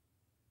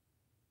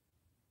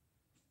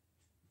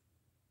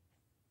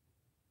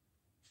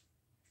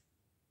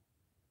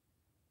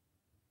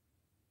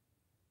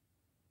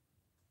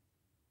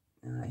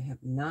 I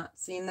have not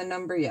seen the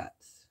number yet.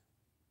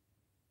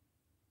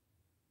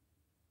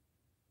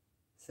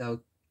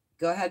 So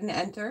go ahead and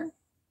enter.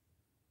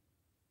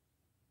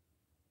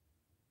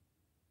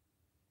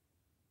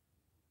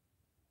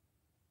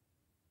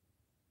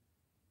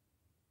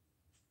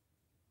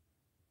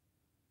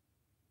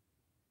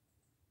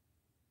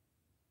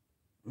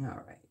 All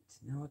right,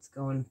 now it's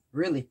going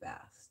really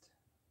fast.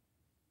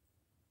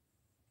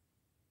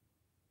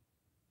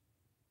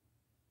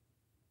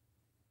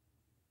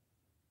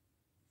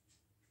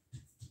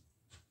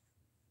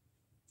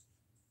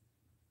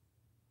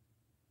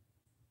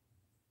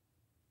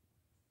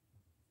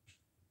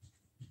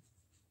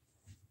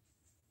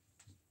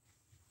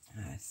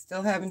 I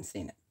still haven't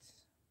seen it.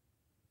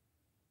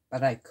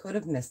 but I could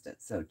have missed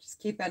it. So just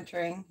keep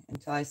entering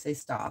until I say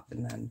stop,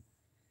 and then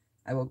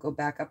I will go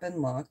back up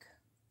and look.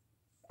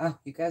 Oh,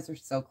 you guys are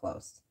so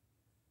close.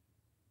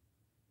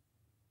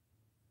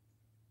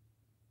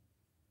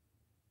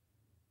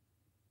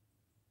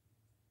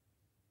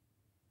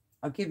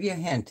 I'll give you a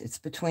hint. It's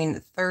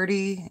between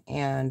 30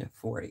 and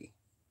 40.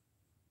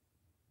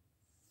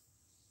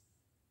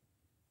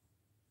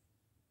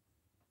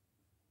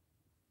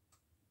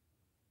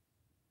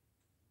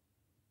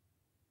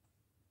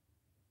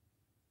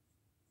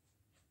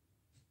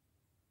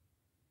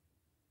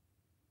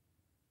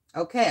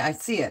 Okay, I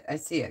see it. I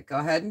see it. Go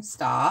ahead and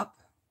stop.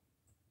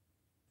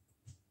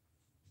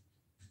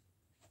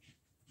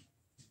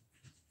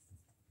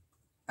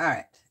 All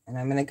right, and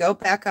I'm going to go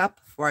back up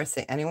before I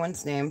say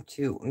anyone's name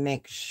to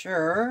make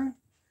sure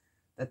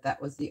that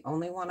that was the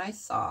only one I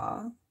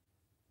saw.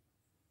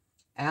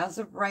 As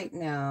of right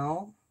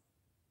now,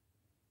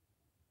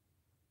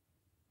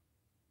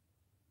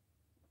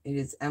 it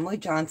is Emily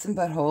Johnson,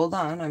 but hold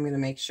on. I'm going to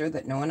make sure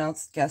that no one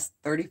else guessed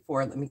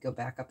 34. Let me go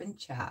back up and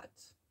chat.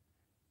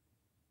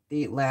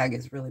 The lag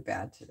is really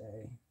bad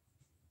today.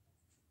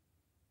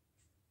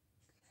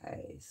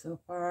 Okay, so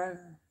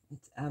far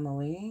it's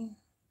Emily.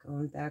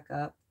 Going back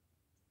up.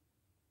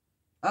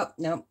 Oh,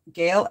 no,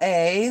 Gail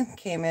A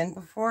came in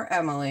before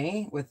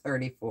Emily with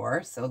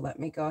 34. So let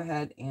me go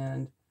ahead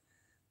and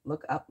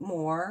look up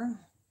more.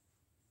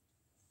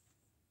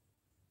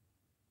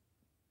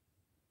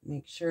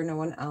 Make sure no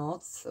one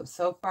else.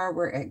 So far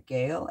we're at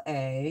Gail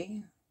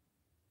A.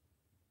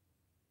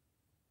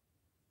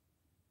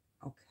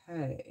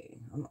 Okay,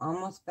 I'm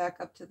almost back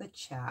up to the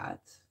chat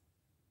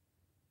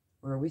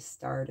where we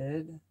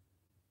started.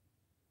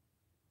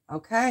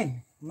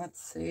 Okay,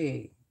 let's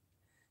see.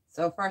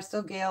 So far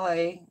still Gail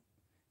A.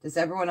 Does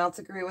everyone else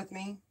agree with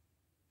me?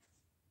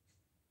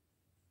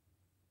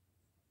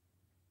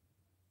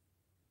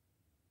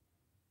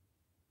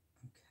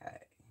 Okay.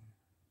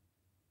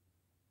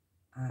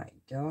 I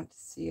don't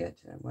see it.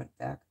 I went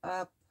back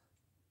up.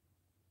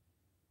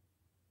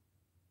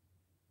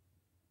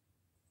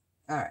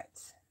 All right.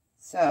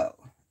 So,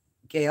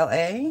 Gail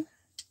A.,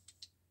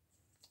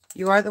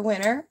 you are the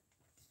winner.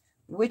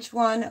 Which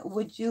one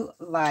would you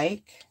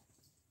like?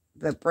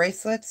 The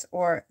bracelets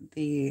or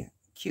the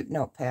cute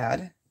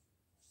notepad?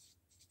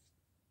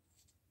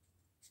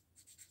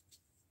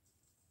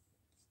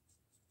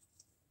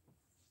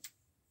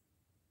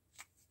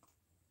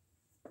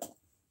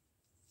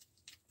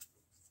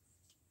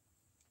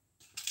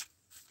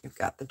 You've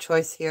got the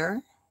choice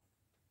here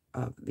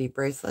of the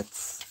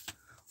bracelets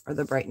or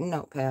the Brighten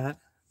notepad.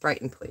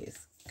 Brighten,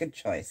 please. Good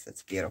choice.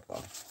 It's beautiful.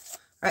 All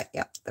right,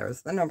 yep,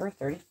 there's the number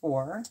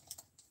 34.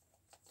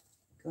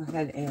 Go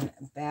ahead and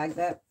bag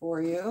that for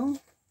you.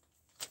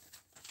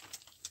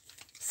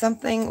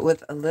 Something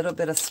with a little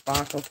bit of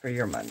sparkle for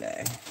your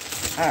Monday.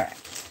 All right.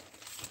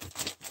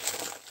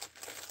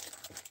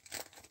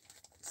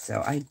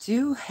 So I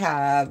do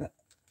have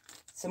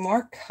some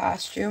more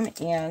costume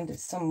and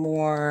some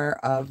more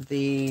of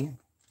the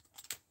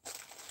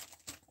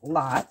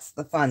lots,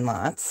 the fun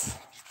lots.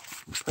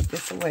 Put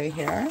this away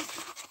here.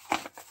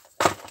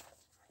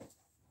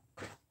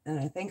 And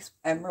I thank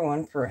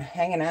everyone for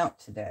hanging out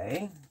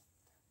today.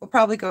 We'll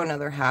probably go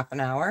another half an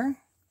hour.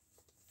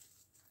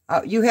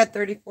 Oh, you had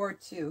 34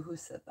 too. Who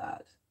said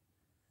that?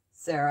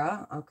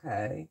 Sarah.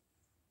 Okay.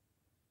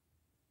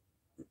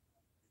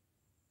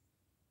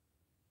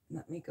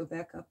 Let me go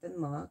back up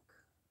and look.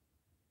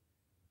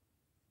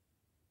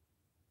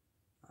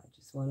 I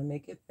just want to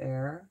make it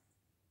fair.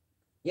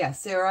 Yeah,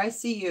 Sarah, I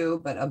see you,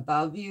 but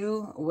above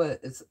you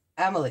was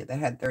Emily that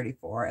had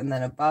 34, and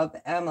then above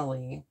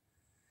Emily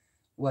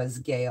was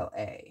Gail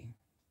A.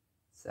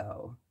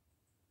 So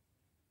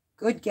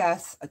good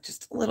guess.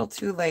 Just a little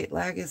too late.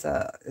 Lag is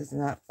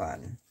not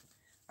fun.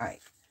 All right.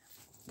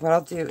 What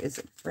I'll do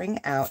is bring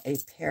out a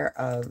pair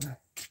of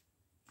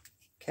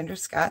Kendra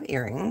Scott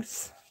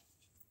earrings.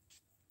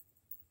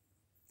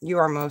 You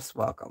are most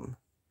welcome.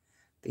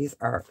 These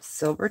are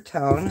silver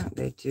tone.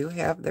 They do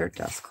have their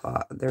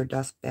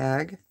dust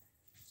bag.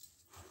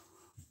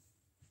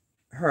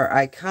 Her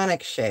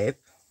iconic shape.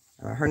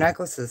 Her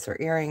necklaces, her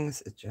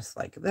earrings, it's just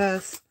like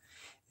this.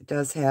 It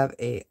does have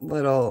a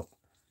little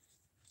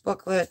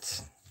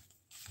booklet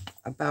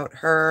about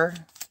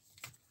her.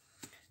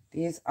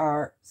 These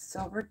are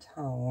silver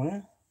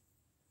tone.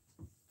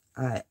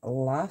 I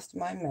lost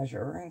my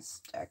measuring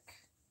stick.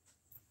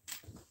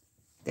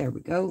 There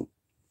we go.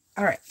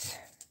 All right.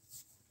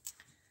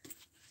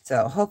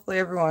 So hopefully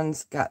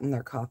everyone's gotten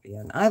their copy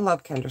in. I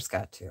love Kendra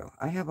Scott too.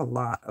 I have a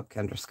lot of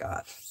Kendra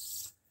Scott.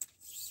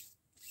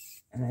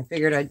 And I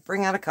figured I'd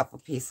bring out a couple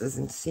pieces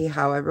and see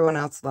how everyone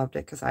else loved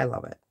it, because I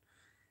love it.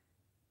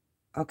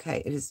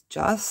 Okay, it is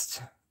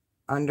just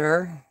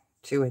under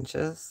 2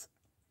 inches.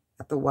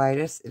 At the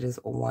widest, it is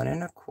 1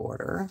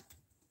 1/4.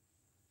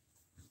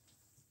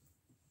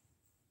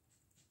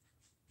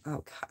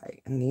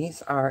 Okay, and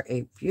these are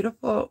a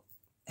beautiful,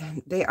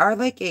 they are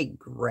like a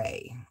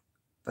gray,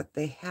 but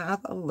they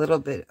have a little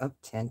bit of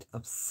tint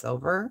of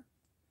silver.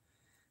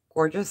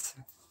 Gorgeous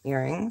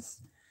earrings.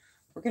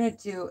 We're going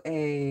to do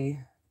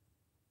a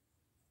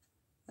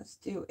Let's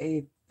do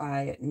a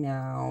buy it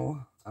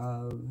now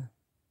of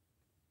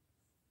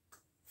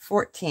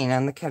 14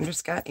 on the Kendra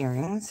Scott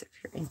earrings if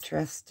you're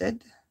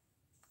interested.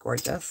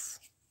 Gorgeous.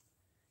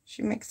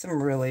 She makes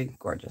some really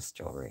gorgeous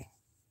jewelry.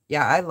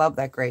 Yeah, I love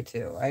that gray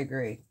too. I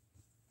agree.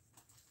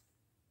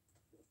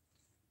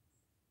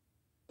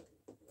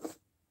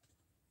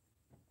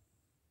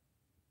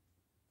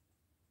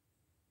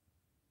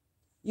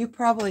 You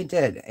probably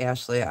did,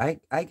 Ashley.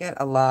 I get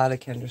a lot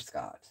of Kendra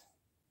Scott.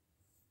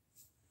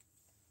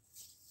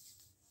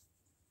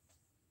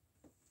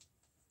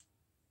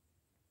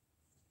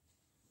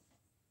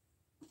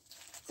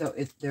 So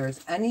if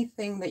there's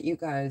anything that you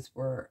guys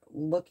were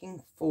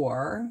looking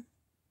for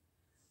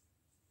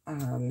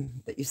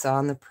that you saw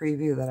in the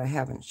preview that I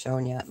haven't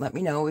shown yet, let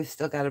me know. We've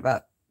still got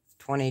about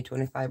 20,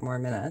 25 more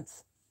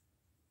minutes.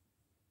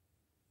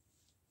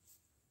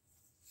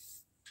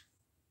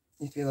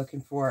 If you're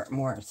looking for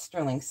more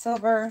sterling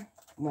silver,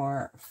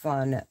 more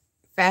fun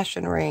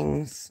fashion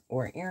rings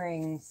or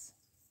earrings,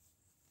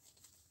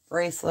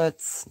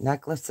 bracelets,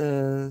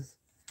 necklaces.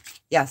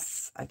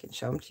 Yes, I can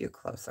show them to you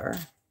closer.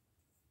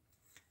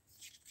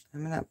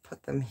 I'm going to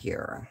put them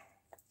here.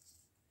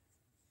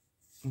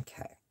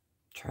 Okay.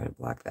 Try to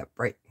block that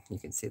bright. You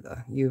can see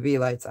the UV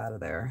lights out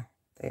of there.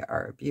 They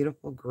are a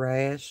beautiful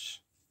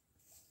grayish.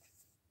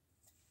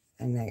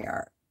 And they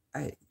are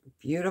a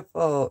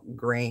beautiful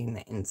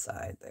grain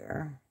inside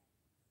there.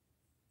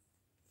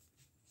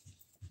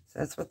 So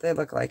that's what they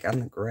look like on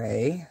the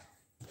gray.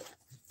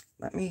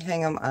 Let me hang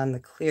them on the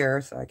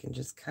clear so I can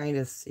just kind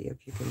of see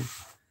if you can.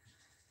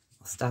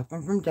 I'll stop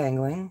them from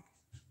dangling.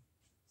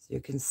 So you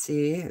can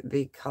see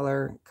the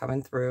color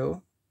coming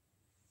through.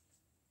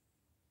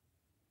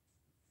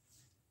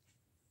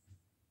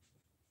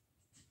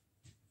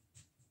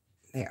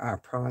 They are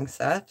prong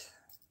set,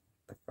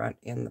 the front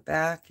and the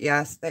back.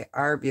 Yes, they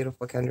are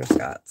beautiful Kendra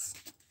Scotts.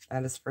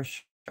 That is for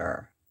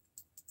sure.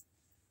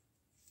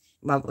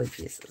 Lovely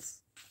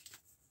pieces.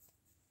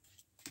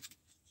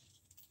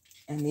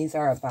 And these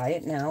are a buy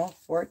it now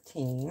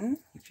 14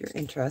 if you're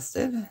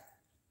interested.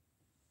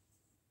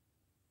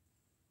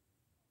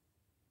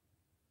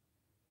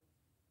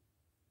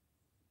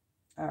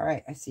 All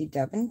right, I see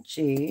Devin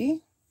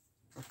G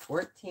for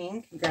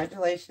 14.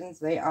 Congratulations,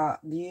 they are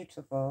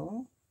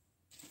beautiful.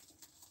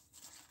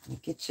 Let me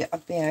get you a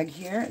bag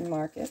here and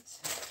mark it.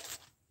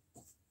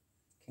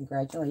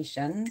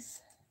 Congratulations.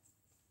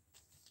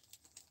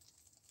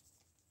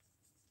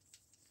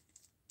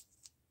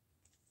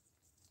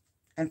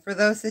 And for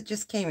those that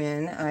just came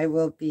in, I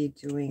will be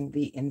doing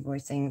the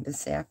invoicing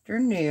this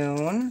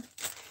afternoon.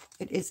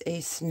 It is a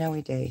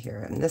snowy day here,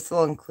 and this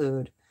will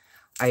include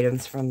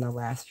items from the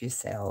last few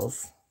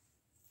sales.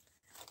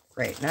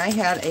 Great. And I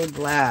had a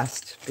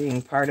blast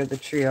being part of the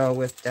trio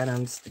with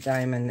Denims to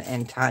Diamond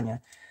and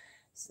Tanya.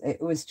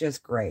 It was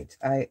just great.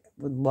 I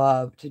would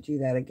love to do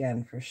that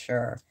again for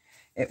sure.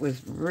 It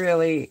was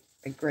really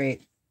a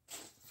great,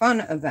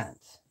 fun event.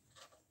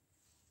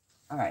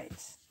 All right.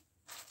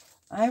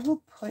 I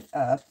will put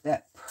up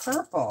that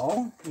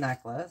purple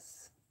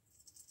necklace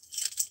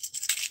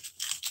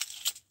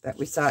that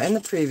we saw in the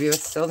preview.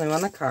 It's still new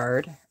on the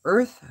card.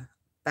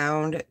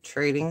 Earthbound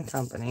Trading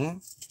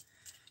Company.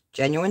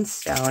 Genuine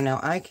stone.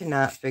 Now, I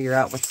cannot figure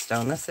out what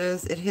stone this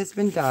is. It has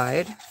been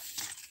dyed.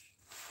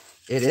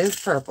 It is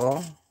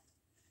purple.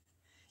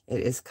 It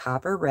is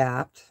copper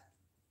wrapped.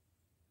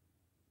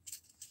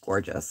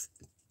 Gorgeous.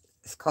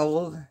 It's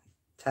cold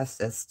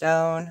tested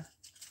stone.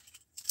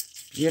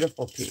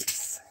 Beautiful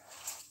piece.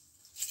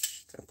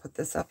 I'm going to put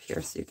this up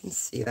here so you can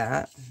see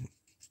that.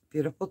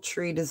 Beautiful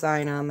tree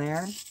design on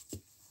there.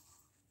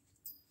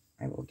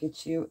 I will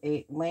get you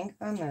a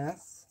length on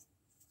this.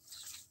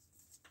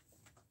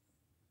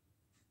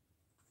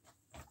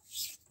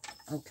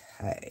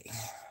 Okay.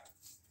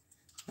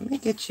 Let me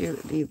get you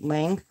the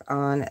length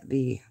on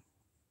the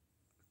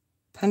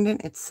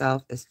pendant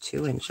itself is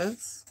 2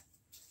 inches.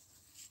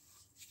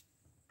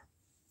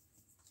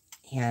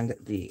 And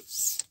the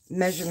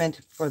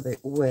measurement for the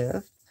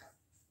width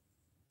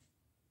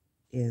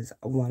is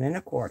 1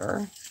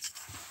 1/4.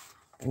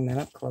 Bring that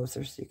up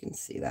closer so you can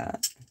see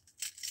that.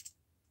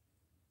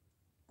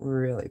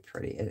 Really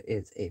pretty. It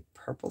is a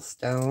purple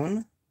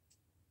stone.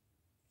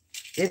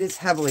 It is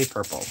heavily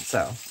purple,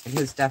 so it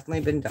has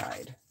definitely been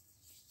dyed.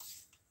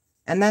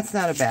 And that's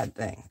not a bad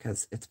thing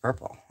because it's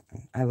purple.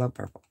 I love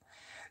purple.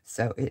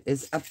 So it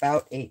is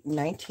about a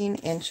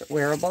 19-inch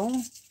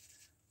wearable.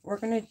 We're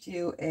going to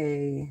do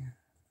a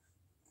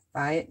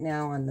buy it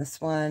now on this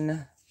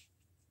one.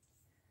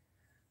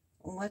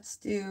 Let's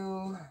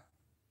do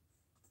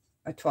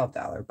a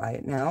 $12 buy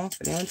it now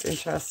if anyone's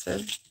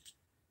interested.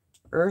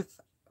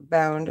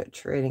 Earthbound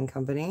Trading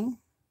Company.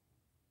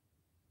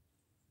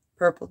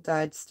 Purple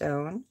dyed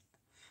stone.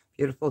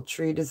 Beautiful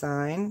tree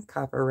design,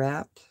 copper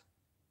wrapped.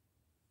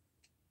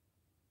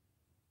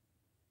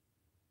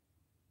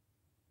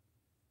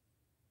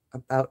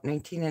 About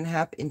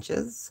 19.5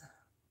 inches.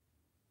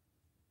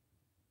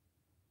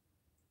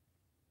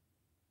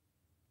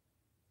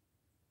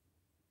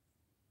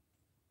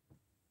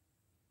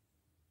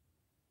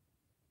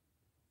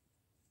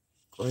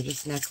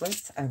 Gorgeous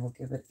necklace. I will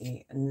give it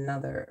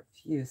another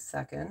few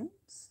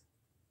seconds.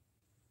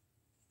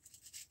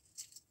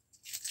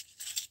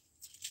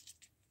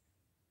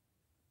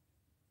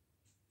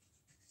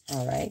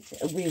 All right,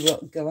 we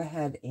will go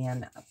ahead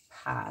and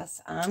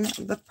pass on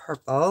the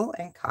purple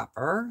and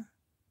copper.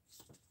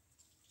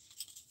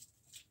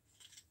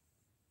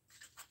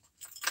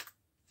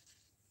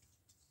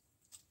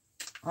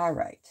 All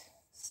right,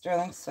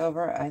 sterling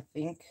silver, I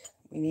think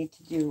we need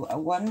to do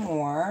one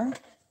more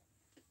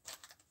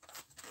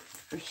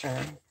for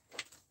sure.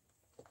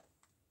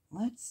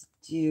 Let's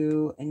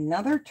do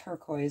another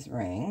turquoise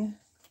ring.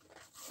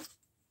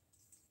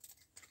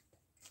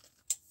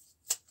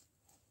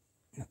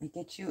 Let me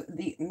get you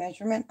the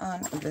measurement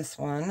on this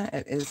one.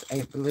 It is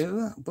a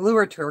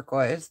bluer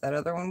turquoise. That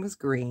other one was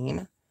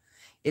green.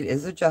 It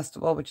is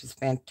adjustable, which is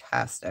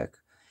fantastic.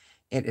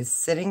 It is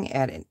sitting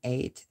at an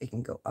 8. It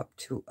can go up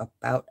to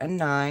about a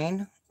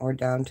 9 or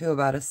down to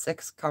about a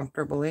 6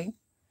 comfortably.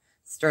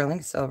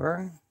 Sterling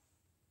silver.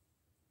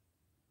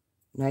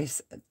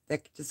 Nice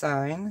thick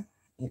design.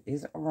 It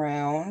is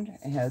round.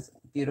 It has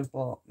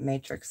beautiful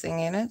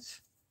matrixing in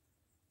it.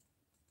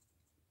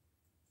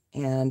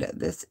 And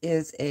this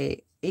is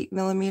a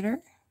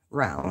 8mm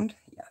round.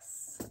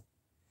 Yes.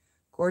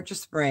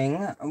 Gorgeous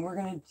ring. We're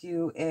going to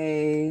do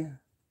a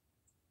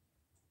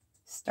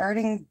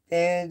starting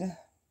bid.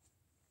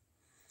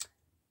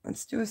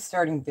 Let's do a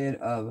starting bid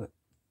of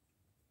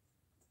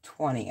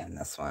 20 on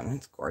this one.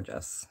 It's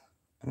gorgeous.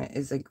 And it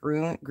is a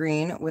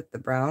green with the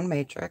brown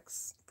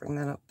matrix. Bring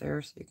that up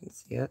there so you can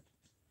see it.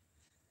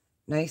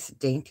 Nice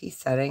dainty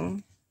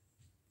setting.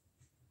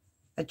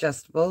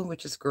 Adjustable,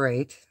 which is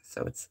great.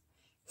 So it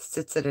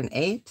sits at an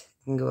 8.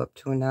 It can go up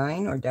to a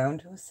 9 or down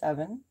to a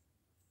 7.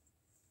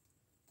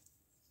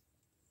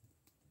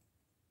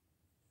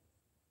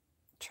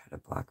 Try to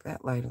block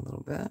that light a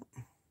little bit.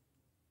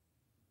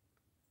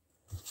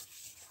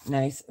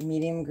 Nice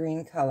medium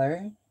green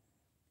color.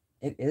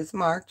 It is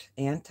marked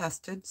and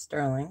tested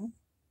sterling.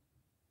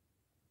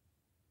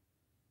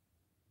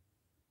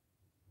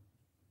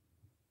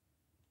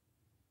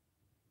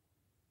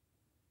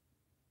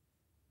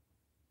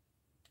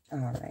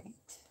 All right.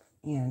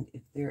 And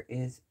if there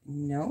is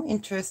no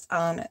interest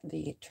on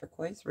the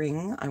turquoise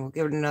ring, I will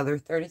give it another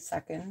 30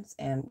 seconds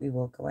and we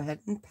will go ahead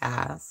and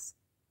pass.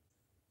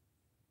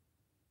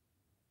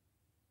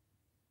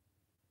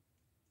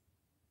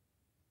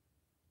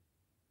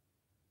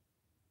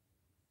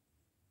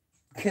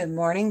 Good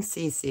morning,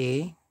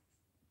 Cece.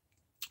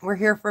 We're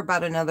here for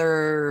about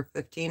another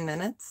 15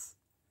 minutes.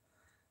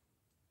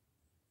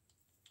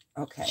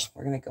 Okay,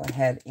 we're going to go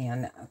ahead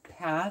and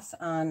pass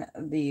on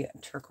the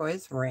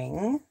turquoise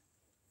ring.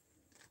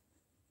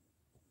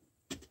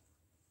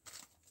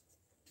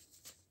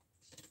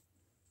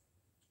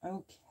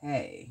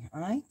 Okay,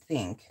 I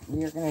think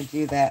we are going to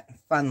do that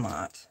fun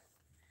lot.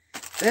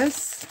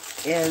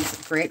 This is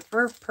great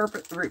for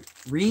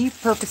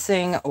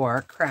repurposing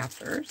or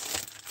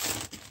crafters.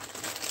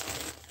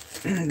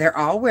 They're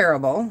all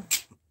wearable.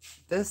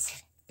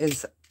 This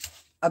is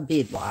a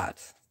bead lot.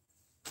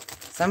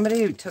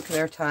 Somebody who took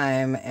their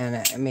time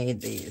and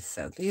made these.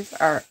 So these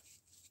are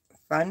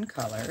fun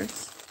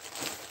colors.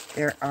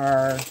 There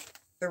are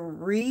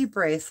 3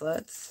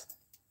 bracelets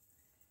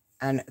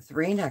and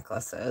 3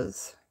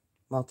 necklaces,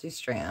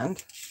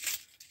 multi-strand.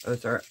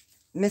 Those are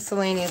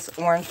miscellaneous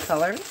orange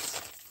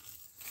colors.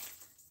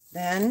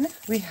 Then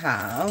we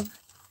have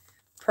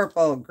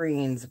purple,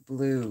 greens,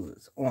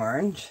 blues,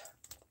 orange.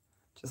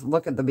 Just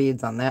look at the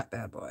beads on that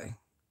bad boy.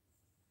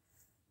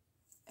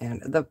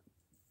 And the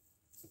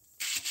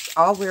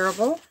all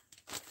wearable,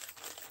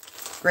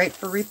 great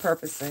for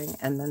repurposing.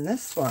 And then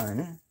this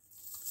one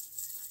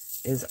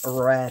is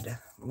red.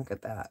 Look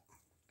at that.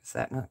 Is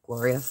that not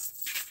glorious?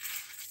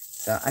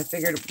 So I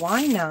figured,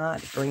 why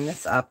not bring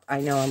this up?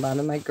 I know a lot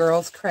of my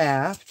girls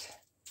craft,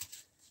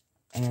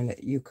 and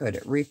you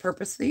could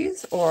repurpose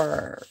these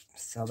or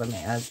sell them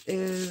as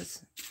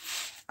is.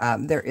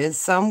 There is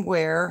some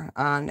wear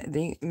on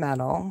the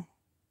metal.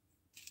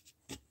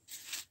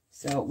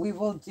 So we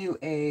will do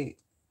a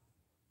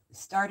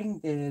starting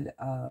bid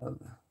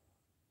of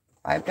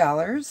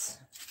 $5.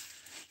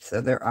 So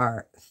there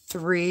are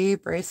 3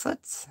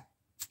 bracelets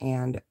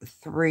and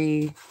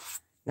 3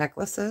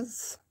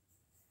 necklaces.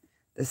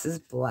 This is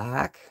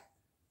black.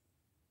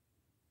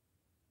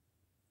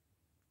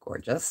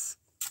 Gorgeous.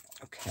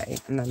 Okay,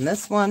 and then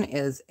this one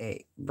is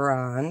a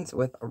bronze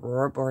with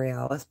Aurora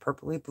Borealis,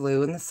 purpley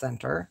blue in the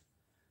center.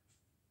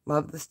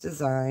 Love this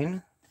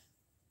design.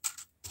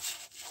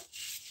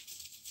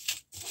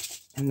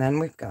 And then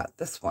we've got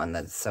this one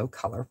that is so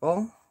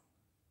colorful.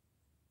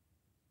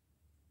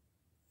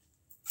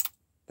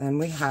 Then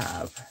we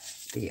have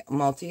the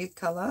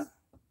multicolor,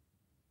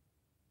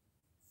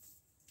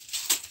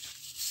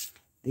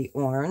 the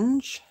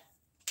orange,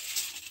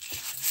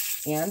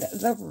 and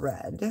the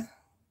red.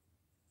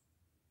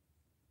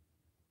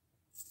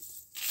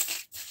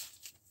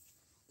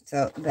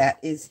 So that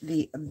is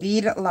the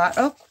bead lot.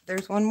 Oh,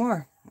 there's one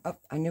more. Oh,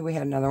 I knew we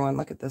had another one.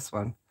 Look at this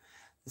one.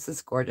 This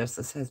is gorgeous.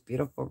 This has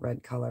beautiful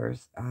red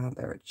colors.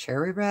 They're a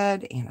cherry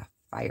red and a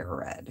fire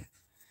red.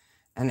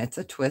 And it's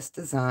a twist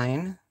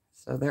design.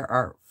 So there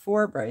are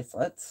 4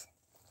 bracelets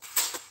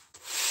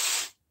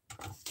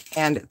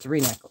and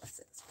 3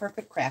 necklaces.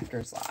 Perfect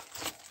crafter's lot.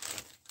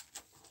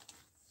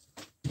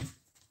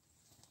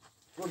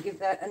 We'll give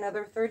that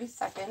another 30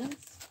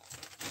 seconds.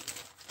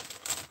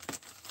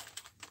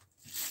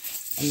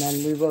 And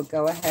then we will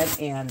go ahead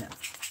and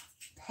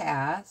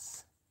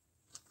pass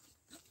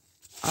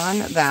on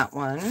that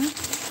one.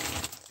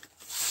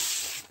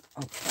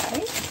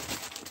 Okay.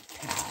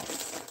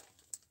 Pass.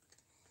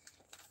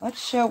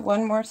 Let's show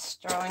one more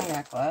sterling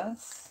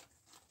necklace.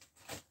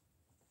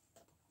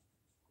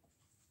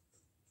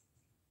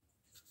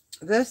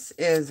 This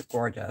is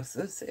gorgeous.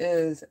 This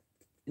is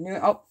new.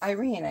 Oh,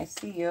 Irene, I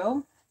see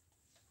you.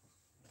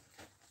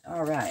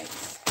 All right.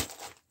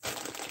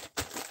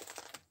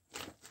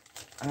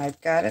 I've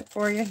got it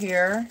for you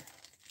here.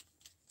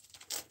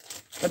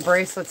 The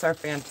bracelets are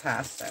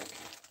fantastic.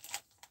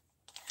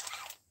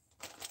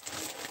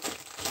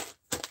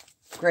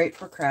 Great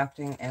for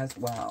crafting as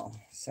well.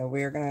 So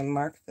we are going to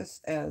mark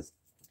this as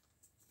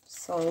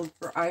sold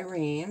for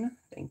Irene.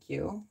 Thank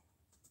you.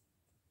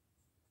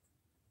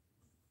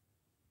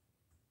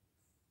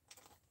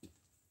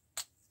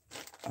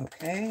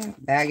 Okay,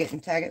 bag it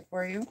and tag it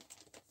for you.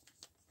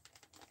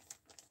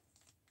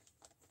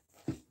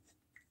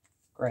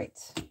 Great.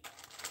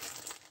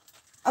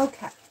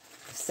 Okay,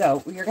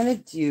 so we are going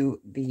to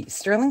do the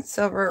sterling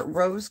silver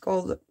rose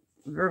gold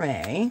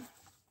vermeil.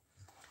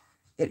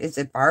 It is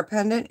a bar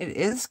pendant. It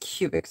is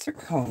cubic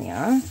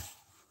zirconia,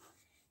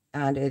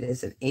 and it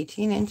is an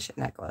 18-inch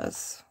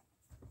necklace.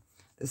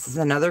 This is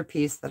another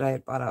piece that I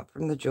had bought up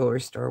from the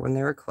jewelry store when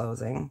they were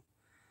closing.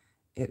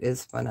 It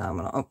is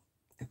phenomenal. Oh,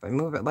 if I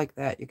move it like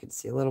that, you can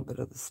see a little bit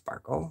of the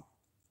sparkle.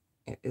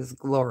 It is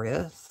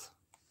glorious.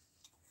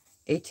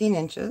 18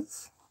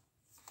 inches.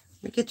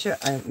 Let me get you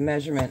a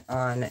measurement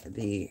on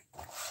the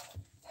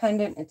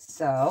pendant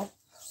itself.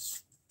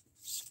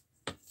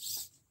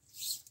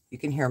 You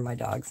can hear my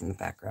dogs in the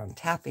background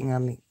tapping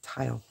on the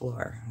tile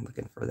floor,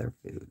 looking for their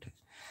food.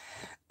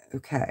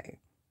 Okay,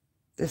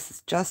 this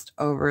is just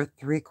over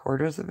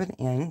 3/4 of an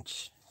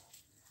inch.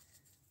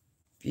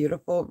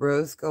 Beautiful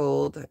rose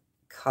gold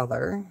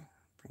color.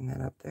 Bring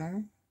that up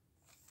there.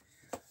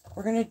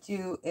 We're going to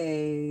do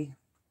a,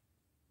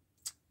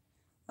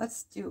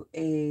 let's do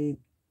a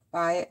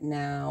buy it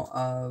now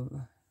of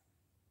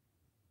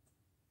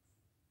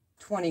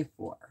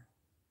 24.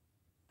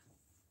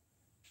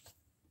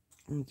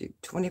 I'll do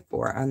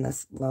 24 on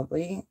this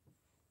lovely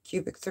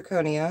cubic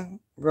zirconia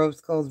rose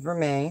gold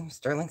vermeil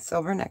sterling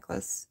silver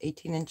necklace,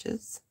 18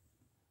 inches.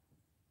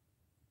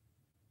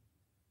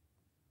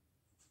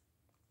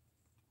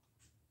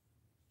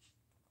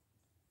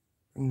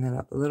 Bring that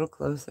up a little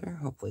closer.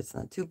 Hopefully it's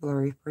not too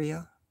blurry for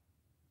you.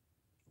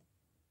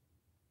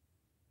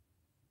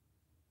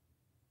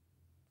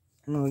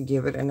 And we'll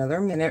give it another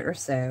minute or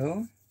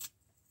so.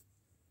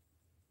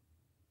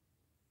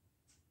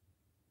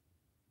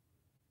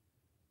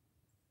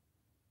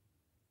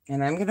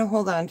 And I'm going to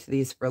hold on to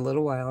these for a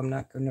little while. I'm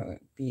not going to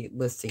be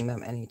listing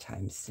them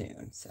anytime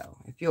soon. So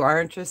if you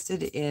are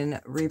interested in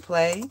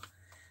replay,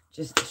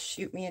 just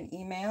shoot me an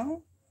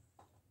email.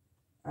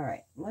 All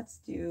right, let's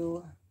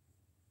do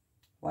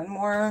one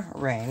more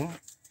ring.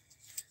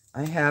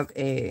 I have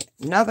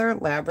another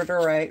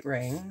labradorite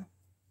ring.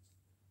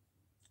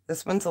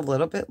 This one's a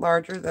little bit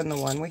larger than the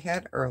one we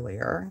had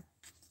earlier.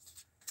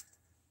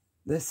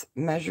 This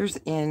measures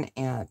in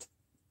at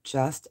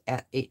just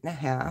at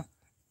 8.5.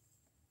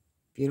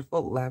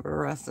 Beautiful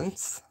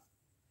labradorescence.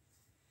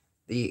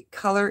 The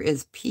color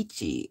is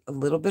peachy, a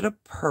little bit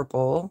of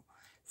purple,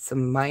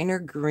 some minor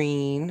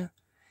green.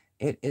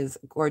 It is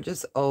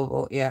gorgeous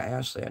oval. Yeah,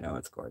 Ashley, I know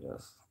it's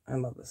gorgeous. I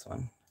love this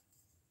one.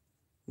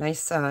 Nice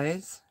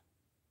size.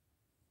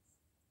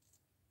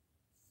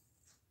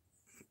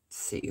 Let's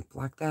see,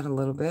 block that a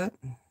little bit.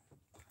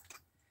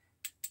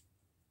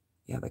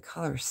 Yeah, the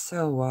color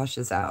so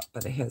washes out,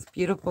 but it has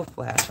beautiful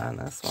flash on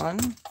this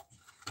one.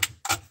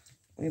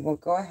 We will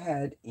go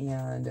ahead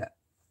and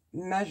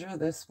measure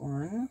this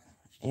one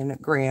in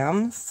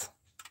grams.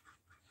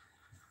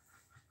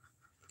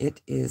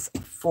 It is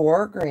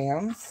 4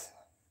 grams.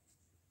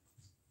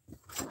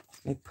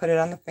 Let me put it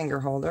on the finger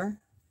holder.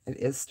 It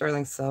is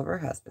sterling silver,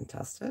 has been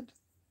tested.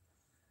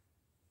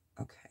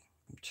 Okay,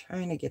 I'm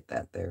trying to get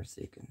that there so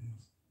you can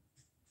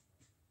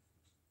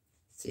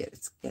see it.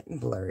 It's getting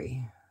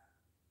blurry.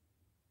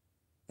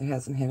 It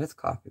hasn't had its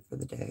coffee for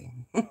the day.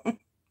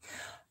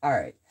 All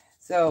right.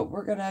 So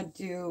we're going to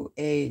do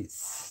a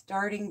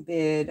starting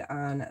bid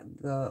on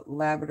the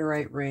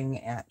labradorite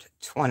ring at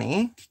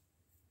 20.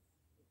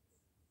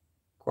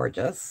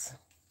 Gorgeous.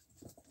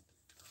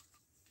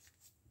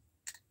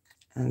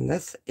 And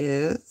this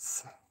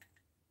is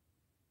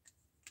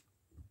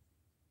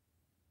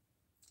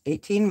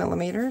 18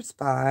 millimeters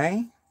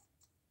by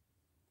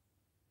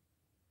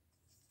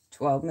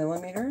 12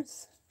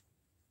 millimeters.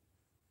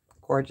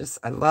 Gorgeous.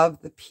 I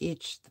love the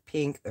peach, the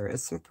pink. There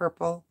is some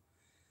purple.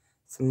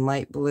 Some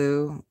light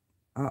blue.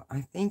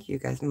 I think you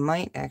guys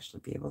might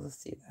actually be able to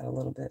see that a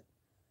little bit.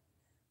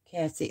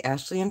 Okay, I see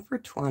Ashley in for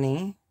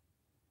 20.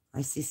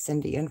 I see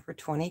Cindy in for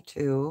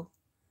 22.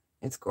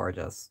 It's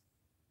gorgeous.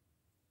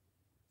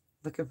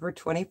 Looking for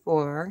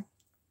 24.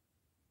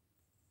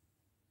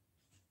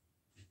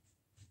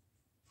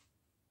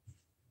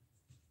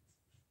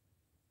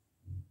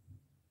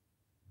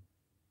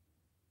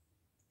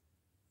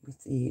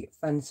 Let's see,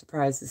 fun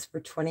surprises for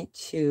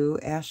 22.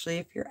 Ashley,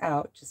 if you're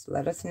out, just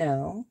let us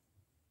know.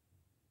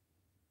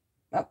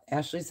 Oh,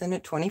 Ashley's in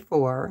at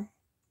 24.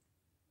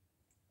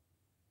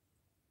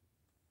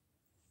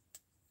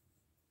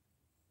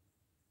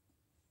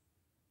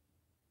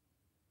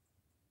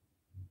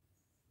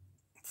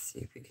 Let's see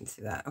if you can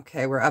see that.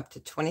 Okay, we're up to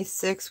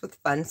 26 with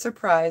fun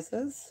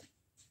surprises.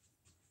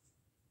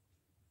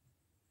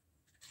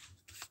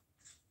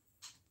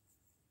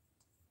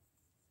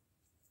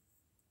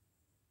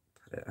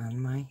 Put it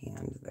on my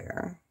hand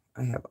there.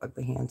 I have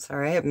ugly hands.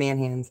 Sorry, I have man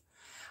hands.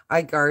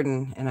 I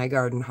garden, and I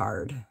garden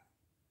hard.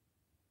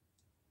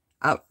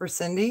 Out for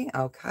Cindy?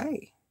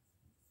 Okay.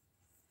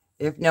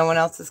 If no one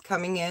else is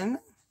coming in,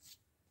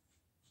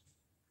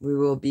 we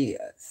will be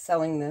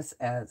selling this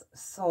as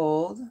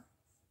sold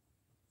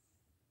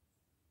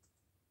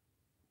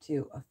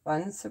to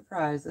fun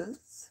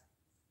surprises.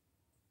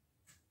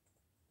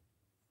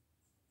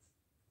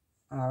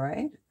 All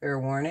right, fair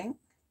warning.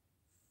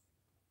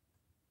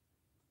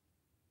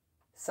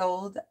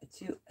 Sold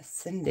to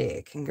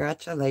Cindy.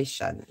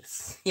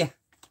 Congratulations. Yeah.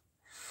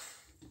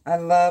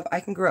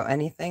 I can grow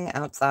anything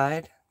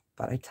outside,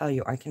 but I tell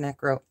you, I cannot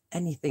grow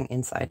anything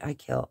inside. I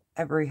kill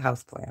every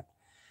houseplant.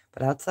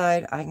 But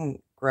outside, I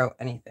can grow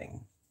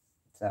anything.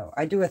 So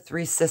I do a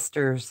Three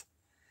Sisters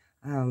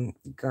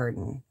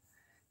garden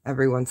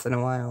every once in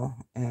a while,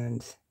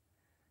 and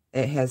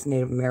it has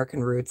Native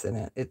American roots in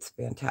it. It's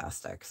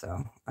fantastic.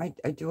 So I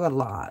do a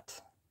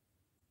lot.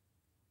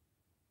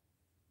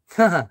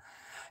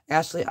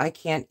 Ashley, I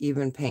can't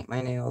even paint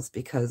my nails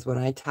because when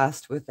I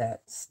test with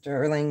that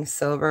sterling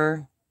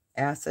silver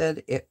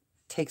acid, it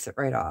takes it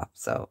right off.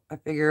 So I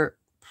figure,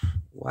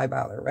 why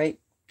bother, right?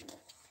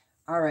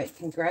 All right,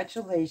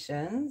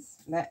 congratulations.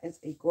 That is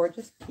a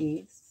gorgeous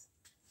piece.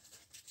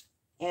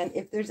 And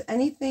if there's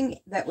anything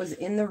that was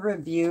in the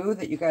review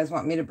that you guys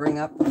want me to bring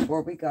up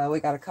before we go, we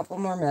got a couple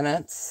more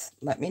minutes.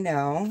 Let me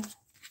know.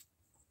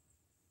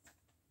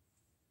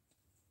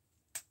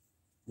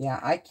 Yeah,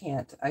 I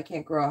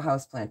can't grow a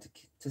houseplant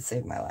to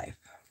save my life.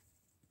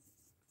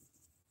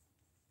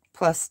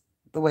 Plus,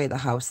 the way the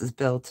house is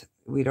built,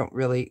 we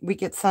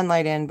get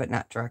sunlight in, but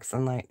not direct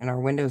sunlight. And our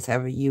windows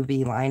have a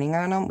UV lining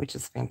on them, which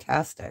is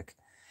fantastic.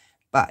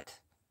 But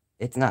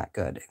it's not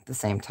good at the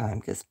same time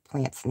because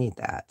plants need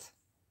that.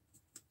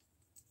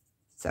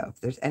 So if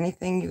there's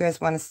anything you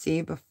guys want to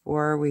see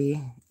before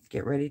we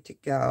get ready to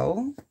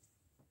go.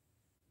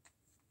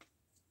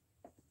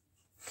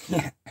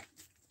 Yeah,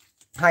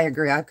 I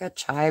agree. I've got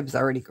chives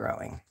already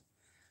growing,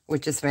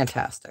 which is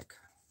fantastic.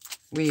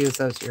 We use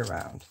those year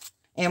round.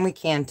 And we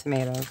can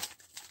tomatoes.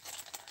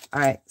 All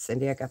right,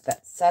 Cindy, I got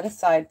that set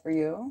aside for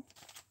you.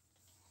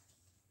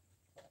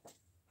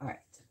 All right.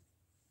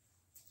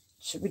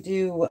 Should we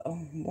do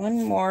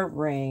one more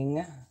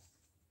ring?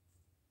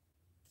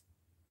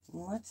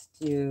 Let's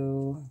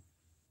do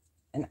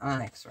an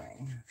onyx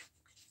ring.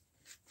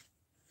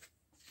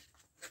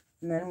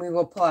 And then we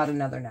will pull out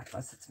another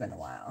necklace. It's been a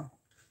while.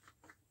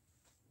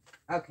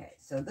 Okay,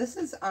 so this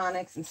is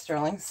onyx and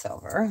sterling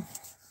silver.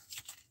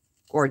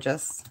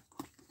 Gorgeous.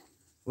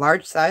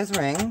 Large size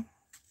ring.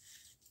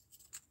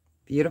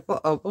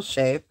 Beautiful oval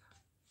shape.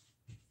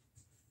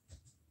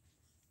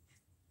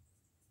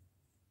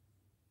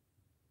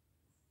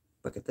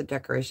 Look at the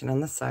decoration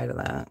on the side of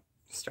that.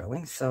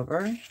 Sterling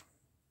silver.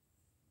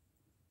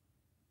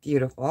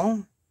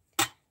 Beautiful.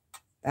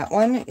 That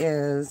one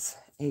is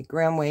a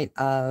gram weight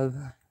of,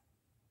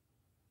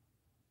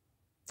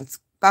 it's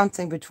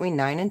bouncing between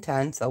 9 and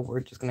 10, so we're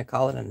just going to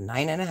call it a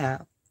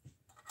 9.5.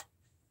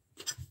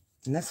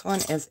 And this one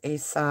is a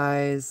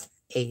size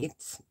 8,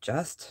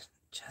 just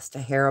a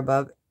hair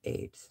above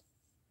 8.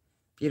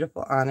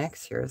 Beautiful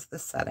onyx. Here's the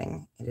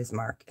setting. It is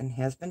marked and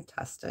has been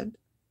tested.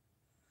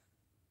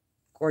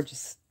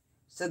 Gorgeous.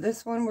 So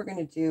this one we're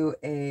going to do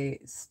a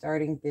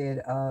starting bid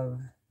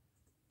of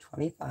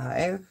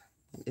 25.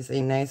 It is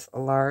a nice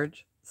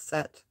large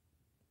set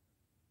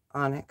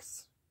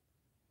onyx.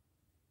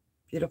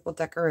 Beautiful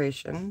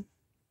decoration.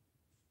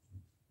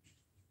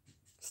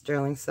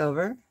 Sterling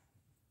silver.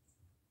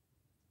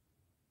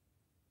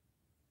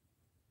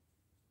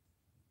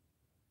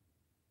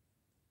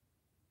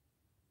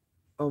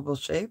 Oval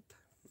shape.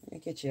 Let me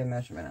get you a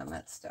measurement on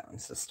that stone.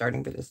 So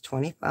starting bid is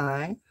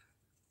 25.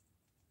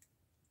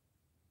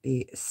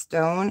 The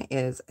stone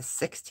is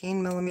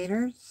 16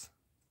 millimeters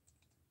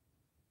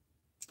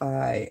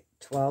by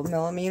 12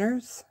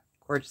 millimeters.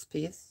 Gorgeous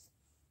piece.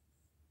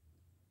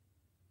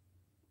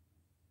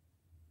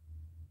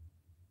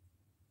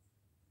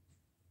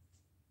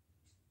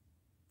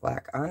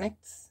 Black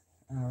onyx.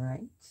 All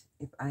right.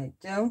 If I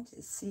don't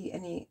see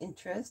any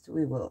interest,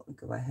 we will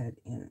go ahead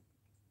and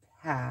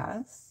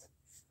pass.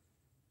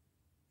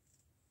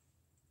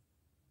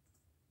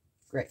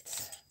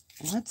 Great.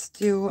 let's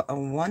do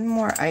one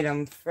more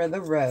item for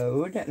the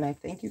road. And I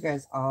thank you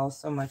guys all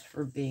so much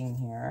for being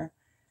here.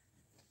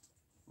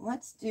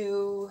 Let's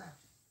do,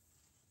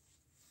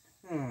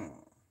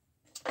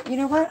 you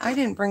know what? I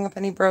didn't bring up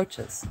any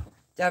brooches.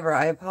 Deborah,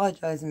 I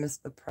apologize. I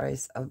missed the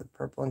price of the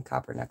purple and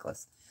copper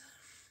necklace.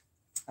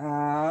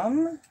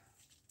 I'm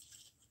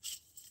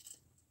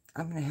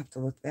going to have to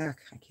look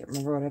back. I can't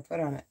remember what I put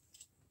on it.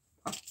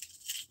 Oh.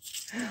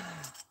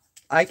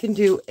 I can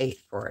do 8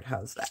 for it.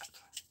 How's that?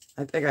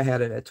 I think I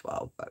had it at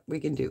 12, but we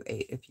can do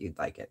 8 if you'd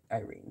like it,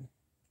 Irene.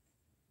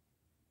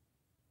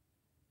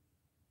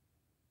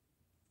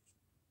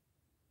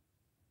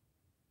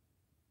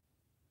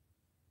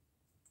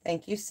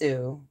 Thank you,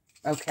 Sue.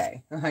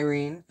 Okay,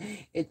 Irene,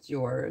 it's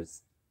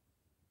yours.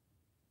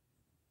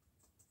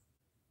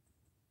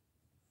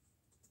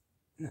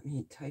 Let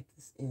me type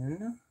this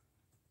in.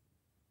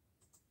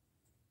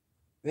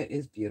 It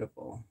is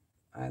beautiful.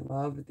 I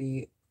love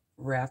the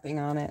wrapping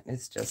on it.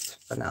 It's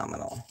just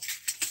phenomenal.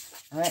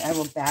 All right, I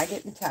will bag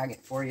it and tag it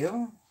for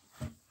you.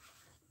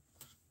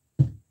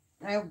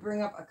 I'll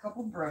bring up a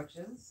couple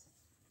brooches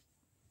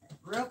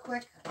real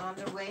quick on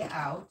the way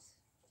out.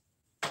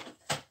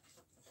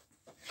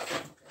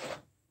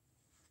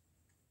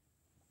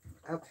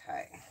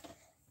 Okay.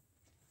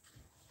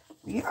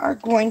 We are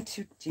going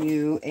to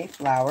do a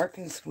flower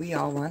because we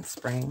all want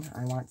spring.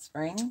 I want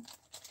spring.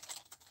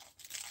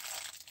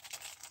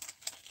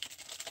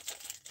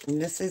 And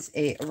this is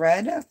a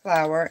red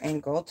flower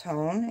in gold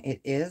tone.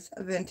 It is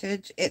a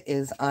vintage. It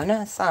is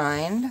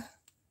unassigned.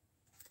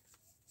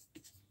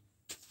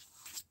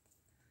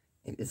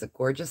 It is a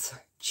gorgeous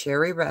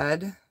cherry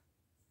red,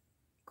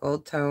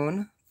 gold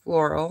tone,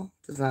 floral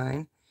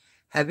design,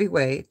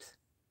 heavyweight,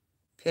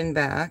 pin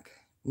back,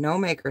 no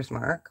maker's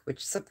mark,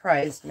 which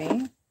surprised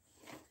me.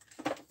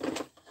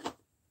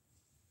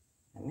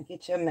 Let me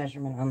get you a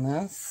measurement on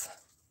this.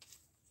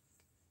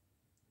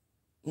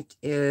 It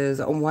is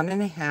a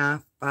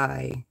 1.5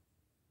 by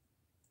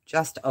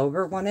just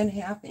over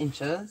 1.5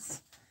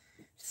 inches.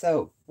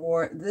 So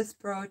for this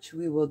brooch,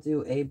 we will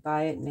do a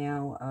buy it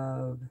now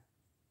of,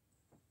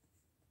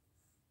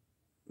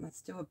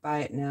 let's do a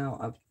buy it now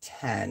of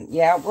 10.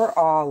 Yeah, we're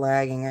all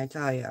lagging, I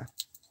tell you.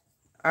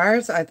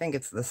 Ours, I think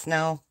it's the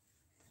snow.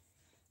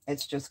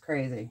 It's just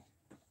crazy.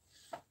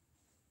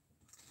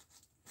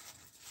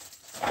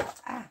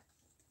 Ah,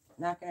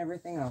 knocking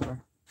everything over.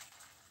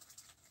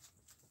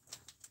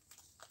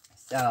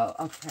 So,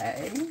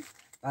 okay.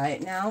 Buy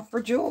it now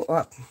for Jewel.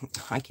 Oh,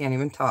 I can't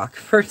even talk.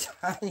 For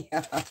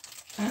Tanya.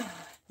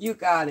 You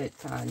got it,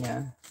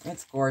 Tanya.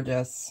 It's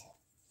gorgeous.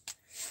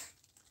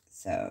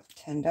 So,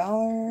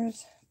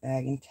 $10.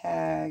 Bag and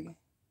tag.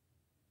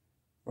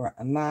 For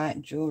my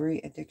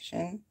jewelry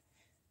addiction.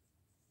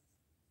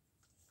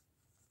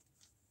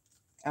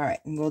 All right.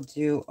 And we'll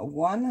do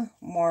one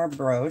more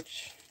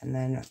brooch. And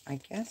then I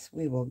guess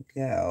we will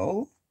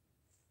go.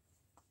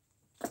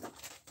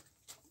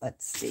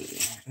 Let's see.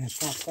 I've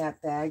got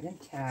that bag and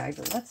tag.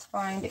 Let's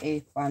find a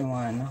fun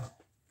one.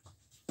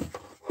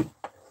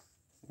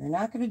 We're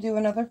not going to do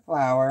another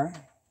flower.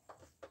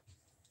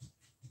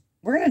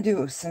 We're going to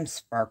do some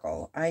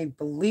sparkle. I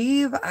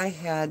believe I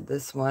had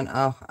this one.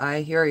 Oh,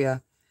 I hear you.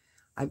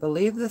 I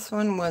believe this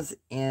one was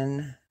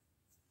in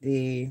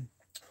the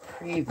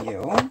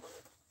preview.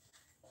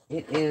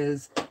 It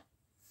is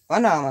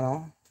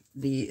phenomenal.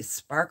 The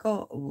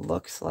sparkle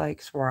looks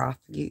like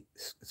Swarovski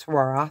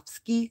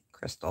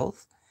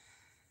crystals.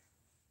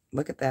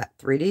 Look at that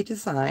 3D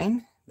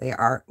design. They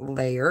are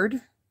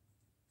layered.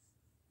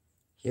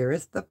 Here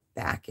is the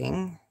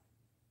backing.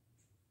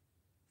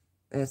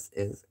 This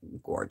is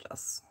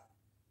gorgeous.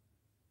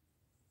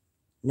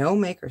 No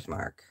maker's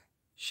mark.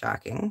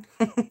 Shocking.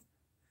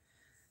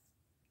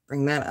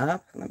 Bring that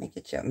up. Let me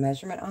get you a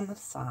measurement on the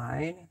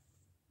side.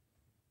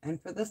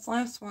 And for this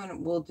last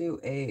one, we'll do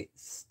a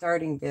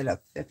starting bid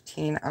of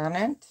 15 on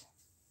it.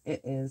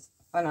 It is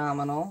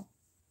phenomenal.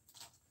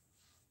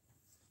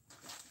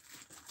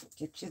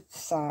 Get you the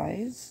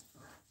size.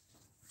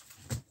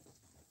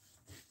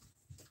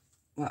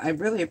 Well, I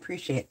really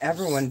appreciate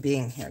everyone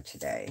being here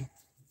today.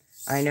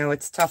 I know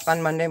it's tough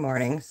on Monday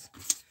mornings.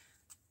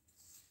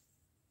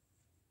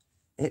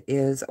 It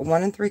is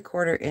 1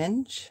 3/4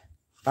 inch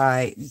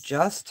by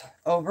just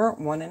over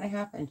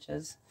 1.5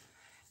 inches.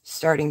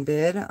 Starting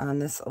bid on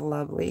this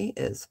lovely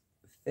is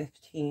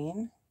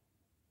 15.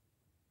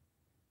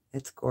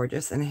 It's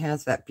gorgeous and it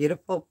has that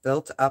beautiful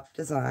built up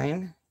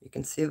design. You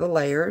can see the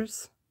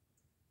layers.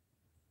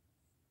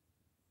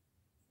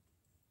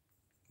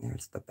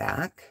 There's the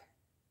back.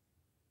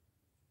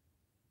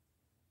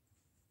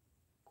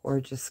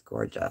 Gorgeous,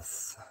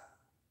 gorgeous.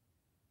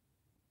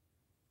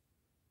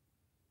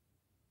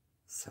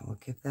 So we'll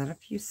give that a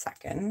few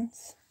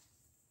seconds.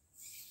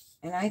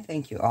 And I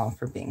thank you all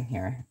for being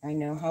here. I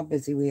know how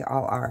busy we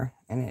all are,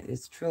 and it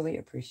is truly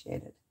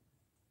appreciated.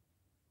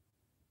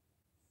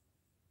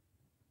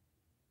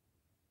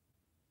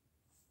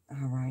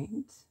 All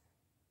right.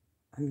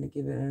 I'm going to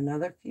give it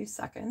another few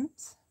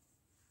seconds.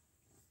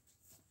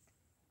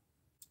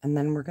 And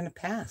then we're going to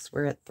pass.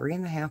 We're at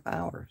 3.5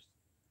 hours.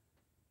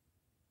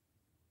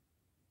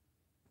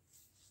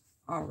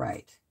 All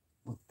right.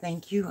 Well,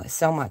 thank you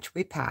so much.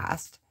 We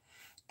passed.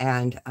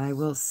 And I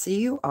will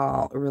see you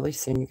all really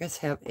soon. You guys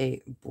have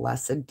a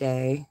blessed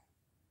day.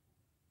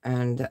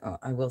 And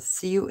I will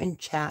see you in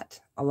chat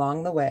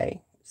along the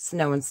way.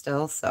 Snowing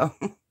still, so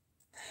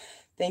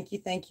thank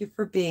you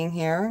for being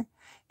here.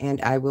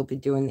 And I will be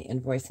doing the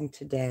invoicing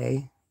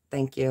today.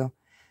 Thank you.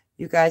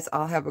 You guys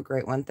all have a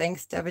great one.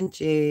 Thanks, Devin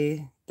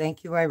G.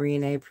 Thank you,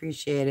 Irene. I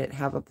appreciate it.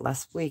 Have a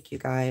blessed week, you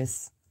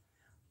guys.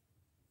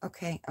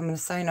 Okay, I'm going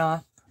to sign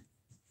off.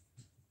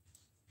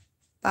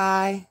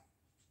 Bye.